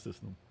Philips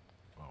system?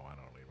 Oh, I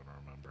don't even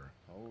remember.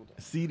 Hold on.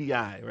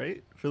 CDI,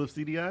 right? Philips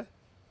CDI.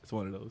 It's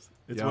one of those.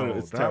 It's Yo, one of,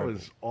 it's that terrible.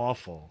 was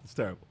awful. It's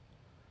terrible.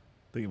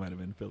 I think it might have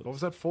been Philips. What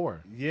was that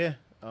for? Yeah.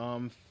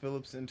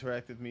 Philips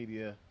Interactive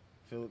Media.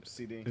 Philips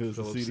CD. It was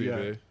Philips a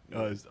CDI. CD.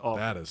 Oh, it's awful.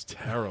 That is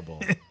terrible.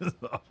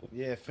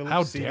 Yeah, Philips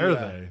How CDI. dare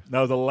they? That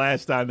was the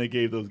last time they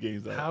gave those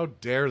games out. How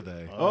dare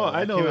they? Oh,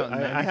 I that know. came out in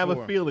I have a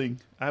 94. feeling.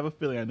 I have a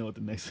feeling I know what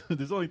the next.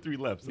 There's only 3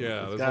 left. So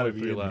Yeah, it's there's gotta only be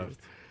 3 in here. left.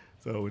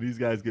 So when these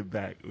guys get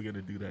back, we're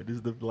gonna do that. This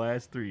is the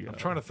last 3. I'm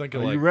trying to think Are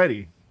of you like.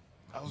 ready?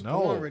 I was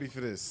No. born ready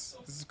for this.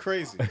 This is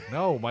crazy.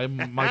 No, my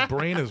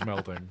brain is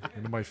melting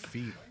into my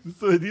feet.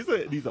 So these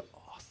are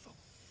awesome.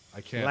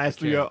 I can't. Last I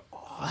 3 can't. are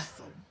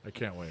awesome. I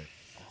can't wait.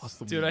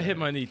 Awesome. Dude, I hit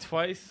my knee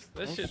twice.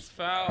 That shit's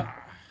foul.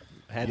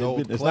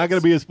 It's not gonna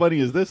be as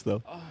funny as this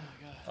though.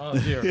 Oh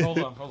dear. Hold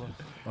on.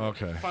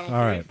 Okay. Final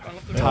All three, right. final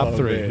three. Top Oh,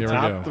 3. man. Here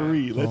Top we go.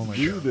 3. Let's Oh my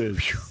do God.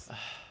 this.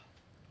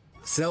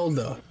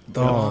 Zelda, the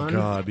Oh, Dawn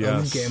God,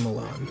 yes. of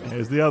Gamelon.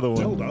 Here's the other one.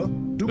 Zelda,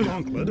 Duke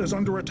Gauntlet is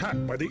under attack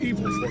by the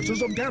evil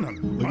forces of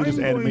Ganon. Look at this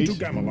I'm going animation.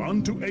 to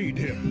Gamelon to aid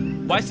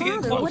him. Why is he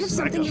getting Father, what if close?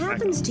 something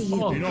happens to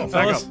you? Enough.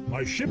 fellas.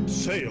 My ship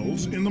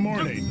sails in the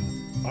morning.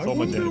 I So much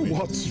wonder animation.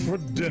 what's for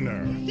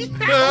dinner.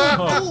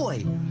 Oh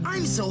boy,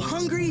 I'm so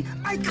hungry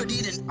I could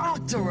eat an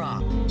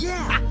Octorok.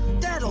 Yeah,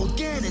 that old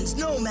Ganon's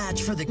no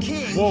match for the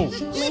king. Whoa,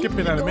 Link, skipping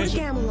go to animation.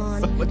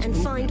 Gamelon and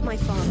find my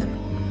father.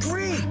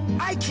 Great!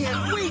 I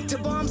can't wait to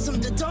bomb some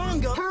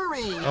Dodongo.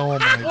 Hurry! Oh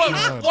my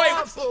God.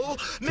 Awful!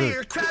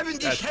 Mayor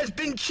Cavendish has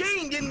been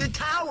chained in the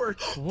tower.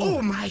 Oh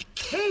my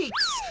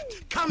cakes!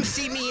 Come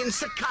see me in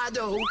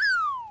Sakado.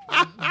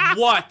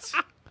 What?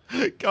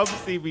 Come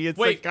see me. It's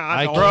Wait,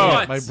 I Sakado. can't.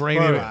 What? My brain.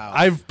 Bro.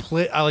 I've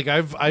played.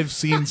 I've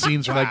seen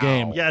scenes from that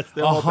game. Yes,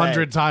 they're all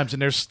 100 times,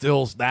 and they're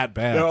still that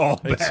bad. They're all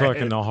It's bad.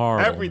 fucking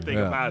horrible. Everything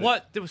Yeah. about it.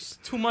 What? There was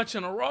too much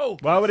in a row.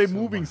 Why were they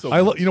moving so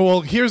I much? you know,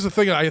 well, here's the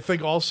thing. I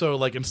think also,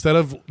 like, instead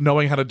of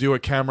knowing how to do a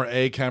camera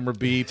A, camera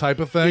B type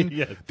of thing,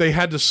 Yes. they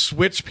had to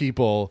switch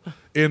people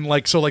in,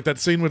 like, so like that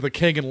scene with the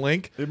king and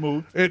Link. It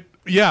moved.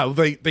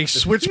 They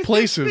switch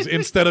places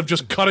instead of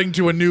just cutting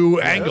to a new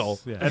angle.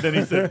 Yeah. And then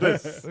he said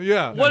this.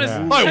 Yeah. What is?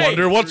 I Hey,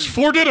 wonder what's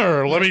for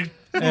dinner. Let me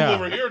move Yeah.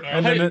 over here now.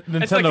 And Hey,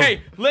 then it's like, Nintendo-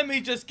 hey, let me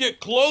just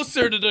get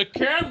closer to the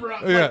camera.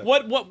 Yeah.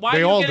 Like, what? Why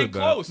They are all you getting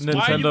did that. close? Why are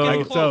you Nintendo-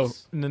 getting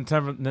close?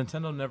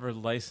 Nintendo never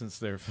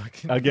licensed their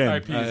fucking Again.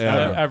 IPs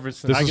Yeah. ever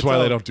since. This is why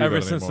they don't do ever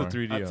that since anymore. the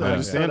 3DO. I Yeah.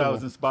 understand I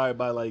was inspired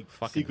by like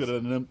Fucking Secret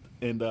of the Nymph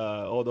and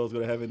all those go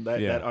to heaven.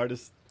 That Yeah.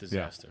 artist.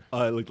 Disaster.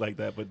 It looked like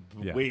that, but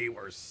Yeah. way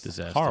worse.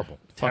 Disaster. Horrible.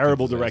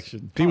 Terrible Fucking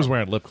direction. He was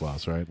wearing lip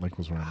gloss, right? Link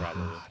was wearing.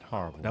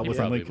 Horrible. That He wasn't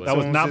probably Link. was. That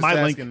was Someone not just my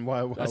Link. asking why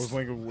I was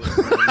Link.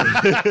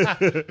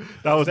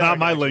 That was not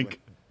my Link.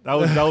 That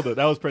was Zelda.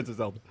 That was Princess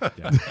Zelda.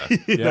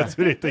 That's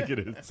who they think it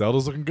is.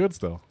 Zelda's looking good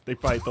still. They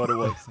probably thought it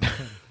was.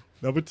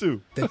 Number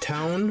 2. The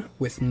town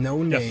with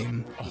no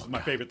name. This is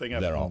my favorite thing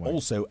ever. There are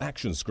also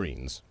action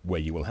screens where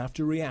you will have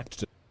to react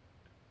to.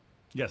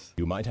 Yes.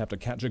 You might have to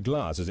catch a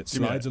glass as it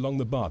Give me slides that. along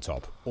the bar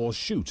top, or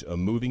shoot a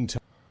moving.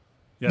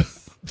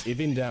 Yes. If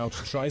in doubt,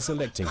 try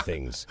selecting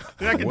things.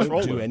 I It won't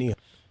control do it. any.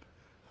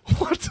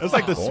 What? That's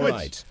like the All Switch.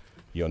 right.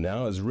 You're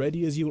now as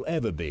ready as you'll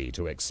ever be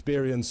to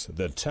experience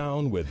the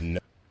town with no.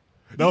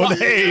 No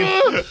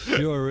name.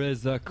 Sure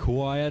is a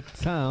quiet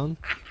town.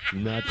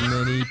 Not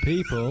many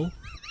people.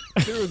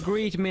 There are a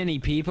great many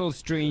people,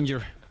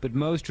 stranger, but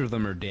most of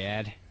them are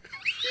dead.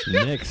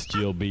 Next,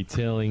 you'll be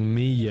telling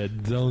me you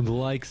don't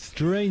like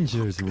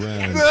strangers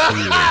round here.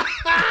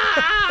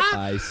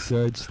 I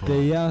searched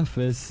the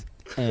office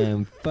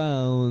and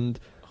found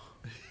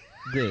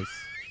this.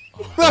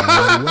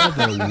 The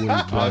weather we've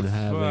been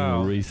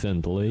having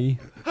recently.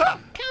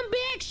 Come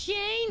back,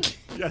 Shane.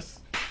 Yes.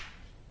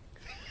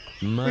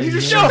 My He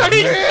name's shot the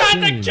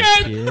Shane,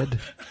 kid. kid. Wait.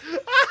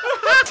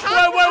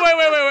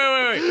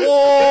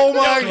 Oh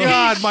my He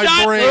God, my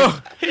shot- brain.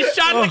 He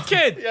shot the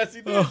kid. Yes,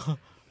 he did.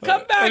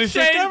 Come back, And he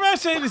said, Shane. "Come back,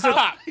 Shane." He said,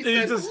 Stop. He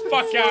just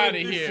fuck out of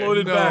here.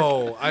 floated back.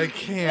 No, I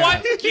can't.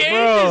 What game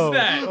Bro. is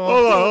that?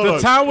 Hold on. The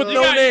town with You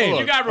no got- name.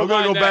 You got to I'm gonna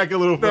rewind go that. back a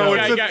little No,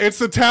 further. it's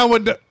the town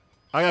with.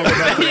 I gotta go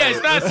back to Yeah,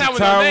 it's not a town with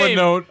no Town with name.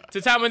 no- It's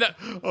a town with no.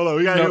 Hold on,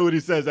 we gotta hear what he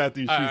says after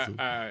he shoots Alright, him.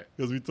 alright.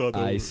 Because we thought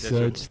I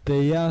searched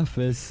the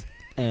office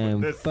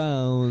and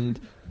found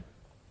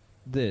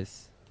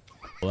this.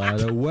 A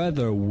lot of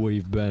weather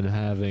we've been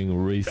having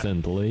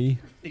recently.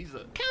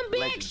 Come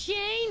back,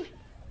 Shane.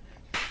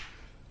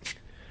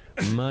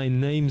 My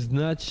name's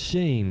not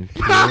Shane.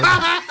 kid.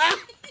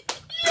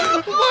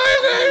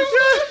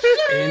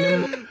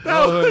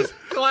 That was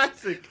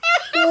classic.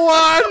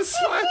 What?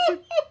 Classic.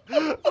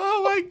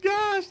 Oh my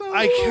gosh. that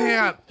I was-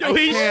 can't. Yo, I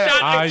he can't.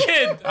 shot the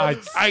kid.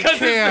 I 'Cause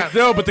can't.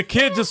 No, but the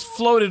kid just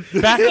floated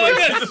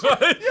backwards.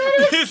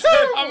 He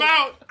said, I'm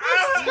out.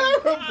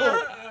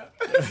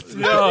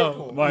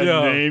 yo, My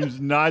yo. name's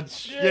not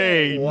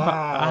Shane.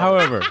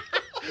 However,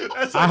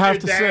 That's I have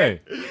your to dad.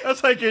 say,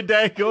 That's like your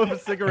dad going for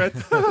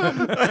cigarettes.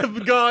 I'm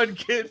gone,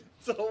 kid.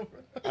 It's over.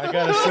 I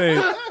gotta say,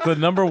 the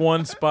number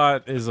one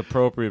spot is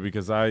appropriate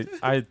because I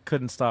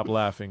couldn't stop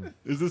laughing.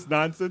 Is this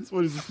nonsense?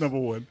 What is this number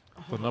one?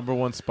 The number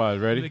one spot.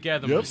 Ready?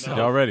 Gather Yep. myself.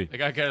 Y'all ready? I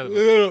gotta gather. I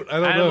don't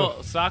Animal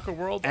know. Soccer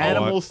World.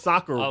 Animal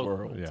Soccer Oh.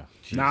 World. Yeah.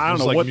 Nah, I don't It's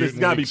know like what this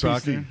Mutant gotta be League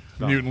Soccer? PC.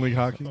 Mutant League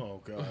Hockey?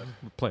 Oh god.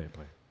 Play.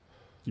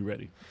 You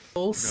ready?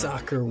 Animal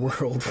Soccer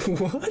World.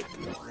 What?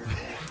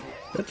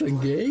 That's a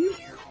game?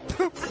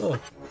 Oh.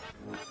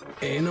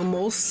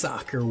 Animal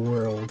Soccer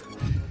World.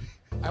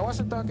 I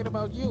wasn't talking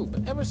about you,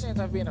 but ever since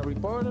I've been a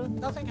reporter,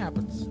 nothing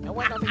happens. And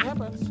when nothing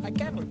happens, I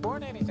can't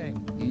report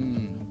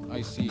anything.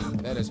 I see.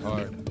 That is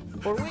hard.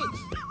 For weeks,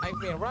 I've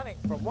been running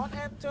from one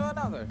end to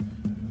another.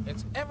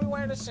 It's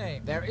everywhere the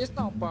same. There is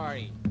no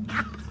party.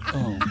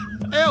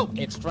 Oh.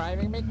 It's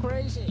driving me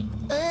crazy.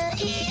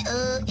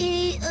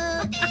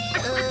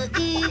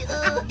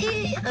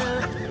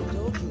 I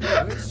told you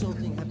there's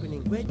something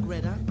happening. Wait,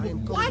 Greta, I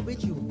am coming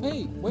with you.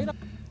 Hey, wait up.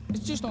 It's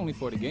just only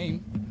for the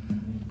game.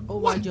 Oh,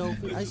 why, Joe?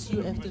 I see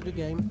you after the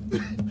game.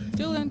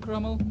 Till then,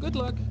 Crummel, good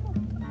luck.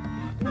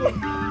 What's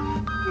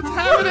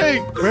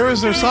happening? Where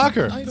is their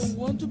soccer? I don't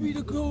want to be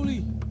the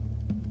goalie.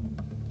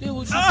 They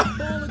will shoot the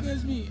ball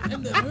against me,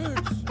 and that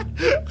hurts.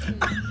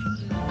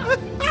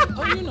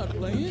 Oh, you're not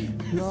playing?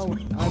 No,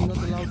 I'm not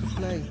allowed to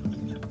play.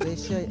 They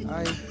say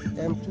I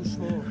am too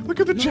small. Look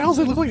at the gels.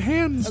 They look like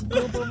hands. A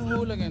group of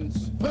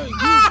hooligans. Hey, you!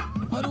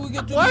 How do we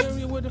get to the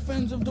area where the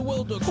fans of the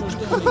Wild Ducks are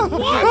standing?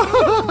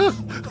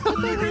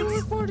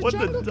 What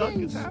the duck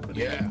is happening?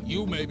 Yeah,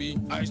 you maybe.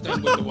 I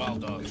stand with the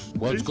Wild Dogs.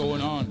 What's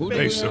going on? Who do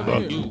Hey, we Simba.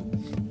 have here?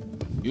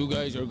 You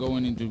guys are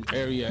going into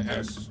Area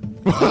S.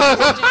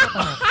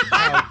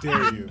 How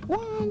dare you?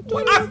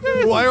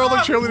 Why are all the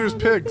cheerleaders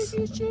pigs?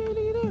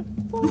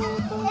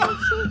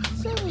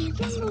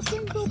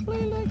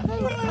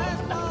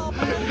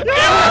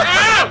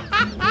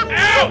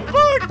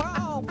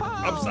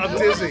 I'm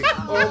dizzy.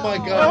 Oh my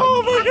god.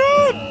 Oh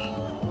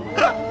my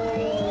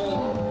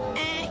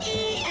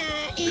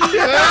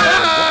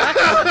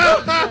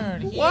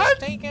What?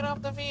 Taking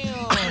up the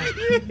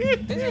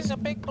field. This is a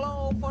big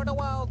blow for the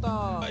Wild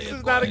Dogs. This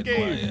is not a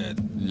game. Quiet.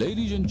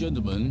 Ladies and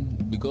gentlemen,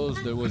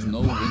 because there was no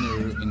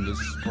winner in this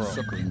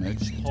soccer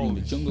match between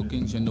the Jungle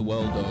Kings and the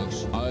Wild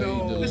Dogs,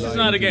 This is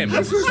not a game.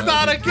 This is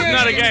not a game. It's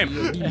not a game.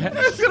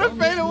 It's gonna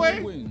fade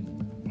away.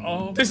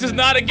 This is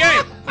not a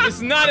game. It's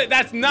not.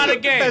 That's not a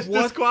game. That's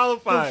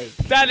disqualified.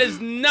 That is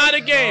not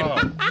a game.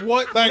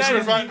 What? Thanks That for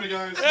is- inviting me,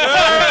 guys.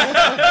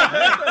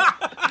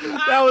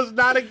 That was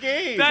not a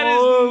game. That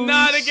is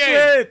not a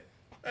game.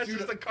 That's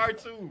just a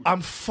cartoon.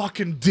 I'm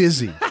fucking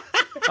dizzy.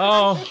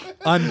 Oh,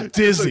 I'm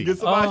dizzy. Get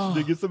some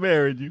oxygen. Get some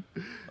air in you.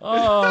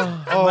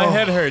 oh, my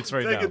head hurts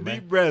right Take now, a man.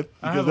 deep breath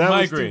I because have a that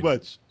was migraine. too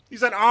much. He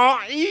said,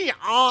 "E."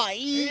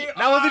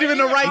 That wasn't even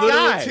the right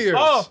guy. Tears.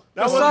 Oh,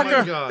 That the was- soccer,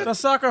 my God. the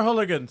soccer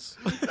hooligans.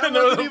 That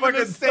wasn't even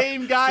the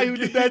same guy who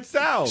did that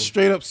sound.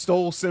 Straight up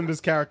stole Simba's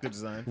character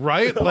design.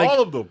 Right? Like,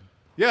 All of them.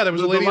 yeah, there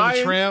was a lady in the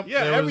lion, tramp.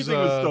 Yeah, there everything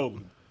was was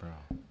stolen.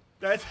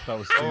 That's, That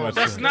was too much.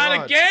 That's not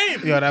a game.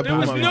 Yeah, that There blew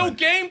was my no mind.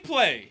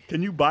 gameplay.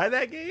 Can you buy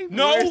that game?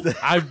 No. Where's that?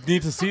 I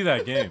need to see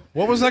that game.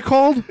 What was that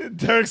called?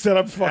 Derek said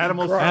I'm fucking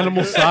Animal crying.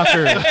 Animal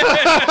soccer.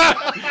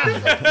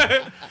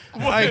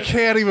 I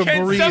can't even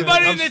Can breathe.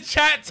 somebody I'm in the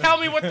chat tell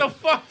me what the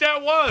fuck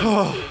that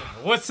was?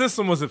 What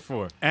system was it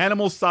for?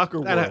 Animal Soccer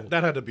World.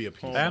 that had to be a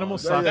piece. Animal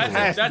That soccer.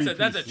 has to be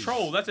That's a PC.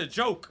 troll. That's a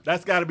joke.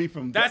 That's got to be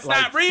from. That's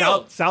like, not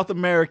real. South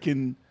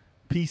American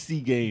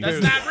PC game.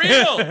 That's not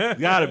real.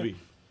 Gotta be.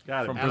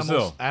 Gotta From be.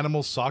 Brazil.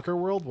 Animal Soccer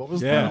World? What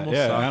was Yeah, that?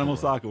 yeah. Animal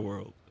Soccer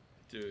World.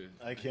 Dude.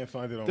 I can't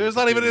find it on. There's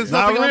not even. There's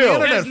Not nothing on real. the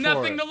internet There's for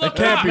nothing it. to look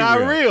can't up. be Not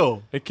real.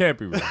 real. It can't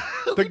be real.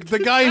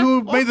 The guy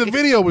who made the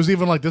video was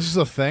even like, "This is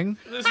a thing."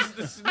 This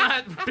is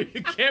not.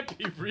 It can't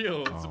be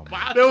real. It's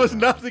impossible. There was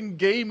nothing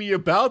gamey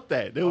about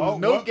that. There was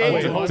no game.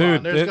 Wait, hold Dude,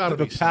 on. There's it- got to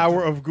The be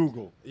power of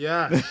Google.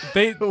 Yeah.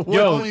 They Tell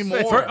yo. me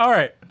more. All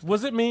right,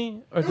 was it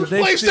me or did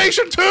they?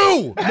 PlayStation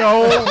 2.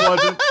 No, it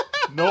wasn't.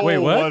 No, Wait,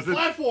 what? it wasn't.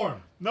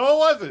 Platform. No, it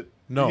wasn't.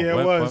 No, Yeah, it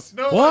what- was.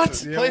 What? No,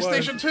 What? Yeah, it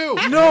PlayStation 2.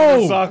 Animal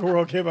No. Soccer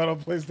World came out on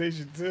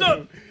PlayStation 2.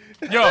 No.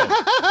 Yo,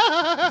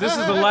 this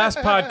is the last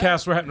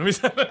podcast we're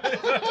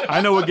having.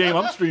 I know what game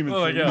I'm streaming.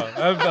 Oh my to. god,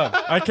 I'm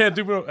done. I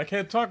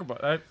can't talk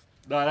about it.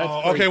 No, that's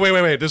Oh, okay,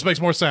 wait. This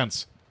makes more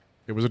sense.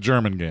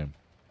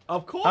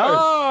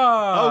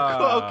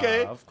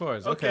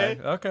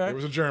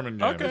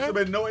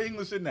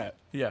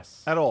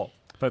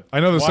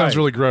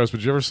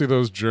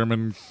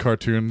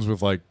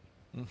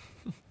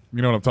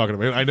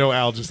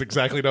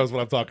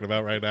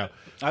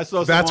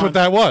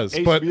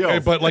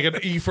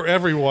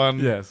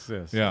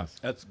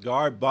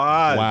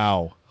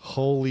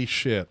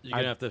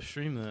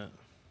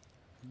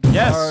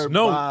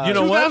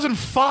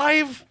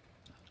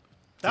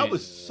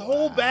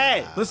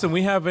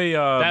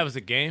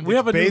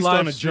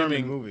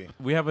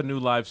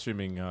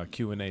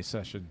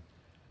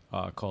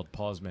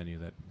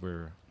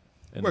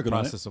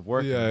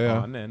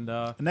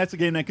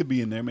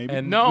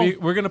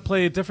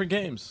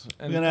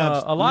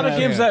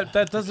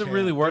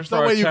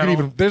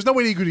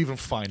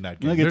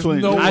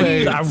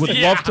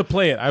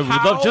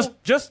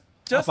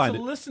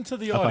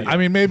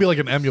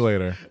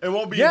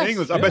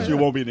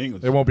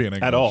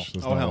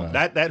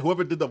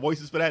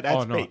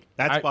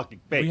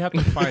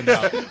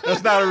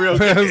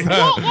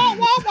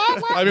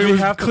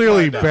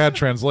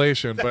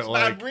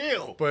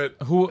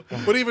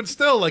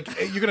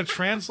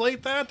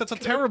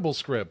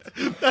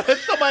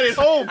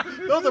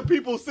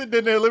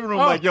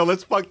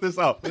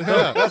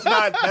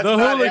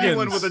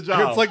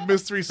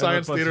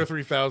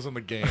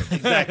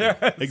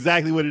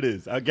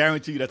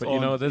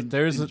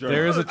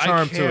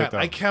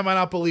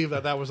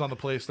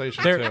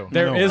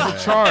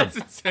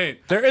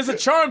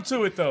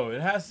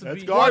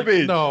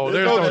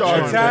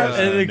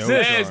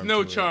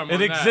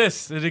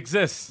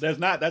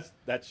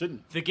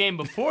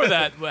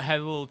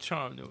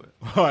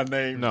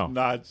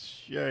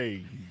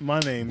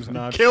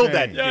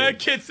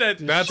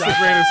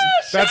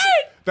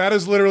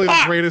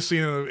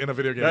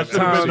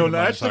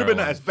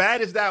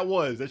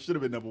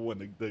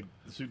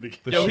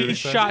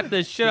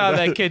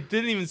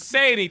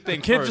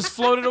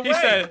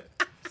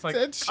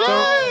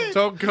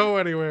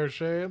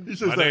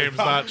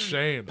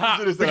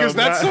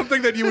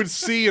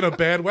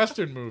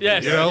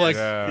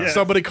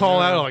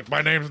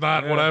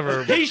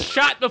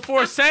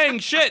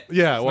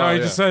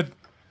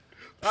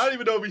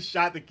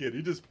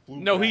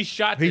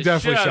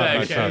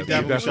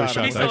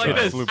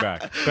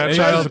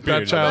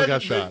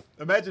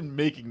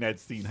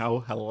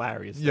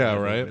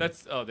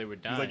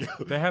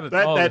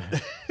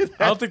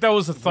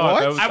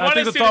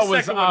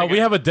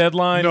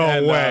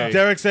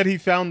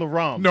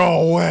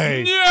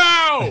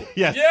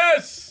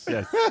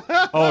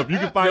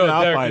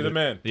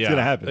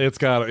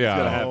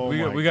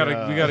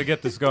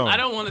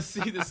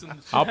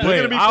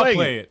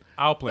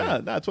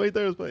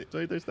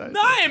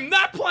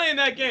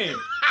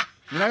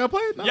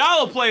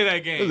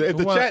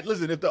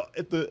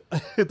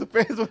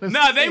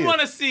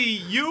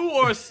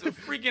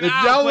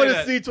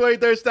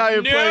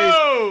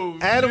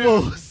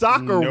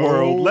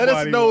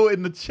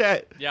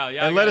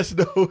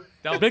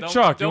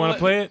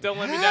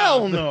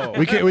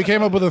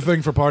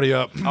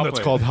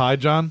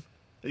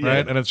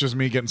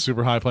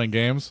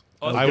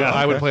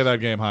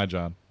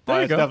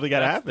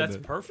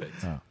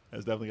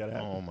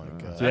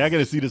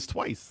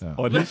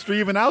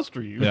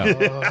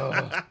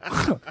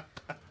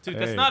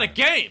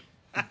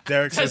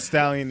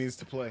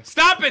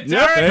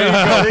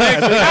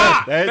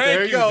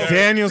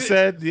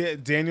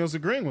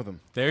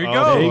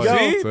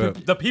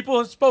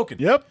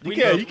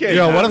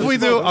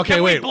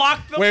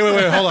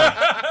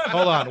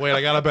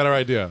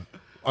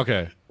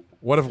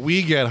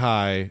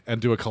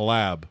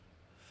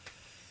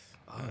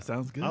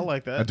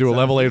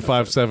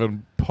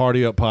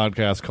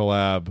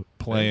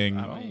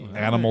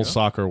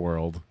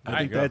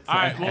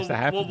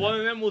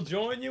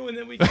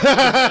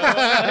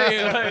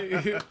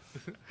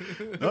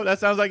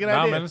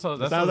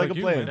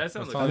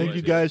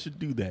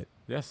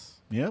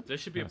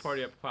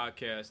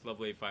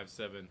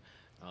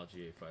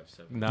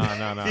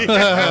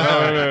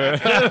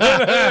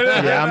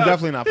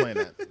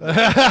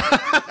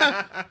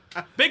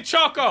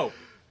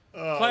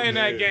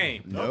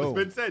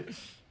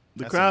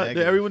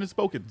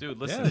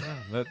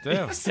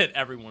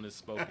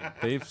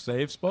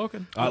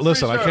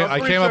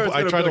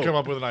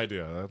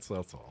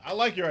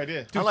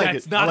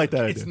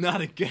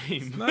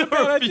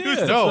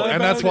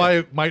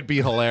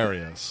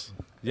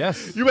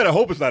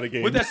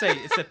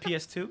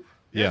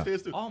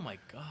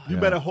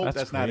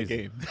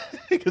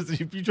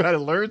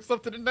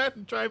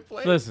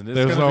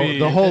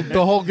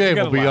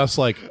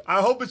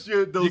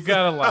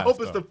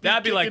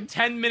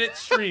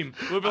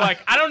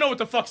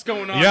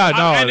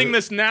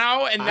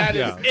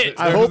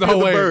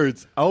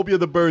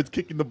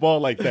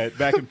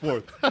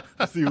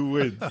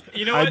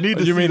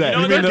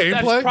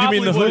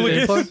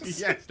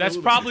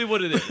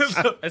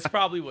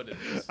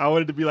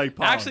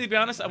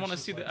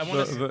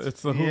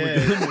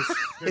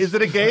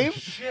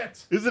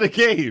 Is it a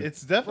game?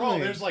 It's definitely.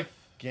 Bro, there's like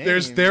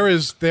there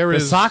is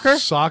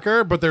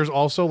soccer, but there's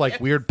also like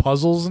weird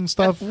puzzles and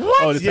stuff.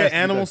 What? Oh, Yeah,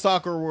 Animal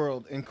Soccer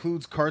World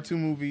includes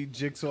cartoon movie,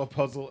 jigsaw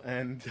puzzle,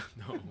 and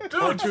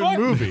Cartoon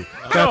movie.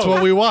 That's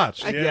what we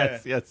watched. Yeah.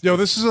 Yes. Yo,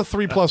 this is a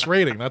 3+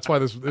 rating. That's why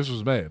this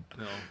was made.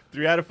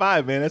 3 out of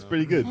 5, man. That's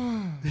pretty good.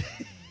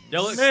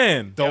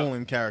 Man,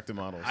 Dolan character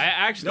models. I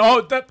actually.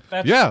 Oh, that's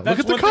Yeah, look that's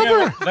at the one thing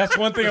cover. That's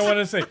one thing I want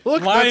to say.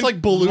 Look, that's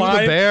like Baloo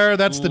the bear.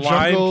 That's the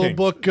Lion Jungle King.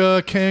 Book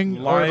King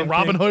or Lion the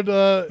Robin King.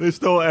 Hood. They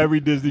stole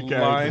every Disney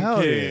character. Lion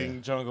Hell King, yeah.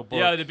 Jungle Book.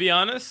 Yeah, to be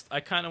honest, I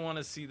kind of want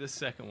to see the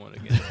second one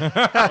again.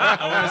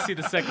 I want to see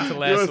the second to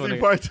last one. see Again.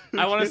 part 2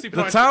 I want to see The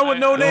part Town with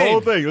No The Name. whole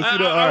thing. Let's see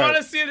the. I all want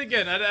right. to see it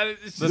again.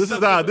 It's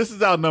This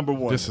is our number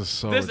 1. This is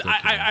so This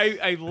ridiculous.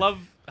 I love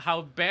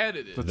how bad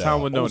it is. The There Town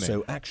are with No also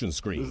Name. action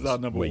screens This is our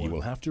number where 1. you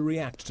will have to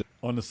react to.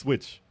 On the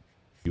Switch.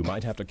 You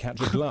might have to catch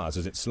a glass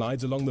as it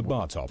slides along the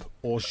bar top,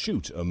 or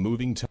shoot a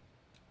moving top.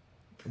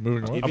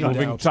 Moving If on. in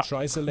moving doubt, top.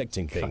 try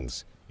selecting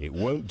things. It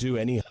won't do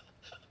any.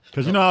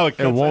 Because you know how it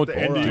cuts won't at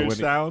the end do of your any-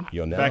 sound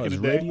You're now back in as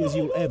the ready day? as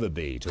you'll ever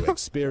be to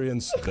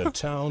experience the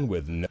town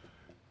with no.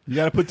 You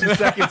got to put 2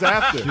 seconds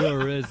after.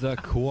 Sure is a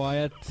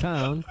quiet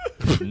town.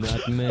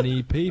 Not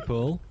many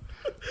people.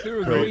 There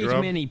are a great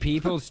many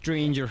people,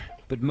 stranger,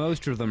 but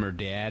most of them are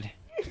dead.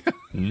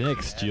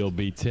 Next, you'll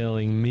be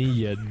telling me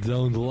you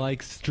don't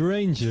like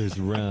strangers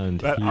round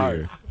That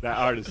here.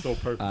 art is so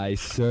perfect. I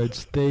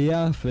searched the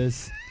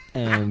office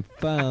and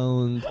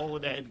found Oh,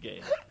 that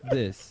game.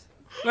 this.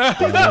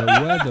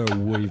 The weather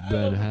we've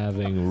been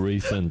having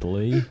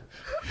recently.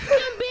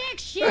 Big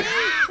shit.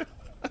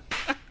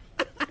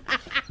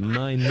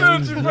 My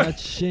name's not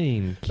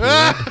Shane, kid.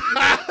 I'm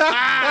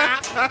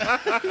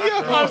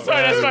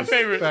sorry, that's my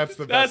favorite. That's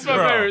the That's best. my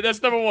Bro. favorite.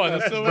 That's number 1.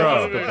 That's number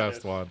Bro. one. That's the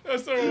best one.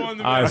 That's number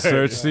 1. I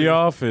searched the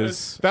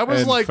office. That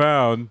was and like-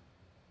 found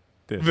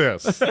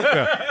this.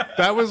 Yeah.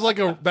 That was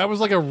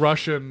like a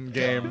Russian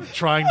game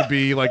trying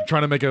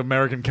to make an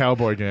American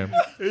cowboy game.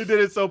 He did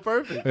it so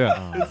perfect.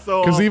 Yeah. It's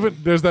so Because awesome. even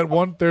there's that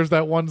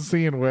one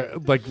scene where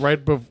like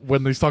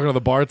when he's talking to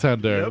the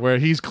bartender where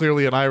he's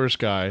clearly an Irish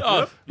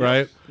guy,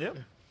 right? Yep.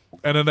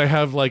 And then they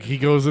have like he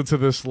goes into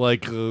this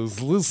like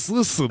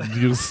listen,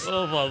 you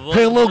Oh,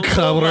 hello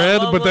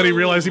comrade, but then he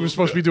realized he was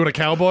supposed to be doing a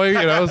cowboy, you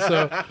know.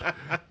 So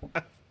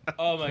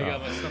Oh my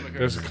god, my stomach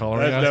there's hurts. a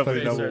coloring That's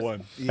aspect. definitely number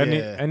 1.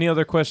 Yeah. Any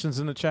other questions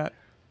in the chat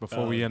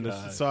before we end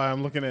this? Sorry,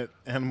 I'm looking at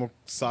Animal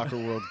Soccer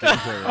World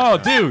gameplay. Oh,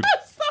 dude.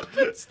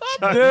 You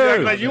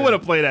act like you want to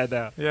play that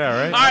now. Yeah,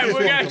 right. All right,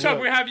 we're gonna Chuck.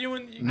 We have you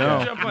and you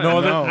No. jump in.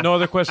 No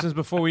other questions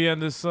before we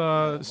end this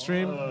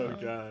stream. Oh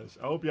gosh,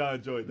 I hope y'all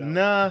enjoyed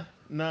that.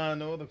 Nah,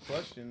 no other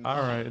questions. All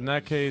right. In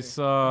that case,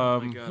 We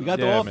got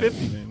through yeah, all man.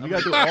 50, man. We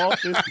got through all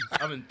 50.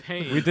 I'm in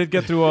pain. We did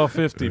get through all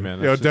 50, man.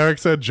 Yo, That's Derek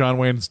said John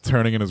Wayne's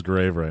turning in his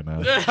grave right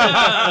now.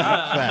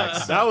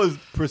 Facts. That was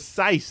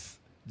precise,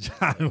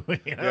 John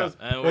Wayne. And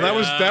Well,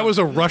 that was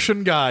a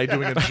Russian guy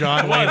doing a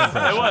John Wayne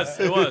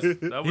impression. It was. That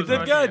He was did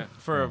Russian, good yeah.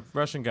 for a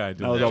Russian guy.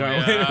 That was Doing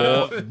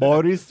a that.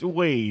 Boris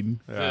Wayne.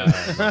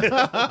 Boris.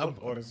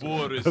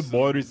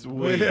 Boris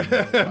Wayne.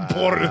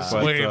 Boris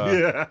But,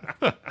 Wayne.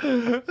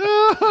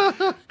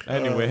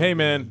 Anyway, hey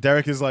man.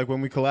 Derek is like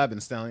when we collab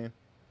in Stallion.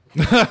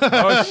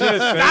 Oh shit!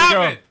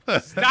 There you go.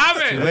 Stop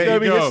it! It's gonna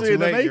be go. history in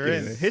the Too late, you're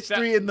making. in.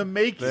 History in the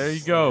making. There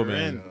you go, You're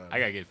man. in. I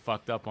gotta get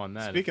fucked up on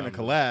that. Speaking of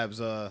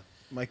collabs,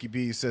 Mikey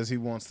B says he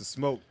wants to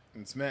smoke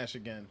and smash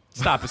again.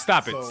 Stop it!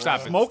 Stop it! So,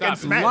 Stop it! Smoke Stop and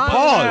it. smash.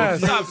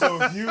 Yes. Pause. So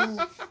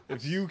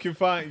if you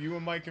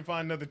and Mike can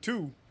find another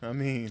 2, I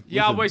mean,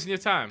 Y'all wasting your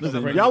time.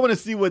 Listen, y'all want to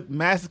see what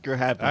massacre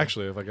happened?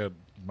 Actually, if I got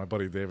my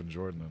buddy David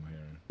Jordan in here.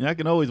 I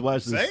can always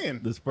watch Saying.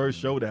 this first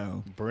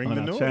showdown Bring on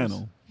the our noise.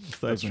 channel.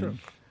 That's true.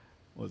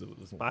 Was it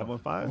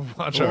 5-on-5?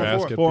 Watch our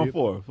ass get 4-on-4. beat.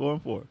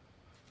 4-on-4.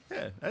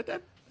 Yeah,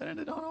 that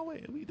ended on our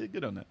way. We did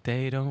good on that.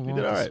 They don't We want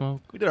did all to right.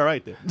 smoke. We did all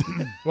right there.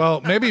 Well,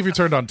 maybe if you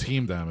turned on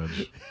team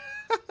damage.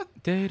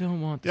 They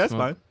don't want to Yeah, that's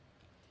smoke. fine.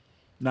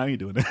 Now you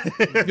doing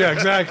it. Yeah,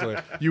 exactly.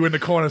 You in the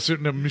corner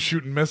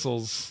shooting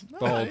missiles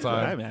the whole I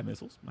time. haven't had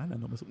missiles. I had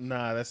no missiles.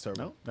 nah, that's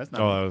terrible. No, that's not.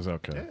 Oh, that was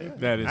okay.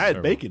 That is I had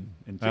terrible. bacon.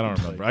 And I don't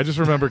chicken remember. legs. I just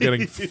remember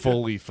getting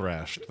fully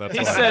thrashed. That's He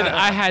all I said remember.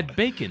 I had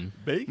bacon.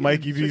 Bacon.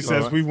 Mikey B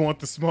says we want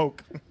the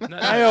smoke.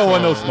 I don't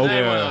want no smoke. I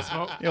ain't want no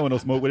smoke. You don't want no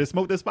smoke with it.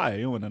 Smoke that's fire.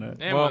 You don't want none of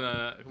that. Ain't Well- want none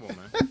of that. Come on,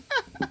 man.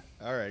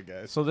 All right,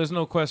 guys. So there's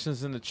no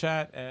questions in the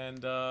chat, and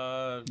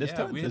There's yeah,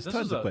 tons- there's this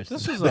tons was of a,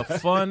 questions. This was a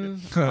fun,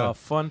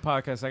 fun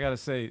podcast. I gotta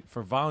say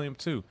for volume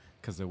 2,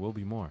 because there will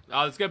be more.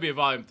 Oh, it's gonna be a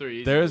volume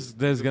 3. There's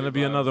gonna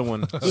be another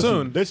one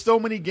soon. There's so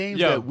many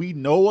games Yo. that we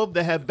know of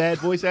that have bad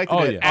voice acting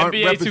Oh, that yeah. aren't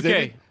NBA 2K.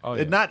 represented. Oh,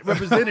 They're yeah. not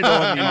represented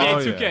on the NBA Oh,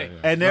 yeah, 2K. yeah.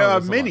 And there No, are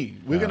there's a many.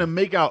 lot. We're gonna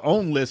make our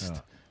own list,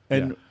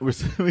 and we're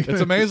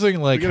It's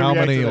amazing, like we're gonna how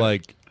react to many that.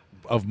 like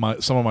of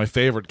some of my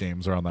favorite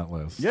games are on that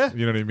list. Yeah.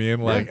 You know what I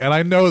mean? Like, and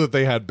I know that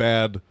they had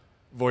bad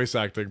voice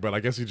acting, but I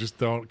guess you just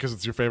don't because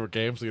it's your favorite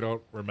game, so you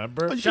don't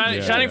remember.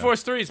 Shining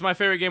Force 3 is my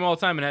favorite game all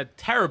the time, and had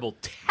terrible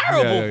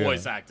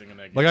voice acting in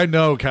that game. Like I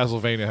know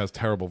Castlevania has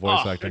terrible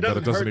voice acting, but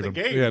it doesn't hurt even.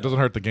 the game. Yeah, it doesn't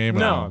hurt the game.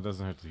 at all. it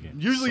doesn't hurt the game.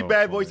 Usually,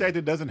 bad voice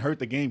acting doesn't hurt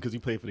the game because you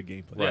play for the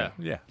gameplay. Right.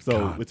 Yeah. So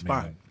God, it's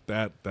man,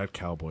 fine. That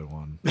cowboy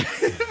one.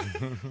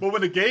 But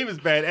when the game is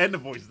bad and the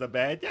voices are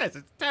bad, yes,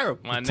 it's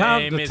terrible. My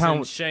name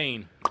isn't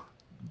Shane.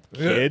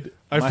 Kid.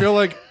 I feel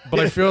like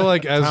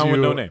as Town you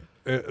with no name.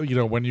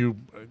 When you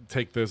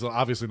take this,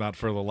 obviously not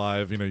for the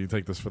live, you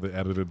take this for the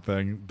edited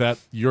thing, that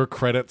your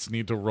credits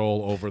need to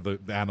roll over the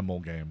animal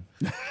game.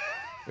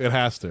 It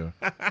has to.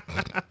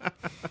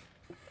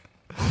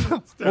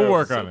 We'll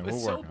work on it. It's We'll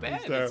so work on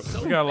bad. it. It's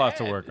so We got a lot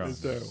to bad. work on.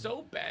 It's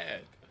so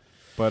bad.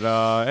 But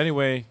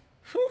anyway,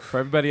 for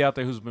everybody out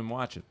there who's been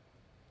watching,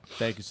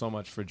 thank you so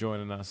much for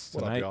joining us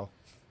What up, tonight. y'all?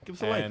 Give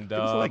us a like. And, Give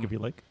us a like if you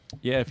like.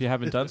 Yeah, if you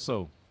haven't done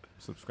so,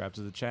 subscribe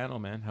to the channel,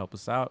 man. Help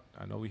us out.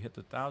 I know we hit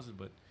the 1,000,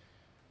 but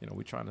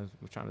we're trying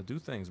to do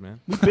things, man.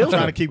 We're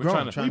trying to keep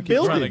growing. We're trying to get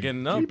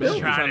up. We're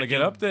trying to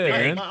get up there,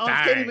 Hey, man. my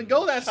arms can't even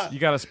go that high. You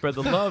gotta spread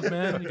the love,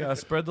 man. You gotta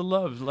spread the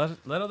love.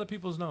 Let other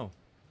people know.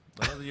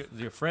 Let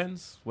your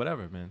friends,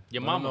 whatever, man.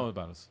 Your Let mama them know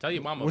about us. Tell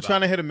your mama. We're about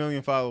trying to it. hit 1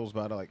 million followers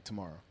by like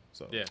tomorrow.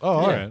 So Yeah. Oh,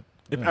 all right.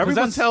 If Yeah. everyone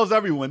that's- tells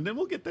everyone, then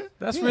we'll get there.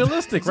 That's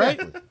realistic, right?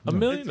 1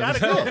 million. Gotta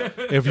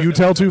go. If you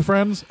tell 2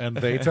 friends and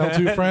they tell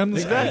 2 friends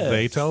Exactly. and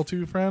they tell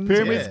 2 friends,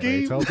 Pyramid and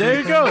scheme? they tell 2 There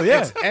you friends. go.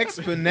 Yeah. It's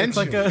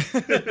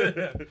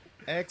exponential.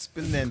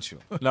 Exponential.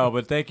 No,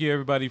 but thank you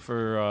everybody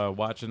for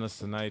watching us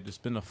tonight. It's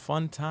been a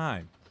fun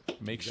time.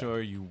 Make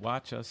sure you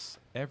watch us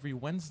every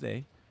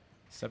Wednesday,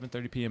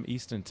 7:30 p.m.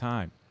 Eastern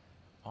Time,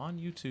 on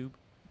YouTube.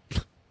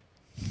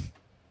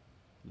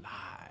 Live.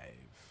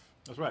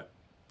 That's right.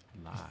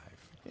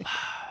 Live.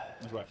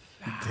 That's right.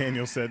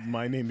 Daniel said,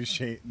 "My name is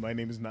Shane. My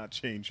name is not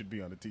Shane. Should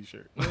be on a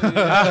T-shirt."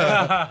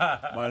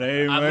 My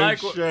name I ain't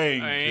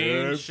Shane.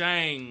 ain't kid.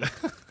 Shane.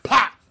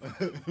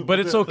 But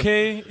it's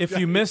okay if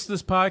you missed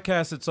this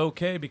podcast. It's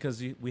okay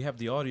because we have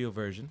the audio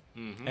version,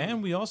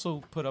 and we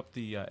also put up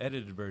the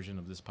edited version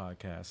of this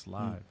podcast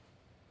live.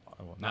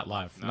 Well, not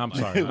live. Not I'm live.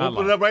 sorry. We'll not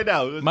put it live. up right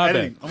now. It's My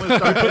editing. bad. I'm gonna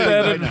start We put the editing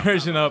edited right now.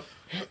 version up.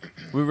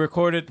 We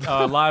recorded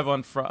live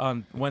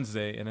on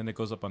Wednesday, and then it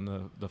goes up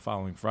on the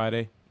following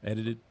Friday,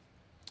 edited.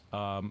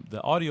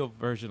 The audio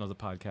version of the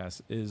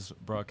podcast is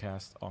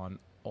broadcast on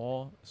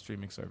all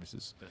streaming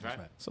services. That's right.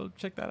 So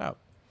check that out.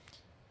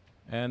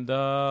 And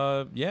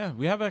yeah,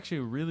 we have actually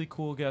a really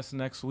cool guest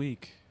next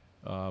week,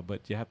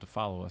 but you have to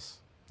follow us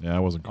Yeah, I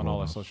wasn't cool on all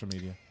our enough. social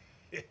media.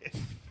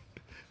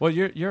 Well,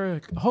 you're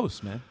a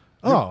host, man.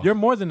 Oh. You're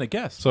more than a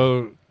guest.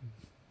 So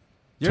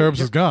You're- Turbs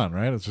is gone,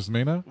 right? It's just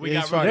me now? We Yeah,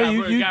 got he's fine. rid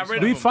Yeah, of you- got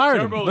rid we of him.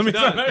 fired him. Turbo's Let me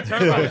done.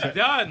 Turbo's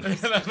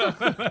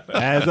done.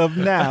 As of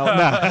now,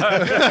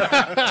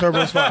 nah.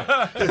 Turbo's fine.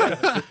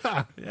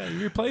 Yeah,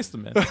 you replaced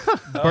him, man.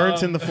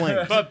 Burnt in the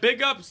flames. But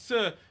big ups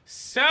to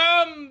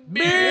some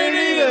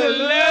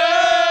bearded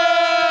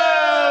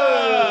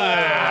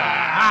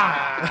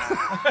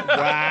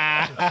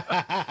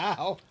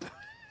Wow.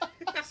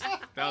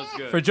 That was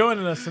good. For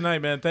joining us tonight,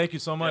 man. Thank you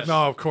so much.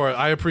 No, of course.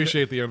 I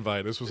appreciate the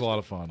invite. This was a lot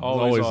of fun. It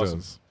Always always awesome.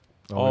 is.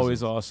 Always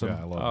is. awesome. Yeah,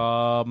 I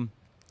love it.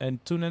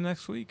 And tune in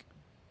next week.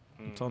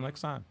 Until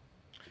next time.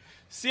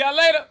 See y'all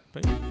later.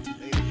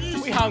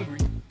 Peace. We hungry.